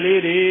တ်က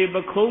လေးတွေပ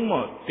ခုံး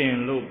မော်တင်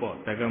လို့ပေါ့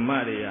တက္ကမ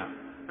တွေက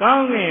ကော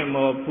င်းငင်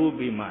မော်ဖူး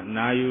ပြီးမှ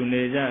နာယူ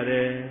နေကြတ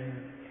ယ်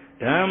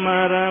ဓမ္မာ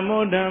ရ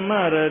မောဓမ္မ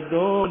ရ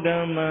တောဓ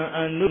မ္မ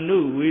အနု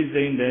ဝိ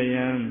စိန္ဒ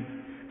ယံ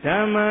ဓ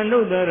မ္မနု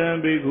တရံ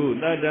ဘိက္ခု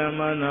တတ္တမ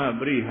နာ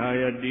ပရိဟာ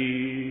ယတိ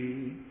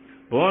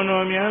ဘော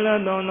နောမြတ်လာ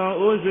တော်သော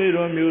အိုးဆွေ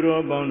တော်မျိုး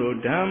တော်ပေါင်းတို့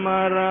ဓမ္မာ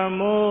ရ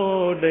မော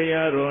တ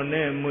ရားတော်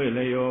နဲ့မွေ့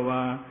လျော်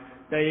ပါ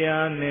တ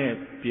ရားနဲ့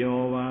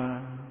ပျော်ပါ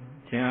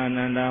ရှင်အာန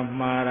န္ဒာ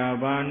မှားတာ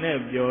ဘာနဲ့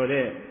ပျော်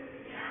တဲ့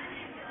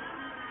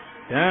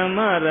ဓမ္မ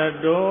ရ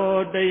တော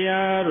တ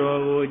ရား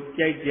တော်ကို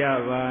ကြိုက်ကြ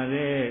ပါ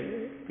လေ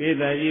ပိဋ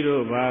ကကြီး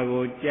တို့ဘာ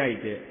ကိုကြိုက်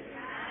တဲ့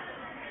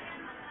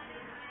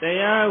တ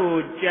ရားကို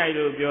ကြိုက်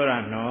လို့ပြောတာ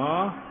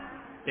နော်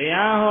တ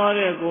ရားဟော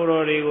တဲ့ကိုယ်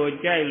တော်တွေကို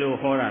ကြိုက်လို့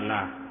ဟောတာ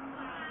လား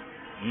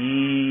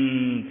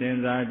စဉ်း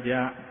စားကြ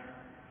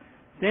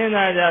ပိဋ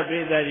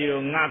ကကြီး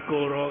တို့ငါ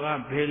ကိုယ်တော်က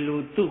ဘယ်လို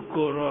သူ့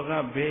ကိုယ်တော်က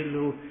ဘယ်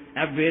လို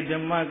အဘေဓ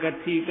မ္မက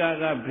တိက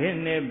ဘယ်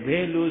နဲ့ဘ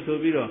ယ်လိုဆို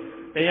ပြီးတော့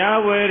တရား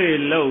ပွဲတွေ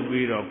လုပ်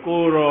ပြီးတော့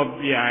ကိုယ်တော်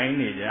ပြိုင်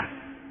နေကြ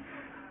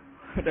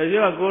တ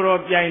ချို့ကကိုယ်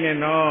တော်ပြိုင်နေ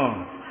နော်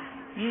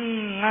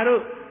ငါ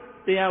တို့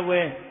တရားပွဲ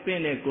ပြ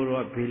င်းတဲ့ကိုယ်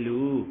တော်ကဘယ်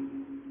လို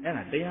အဲ့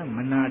ဒါတရားမ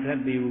နာတတ်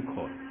သေးဘူး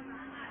ခေါ်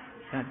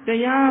ဒါတ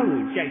ရား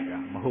ကိုကြိုက်တာ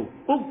မဟုတ်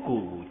ပုဂ္ဂို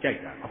လ်ကိုကြိုက်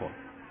တာခေါ်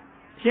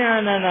ရှင်အာ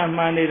နန္ဒာ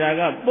မှားနေတာ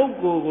ကပုဂ္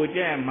ဂိုလ်ကို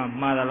ကြိုက်ရမှာ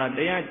မှားတာလားတ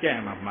ရားကြိုက်ရ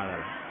မှာမှားတာ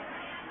လား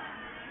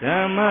ဓ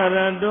မ္မရ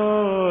တော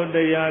တ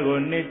ရားကို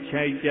နှစ်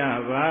ချိုက်ကြ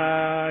ပါ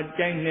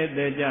ကြိုက်နှစ်သ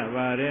က်ကြ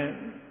ပါတဲ့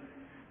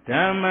ဓ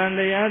မ္မတ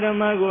ရားဓမ္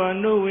မကိုအ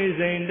နုဝိ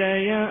စိန်တ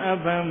ယံအ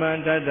ဖန်ဖန်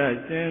တတ္တ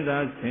စဉ်း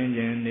စားဆင်ခြ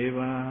င်နေ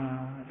ပါ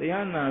တ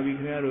ရားနာပြီး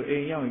ခင်ဗျားတို့အိ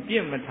မ်ရောက်ပြ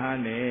စ်မထား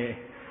နဲ့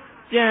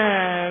ကြံ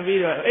ပြီး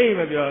တော့အိမ်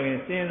မပြောခင်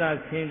စဉ်းစား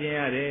ဆင်ခြင်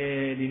ရတယ်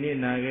ဒီနေ့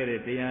နာခဲ့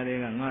တဲ့တရားတွေ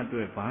ကငါ့အတွ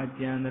က်ဘာ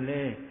ကြံတယ်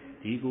လဲ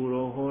ဒီကိုယ်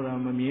တော်ဟောတာ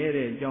မမြဲ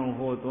တဲ့အကြောင်း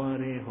ဟောသွား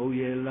တယ်ဟုတ်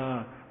ရဲ့လား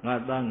ငါ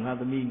သားငါ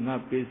သမီးငါ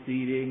ပစ္စ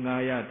ည်းတွေငါ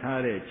ရ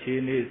ထားတဲ့ခြေ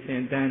နေစ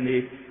င်တန်းတွေ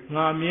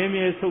ငါမြဲ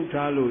မြဲဆုပ်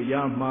ထားလို့ရ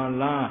မှာ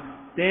လား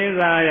စဉ်း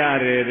စားရ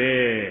တယ်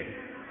တဲ့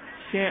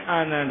ရှင်အာ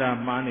နန္ဒာ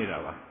မှားနေတာ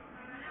ပါ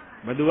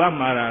ဘသူက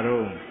မှားတာ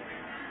တော့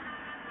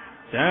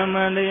ဓမ္မ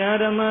တရား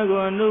ဓမ္မ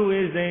ကိုအနုဝိ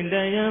စိန်တ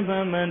ယံဖ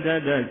မန္တ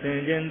တဆင်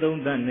ခြင်း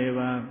သုံးသတ်နေ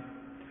ပါ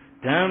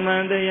ဓမ္မ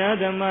တရား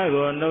ဓမ္မ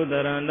ကိုနုတ္တ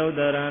ရံ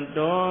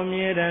တော်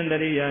မြဲတမ်းတ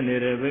ရိယာနေ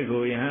တဲ့ဘိက္ခု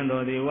ယဟန်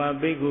တော်သည်ဝါ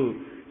ဘိက္ခု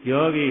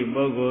ယောဂီ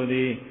ပုဂ္ဂိုလ်သ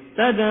ည်တ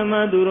တ္တမ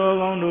သူတော်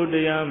ကောင်းတို့တ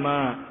ရားမှ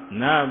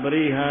နာပ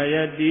ရိဟာယ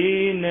တိ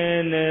နေ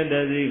နေတ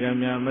သိက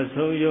မြမ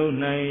ဆုံးယုံ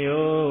နိုင်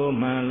ယော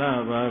မှန်လာ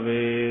ပါ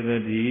ပေသ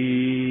တ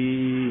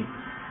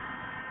ည်း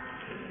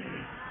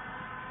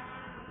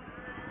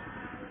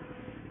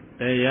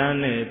တရား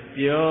နဲ့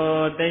ပြော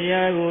တ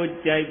ရားကို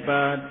ကြိုက်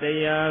ပါတ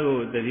ရား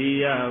ကိုတရိ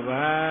ယာ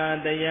ပါ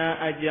တရား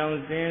အကြောင်း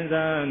စဉ်း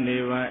စားနေ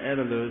ပါအဲ့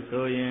လို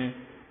ဆိုရင်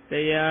ဓ တ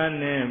ရား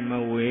နဲ့မ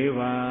ဝေး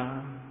ပါ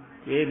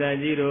ပိဿ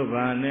ကြီးတို့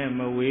ဘာနဲ့မ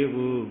ဝေး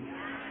ဘူး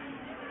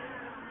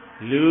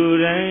လူ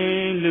တိုင်း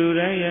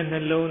ရဲ့နှ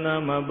လုံး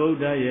သားမှာဗုဒ္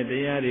ဓရဲ့တ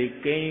ရားတွေ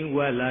ကိန်းဝ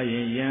တ်လာရ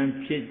င်ယံ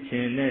ဖြစ်ခြ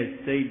င်းနဲ့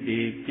စိတ်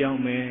တွေပြော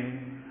င်းမယ်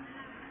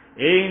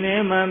အိမ်ထဲ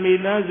မှာမိ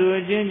သားစု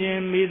အချင်းချ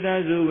င်းမိ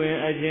သားစုဝင်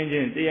အချင်းချ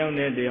င်းတယောက်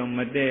နဲ့တယောက်မ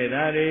တည့်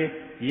တာတွေ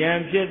ယံ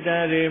ဖြစ်တာ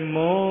တွေ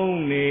မုန်း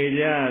နေ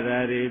ကြတာ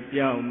တွေ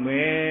ပြောင်းမ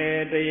ယ်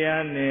တ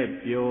ရားနဲ့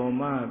ပျော်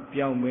မှ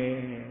ပြောင်းမ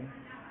ယ်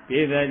ပိ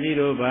ဿကြီး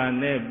တို့ဘာ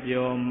နဲ့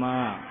ပျော်မှ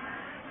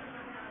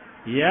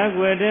ရ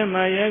က်ွယ်ထဲ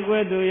မှာရက်ွ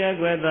ယ်သူရ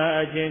က်ွယ်သား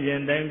အချင်းချ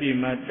င်းတိုင်းပြည်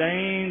မှာတို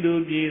င်းသူ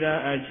ပြည်သား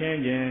အချင်း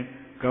ချင်း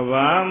က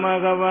ဘာမှာ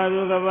ကဘာ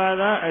သူကဘာ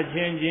သားအချ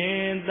င်းချ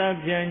င်းတပ်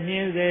ပြန်ညှ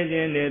င်းစေခြ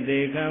င်းနဲ့ဒေ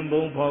ခံ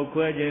ဘုံဖောက်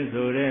ခွဲခြင်း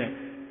ဆိုတဲ့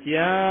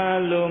ကြား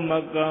လို့မ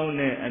ကောင်း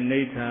တဲ့အ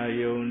နိဋ္ဌာ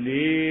ယုံ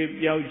လေး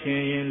ပျောက်ခြ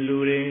င်းရင်လူ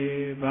တွေ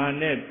ဘာ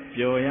နဲ့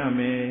ပျော်ရမ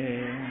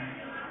ယ်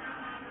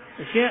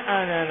အရှင်အာ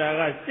နန္ဒာ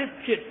ကစစ်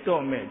ဖြစ်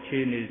တော့မဲ့ခြေ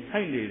နေ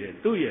ဆိုင်နေတဲ့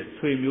သူ့ရဲ့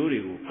ဆွေမျိုးတွေ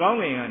ကိုကောင်း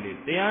ကင်ကနေ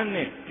တရား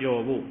နဲ့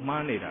ပျော်ဖို့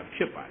မှားနေတာဖြ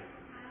စ်ပါတယ်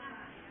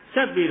ဆ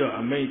က်ပြီးတော့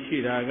အမိန့်ရှိ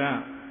တာက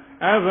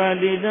အဘ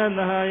တိတသ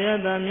ဟာယ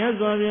တမြတ်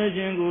စွာဘုရား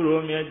ရှင်ကိုယ်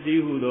တော်မြတ်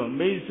ကြီးဟုသော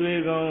မိတ်ဆွေ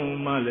ကောင်း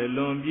မှလည်း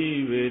လွန်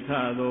ပြီးဝေထ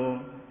သော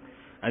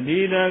အဓိ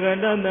တက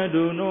တတ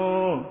တုနော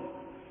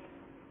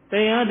တ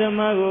ရားဓမ္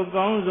မကို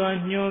ကောင်းစွာ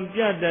ညွှန်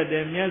ပြတတ်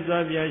တဲ့မြတ်စွာ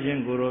ဘုရားရှင်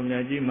ကိုယ်တော်မြ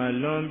တ်ကြီးမှ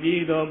လွန်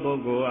ပြီးသောပု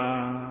ဂ္ဂိုလ်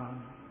အား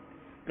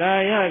ကာ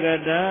ယက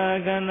တာ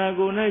ခန္ဓာ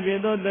ကိုယ်၌ဖြစ်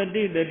သောတ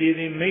တိ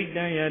သည်မိတ်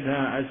တံယထာ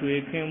အဆွေ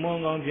ခင်မွ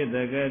န်းကောင်းဖြစ်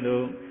တဲ့ကဲ့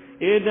သို့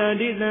ဧတ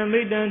တိတံမိ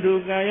တ္တံထု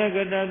ကာယက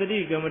တသတိ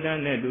ကမ္မဋ္ဌာ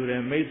န်းနဲ့တူ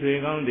တဲ့မိတ်ဆွေ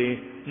ကောင်းသည်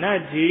န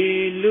တ်ထီ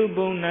လူ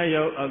ပုံနာ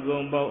ရောက်အကု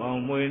န်ပေါက်အော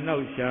င်မွေနှော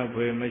က်ရှာ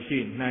ဖွေမရှိ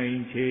နိုင်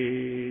ချေ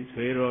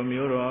ဆွေတော်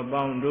မျိုးတော်အ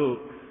ပေါင်းတို့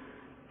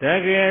တ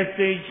ကယ်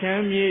စိတ်ချ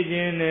မ်းမြေ့ခြ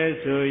င်းနဲ့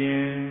ဆိုရ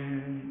င်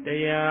တ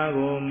ရား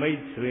ကိုမိ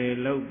တ်ဆွေ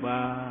လုပ်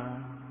ပါ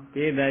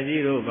ပိဿ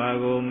ကြီးတို့ဘာ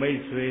ကိုမိ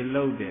တ်ဆွေ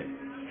လုပ်တဲ့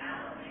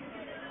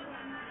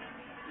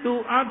သူ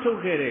အားထုတ်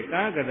ခဲ့တဲ့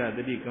ကာကတတ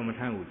တိကမ္မ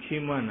ထံကို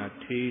ချီးမွမ်းတာ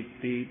ထေ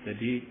တိတ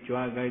တိ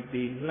ကြွားကြိုက်သ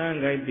ည်လှမ်း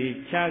ကြိုက်သည်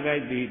ချကြို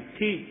က်သည်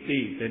ထိတိ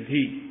တ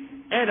တိ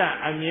အဲ့ဒါ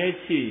အမြဲ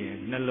ရှိရင်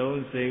နှ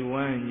လုံးစိတ်ဝ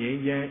မ်းငြိ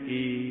မ်းချမ်း၏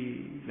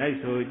လိုက်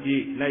ဆိုကြ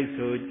ည့်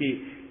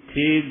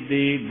ထိ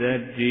တိတ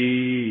တိ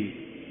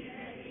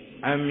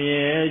အ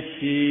မြဲ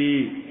ရှိ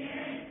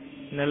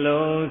နှ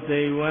လုံးစိ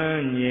တ်ဝ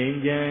မ်းငြိမ်း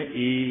ချမ်း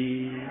၏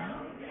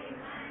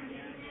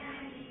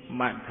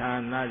မထာ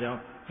နာကြော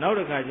င့်နောက်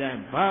တစ်ခါကျရင်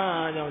ဘာ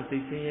ကြောင့်စိ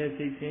တ်ဆင်း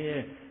ရဲ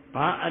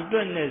ဘာအတွ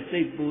က်နဲ့စိ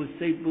တ်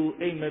ပူ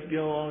အိမ်မ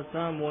ပြောအောင်စ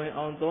မ်းမဝင်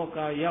အောင်တောက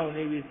ရောက်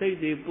နေပြီစိတ်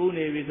တွေပူ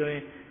နေပြီဆိုရ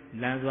င်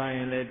လမ်းသွားရ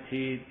င်လည်း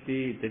ထိတိ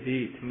တတိ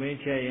သမင်း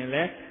ချက်ရင်လ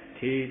ည်း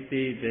ထိ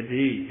တိတ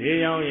တိဈေး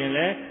ရောက်ရင်လ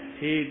ည်း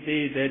ထိတိ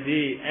တ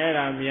တိအဲ့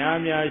ဒါများ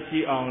ရှိ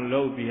အောင်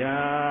လုပ်ဗျာ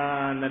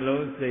နှ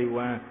လုံးစိတ်ဝ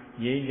မ်း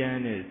ငြိမ်းချ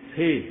မ်းတဲ့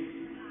ဆေး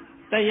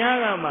တရား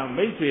ကမှ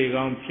မိတ်ဆွေ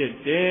ကောင်းဖြစ်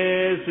တ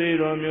ယ်ဆွေ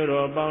တော်မျိုး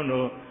တော်ပေါင်း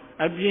တို့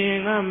အပြင်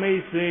ကမိ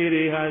တ်ဆွေ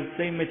တွေဟာ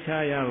စိတ်မချ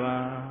ရပါ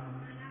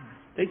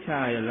သိချ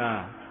ရ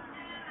လား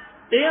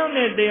တယောက်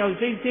နဲ့တယောက်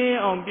စိတ်ချင်း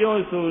အောင်ပြော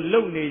ဆိုလု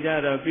ပ်နေကြ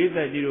တာပိဿ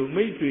ကြီးတို့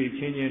မိတ်ဆွေ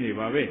ချင်းချင်းတွေ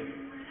ပါပဲ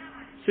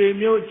ဆွေ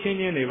မျိုးချင်း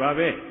ချင်းတွေပါ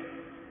ပဲ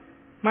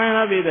မှန်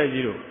လားပိဿ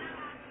ကြီးတို့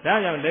ဒါ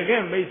ကြောင့်တက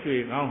ယ်မိတ်ဆွေ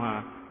ကောင်းဟာ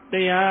တ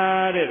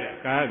ရားတဲ့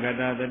ကာက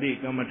တတတိ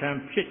ကမ္မထံ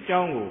ဖြစ်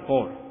ကြောင်းကို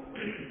ဟော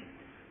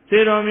စေ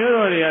တော်မျိုး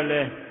တော်တွေကလ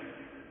ည်း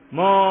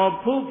မော်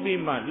ဖု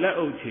ပြီးမှလက်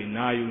အုပ်ချေ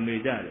နာယူနေ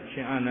ကြတယ်ရှ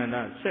င်အာနန္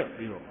ဒာဆက်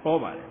ပြီးတော့ဟော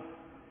ပါတယ်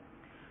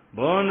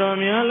ဘွန်တော်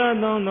များလာ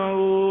သောတော်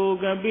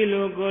ကိုကပိ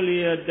လုကိုလိ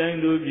ယတိုင်း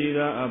သူပြည်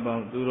သားအပေါ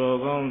င်းသူတော်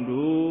ကောင်း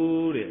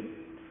တို့တဲ့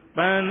ပ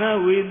န္န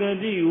ဝိတ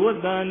တိဝတ္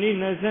တာနိ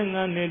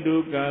25နှစ်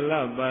တို့ကာလ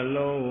ပတ်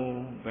လုံး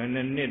ဘယ်နှ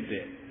စ်နှစ်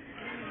တဲ့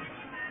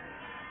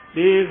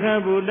တေခ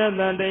ဗုဒ္ဓ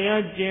တတ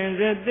ရားကျင့်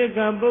စေတိခ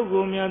ပုဂ္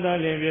ဂိုလ်များသာ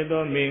လျှင်ဖြစ်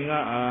သောမိငါ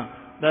အား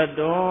တ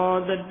တော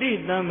တတိ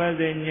တမ္မ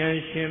စေဉာဏ်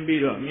ရှင်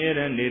ပြီးတော့အမြဲတ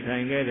မ်းနေထို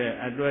င်ခဲ့တဲ့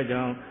အတွက်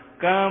ကြောင့်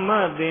ကာမ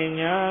တင်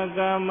ညာ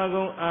ကာမ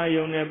ဂုဏ်အာ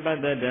ယုန်နဲ့ပတ်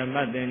သက်တဲ့မ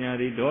တင်ညာ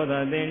သည်ဒေါသ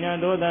တင်ညာ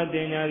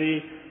သည်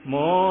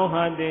မောဟ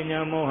တင်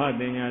ညာ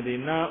သ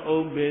ည်နာဥ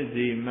ပ္ပ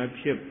စီမ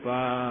ဖြစ်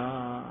ပါ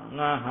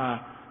ငါဟာ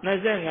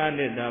25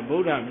နှစ်တာဗု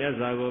ဒ္ဓမြတ်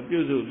စွာကိုပြု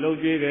စုလှုပ်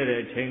ကြွေးခဲ့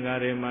တဲ့အချိန်ကား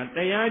တွေမှာတ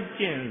ရား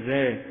ကျင့်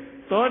စေ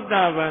သော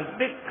တာပန်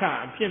တိခ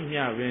အဖြစ်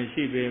မျှပင်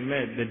ရှိပေ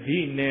မဲ့တတိ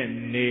နဲ့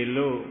နေ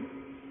လို့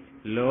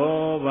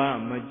လောဘ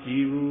မကြ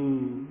ည်ဘူး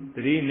တ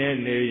တိနဲ့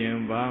နေရင်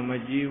ဘာမ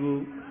ကြည်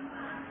ဘူး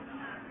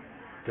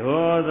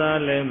ဒေါသ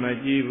လည်းမ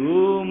ကြည်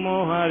ဘူး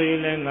မောဟတွေ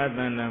လည်းငါတ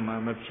ဏ္ဍာမှာ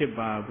မဖြစ်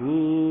ပါ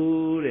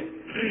ဘူးတဲ့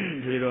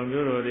ဒီလို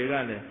မျိုးတော်တွေက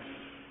လည်း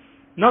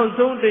နောက်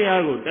ဆုံးတ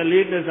ရားကိုတ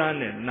လေးတစား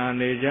နဲ့နာ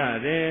နေကြ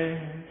တယ်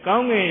ကော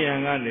င်းငင်ယံ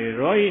ကနေ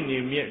ရောဟိနီ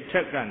မြစ်ထ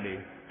က်ကနေ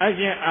အ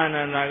ရှင်အာန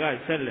န္ဒာက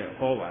ဆက်လက်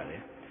ဟောပါတ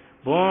ယ်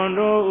ဘွန်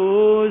တော်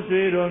ဦး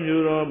ဆွေတော်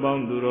မျိုးတော်ပေါ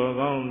င်းသူတော်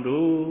ကောင်း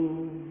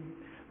တို့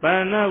ပ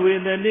န္နဝေ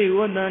တတိဝ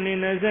တ္တနိ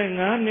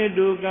25နှစ်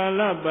တို့ကာ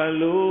လပတ်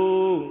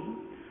လုံး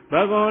ဘ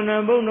ဂဝန္တ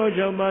ဘုံတော်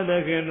၆ပါးသ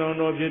ခင်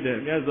တော်ဖြစ်တဲ့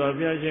မြတ်စွာ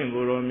ဘုရားရှင်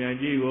ကိုယ်တော်မြတ်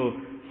ကြီးကို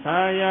သာ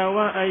ယာဝ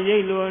အယိ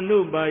တ်လိုအနု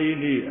ပါယိ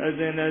နိအစ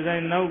ဉ်တဆို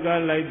င်နောက်က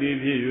လိုက်သည်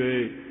ဖြစ်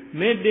၍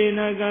 မေတ္တေန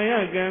ကာယ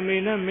ကံမေ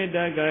နမေတ္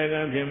တာကာယ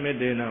ကံဖြင့်မေတ္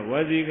တေနဝ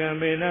စီကံ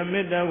မေန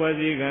မေတ္တာဝ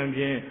စီကံ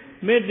ဖြင့်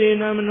မေတ္တေ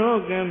နမနော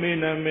ကံမေ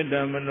နမေတ္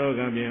တာမနော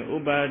ကံဖြင့်ဥ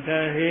ပါထ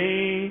ဟိ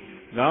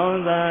ကော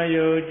င်းသာ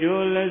ယု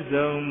ကျိုးလက်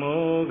ဆုံး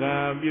မောဃ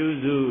ပြု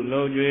စု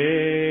လုံကျွေ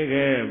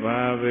ခဲ့ပါ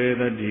ပေ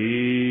သတ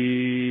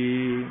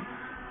ည်း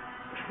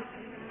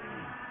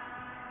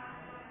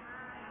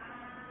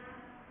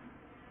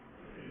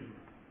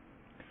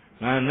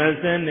ငါ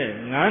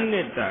25နှ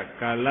စ်တာ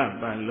ကာလ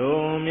ပတ်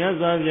လုံးမြတ်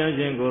စွာဘုရား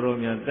ရှင်ကိုယ်တော်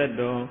မြတ်သက်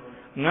တော်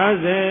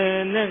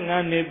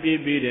55နှစ်ပြည့်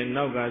ပြီးတဲ့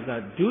နောက်ကစ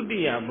ဒုတိ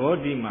ယဘော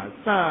ဓိမှာ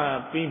စ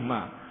ပြီးမှ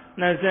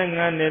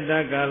25နှစ်တာ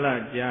ကာလ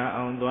ကြာ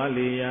အောင်သွား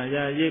လေရာ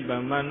ရိပ်ပ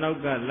မနောက်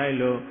ကလိုက်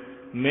လို့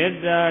မေတ္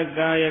တာ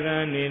ကာယကံ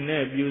နေ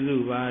နဲ့ပြုစု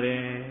ပါတ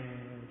ယ်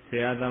ဆ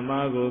ရာသ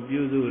မားကို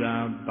ပြုစုတာ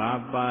ဘာ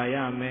ပါရ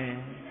မယ်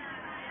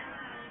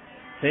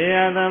ဆ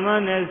ရာသ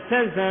မားနဲ့ဆ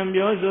က်ဆံ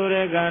ပြောဆို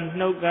တဲ့က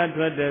နှုတ်က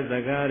ထွက်တဲ့စ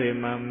ကားတွေ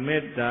မှာမေ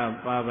တ္တာ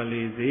ပါပ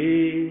လိစီ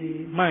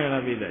မှန်ရ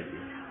လားပြည့်တယ်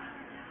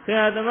ဆ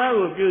ရာသမား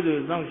ကိုပြုစု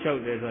စောင့်ရှော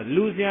က်တယ်ဆို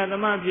လူဆရာသ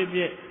မားဖြစ်ဖြ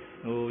စ်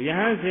ယ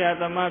ဟန်ဆရာ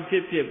သမားဖြ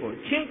စ်ဖြစ်ကို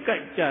ချင်းက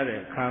ပ်ကြတဲ့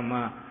အခါ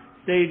မှာ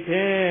စိတ်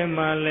ထဲ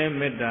မှာလည်း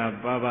မေတ္တာ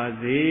ပါပါ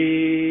စေ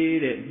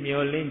တဲ့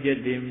မျှော်လင့်ချက်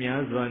တွေ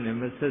များစွာနဲ့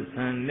မဆက်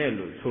ဆံနဲ့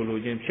လို့ဆိုလို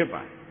ခြင်းဖြစ်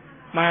ပါတယ်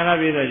မှန်လား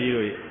ပြည့်တယ်ကြီး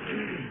တို့ရဲ့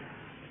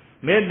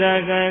မေတ္တာ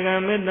ကာယကံ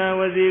မေတ္တာ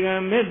ဝစီကံ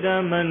မေတ္တာ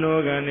မနော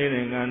ကံနေ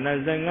တဲ့ငါ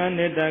25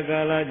နှစ်တာကာ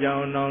လကြော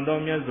င့်နောင်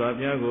တော်မြတ်စွာ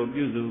ဘုရားကို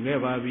ပြုစုခဲ့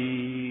ပါပြီ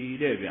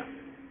တဲ့ဗျ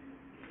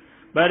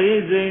ပရိ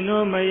စိ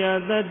ဏောမယ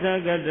သတ္ထ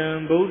ကတံ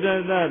ဗုဒ္ဓ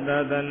သသာ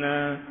သနာ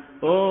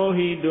ဩ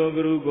ဟိတောဂ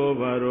ရုကို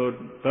ဘာရော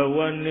ဘဝ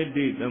နိ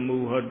တိတမှု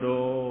ဟ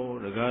တော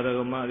ဒဂရဂ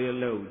မရ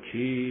လက်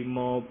ချီ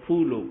မောဖု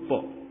လို့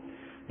ပေါ့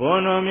ဘော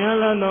တော်များ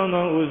လာ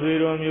သောဥဆွေ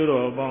တော်မျိုး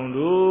တော်အပေါင်း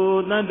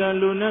တို့တတ္တ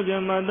လူနတ်မြ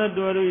တ်တတ္တ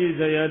ဝရဤ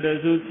ဆရာတ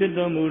ဆုဖြစ်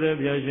တော်မူတဲ့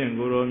ဘုရားရှင်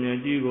ကိုယ်တော်မြတ်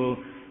ကြီးကို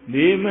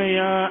ဒီမယ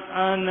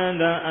အာနန္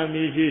ဒအမ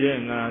ည်ရှိတဲ့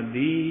ငါသ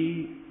ည်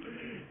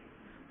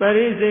ပ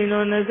ရိစိ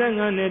ဏော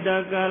25နှစ်တာ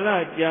ကာလ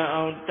ကြာ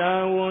အောင်တာ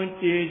ဝန်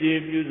ကျေကျေ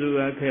ပြုစု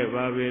အပ်ခဲ့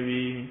ပါပေ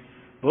ပြီ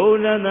ဗုဒ္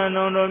ဓသာ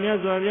နောင်တော်မြတ်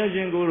စွာဘုရားရှ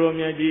င်ကိုယ်တော်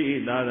မြတ်ကြီးဤ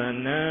သာသ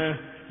နာ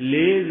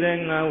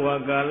45ဝါ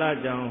ကာလ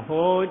ကြောင့်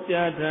ဟော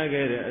ကြားထား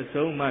ခဲ့တဲ့အ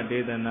ဆုံးအမဒေ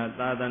သနာ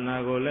သာသနာ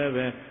ကိုလည်း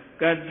ပဲ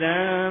ကတ္တံ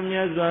မြ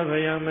တ်စွာဘု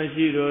ရားမ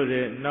ရှိတော့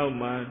တဲ့နောက်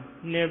မှာ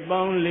နှစ်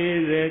ပေါင်း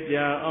40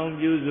ကြာအောင်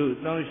ပြုစု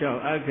စောင့်ရှော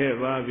က်အပ်ခဲ့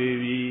ပါပြီ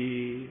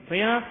ဘု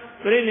ရား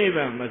ပြိဋိ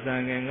ဘံမဆံ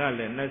ခင်ကလ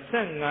ည်း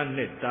25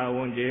နှစ်တာဝ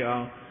န်ကျေအော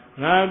င်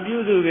ငါပြု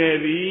စုခဲ့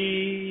ပြီ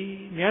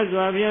မြတ်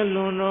စွာဘုရား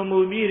လွန်တော်မူ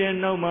ပြီးတဲ့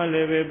နောက်မှာလ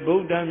ည်းပဲဗု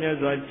ဒ္ဓမြတ်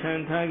စွာခြံ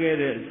ထားခဲ့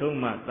တဲ့အဆုံး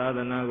အမသာသ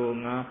နာကို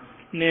ငါ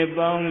နှစ်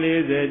ပေါင်း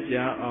40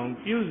ကြာအောင်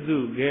ပြုစု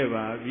ခဲ့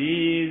ပါပြီ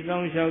စော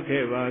င့်ရှောက်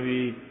ခဲ့ပါ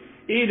ပြီ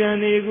ဣဒံ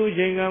ဒီခု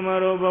ချိန်ကမှာ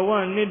တော့ဘဝ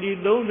နှစ်တိ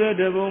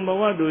30ဘုံဘ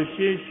ဝတို့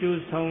ရှေးရှု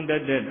ဆောင်တ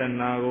တ်တဲ့တ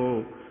ဏှာကို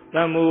တ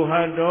မှုဟ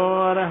တော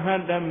အရဟ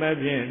တမ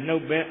ဖြင့်နှု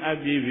တ်ပဲအပ်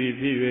ပြီးဖြ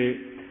စ်၍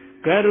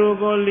ကရု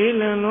ကိုလေး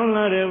လံလွန်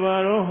လာတဲ့ဘာ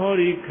ရောဟော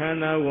ဒီခန္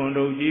ဓာဝန်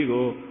တို့ကြီး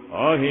ကို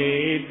ဩဟိ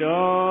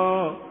တော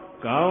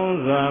ကောင်း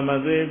စွာမ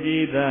သိ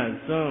ပြီးသ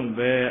စွန့်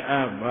ပဲအ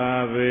ပ်ပါ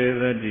ပေ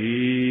သတ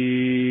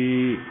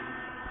ည်း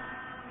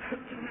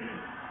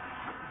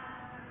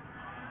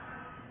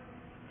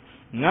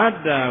ငါ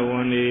တဝ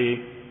န်ဤ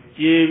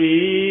ကြည်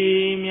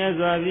ပြီးမြတ်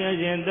စွာဘုရား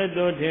ရှင်တတ်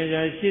တော်ထင်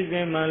ရှားရှိစ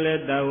ဉ်မှလ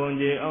ည်းတာဝန်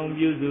ကျေအောင်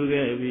ပြုစု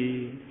ခဲ့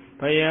ပြီး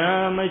ဘု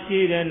ရားမရှိ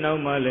တဲ့နော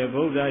က်မှလည်း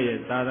ဗုဒ္ဓရဲ့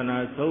သာသနာ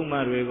ဆုံးမ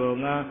တွေကို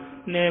ငါ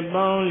နှစ်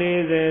ပေါင်း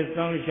40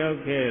စောင့်ရှောက်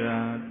ခဲ့တာ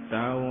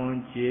တာဝန်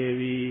ကျေ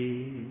ပြီး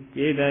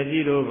ကျေတ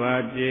ကြီးတို့ဘာ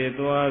ကျေ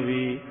သွား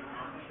ပြီး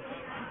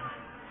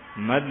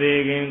မ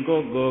သေးခင်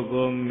ကို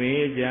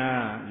မေးကြ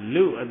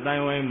လူအတို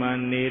င်းဝိုင်းမှာ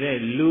နေတဲ့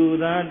လူ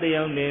သားတ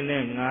ယောက်နေ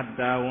နဲ့ငါ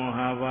တာဝန်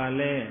ဟာပါ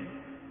လဲ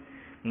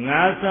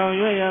ငါဆောင်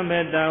ရွက်ရမ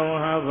ယ့်တာဝန်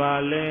ဟာပါ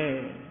လဲ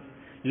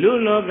လူ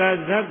လောက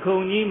ဇက်ခုံ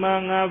ကြီးမှာ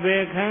ငါပဲ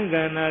ခန်းက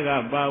ဏ္ဍက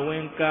ပါဝ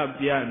င်က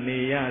ပြနေ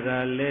ရတာ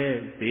လဲ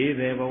ဘေး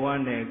တဲ့ဘဝ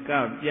နဲ့က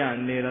ပြ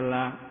နေရ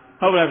လား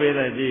ဟုတ်လားဘေး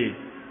တဲ့ကြီး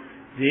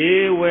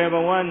ဈေးဝယ်ဘ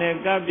ဝနဲ့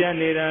ကပြ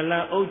နေတာ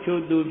လားအုတ်ချု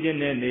ပ်သူဖြစ်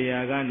တဲ့နေရာ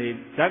ကနေ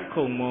ဇက်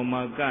ခုံပေါ်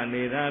မှာက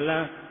နေတာ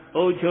လား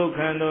အုတ်ချုပ်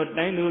ခံတော်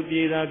တိုင်းသူပြ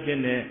ည်သားဖြစ်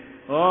နေဩ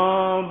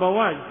ဘဝ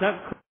ဇက်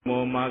ခုံ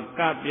ပေါ်မှာ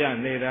ကပြ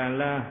နေတာ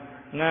လား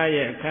ငါ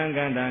ရဲ့အခန်းက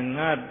ဏ္ဍ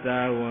ငါတာ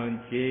ဝန်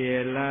ကျေရ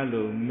လား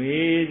လို့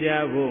မေးကြ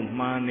ဖို့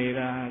မှားနေ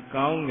တာ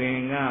ကောင်းက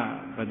င်က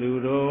ဘသူ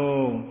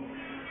တော့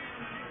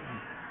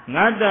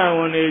ငါတာဝ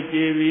န်တွေ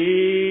ကျေပြီ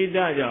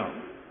ဒါကြောင့်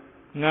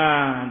ငါ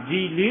ဒီ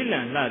လေး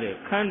လံလာတဲ့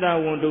ခန္ဓာ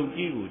ဝန်တို့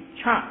ကြီးကို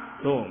ချ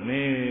တော့မ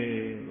ယ်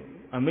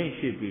အမိန့်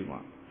ရှိပြီးမှ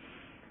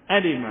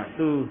အဲ့ဒီမှာ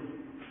သူ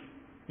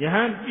ယဟ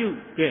န်ပြု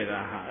ခဲ့တာ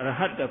ဟာအရ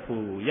ဟတ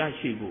ဖို့ကိုရ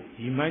ရှိဖို့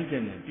ရည်မှန်းချ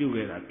က်နဲ့ပြု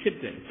ခဲ့တာဖြစ်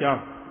တဲ့အကြော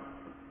င်း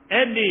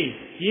အဲ့ဒီ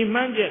ရည်မှ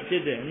န်းချက်ဖြ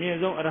စ်တဲ့အမြင့်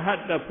ဆုံးအရဟ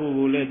တဖို့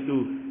ကိုလည်းသူ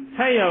ဆ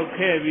က်ရောက်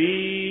ခဲ့ပြီ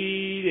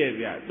တဲ့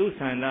ဗျသူဆ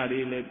န္ဒတွေ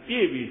လည်းပြ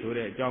ည့်ပြီဆို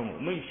တဲ့အကြောင်းကို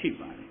အမိန့်ရှိ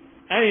ပါတယ်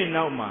အဲ့ဒီ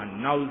နောက်မှာ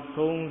နောက်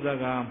ဆုံးစ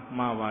ကား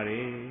မှားပါတ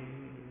ယ်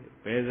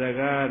ဘယ်စ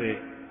ကားတဲ့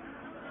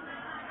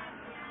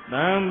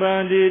သံပါ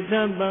တိသ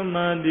ဗ္ဗမ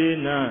တိ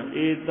နာ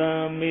ဧတာ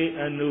မေ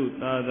အနု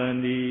သာသန္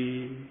တိ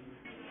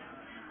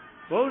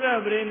ဗုဒ္ဓ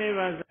ပရိနိဗ္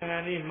ဗာန်သံဃာ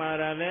နိမှာ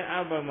ရလဲ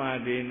အပမ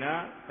ဒေနာ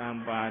သံ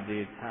ပါတိ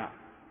သ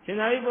ရှင်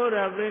သာရိပုတ္တ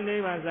ရာပြိဋိ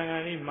ဘံသံဃာ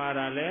နိမှာ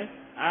တာလေ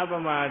အပ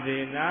မဒေ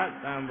န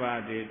သံပါ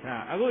ဒေထ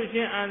အခုရှ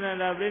င်အာနန္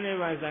ဒပြိဋိ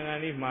ဘံသံဃာ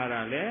နိမှာ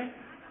တာလေ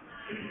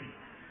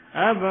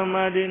အပမ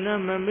ဒေန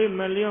မမေမ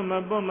လျောမ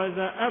ပေါ့မစ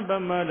အပ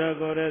မဒ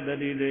ကောရတ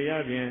တိတ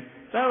ရားဖြင့်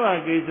သဗ္ဗ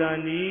ကိစ္စ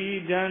နိ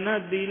ဒါန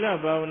သီလ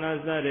ဘာဝနာ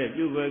စတဲ့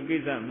ပြုဘကိ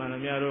စ္စမှန်သ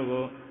မျှတို့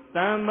ကိုတ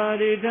မ္ပါ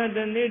ရိထတ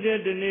နေ့တ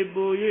ည်းတနေ့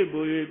ပို၍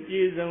ပြ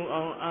ည့်စုံ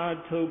အောင်အား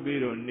ထုတ်ပြီး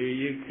တော့နေ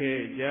ရ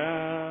ခဲ့ကြ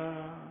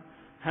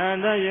ဟန္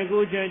တယကု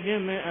ချက်ချ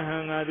င်းမဲ့အဟံ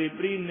ငါသည်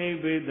ပြိနိဗ္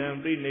ဗေဒံ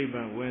ပြိနိဗ္ဗာ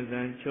န်ဝင်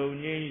စံချုပ်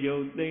ငင်းရု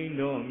ပ်သိမ်း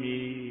တော်မူ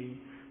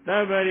တ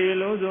ပ္ပရိ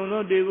လုံးစုံ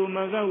သောတေကုမ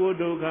ကဝု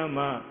ဒုက္ခ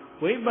မှာ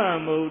ဝိပ္ပ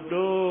မုတ်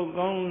တော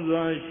ကောင်း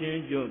စွာရှ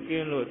င်းကျွက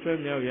င်းလို့ထွက်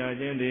မြောက်ရ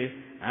ခြင်းသည်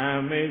အ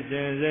မိတ်စ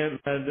င်စေ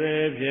ပသွေ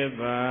ဖြစ်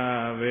ပါ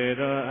ဝေ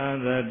ရောအန္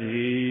တ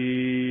တိ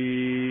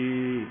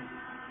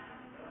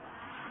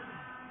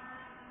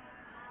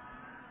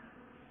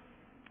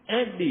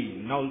အဲ့ဒီ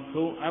နောက်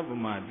ဆုံးအပ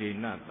မဒေ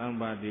နသံ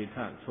ပါဒေထ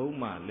ဆုံး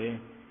မှလဲ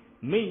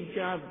မိန့်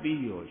ကြား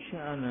ပြီးရောရှ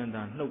င်အာနန္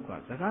ဒာနှုတ်က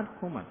စကားတစ်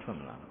ခုမှထွက်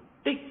မလာဘူး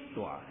တိတ်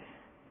သွားတယ်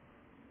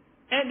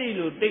အဲ့ဒီ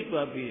လိုတိတ်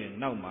သွားပြီးတဲ့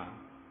နောက်မှာ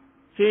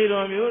ခြေ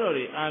တော်မျိုးတော်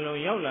တွေအာ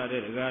လုံးရောက်လာ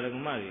တဲ့ဒကာဒက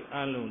မတွေ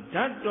အာလုံး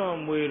ဓာတ်တော်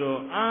မွေ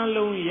တော်အာ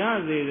လုံးရ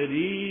စေတ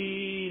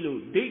ည်း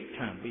လို့ဒိဋ္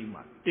ဌံပြီးမှ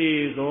တေ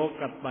ဇော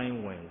ကတိုင်း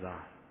ဝင်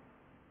စား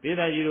ဒေ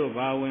သကြီးတို့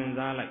ဘာဝင်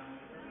စားလိုက်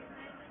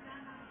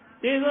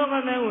တေဇောက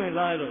တိုင်းဝင်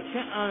စားရတော့ရှ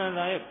င်အာနန္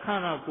ဒာရဲ့ခ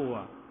န္ဓာကိုယ်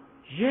ဟာ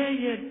ရဲ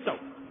ရဲတော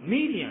က်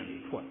မိလျံတွေ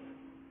ထွက်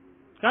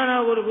ခန္ဓာ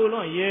ကိုယ်တစ်ခု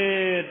လုံးရဲ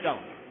တော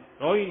က်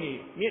ရောဟိနီ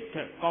မြစ်ထ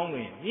က်ကောင်းဝ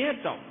င်မြဲ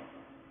တောက်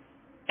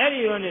အဲ့ဒီ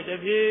ရောနဲ့တ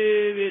ဖြ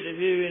ည်းဖြ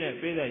ည်းနဲ့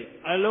ပေးလိုက်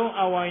အလုံး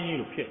အဝိုင်းကြီး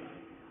လို့ဖြစ်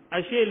အ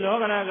ရှိလော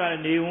ကရက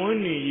နေဝန်း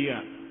နေကြီးက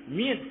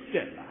မြင့်တ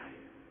က်လာ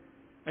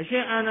အရှ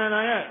င်အာနန္ဒာ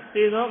ရဲ့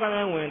တေဇောက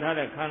တိုင်းဝင်ထား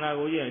တဲ့ခန္ဓာ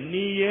ကိုယ်ကြီးက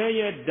နီရဲ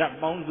ရဲဓာတ်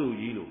ပေါင်းစု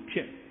ကြီးလို့ဖြ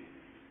စ်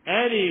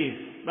အဲ့ဒီ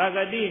ပဂ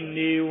တိ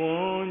နေဝ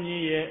န်း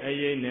ကြီးရဲ့အ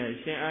ရေးနဲ့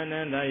ရှင်အာန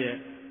န္ဒာရဲ့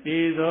တေ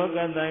ဇောက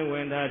တိုင်းဝ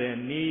င်ထားတဲ့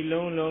နီ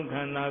လုံးလုံးခ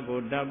န္ဓာကို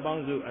ယ်ဓာတ်ပေါ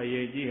င်းစုအ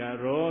ရေးကြီးဟာ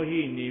ရော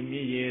ဟိနီမြ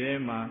ည်ရည်ထဲ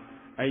မှာ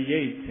အ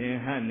ရေးသင်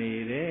ဟပ်နေ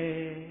တ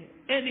ယ်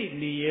အဲ့ဒီ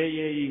နီရဲ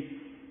ရဲကြီး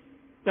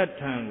တတ်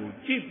ထံကို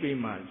ကြည့်ပြီး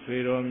မှဆွေ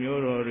တော်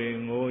မျိုးတော်တွေ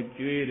ငို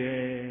ကြွေးတ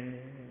ယ်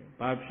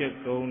ဘာဖြစ်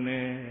ကုန်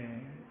လဲ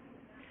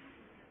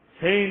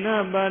စိဏ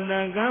ပါတံ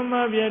ကမ္မ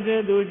ပြ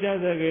တဲ့သူကြ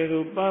သကဲ့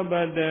သို့ပပ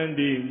တံ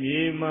တိမြေ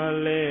မှ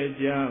လဲ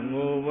ကြ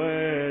ငိုပဲ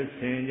ဆ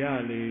င်ကြ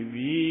လေ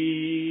ပြီ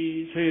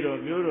ဆွေ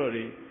တော်မျိုးတော်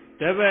တွေ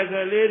တပည့်က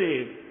လေးတွေ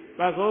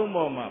ပကုံး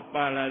ပေါ်မှာ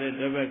ပါလာတဲ့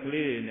တပည့်က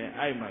လေးတွေနဲ့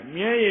အဲ့မှာ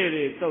မြဲရည်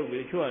တွေတုပ်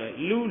ပြီးချွတ်တယ်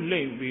လူလိ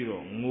မ့်ပြီး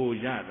တော့ငို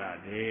ကြတာ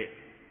တဲ့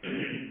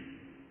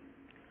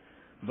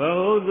ဘ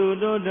ဟုတု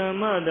တောဓမ္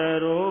မတ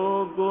ရော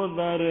ကို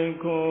တရ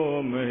ခော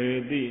မဟေ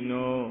တိ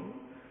နော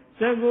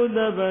သကုတ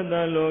ပတ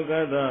လောက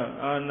တ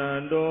အာန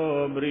န္တော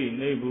ပရိ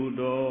နိဗ္ဗု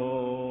တော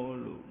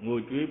လို့ငို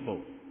ကြွေးပုံ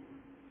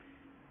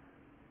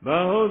ဘ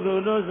ဟုတု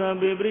တောသံ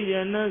ပိပရိယ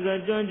နာက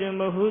ကျွမ်းကျင်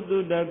ဘဟုတု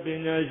တပ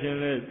ညာရှင်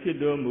လည်းဖြစ်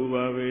တော်မူ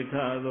ပါဝေထ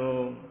သော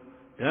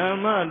ဓမ္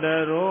မတ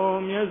ရော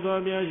မြတ်စွာ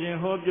ဘုရားရှင်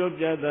ဟောပြော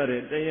ပြ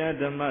တဲ့တရား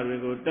ဓမ္မတွေ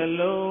ကိုတ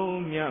လုံး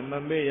မြမ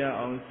မေ့ရ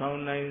အောင်ဆောင်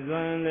နိုင်စွ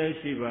မ်းလည်း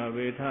ရှိပါ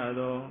ဝေထ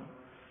သော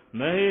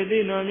မဟိတိ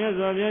နောမြတ်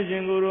စွာဘုရားရှ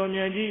င်ကိုယ်တော်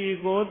မြတ်ကြီးဤ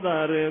ကိုတာ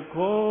ရေ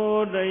ခော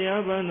တ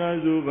ရားဗန္ဒ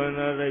စုဗန္ဒ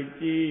လိုက်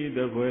ကြည်တ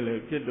ပွဲလ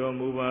ည်းဖြစ်တော်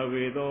မူပါ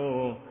ပေသော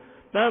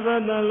သဗ္ဗ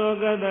တလော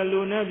ကတ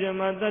လူနဲ့မြ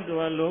မတ္တဝ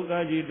လောက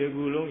ကြီးတစ်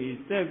ခုလုံးဤ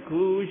စက်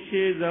ခု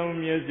ရှေးဆောင်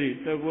မျက်စိ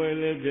တပွဲ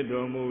လည်းဖြစ်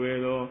တော်မူပေ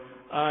သော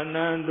အာန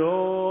န္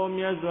တော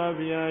မြတ်စွာ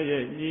ဘုရား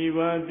ရဲ့ညီ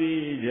ပါတိ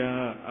ကြ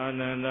အာ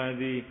နန္ဒာ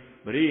တိ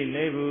ပရိ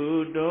နိဗ္ဗု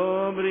တော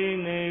ပရိ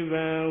နိဗ္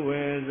ဗာန်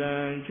ဝေဇံ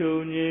ချု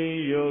ပ်ငြိ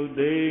မ်းရုပ်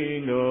သိ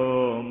မ်း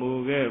တော်မူ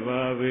ခဲ့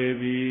ပါပေ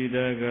ပြီတ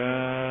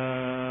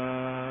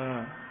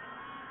ကား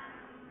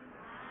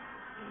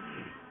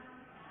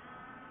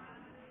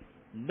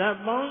ဓာတ်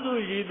ပေါင်းစု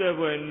ရှိတဲ့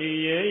ဘွယ်ညီ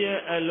ရဲ့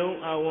အလုံး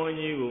အဝန်း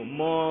ကြီးကို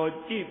မော်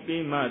ကြည့်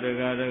ပြီးမှတ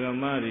ကားဒက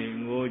မတွေ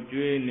ငို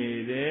ကြွေးနေ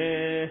တ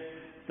ယ်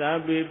သာ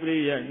ပိပရိ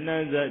ယ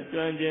နှံ့စ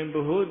ကျွမ်းကျင်ဘ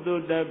ဟုတု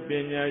တ္တပ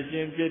ညာရှ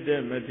င်ဖြစ်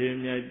တဲ့မထေရ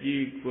မြတ်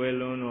ကြီးကွယ်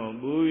လွန်တော်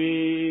မူ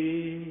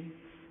၏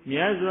မြ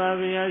တ်စွာ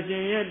ဘုရားရှ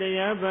င်ရဲ့တ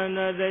ရားဗန္ဒ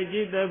တိုက်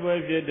ကြီးတပွဲ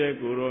ဖြစ်တဲ့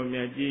ကိုရောမြ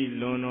တ်ကြီး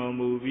လွန်တော်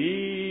မူပြီ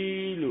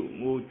လို့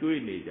ငို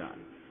ကြွေးနေကြတ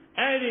ယ်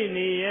အဲ့ဒီ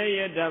နေ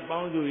ရဲ့ဓာတ်ပေါ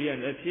င်းစုရဲ့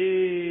တစ်ဖြ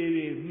ည်းဖြ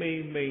ည်း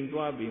မှိန်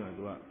သွားပြီးမှ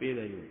သူကပေးတ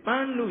ယ်ယူပ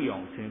န်းလူရော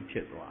င်ဆင်းဖြ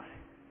စ်သွားတယ်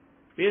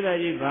ပေးတယ်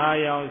ကြီးဘာ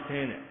ရောင်ဆ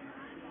င်းတယ်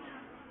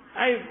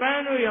အဲ့ပ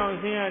န်းတို့ရောင်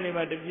ဆင်းရနေ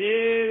မှာတ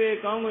ပြေးပြေး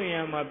ကောင်းကင်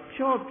ယံမှာ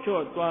ဖြော့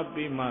သွား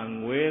ပြီးမှ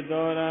ငွေ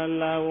တော်ရာ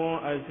လာဝ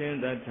န်းအစင်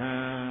တထံ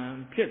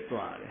ဖြစ်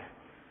သွားတယ်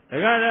ဒ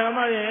ကာဒကမ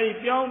ရဲ့အဲ့ဒီ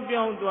ပြောင်း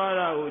သွား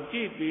တာကိုကြ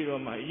ည့်ပြီး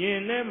တော့မှယင်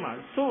ထဲမှာ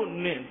စို့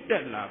နဲ့တ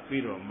က်လာ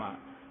ပြီးတော့မှ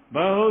ဘ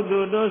ဟုတု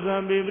တောသံ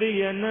ပိပရိ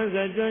ယနံစ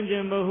ကျွမ်းကျ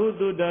င်ဘဟု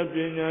တုတပ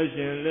ညာ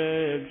ရှင်လ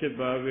ည်းဖြစ်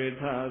ပါပေ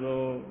ထ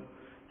သော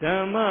ဓ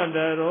မ္မတ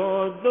ရော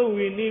သု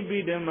ဝိနိပိ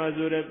ဓမ္မ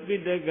ဆိုတဲ့ပိ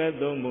ဋက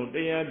သုံးပုံတ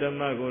ရားဓမ္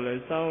မကိုလ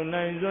ည်းစောင့်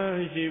နိုင်စွမ်း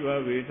ရှိပါ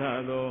ပေထ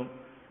သော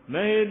မ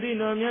ဟိတိ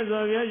နောမြတ်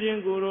စွာဘုရားရှင်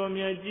ကိုယ်တော်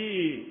မြတ်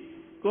ကြီး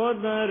ကော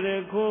တရ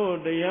ခော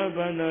တရားဗ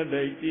န္ဒ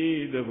တိုက်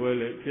ကြီးတပွဲ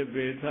လည်းဖြစ်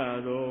ပေထ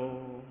သော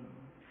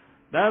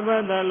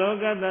Tabata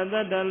loka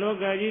tata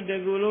loka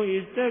itakulu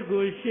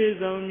istaku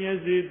shizam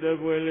yasi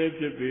tapwele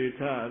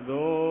pipita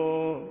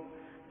do.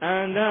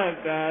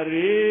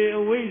 Andakari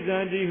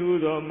awizadi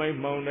hudo mai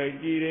maunai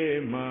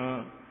jire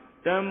ma.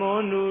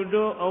 Tamonu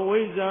do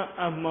awiza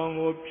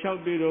amango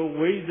pshakbiro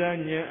wiza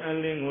nya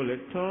alingo le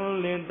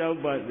tonlin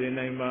taubat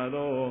zinai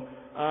mado.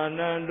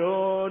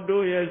 Anando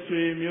do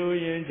yasui myo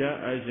yincha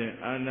ashin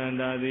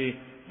anandadi.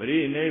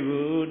 Bri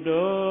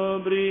nebudo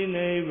bri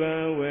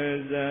neba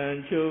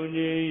wezan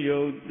chonyi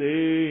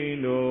yote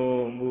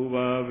no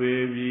muba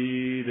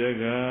bebi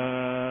daga.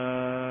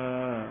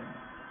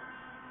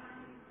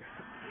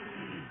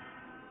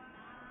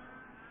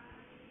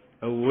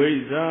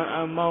 Aweza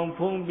among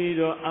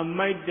pumbido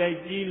amai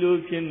daji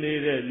lu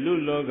pinere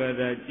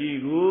lulogada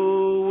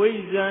jigu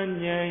weza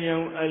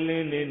nyayang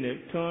alene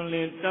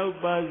tonle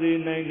taubazi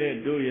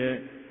naile doye.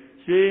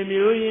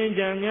 Semyoyin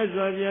jamya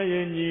swabya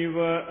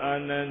yenjiva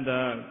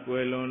ananda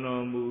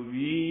kwelono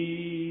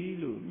mubi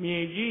lu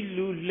myeji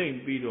lu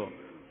lain bido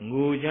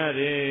ngo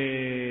jare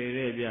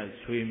de bya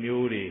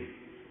swemyo de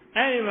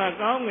ai ma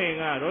kaung ngin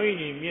ga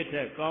rohini myit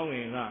thet kaung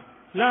ngin ga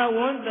la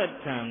won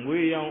tathan ngwe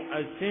yaung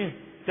asin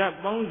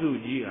dat paung su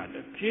ji ga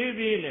taphie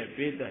phie ne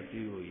pe tat ji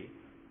ko yi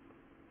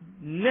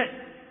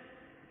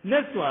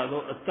net swa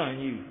tho atan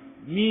ji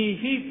mi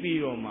hi pi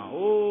ro ma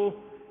o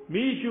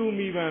mi shu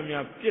mi ban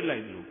mya pit lai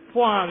lu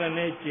ဖွာက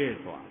နေကျဲ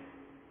သွား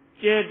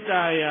ကျဲ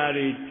တာယာ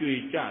တွေ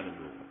တွေ့ကြတယ်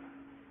လို့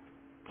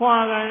ဖွာ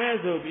ကနေ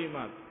ဆိုပြီး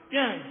မှပြ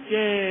န့်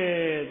ကျဲ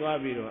သွား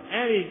ပြီးတော့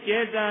အဲ့ဒီကျဲ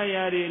တာ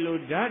ယာတွေ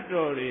လို့ဓာတ်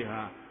တော်တွေ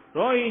ဟာ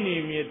ရောဟိနီ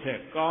မြစ်ထ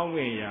က်ကောင်းက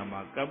င်ယာ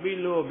မှာကပိ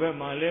လောဘက်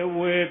မှာလဲ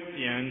ဝဲ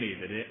ပြန်နေ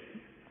တဲ့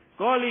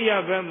ကောလိယ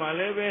ဘက်မှာ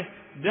လည်းပဲ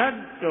ဓာတ်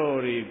တော်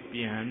တွေ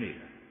ပြန်နေ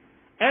တာ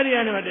အဲ့ဒီက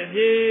နေမှတဖြ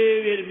ည်း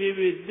ဖြ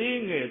ည်းသိ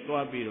ငယ်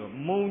သွားပြီးတော့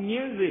မုံည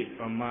င်းစိတ်ပ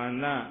မာ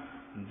ဏ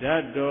ဓာ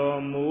တ်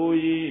တော်မိုး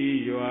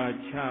ကြီးရွာ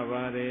ချ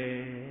ပါတယ်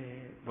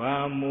ဘာ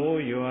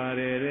မိုးရွာ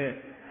တယ်တဲ့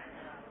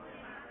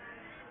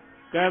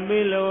ကပိ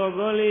လော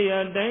ကောလိယ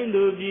တိုင်း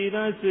သူပြည်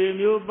သားဆွေ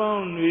မျိုးပေါ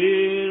င်းတွေ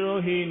ရော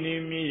ဟိနိ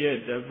မြစ်ရဲ့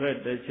တစ်ဖက်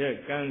တစ်ချက်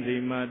ကန်းစီ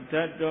မှာ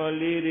ဓာတ်တော်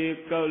လေးတွေ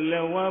ကောက်လ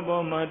က်ဝါး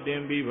ပေါ်မှာတ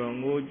င်ပြီးတော့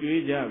ငို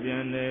ကြွေးကြပြ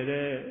န်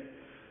တဲ့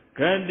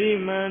ခတိ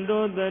မန္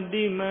တောတ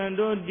တိမန္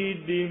တောတိ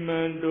တိမ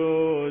န္တော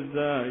ဇ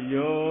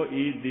ယော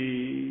ဣတိ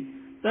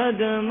တ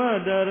ဓမ္မ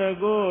တရ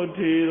ကော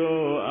ထေ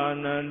ရောအာ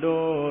နန္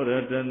တောရ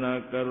တနာ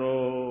က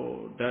ရော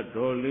ဓာတ်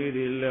တော်လေး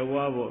တွေလက်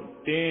ဝါးပေါ်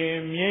တင်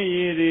မျက်ရ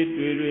ည်တွေ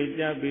တွေ့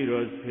ကြပြီး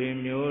တော့ဆွေ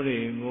မျိုးတွေ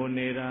ငို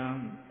နေတာ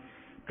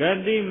ဂ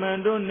တိမန္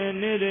တောနဲ့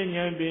နေတဲ့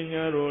ဉာဏ်ပ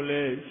ညာတို့လ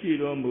ည်းရှိ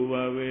တော်မူ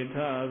ပါဝေထ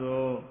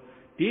သော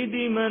ဒီ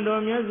တိမန္တော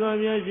မြတ်စွာ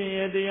ဘုရားရှင်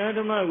ရဲ့တရားဓ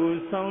မ္မကို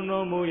ဆောင်း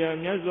တော်မူရာ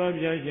မြတ်စွာ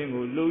ဘုရားရှင်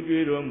ကိုလှုပ်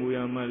ကြွေးတော်မူ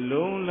ရာမှာ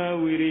လုံလ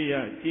ဝိရိယ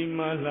ကြီး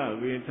မားလှ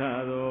ဝေထ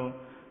သော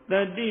တ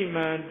တိမ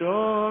န္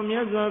တောမြ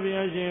တ်စွာဘု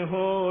ရားရှင်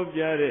ဟော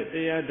ပြတဲ့တ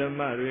ရားဓမ္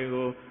မတွေ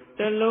ကိုတ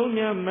လုံး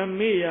များမ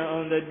မေ့ရအော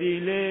င်တတိ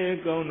လေး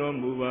ကောင်းတော်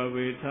မူပါ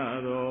ဝေထ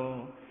သော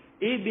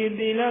ဣတိ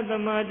တိလသ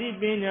မာဓိ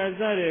ပညာ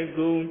စတဲ့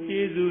ဂုဏ်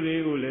ကျေးဇူးတွေ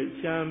ကိုလည်း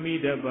ရှားမိ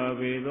တတ်ပါ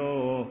ပေသော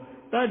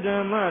တဓ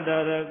မ္မဒါ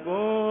ရ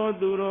ကော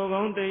သူတော်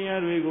ကောင်းတ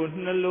ရားတွေကို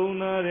နှလုံး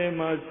သားထဲ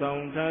မှာဆော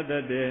င်ထားတ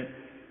တ်တဲ့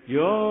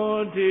ယော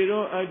ထေ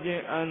ရောအကျ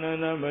င့်အာနန္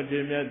ဒမထေ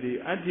ရမြတ်သည်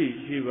အဋ္ဌိ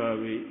ရှိပါ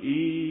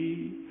၏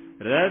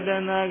ရတ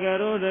နာက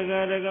ရောဒဂ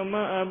ဒဂမ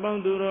အပေါ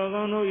င်းသူတော်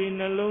ကောင်းတို့၏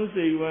နှလုံး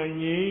စိတ်ဝါ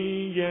ငြိ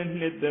မ်းချမ်း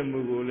နှစ်သက်မှု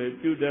ကိုလည်း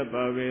ပြုတတ်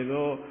ပါပေ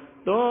သော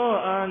သော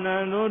အာန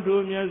န္ဒောထု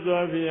မြတ်စွာ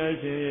ဘုရား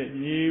ရှင်ရဲ့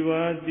ညီ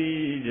ဝါတိ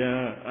ကြ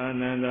အာ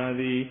နန္ဒာ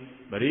သည်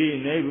ပရိ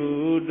နိဗ္ဗု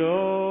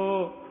တော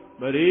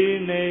ပရိ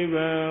နိဗ္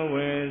ဗာန်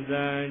ဝေ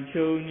ဇံ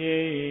ချုပ်ငြိ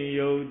မ်း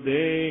ယုတ်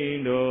သိမ်း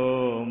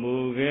တော်မူ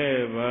ခဲ့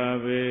ပါ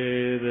ပေ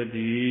သတ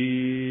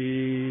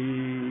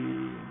ည်း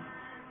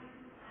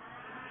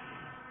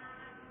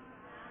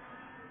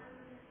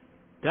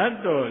ဓာတ်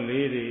တော်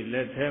လေးတွေလ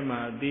က်ထဲမှာ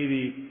အသီး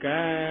သီး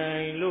ကို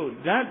င်လို့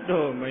ဓာတ်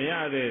တော်မရ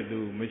တဲ့သူ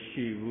မ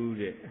ရှိဘူး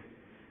တဲ့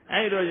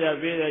အဲ့တော့ရ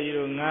ပြေးတယ်ကြီး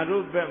တို့ငါ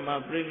တို့ဘက်မှာ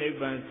ပြိဋိ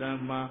ဘံစံ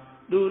မှာ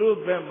သူတို့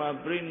ဘက်မှာ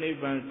ပြိဋိ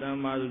ဘံစံ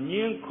မှာည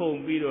င်းခုန်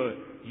ပြီးတော့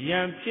ရံ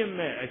ဖြစ်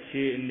မဲ့အ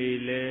ခြေအနေ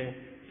လဲ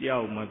ကြော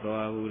က်မ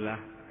သွားဘူး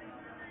လား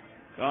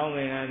ကောင်းက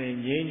င်ကနေ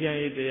ငြိမ်းချမ်း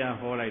ရေးတရား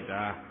ဟောလိုက်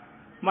တာ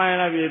မှန်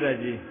လားပြေးတယ်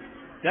ကြီး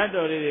ဓာတ်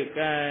တော်လေးတွေ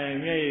ကိုင်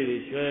မျက်ရည်တွေ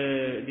ရွှဲ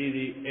အသီး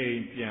သီးအိ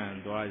မ်ပြန်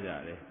သွားကြ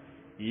တယ်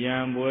ရံ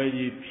ပွဲ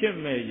ကြီးဖြစ်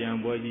မဲ့ရံ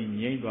ပွဲကြီး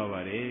ငြိမ်းသွား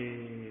ပါတယ်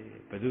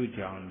ဘု து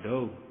ကြောင့်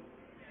တော့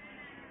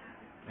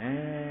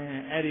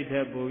အဲ့ဒီထ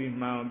က်ပိုပြီး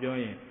မှန်အောင်ပြော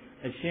ရင်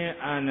အရှင်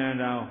အာနန္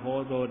ဒာဟော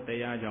သောတ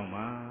ရားကြောင့်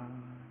ပါ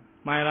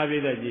မှန်လားပြ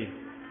ည့်တဲ့ကြီး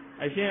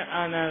အရှင်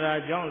အာနန္ဒာ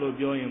ကြောင့်လို့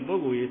ပြောရင်ပု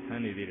ဂ္ဂိုလ်ရေးဆ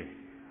န်းနေသေးတယ်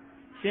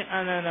ရှင်အာ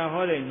နန္ဒာ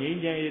ဟောတဲ့ငြိမ်း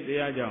ချမ်းရေးတ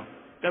ရားကြောင့်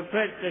တစ်ဖ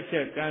က်တစ်ချ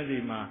က်ကန်းစီ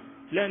မှာ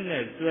လက်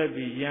နဲ့တွဲ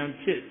ပြီးရံ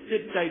ဖြစ်စ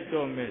စ်တိုက်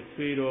တော့မဲ့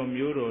ဆွေတော်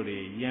မျိုးတော်တွေ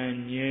ရံ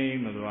ငြိမ်း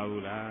မသွား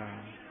ဘူးလား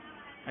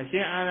အရှ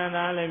င်အာနန္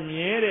ဒာလည်း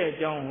မြဲတဲ့အ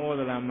ကြောင်းဟော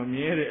သလားမ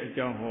မြဲတဲ့အ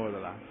ကြောင်းဟောသ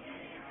လား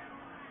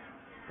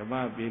ဓမ္မ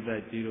ပိသ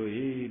ကြီးတို့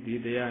ဒီ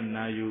တရား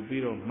နာယူ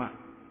ပြီးတော့မှ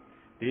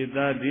ဒီ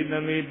သာဒီသ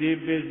မိဒီ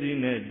ပစ္စည်း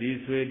နဲ့ဒီ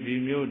ဆွေဒီ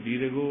မျိုးဒီ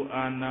တကူ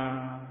အာနာ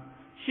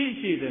ရှိ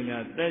သည်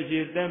များတက်ရှိ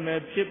သက်မဲ့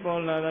ဖြစ်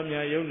ပေါ်လာသမျှ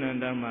ယုံနံ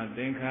ဓမ္မသ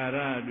င်္ခါရ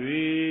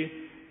တွေ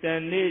တ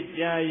နေ့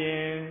ကြာရ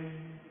င်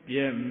ပြ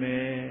ည့်မ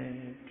ယ်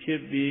ဖြ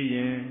စ်ပြီးရ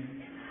င်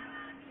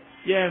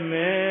ပြည့်မ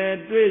ယ်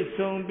တွေ့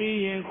ဆုံပြီး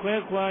ရင်ခွဲ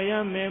ခွာရ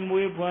မယ်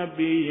မွေးဖွား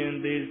ပြီးရင်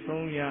သေ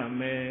ဆုံးရ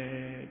မယ်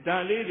ဒါ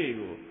လေးတွေ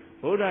ကို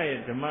ဘုရား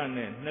ရဲ့ဓမ္မ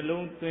နဲ့နှ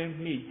လုံးသွင်း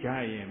မိကြ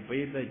ရင်ပိ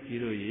ဋက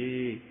ကြီးတို့ရေ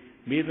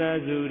မိသား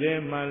စုထဲ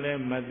မှာလ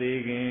ည်းမသေး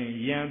ခင်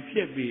ရံဖြ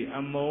စ်ပြီး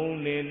အမုန်း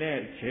နေနဲ့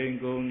ချိန်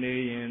ကုန်နေ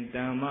ရင်တ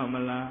န်မမ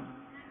လား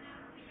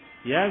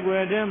ရက်ွ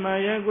ယ်ထဲမှာ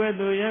ရက်ွယ်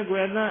သူရက်ွ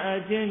ယ်သားအ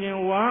ချင်းချ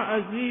င်းဝါအ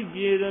စည်း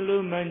ပြေတယ်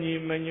လို့မညီ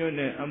မညွတ်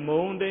နဲ့အမု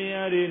န်းတ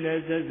ရားတွေနဲ့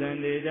ဆက်ဆံ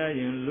နေကြ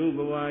ရင်လူဘ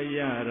ဝရ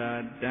တာ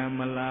တန်မ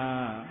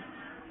လား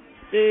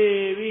သေ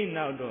ပြီး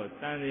နောက်တော့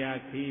တန်ရာ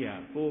ခီးရ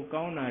ကို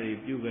ကောင်းတာတွေ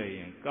ပြုခဲ့ရ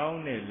င်ကော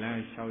င်းတဲ့လ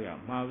မ်းလျှောက်ရ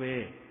မှာပဲ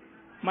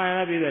မှန်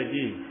လားပြည့်တဲ့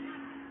ကြီး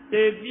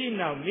သေပြီး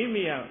နောက်မိ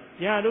မိ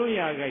ရတော့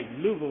ရခဲ့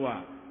လူဘဝ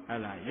ဟ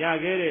လာရ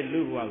ခဲ့တဲ့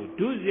လူဘဝကို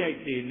ဒုစရိုက်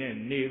တွေနဲ့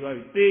နေသွား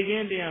ပြီသေခြ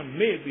င်းတရား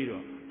မေ့ပြီး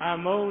တော့အ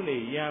မုန်းတွေ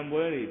ရံ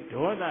ပွဲတွေ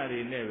ဒေါသ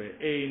တွေနဲ့ပဲ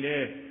အိမ်ထဲ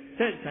ဆ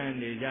က်ဆံ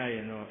နေကြရ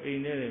င်တော့အိ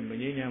မ်ထဲလည်းမ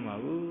ငြိမ်းချမ်းပါ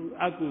ဘူး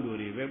အကုသိုလ်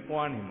တွေပဲ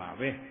ပွားနေမှာ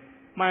ပဲ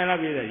မှန်လား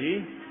ပြည့်တဲ့ကြီး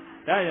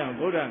ဒါကြောင့်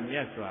ဗုဒ္ဓမြ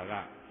တ်စွာက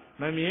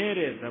မမြဲ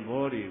တဲ့သ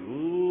ဘောတွေ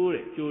ကို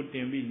တဲ့ကြိုတ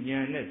င်ပြီးဉာ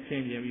ဏ်နဲ့ဆ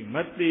င်ခြင်ပြီးမ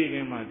သေးခ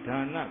င်မှာဒါ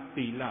န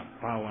သီလ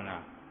ဘာဝနာ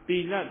သီ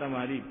လသ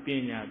မာဓိပ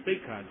ညာသိ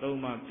က္ခာ၃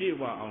ပါးပြည့်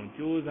ဝအောင်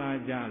ကြိုးစား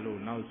ကြလို့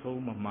နောက်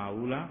ဆုံးမမှား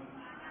ဘူးလား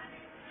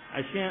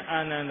အရှင်အာ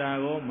နန္ဒာ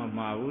ကိုမ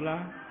မှားဘူး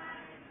လား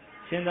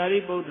ရှင်သာရိ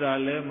ပုတ္တရာ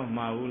လည်းမ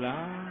မှားဘူး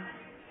လား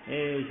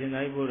ရှင်သာ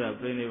ရိပုတ္တရာ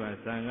ပြိဋိဘံ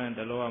စံဃန်းတ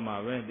လောမှာ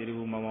ပဲတိရ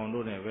ကူမောင်မောင်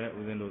တို့နဲ့ပဲ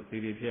ဦးဇင်းတို့သီ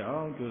ရိဖြစ်အော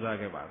င်ကြိုးစား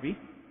ခဲ့ပါပြီ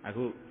အ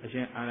ခုအရှ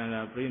င်အာနန္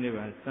ဒာပြိဋိ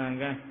ဘံစံ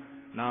ဃန်း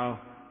နောက်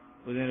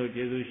ဦးဇင်းတို့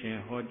ကျေးဇူးရှင်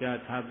ဟောကြား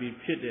ထားပြီး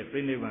ဖြစ်တဲ့ပြိ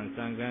ဋိဘံ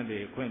စံဃန်းတွေ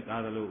ခွင့်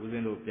သားသလိုဦးဇ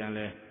င်းတို့ပြန်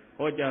လဲ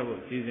ဟောကြား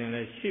ဖို့စီစဉ်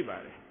လဲရှိပါ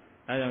တယ်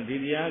အဲကြောင့်ဒီ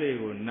တရားတွေ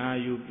ကိုနာ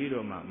ယူပြီး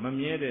တော့မှမ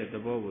မြဲတဲ့သ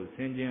ဘောကိုဆ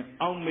င်ခြင်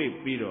အောက်မေ့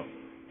ပြီးတော့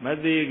မ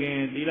သေးခင်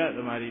သီလသ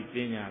မာဓိပ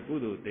ညာကု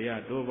သိုလ်တ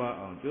ရားတိုးပါ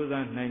အောင်ကြိုး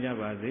စားနိုင်ကြ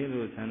ပါစေ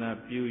လို့ဆန္ဒ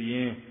ပြုရ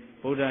င်း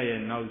ဘုရား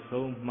ရဲ့နောက်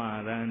ဆုံး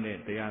မှားရန်တဲ့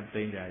တရား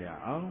သိကြရ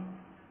အောင်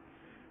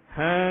ဟ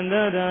န္တ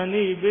ဒာ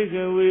နိဘိက္ခ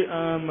ဝေ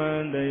အာမ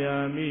န္တယာ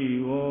မိ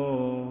ဝော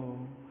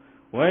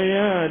ဝယ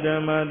ဓ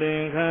မ္မသ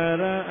င်္ခါ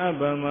ရအပ္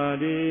ပမ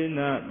ဒေန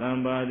သံ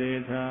ပါဒေ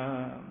သာ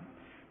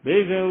ဘိ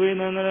က္ခဝေ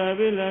နန္ဒရာ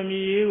ပိလမြ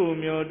ည်ကို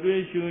မျော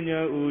တွေးရှုညာ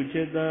ဥ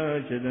จิตသာ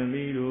จิตသ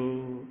မီးတို့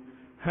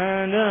ဟ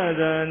န္တ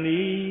ဒာ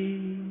နိ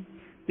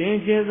တင်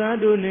จิตသာ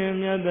တို့နှင့်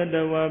မြတ်တ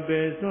ဝ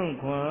ပေစွန့်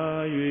ခွာ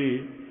၍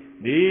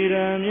ဒီ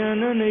ရာမြတ်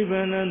နိဗ္ဗာ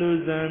န်သို့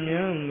ဇံမြ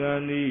န်ကာ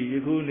နိယ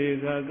ခုနေ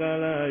ခါကာ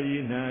လဤ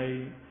၌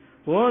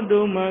ဘောတု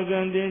မကံ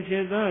တင်จิ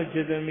ตသာ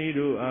จิตသမီး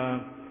တို့အား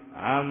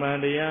အာမန္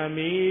တယာ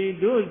မိ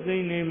တို့စိ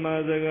တ်နေမှာ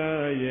စ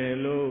ကားရဲ့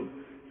လို့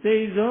စိ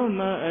တ်သော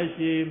မှအ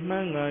ရှိမှ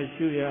န်းငါ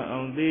ရှုရ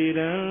အောင်သေရ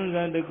န်က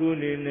တခု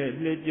နေနဲ့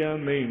လှကြ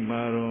မိတ်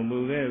မာတော်မူ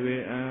ခဲ့ပေ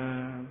အံ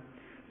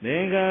သ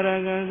င်္ခါရ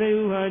ကံစိတ်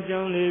ဥဟာ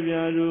ကြောင့်လေး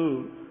ပြားတို့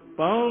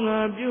ပေါင်းငါ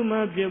ပြုမှ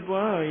ဖြစ်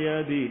ပွားရ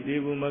သည့်ဒီ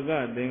ဘုမက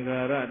သင်္ခါ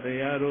ရတ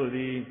ရားတို့သ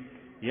ည်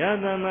ယ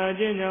သမ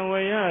ခြင်းကြောင့်ဝ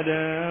ရဓ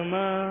မ္မ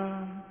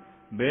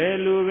ဘယ်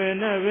လူပဲ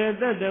နဲ့ပဲ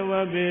တတ္တဝ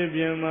ပေပြ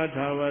င်မှာ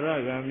သာဝရ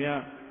ကမြ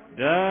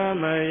ဓမ္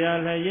မယ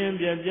လျင်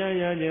ပြပြ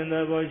ရခြင်းသ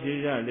ဘောရှိ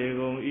ကြလေ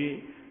ကုန်၏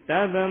တ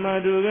သမ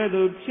တုကဲ့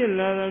သို့ဖြစ်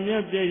လာသမျှ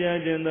ပြရ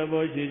ခြင်းသ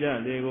ဘောရှိကြ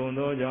လေကုန်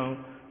သောကြောင့်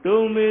တုံ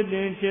မေတ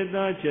င်จิต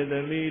သားจิตသ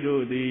မီး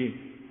တို့သည်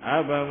အ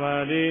ပ္ပမ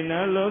ရိန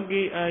လော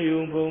ကီအာယု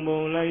ဘုံ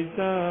ဘုံလိုက်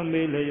စား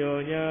မေ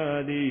လျော်ညာ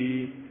သည်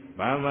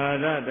ဗမာ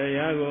ဒတ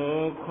ရား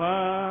ကိုခွာ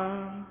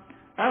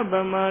အပ္ပ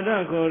မဒ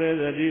ခေါ်တဲ့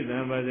သတိသံ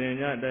ပါစဉ်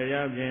ညတ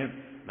ရားဖြင့်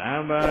သံ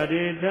ပါ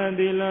တိထ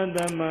သီလသ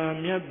မ္မာ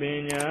မြတ်ပ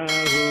ညာ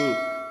ဟု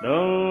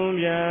သုံး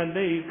ပြ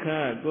သိက္ခ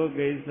ကို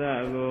ကိစ္စ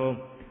ကို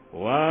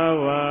ဝါ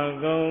ဝါ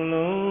ကောင်း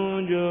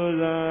လုံးကြိုး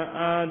စား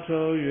အား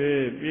ထုတ်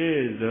၍ပြ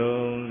ည့်စု